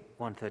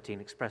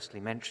 113 expressly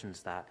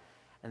mentions that.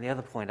 And the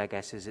other point, I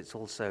guess, is it's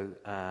also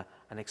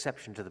an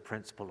exception to the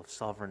principle of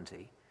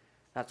sovereignty.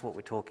 That's what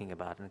we're talking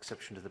about, an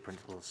exception to the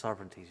principle of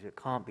sovereignty. So it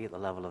can't be at the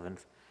level of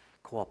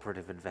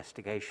cooperative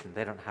investigation.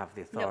 They don't have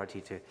the authority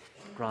to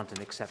grant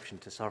an exception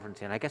to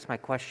sovereignty. And I guess my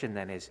question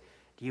then is,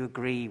 do you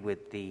agree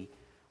with the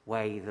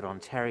way that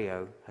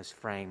Ontario has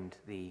framed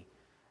the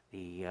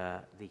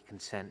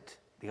consent,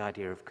 the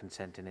idea of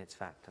consent in its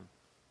factum?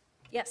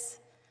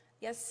 Yes,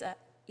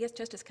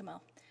 Justice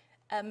Kamal.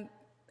 And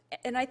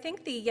I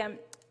think the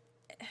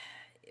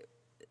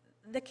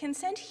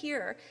consent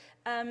here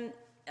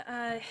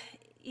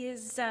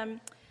is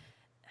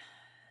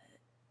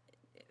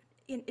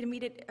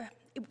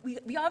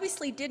we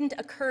obviously didn't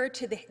occur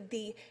to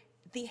the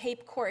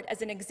HAPE court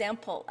as an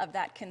example of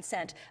that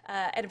consent.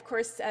 And of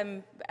course,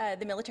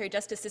 the military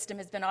justice system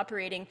has been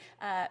operating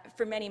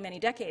for many, many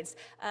decades.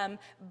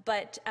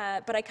 But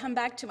I come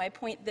back to my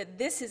point that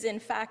this is in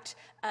fact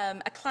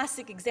a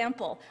classic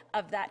example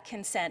of that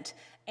consent.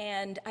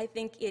 And I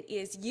think it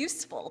is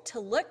useful to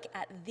look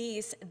at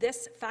this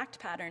fact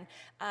pattern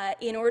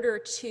in order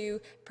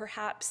to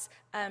perhaps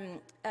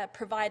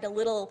provide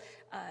a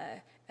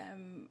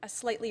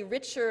slightly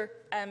richer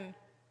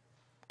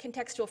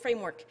contextual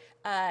framework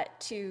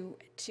to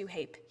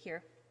HAPE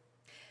here.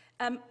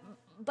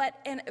 But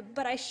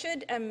I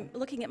should,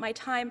 looking at my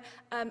time,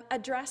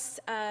 address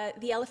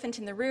the elephant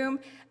in the room.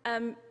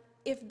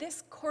 If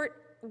this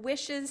court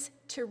wishes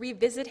to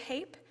revisit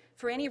HAPE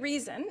for any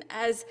reason,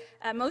 as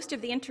most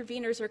of the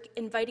interveners are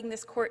inviting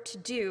this court to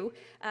do,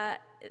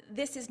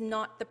 this is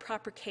not the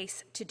proper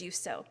case to do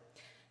so.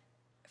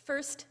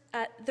 First,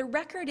 the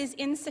record is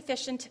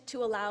insufficient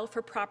to allow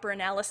for proper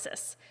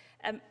analysis.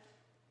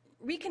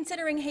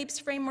 Reconsidering HAPE's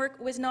framework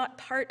was not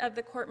part of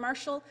the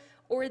court-martial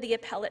or the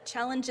appellate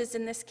challenges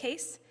in this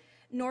case,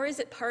 nor is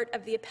it part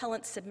of the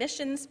appellant's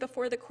submissions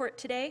before the court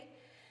today.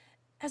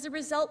 As a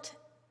result,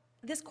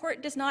 this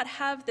court does not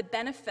have the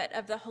benefit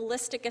of the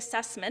holistic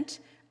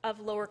assessment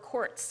of lower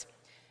courts.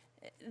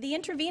 The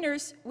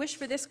interveners wish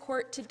for this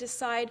court to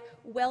decide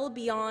well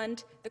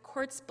beyond what the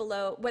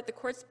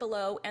courts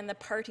below and the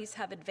parties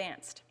have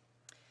advanced.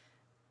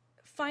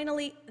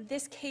 Finally,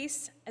 this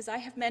case, as I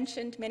have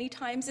mentioned many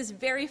times, is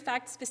very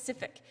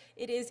fact-specific.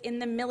 It is in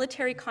the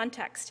military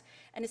context,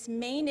 and its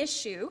main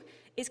issue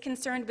is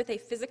concerned with a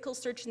physical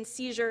search and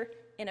seizure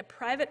in a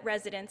private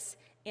residence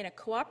in a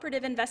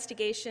cooperative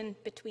investigation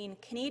between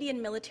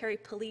Canadian military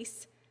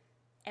police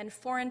and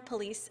foreign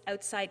police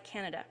outside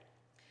Canada.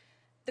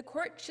 The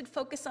court should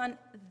focus on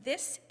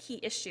this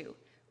key issue,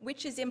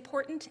 which is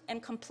important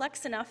and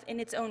complex enough in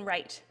its own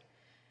right.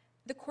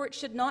 The court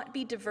should not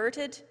be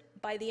diverted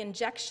by the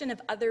injection of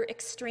other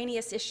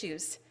extraneous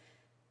issues,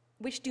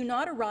 which do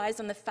not arise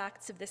on the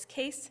facts of this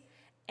case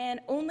and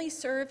only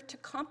serve to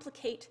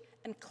complicate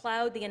and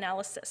cloud the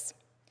analysis.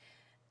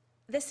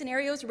 The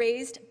scenarios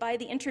raised by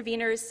the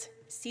interveners,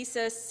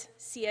 CSIS,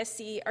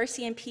 CSC,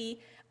 RCMP,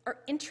 are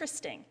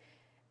interesting,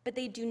 but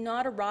they do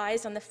not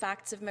arise on the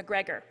facts of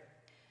McGregor.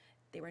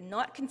 They were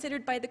not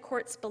considered by the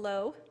courts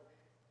below.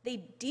 They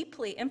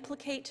deeply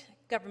implicate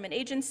government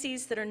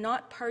agencies that are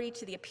not party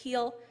to the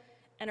appeal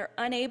and are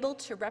unable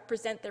to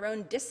represent their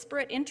own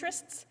disparate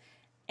interests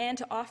and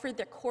to offer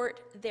the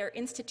court their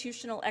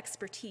institutional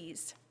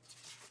expertise.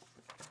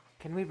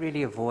 Can we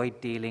really avoid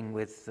dealing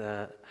with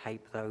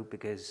HAPE, though,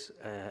 because,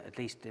 at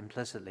least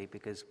implicitly,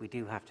 because we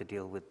do have to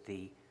deal with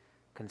the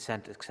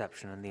consent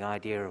exception and the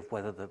idea of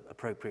whether the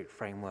appropriate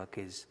framework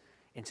is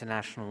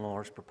international law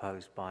as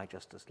proposed by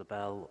Justice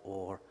LaBelle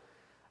or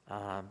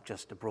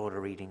just a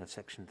broader reading of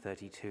Section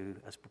 32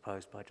 as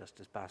proposed by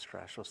Justice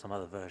Bastrash or some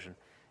other version?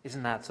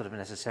 Isn't that sort of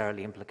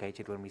necessarily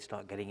implicated when we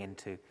start getting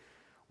into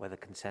whether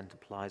consent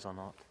applies or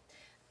not?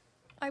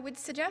 I would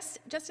suggest,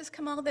 Justice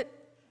Kamal, that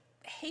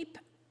HAPE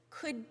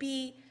could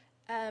be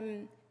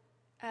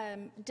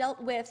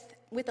dealt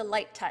with a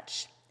light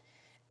touch.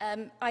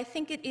 I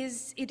think it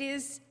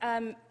is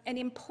an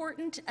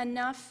important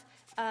enough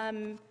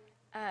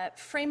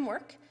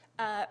framework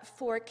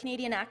for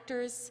Canadian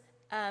actors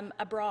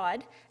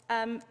abroad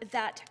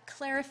that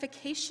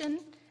clarification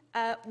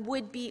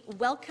would be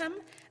welcome,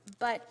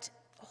 but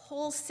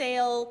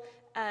wholesale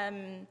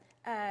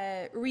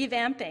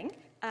revamping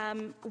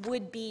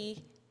would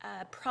be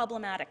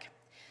problematic.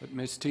 But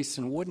Ms.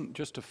 Thiessen, wouldn't,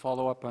 just to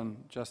follow up on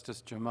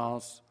Justice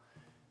Jamal's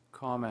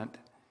comment,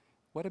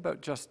 what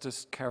about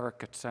Justice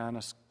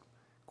Karakatsanis'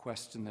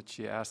 question that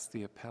she asked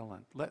the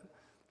appellant?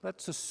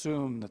 Let's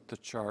assume that the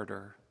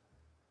Charter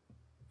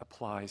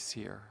applies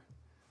here.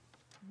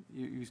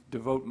 You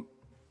devote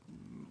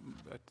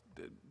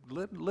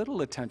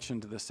little attention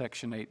to the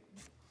Section 8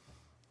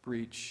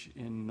 breach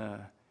in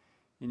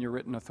your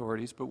written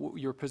authorities, but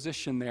your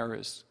position there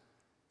is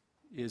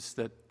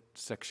that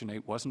Section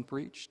 8 wasn't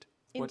breached?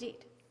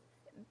 Indeed.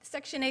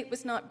 Section 8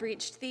 was not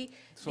breached.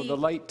 So the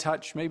light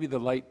touch, maybe the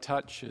light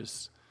touch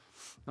is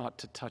not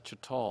to touch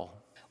at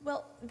all.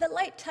 Well, the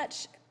light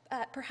touch,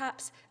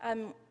 perhaps,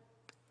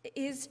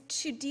 is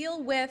to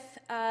deal with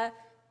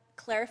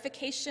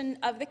clarification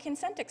of the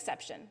consent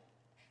exception.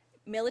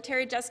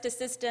 Military justice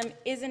system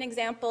is an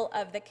example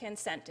of the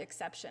consent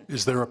exception.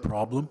 Is there a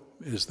problem?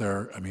 Is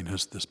there, I mean,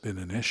 has this been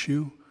an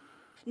issue?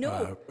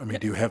 No.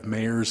 Do you have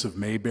mayors of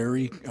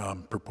Mayberry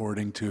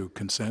purporting to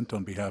consent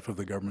on behalf of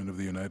the government of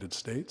the United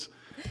States?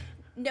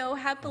 No,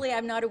 happily,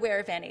 I'm not aware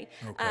of any,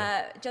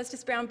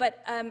 Justice Brown.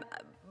 But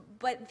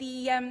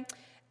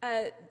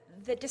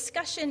the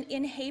discussion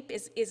in HAPE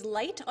is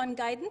light on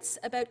guidance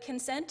about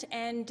consent,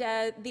 and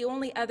the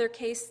only other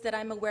case that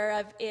I'm aware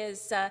of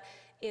is the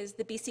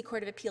BC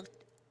Court of Appeal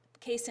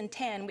case in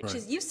 10, which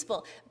is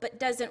useful, but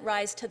doesn't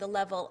rise to the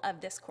level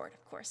of this court,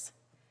 of course.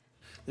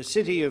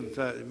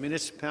 The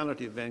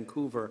municipality of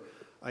Vancouver,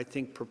 I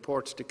think,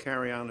 purports to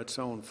carry on its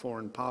own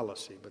foreign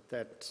policy, but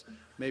that's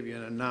maybe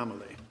an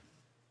anomaly.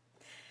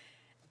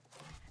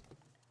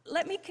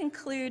 Let me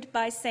conclude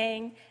by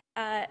saying...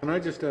 Can I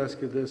just ask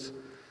you this?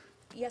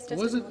 Yes, Justice.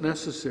 Was it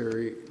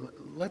necessary,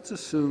 let's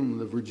assume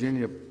the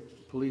Virginia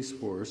Police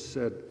Force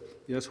said,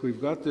 yes,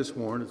 we've got this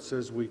warrant, it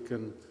says we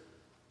can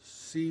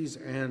seize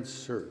and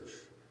search.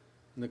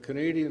 And the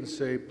Canadians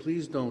say,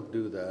 please don't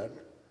do that,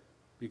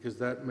 because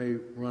that may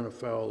run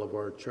afoul of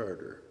our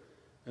charter.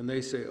 And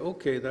they say,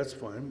 okay, that's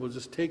fine, we'll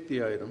just take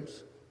the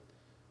items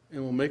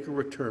and we'll make a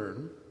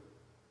return,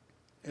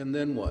 and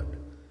then what?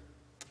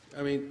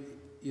 I mean,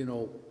 you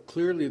know,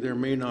 clearly there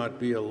may not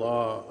be a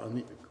law,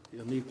 an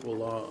equal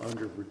law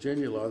under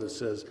Virginia law that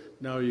says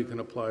now you can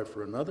apply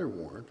for another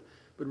warrant,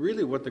 but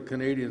really what the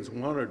Canadians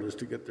wanted was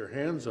to get their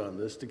hands on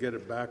this to get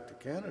it back to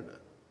Canada.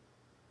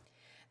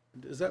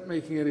 Is that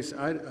making any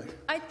sense?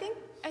 I think,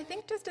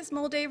 Justice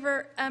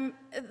Moldaver,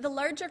 the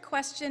larger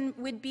question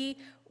would be,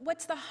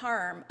 what's the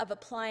harm of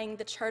applying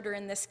the Charter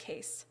in this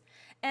case?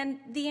 And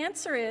the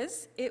answer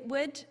is, it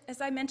would, as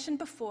I mentioned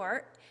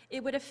before,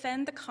 it would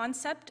offend the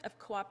concept of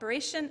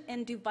cooperation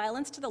and do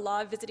violence to the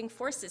law of visiting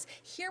forces.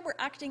 Here we're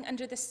acting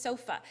under the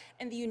SOFA,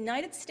 and the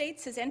United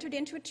States has entered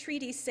into a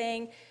treaty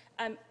saying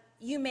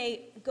you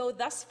may go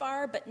thus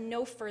far, but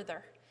no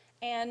further.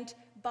 And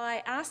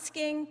by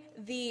asking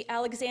the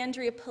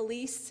Alexandria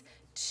Police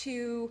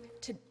to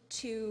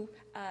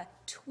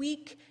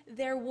tweak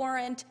their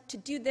warrant to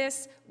do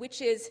this,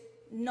 which is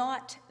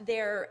not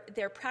their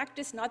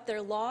practice, not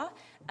their law,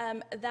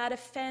 that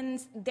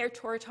offends their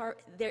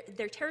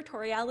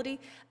territoriality,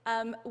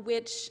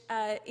 which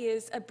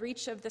is a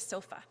breach of the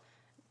SOFA.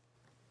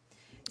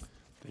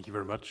 Thank you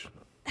very much.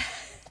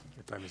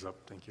 Your time is up.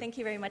 Thank you. Thank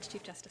you very much,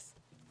 Chief Justice.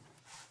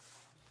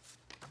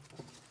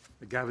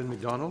 Gavin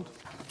McDonald.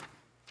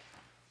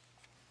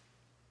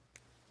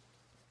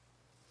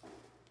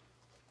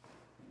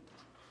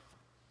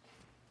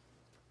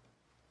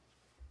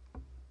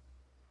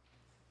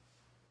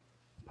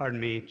 Pardon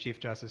me, Chief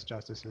Justice,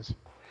 Justices.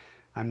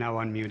 I'm now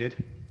unmuted.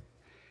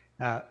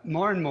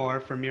 More and more,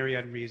 for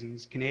myriad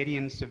reasons,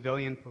 Canadian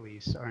civilian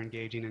police are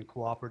engaging in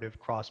cooperative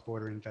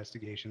cross-border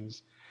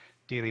investigations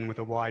dealing with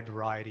a wide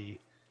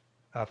variety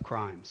of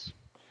crimes.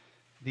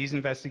 These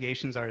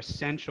investigations are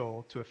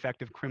essential to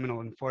effective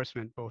criminal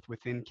enforcement both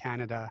within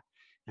Canada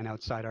and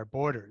outside our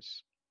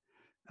borders.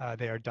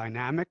 They are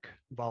dynamic,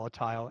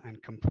 volatile,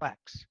 and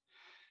complex.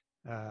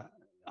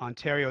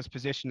 Ontario's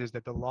position is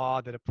that the law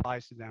that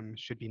applies to them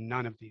should be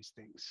none of these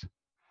things.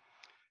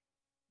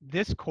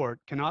 This court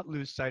cannot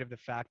lose sight of the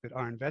fact that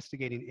our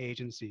investigating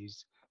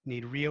agencies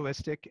need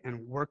realistic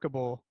and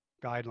workable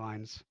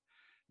guidelines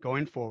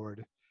going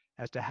forward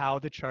as to how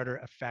the Charter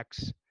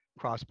affects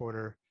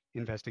cross-border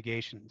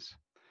investigations.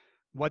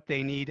 What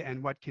they need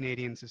and what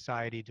Canadian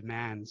society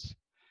demands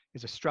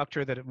is a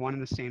structure that at one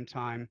and the same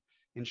time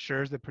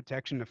ensures the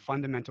protection of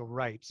fundamental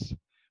rights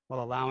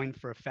while allowing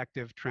for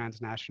effective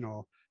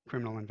transnational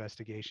criminal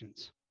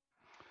investigations.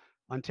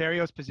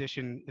 Ontario's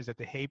position is that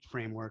the HAPE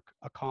framework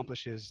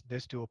accomplishes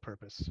this dual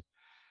purpose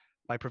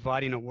by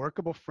providing a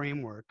workable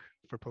framework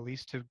for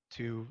police to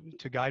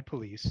guide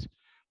police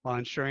while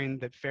ensuring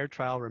that fair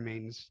trial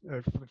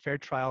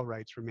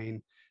rights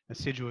remain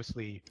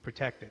assiduously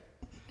protected.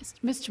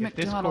 Mr.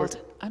 MacDonald,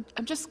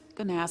 I'm just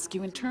going to ask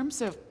you, in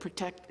terms of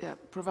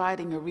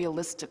providing a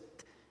realistic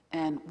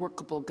and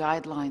workable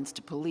guidelines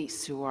to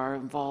police who are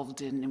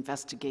involved in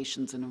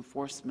investigations and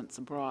enforcements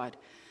abroad,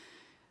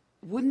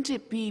 wouldn't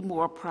it be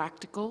more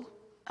practical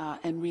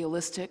and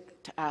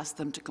realistic to ask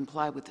them to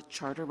comply with the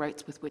charter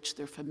rights with which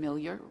they're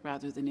familiar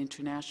rather than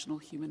international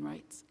human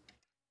rights?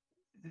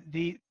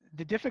 The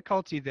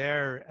difficulty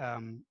there,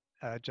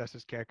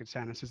 Justice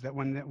Karakatsanis, is that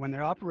when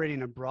they're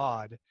operating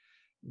abroad,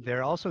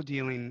 they're also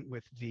dealing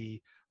with the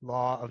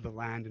law of the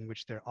land in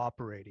which they're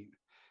operating.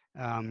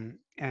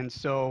 And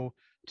so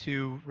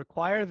to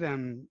require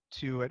them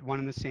to, at one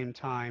and the same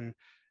time,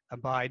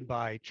 abide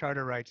by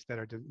charter rights that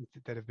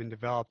have been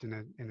developed in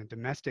a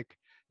domestic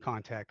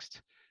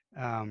context,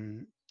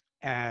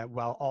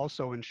 while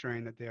also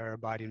ensuring that they are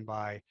abiding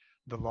by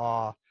the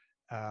law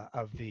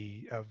of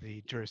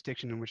the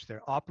jurisdiction in which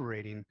they're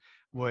operating,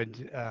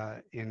 would,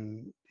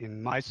 in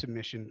my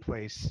submission,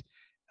 place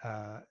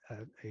a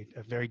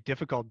very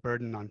difficult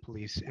burden on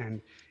police,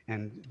 and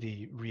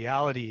the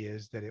reality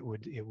is that it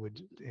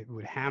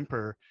would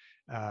hamper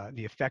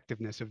the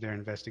effectiveness of their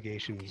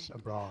investigations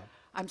abroad.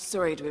 I'm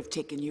sorry to have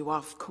taken you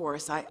off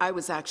course. I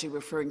was actually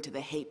referring to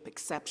the HAPE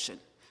exception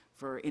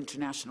for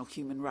international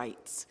human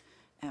rights,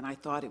 and I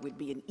thought it would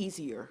be an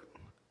easier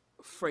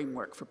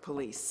framework for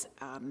police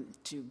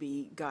to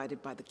be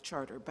guided by the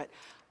charter, but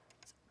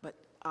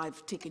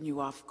I've taken you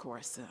off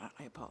course.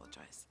 I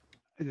apologize.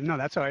 No,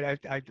 that's all right.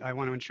 I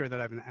want to ensure that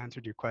I've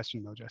answered your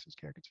question, though, Justice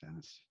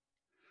Karakatsanis.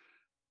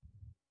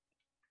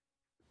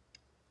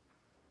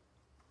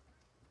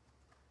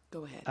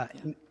 Go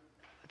ahead.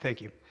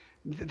 Thank you.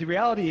 The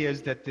reality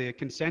is that the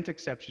consent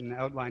exception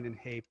outlined in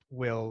HAPE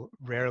will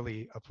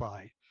rarely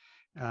apply.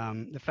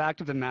 The fact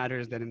of the matter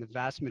is that in the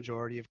vast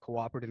majority of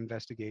cooperative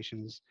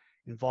investigations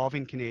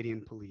involving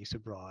Canadian police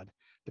abroad,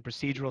 the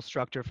procedural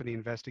structure for the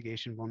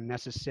investigation will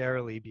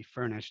necessarily be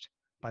furnished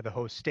by the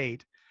host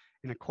state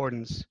in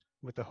accordance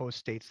with the host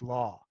state's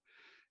law.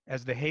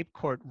 As the HAPE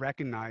court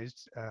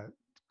recognized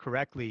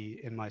correctly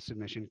in my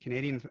submission,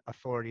 Canadian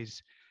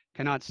authorities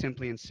cannot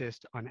simply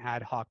insist on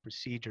ad hoc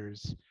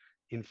procedures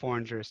in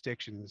foreign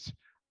jurisdictions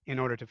in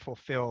order to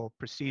fulfill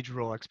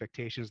procedural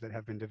expectations that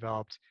have been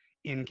developed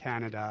in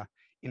Canada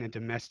in a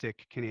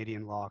domestic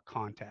Canadian law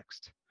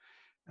context.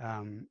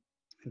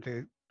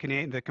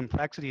 The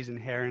complexities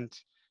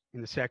inherent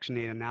in the Section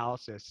 8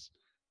 analysis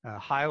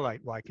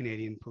highlight why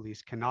Canadian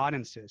police cannot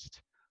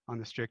insist on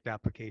the strict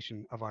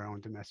application of our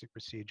own domestic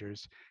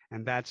procedures,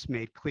 and that's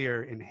made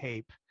clear in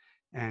HAPE,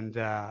 and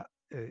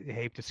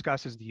HAPE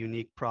discusses the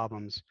unique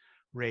problems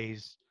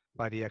raised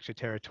by the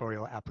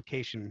extraterritorial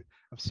application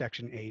of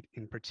Section 8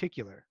 in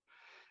particular.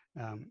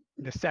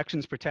 The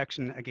section's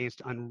protection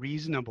against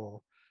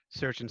unreasonable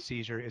search and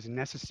seizure is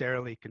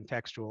necessarily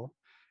contextual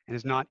and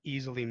is not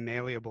easily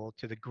malleable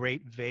to the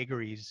great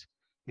vagaries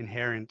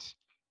inherent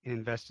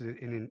in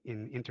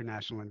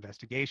international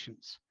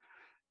investigations.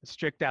 The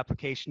strict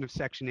application of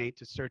Section 8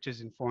 to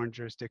searches in foreign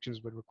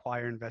jurisdictions would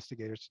require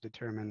investigators to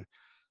determine,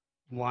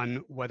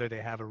 one, whether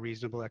they have a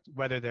reasonable,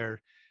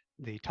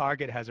 the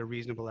target has a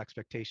reasonable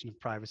expectation of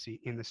privacy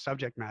in the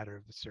subject matter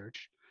of the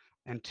search,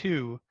 and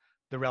two,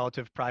 the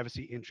relative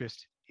privacy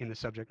interest in the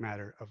subject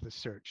matter of the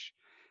search.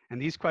 And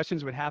these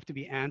questions would have to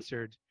be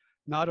answered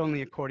not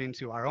only according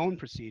to our own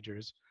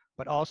procedures,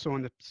 but also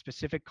in the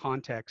specific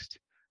context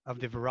of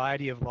the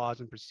variety of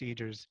laws and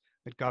procedures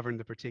that govern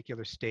the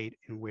particular state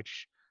in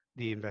which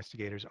the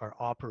investigators are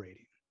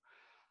operating.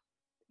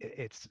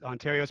 It's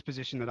Ontario's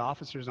position that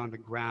officers on the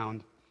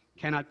ground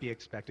cannot be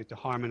expected to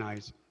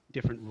harmonize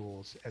different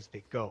rules as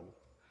they go.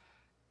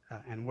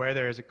 And where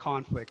there is a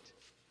conflict,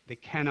 they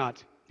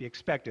cannot be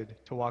expected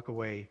to walk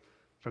away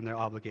from their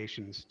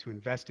obligations to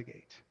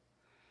investigate.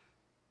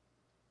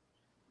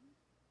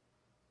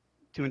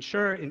 To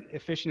ensure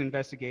efficient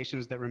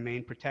investigations that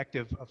remain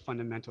protective of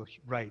fundamental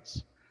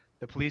rights,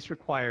 the police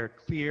require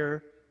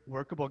clear,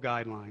 workable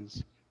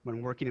guidelines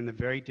when working in the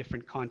very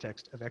different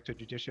context of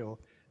extrajudicial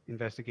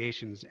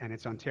investigations, and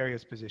it's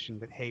Ontario's position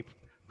that HAPE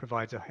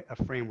provides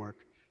a framework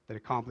that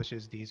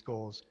accomplishes these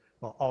goals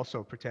while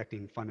also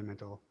protecting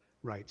fundamental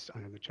rights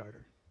under the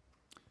Charter.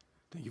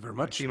 Thank you very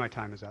much. I see my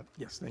time is up.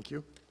 Yes, thank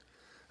you.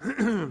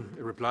 A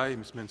reply,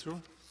 Ms.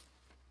 Mansour.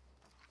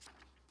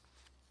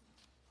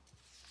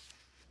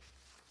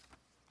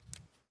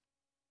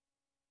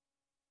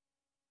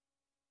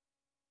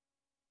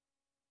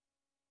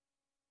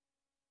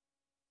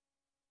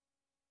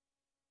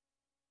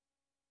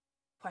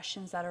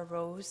 Questions that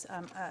arose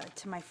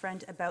to my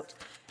friend about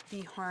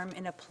the harm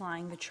in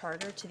applying the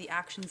Charter to the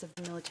actions of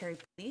the military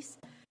police.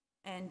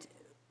 And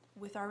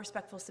with our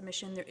respectful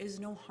submission, there is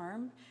no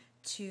harm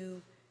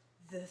to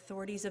the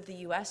authorities of the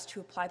U.S. to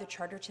apply the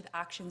Charter to the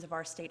actions of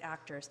our state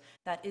actors.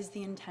 That is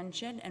the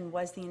intention and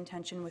was the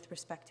intention with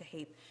respect to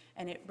HAPE,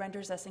 and it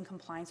renders us in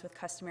compliance with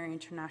customary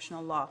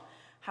international law.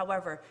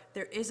 However,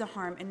 there is a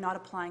harm in not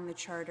applying the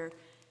Charter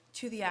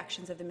to the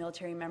actions of the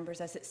military members,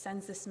 as it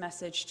sends this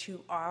message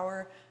to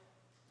our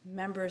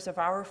members of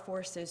our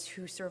forces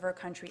who serve our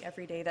country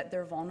every day that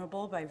they're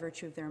vulnerable by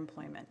virtue of their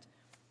employment.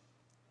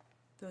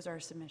 Those are our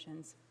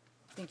submissions.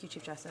 Thank you,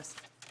 Chief Justice.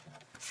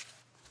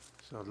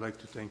 So I'd like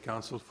to thank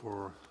counsel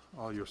for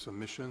all your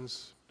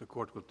submissions. The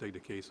court will take the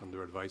case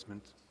under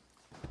advisement.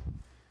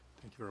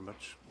 Thank you very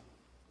much.